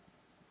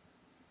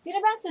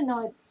 Sino ba ang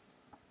sunod?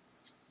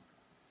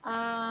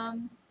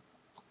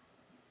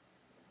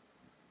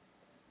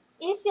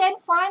 Easy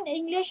and fun.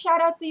 English, shout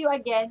out to you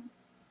again.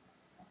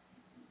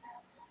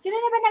 Sino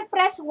na ba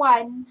nag-press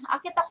 1?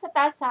 Akit ako sa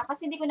taas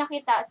kasi hindi ko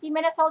nakita. Si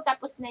Menasol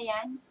tapos na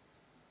yan.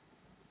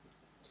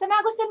 Sa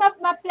mga gusto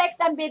ma-flex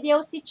ang video,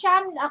 si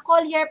Cham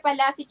Collier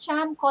pala, si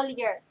Cham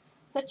Collier.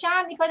 So,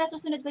 Cham, ikaw na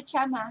susunod ko,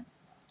 Cham, ha?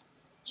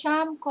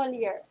 Cham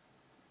Collier.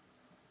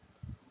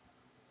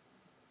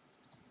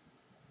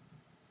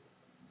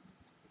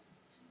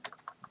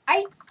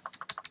 Ay!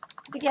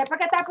 Sige,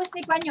 pagkatapos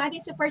ni Kwan yung ating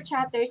super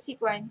chatter, si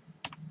Kwan.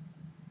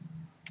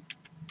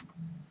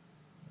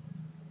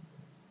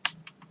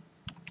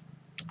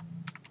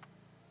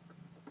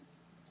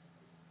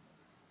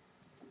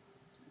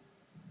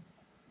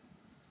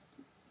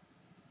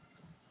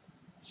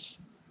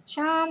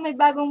 Cham, may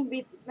bagong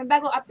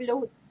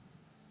upload.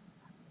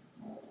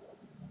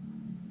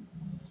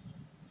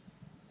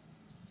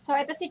 So,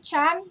 ito si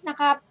Cham,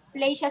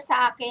 naka-play siya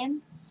sa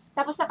akin.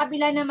 Tapos sa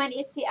kabila naman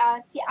is si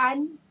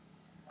Ann.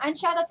 Ann,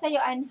 shoutout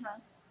sa'yo, Ann, ha?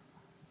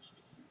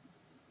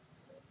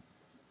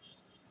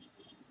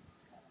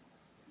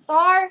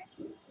 Tor.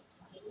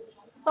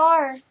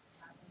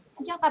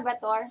 Andiyan ka ba,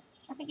 Tor?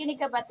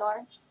 Nakikinig ka ba,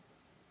 Tor?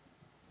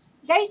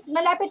 Guys,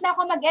 malapit na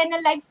ako mag-end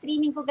ng live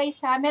streaming ko, guys,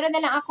 ha? Meron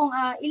na lang akong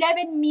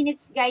 11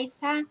 minutes, guys,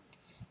 ha?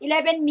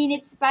 11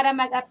 minutes para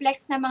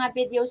mag-flex na mga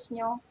videos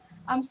nyo.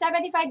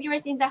 75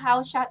 viewers in the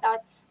house, shout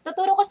out.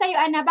 Tuturo ko sa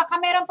iyo, Ana, baka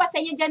meron pa sa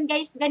iyo dyan,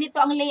 guys,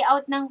 ganito ang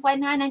layout ng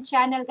Kwan, ha, ng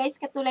channel,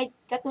 guys,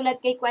 katulad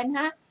kay Kwan,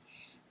 ha?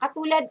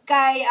 Katulad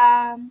kay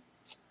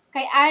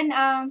Ann,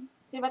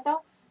 sino ba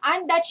to?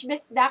 Ann Dutch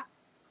Besdak.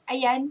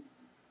 Ayan.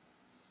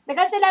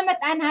 Dagang salamat,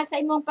 Ann, ha,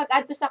 sa imong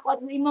pag-add to sa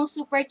imong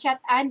super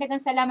chat, Ann. Dagang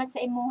salamat sa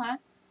imo, ha.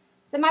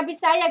 Sa mga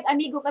Bisayag,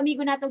 amigo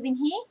nato din,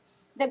 hi.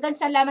 Dagang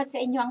salamat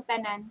sa inyo ang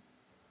tanan.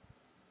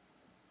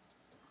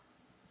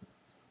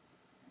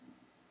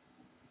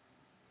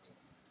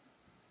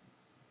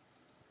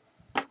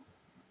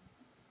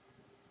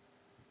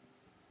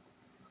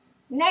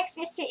 Next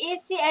is si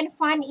Easy and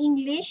Fun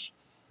English.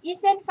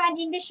 Easy and Fun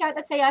English,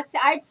 shoutout sa iyo. Si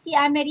Artsy,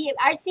 Emery.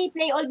 Artsy,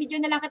 play all video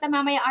na lang kita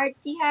mamaya,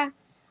 Artsy, ha.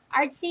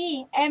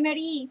 Artsy,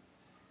 Emery.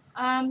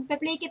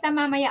 Pe-play kita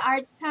mamaya,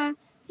 Arts, ha.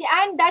 Si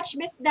Ann Dutch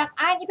Bisdak.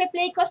 Ann,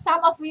 ipe-play ko some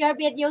of your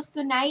videos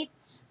tonight.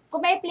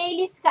 Kung may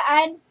playlist ka,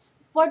 Ann,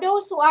 for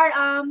those who are,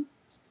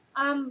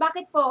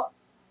 bakit po?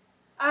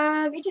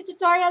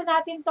 I-tutorial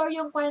natin to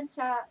yung kwan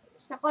sa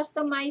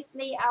customized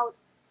layout.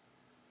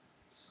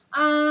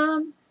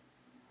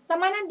 Sa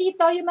mga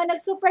nandito, yung mga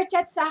nag-super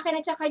chat sa akin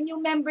at saka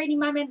new member ni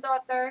Mom and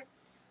Daughter,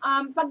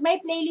 pag may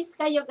playlist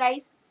kayo,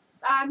 guys,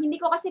 hindi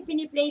ko kasi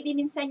piniplay din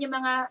minsan yung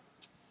mga,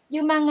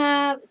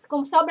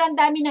 kung sobrang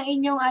dami ng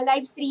inyong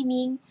live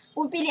streaming,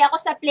 pumipili ako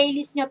sa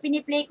playlist nyo,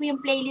 piniplay ko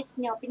yung playlist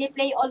nyo,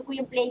 piniplay all ko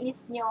yung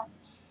playlist nyo.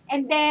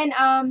 And then,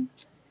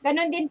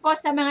 ganun din po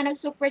sa mga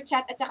nag-super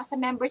chat at saka sa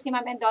members ni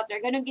Mom and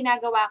Daughter, ganun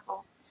ginagawa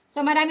ko.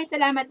 So, maraming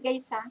salamat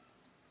guys ha.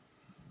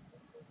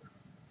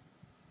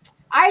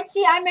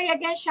 Artsy Amer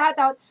again,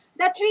 shoutout.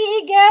 The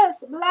Three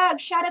Eagles vlog,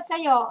 shoutout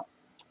sa'yo.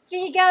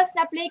 Three Eagles,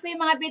 na-play ko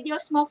yung mga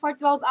videos mo for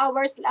 12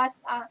 hours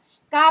last,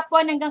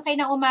 kahapon hanggang kayo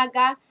ng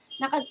umaga.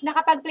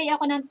 Nakapag-play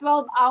ako ng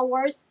 12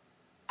 hours,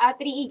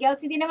 Three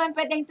Eagles. Hindi naman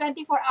pwedeng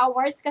 24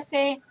 hours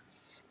kasi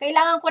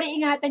kailangan ko rin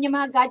ingatan yung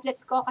mga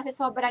gadgets ko kasi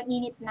sobrang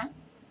init na.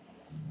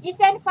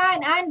 Isen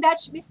Fan and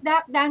Dutch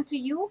Bisdak, down to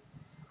you.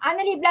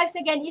 Annalie Vlogs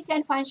again,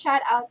 Isen Fan,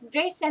 shout out.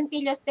 Grace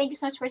Santillos, thank you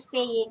so much for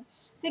staying.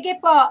 Sige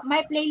po,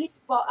 may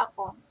playlist po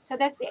ako. So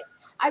that's it.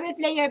 I will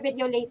play your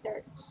video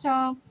later.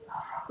 So,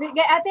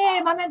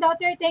 ate, Mom and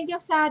Daughter, thank you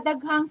sa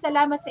daghang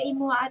salamat sa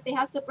imo, ate,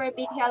 ha, super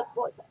big help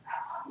po.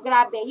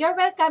 Grabe. You're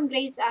welcome,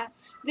 Grace.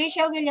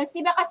 Graciel Williams.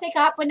 Diba kasi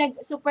kahapon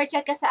nag-super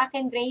chat ka sa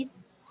akin,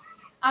 Grace?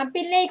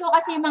 Pinlay ko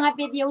kasi yung mga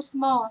videos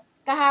mo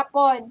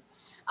kahapon.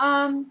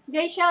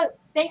 Graciel,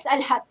 thanks a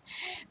lot.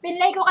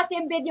 Pinlay ko kasi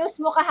yung videos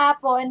mo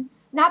kahapon.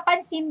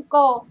 Napansin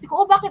ko.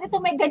 Siguro, bakit ito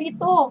may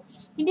ganito?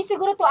 Hindi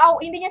siguro to,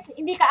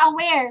 hindi ka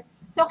aware.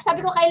 So,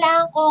 sabi ko,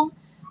 kailangan kong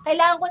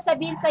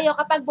sabihin sa'yo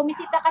kapag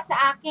bumisita ka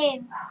sa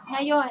akin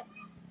ngayon.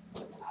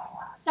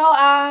 So,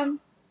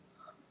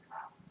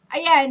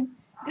 ayan.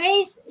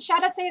 Grace,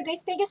 shout out sa'yo,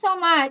 Grace. Thank you so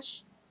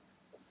much.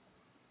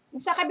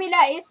 Sa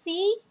kabila is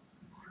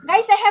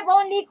guys, I have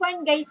only 8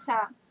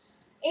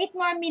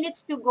 more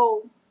minutes to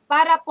go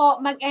para po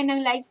mag-end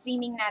ng live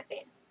streaming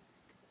natin.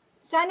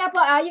 Sana po,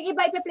 yung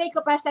iba ipa-play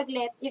ko pa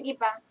saglit, yung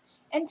iba.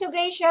 And to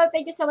Graciel,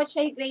 thank you so much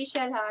kay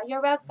Graciel ha.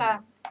 You're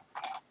welcome.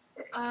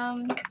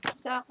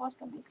 Sa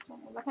customize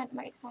channel, baka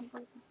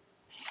mag-example ko.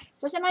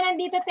 So sa mga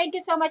nandito, thank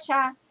you so much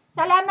ha.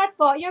 Salamat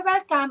po, you're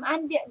welcome.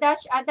 And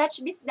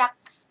Dutch Bisdak,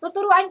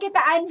 tuturuan kita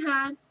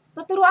ha.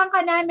 Tuturuan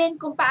ka namin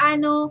kung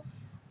paano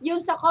yung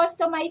sa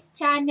customized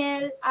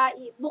channel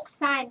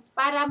buksan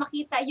para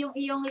makita yung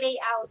iyong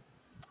layout.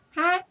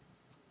 Ha?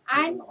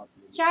 And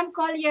Cham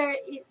Collier,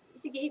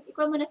 sige,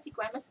 ikaw muna si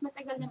Kwan. Mas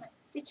matagal naman.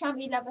 Si Cham,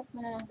 ilabas mo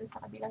na lang doon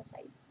sa kabilang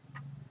side.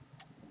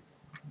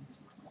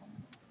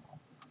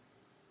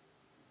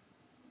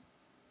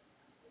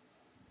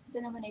 Ito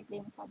naman i-play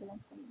mo sa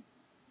kabilang side.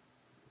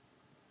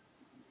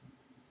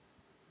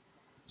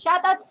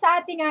 Shoutout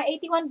sa ating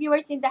 81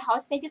 viewers in the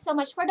house. Thank you so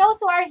much. For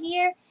those who are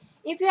here,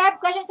 if you have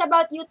questions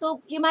about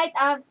YouTube, you might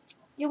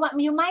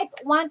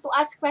want to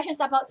ask questions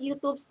about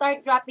YouTube.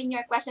 Start dropping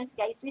your questions,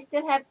 guys. We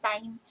still have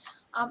time.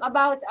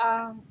 About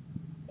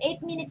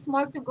 8 minutes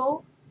more to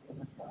go.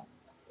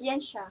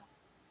 Yan siya.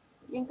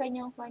 Yung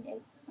kanyang point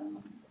is,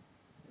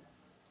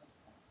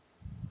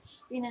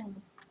 tinan mo.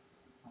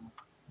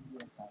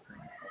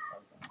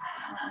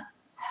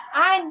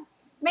 An,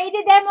 may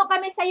demo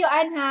kami sa iyo,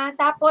 An, ha?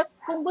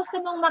 Tapos, kung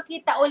gusto mong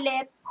makita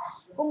ulit,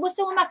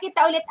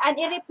 An,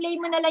 i-replay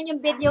mo na lang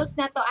yung videos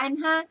na to, An,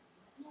 ha?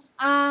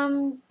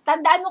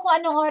 Tandaan mo kung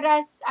anong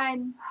oras,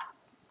 An.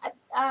 At,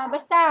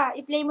 basta,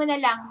 i-play mo na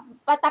lang.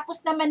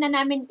 Patapos naman na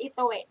namin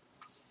ito, eh.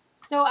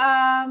 So,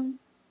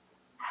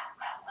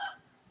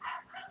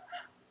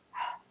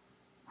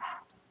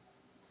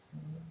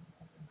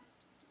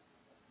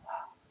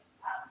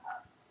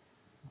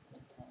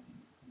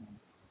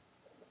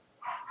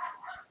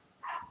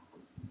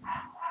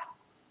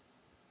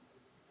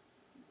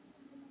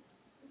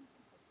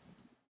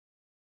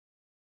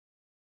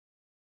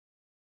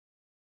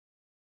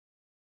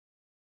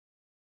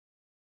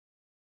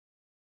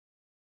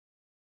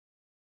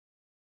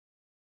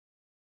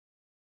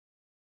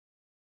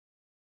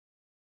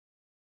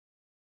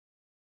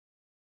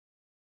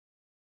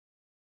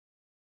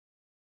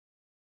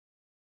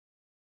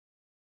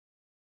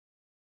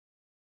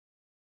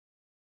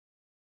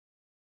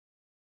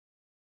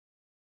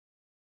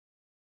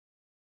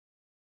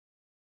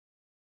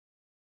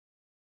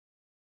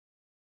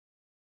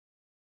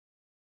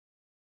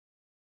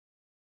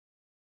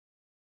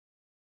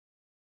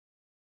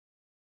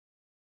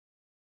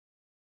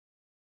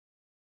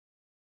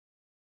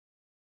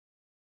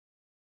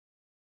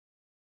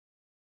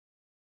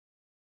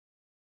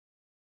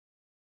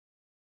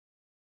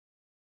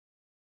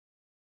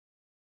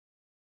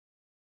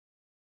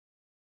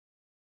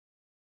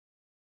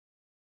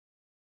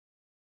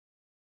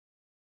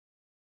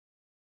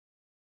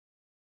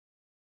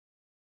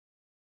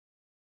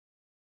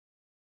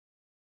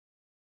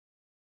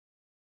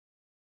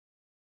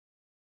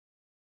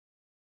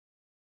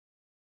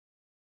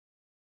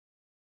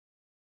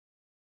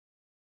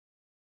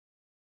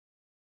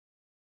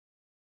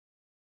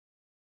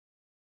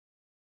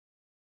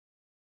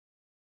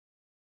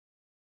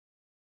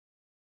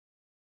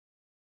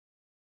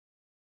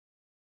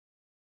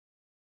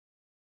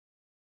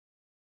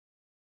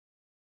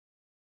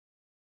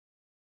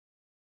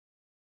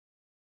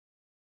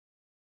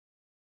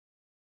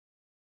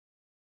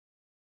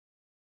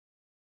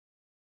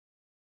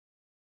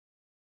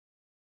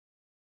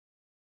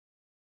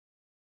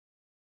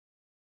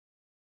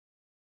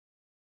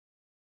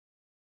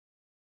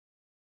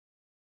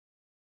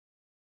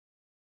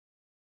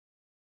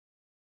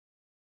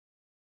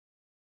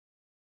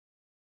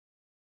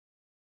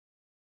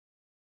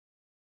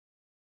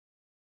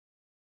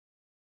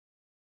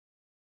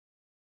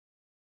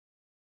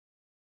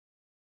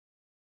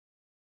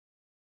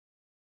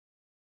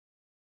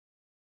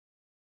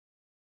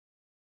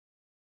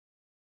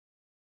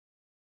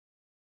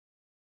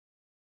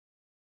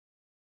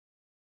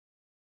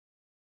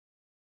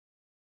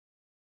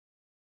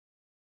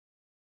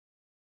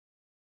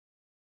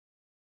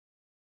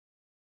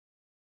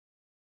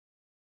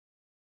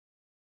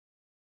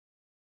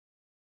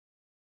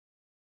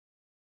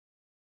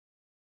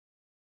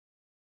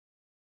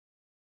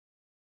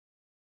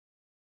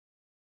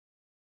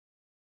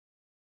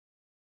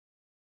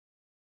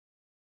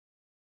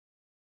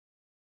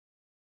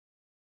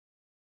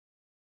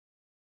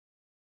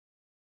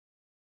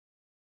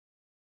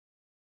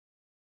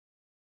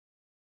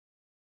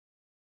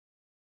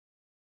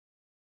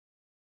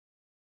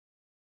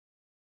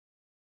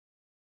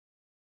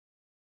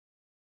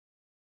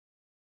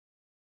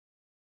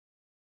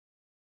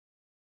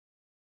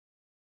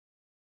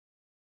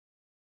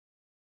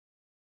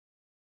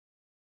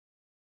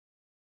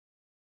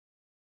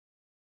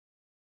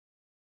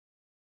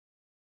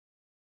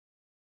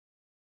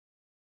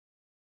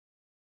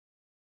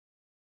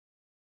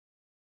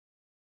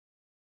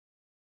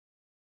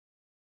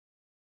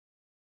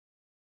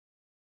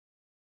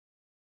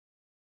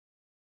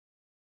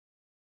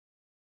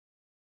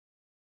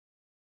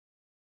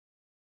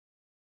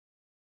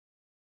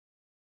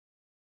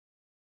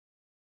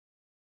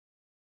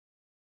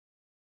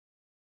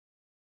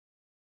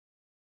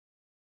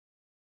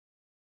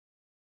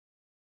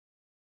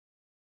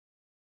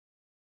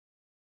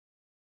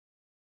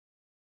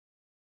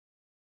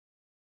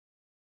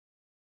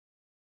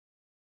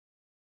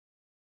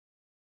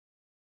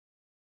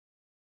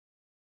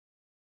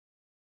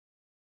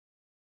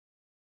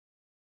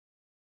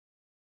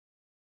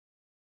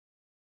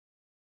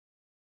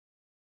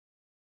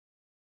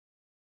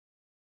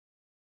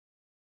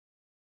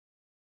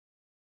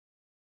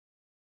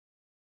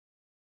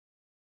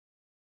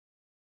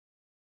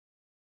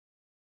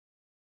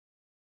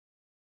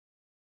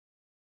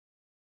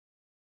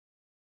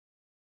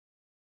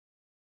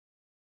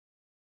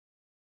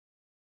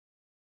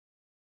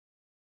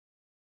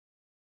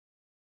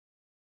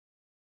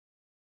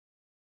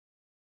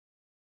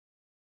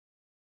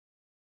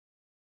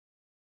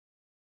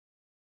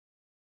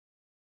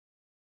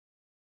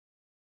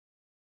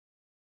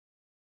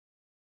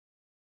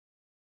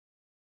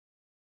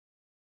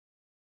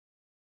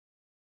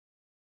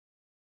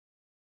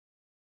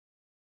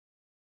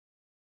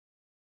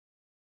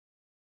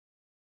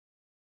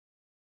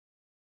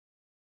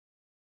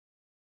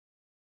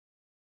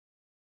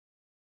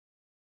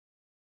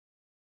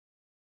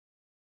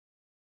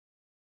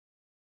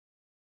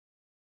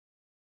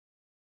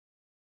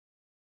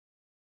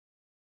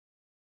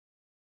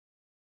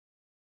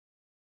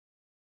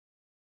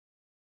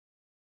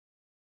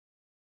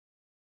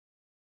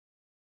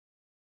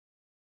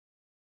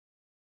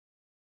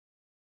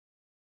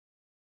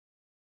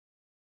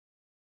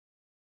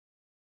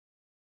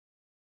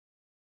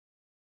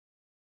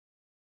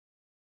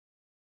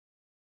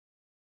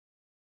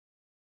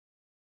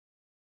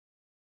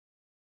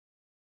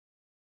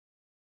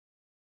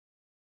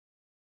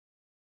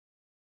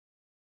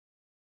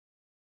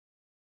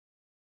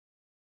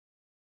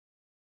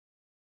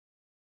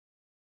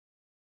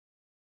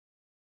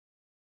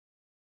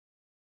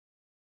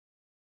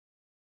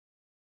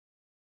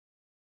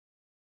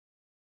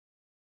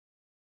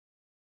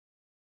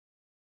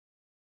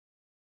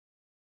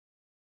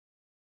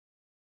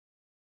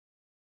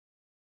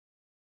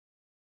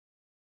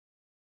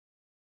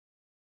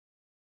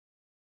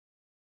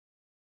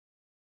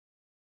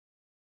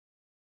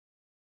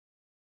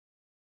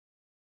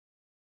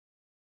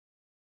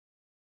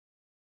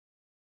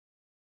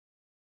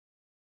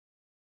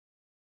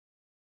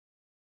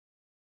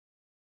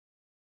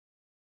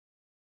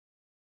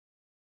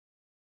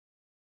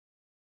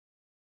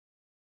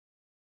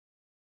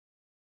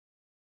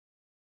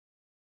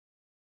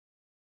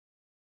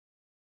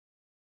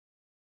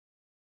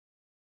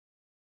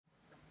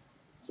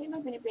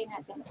 Sino piniplay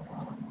natin?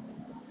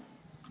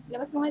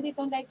 Labas mo nga dito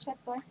ang live chat,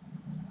 Tor.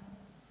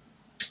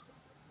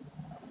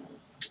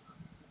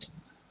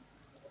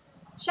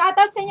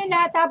 Shoutout sa inyo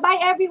lahat, ha.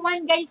 Bye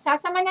everyone, guys, ha.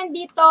 Sa mga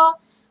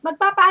nandito,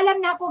 magpapaalam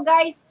na ako,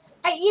 guys,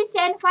 kay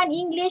Easy and Fun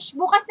English.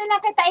 Bukas na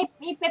lang kita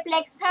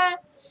ipiplex, ha.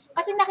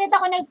 Kasi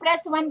nakita ko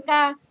nag-press 1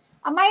 ka.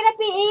 Myra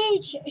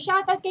PH,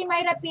 shoutout kay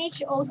Myra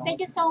PH. Oh, thank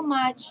you so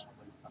much.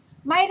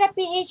 Myra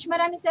PH,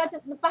 maraming salamat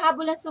sa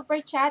pahabol ng super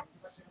chat.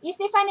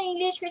 Easy Fun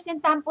English,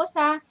 Kristen Tampos,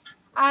 ha.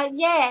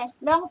 Yeah,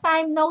 long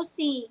time no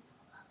see.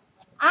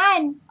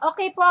 Ann,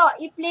 okay po,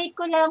 i-play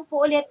ko lang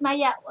po ulit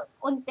maya,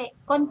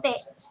 konti.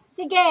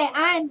 Sige,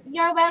 Ann,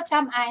 you're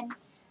welcome, Ann.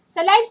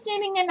 Sa live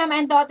streaming ni Mama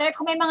and Daughter,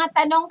 kung may mga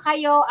tanong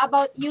kayo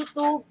about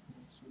YouTube,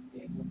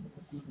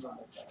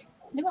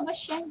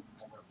 lumabas yan.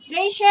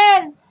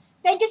 Graciel,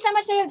 thank you so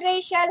much sa iyo,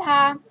 Graciel,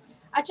 ha.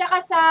 At saka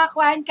sa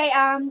kwan kay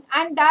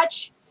Ann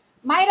Dutch,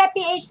 Myra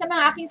PH, sa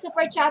mga aking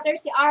super chatter,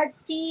 si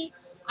Artsy,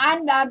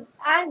 Ann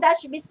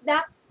Dutch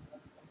Bisdak.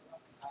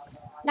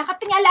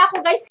 Nakatingala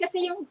ako, guys,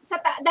 kasi yung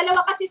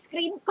dalawa kasi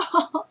screen ko.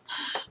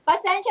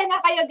 Pasensya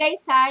na kayo,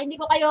 guys, ha. Hindi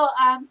ko kayo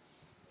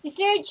si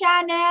Sir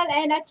Channel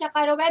and at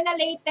saka Rowena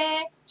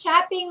Leyte,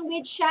 Shopping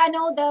with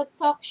Channel, the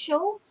talk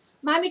show,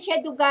 Mami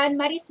Chedugan,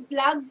 Maris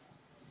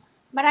Vlogs.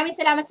 Maraming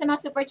salamat sa mga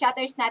super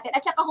chatters natin.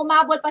 At saka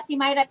humabol pa si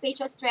Myra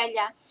Page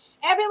Australia.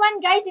 Everyone,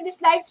 guys, in this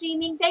live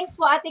streaming, thanks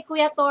po, Ate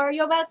Kuya Tor.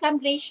 You're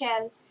welcome,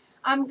 Graciel.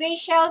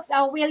 Graciel's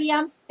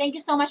Williams, thank you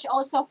so much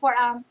also for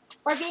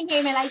being here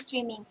in my live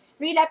streaming.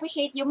 Really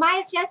appreciate you.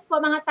 Miles, yes po,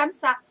 mga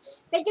thumbs up.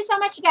 Thank you so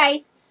much,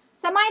 guys.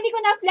 Sa mga hindi ko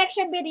na-flex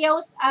yung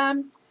videos,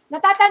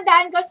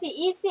 natatandaan ko si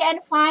Easy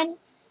and Fun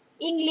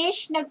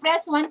English,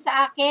 nag-press 1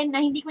 sa akin na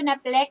hindi ko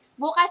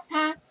na-flex. Bukas,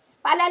 ha?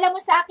 Paalala mo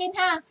sa akin,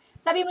 ha?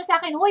 Sabi mo sa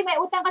akin, uy, may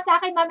utang ka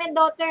sa akin, mom and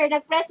daughter.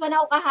 Nag-press 1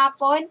 ako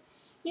kahapon.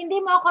 Hindi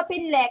mo ako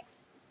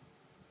pinlex.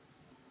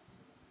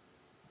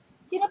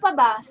 Sino pa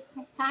ba?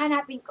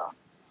 Hahanapin ko.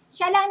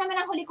 Siya lang naman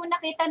ang huli kong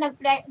nakita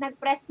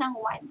nag-press ng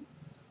 1.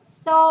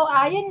 So,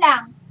 yun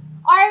lang.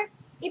 Or,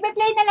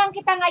 ipe-play na lang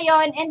kita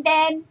ngayon and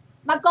then,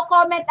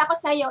 magko-comment ako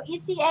sa'yo.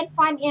 Easy and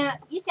Fun,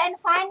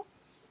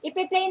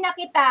 ipe-play na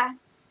kita.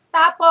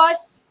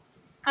 Tapos,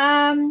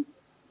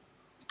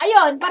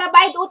 ayun, para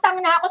bayad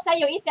utang na ako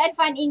sa'yo. Easy and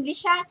Fun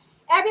English, ha?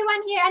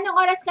 Everyone here, anong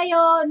oras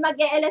kayo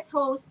mag-LS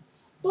host?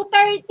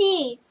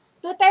 2:30.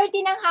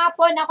 2:30 ng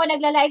hapon ako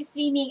nagla-live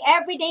streaming.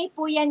 Everyday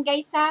po yan,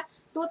 guys, ha?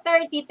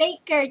 2:30.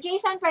 Take care.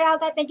 Jason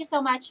Peralta, thank you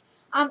so much.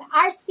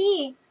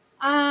 RC,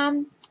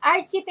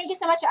 thank you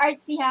so much,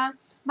 RC, ha?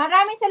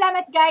 Maraming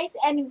salamat, guys,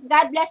 and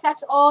God bless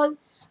us all.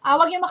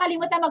 Huwag niyo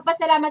makalimutan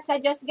magpasalamat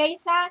sa Diyos,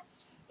 guys, ha?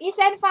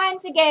 Easy and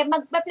Fun, sige,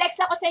 mag-flex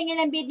ako sa inyo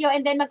ng video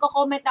and then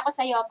magko-comment ako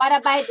sa iyo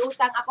para bayad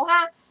utang ako,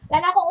 ha?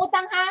 Wala na akong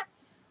utang, ha?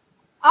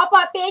 Opo,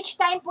 PH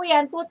time po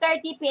yan,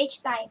 2:30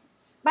 PH time.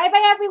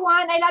 Bye-bye,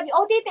 everyone. I love you.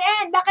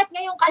 OTTN, bakit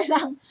ngayon ka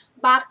lang?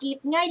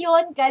 Bakit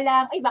ngayon ka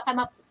lang? Ay, baka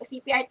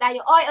CPR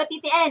tayo. Oy,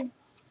 OTTN,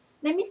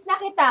 na-miss na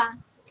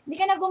kita. Hindi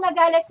ka na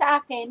gumagala sa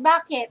akin.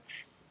 Bakit?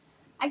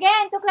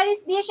 Again, to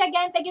Clarice Dish,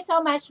 again, thank you so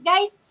much.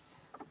 Guys,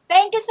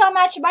 thank you so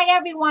much. Bye,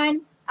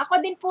 everyone. Ako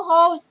din po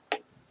host.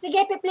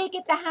 Sige, piplay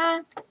kita,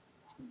 ha?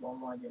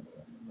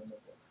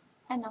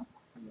 Ano?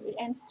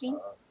 End stream?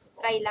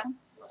 Try lang.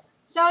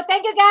 So,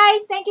 thank you,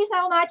 guys. Thank you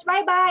so much.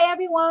 Bye-bye,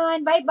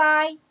 everyone.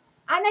 Bye-bye.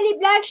 Annalie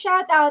Vlog,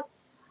 shout out.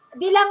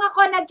 Di lang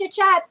ako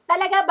nag-chat.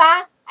 Talaga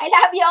ba? I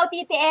love you,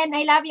 OTTN.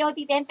 I love you,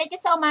 OTTN. Thank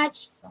you so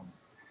much.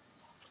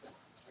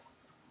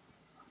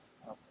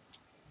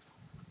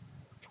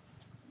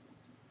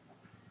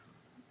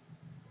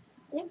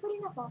 Ayan po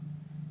rin ako.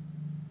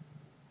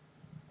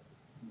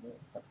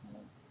 Stop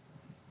mo.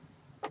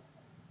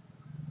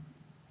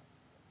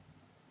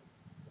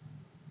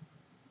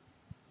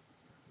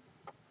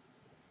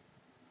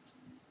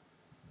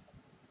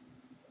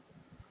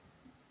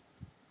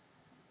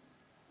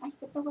 Ay,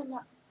 ba't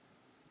wala?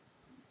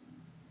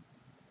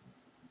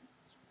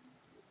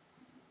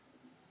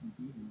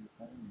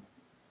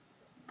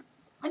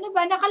 Ano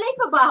ba? Nakalive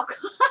pa ba ako?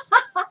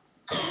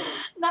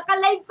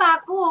 Nakalive pa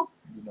ako.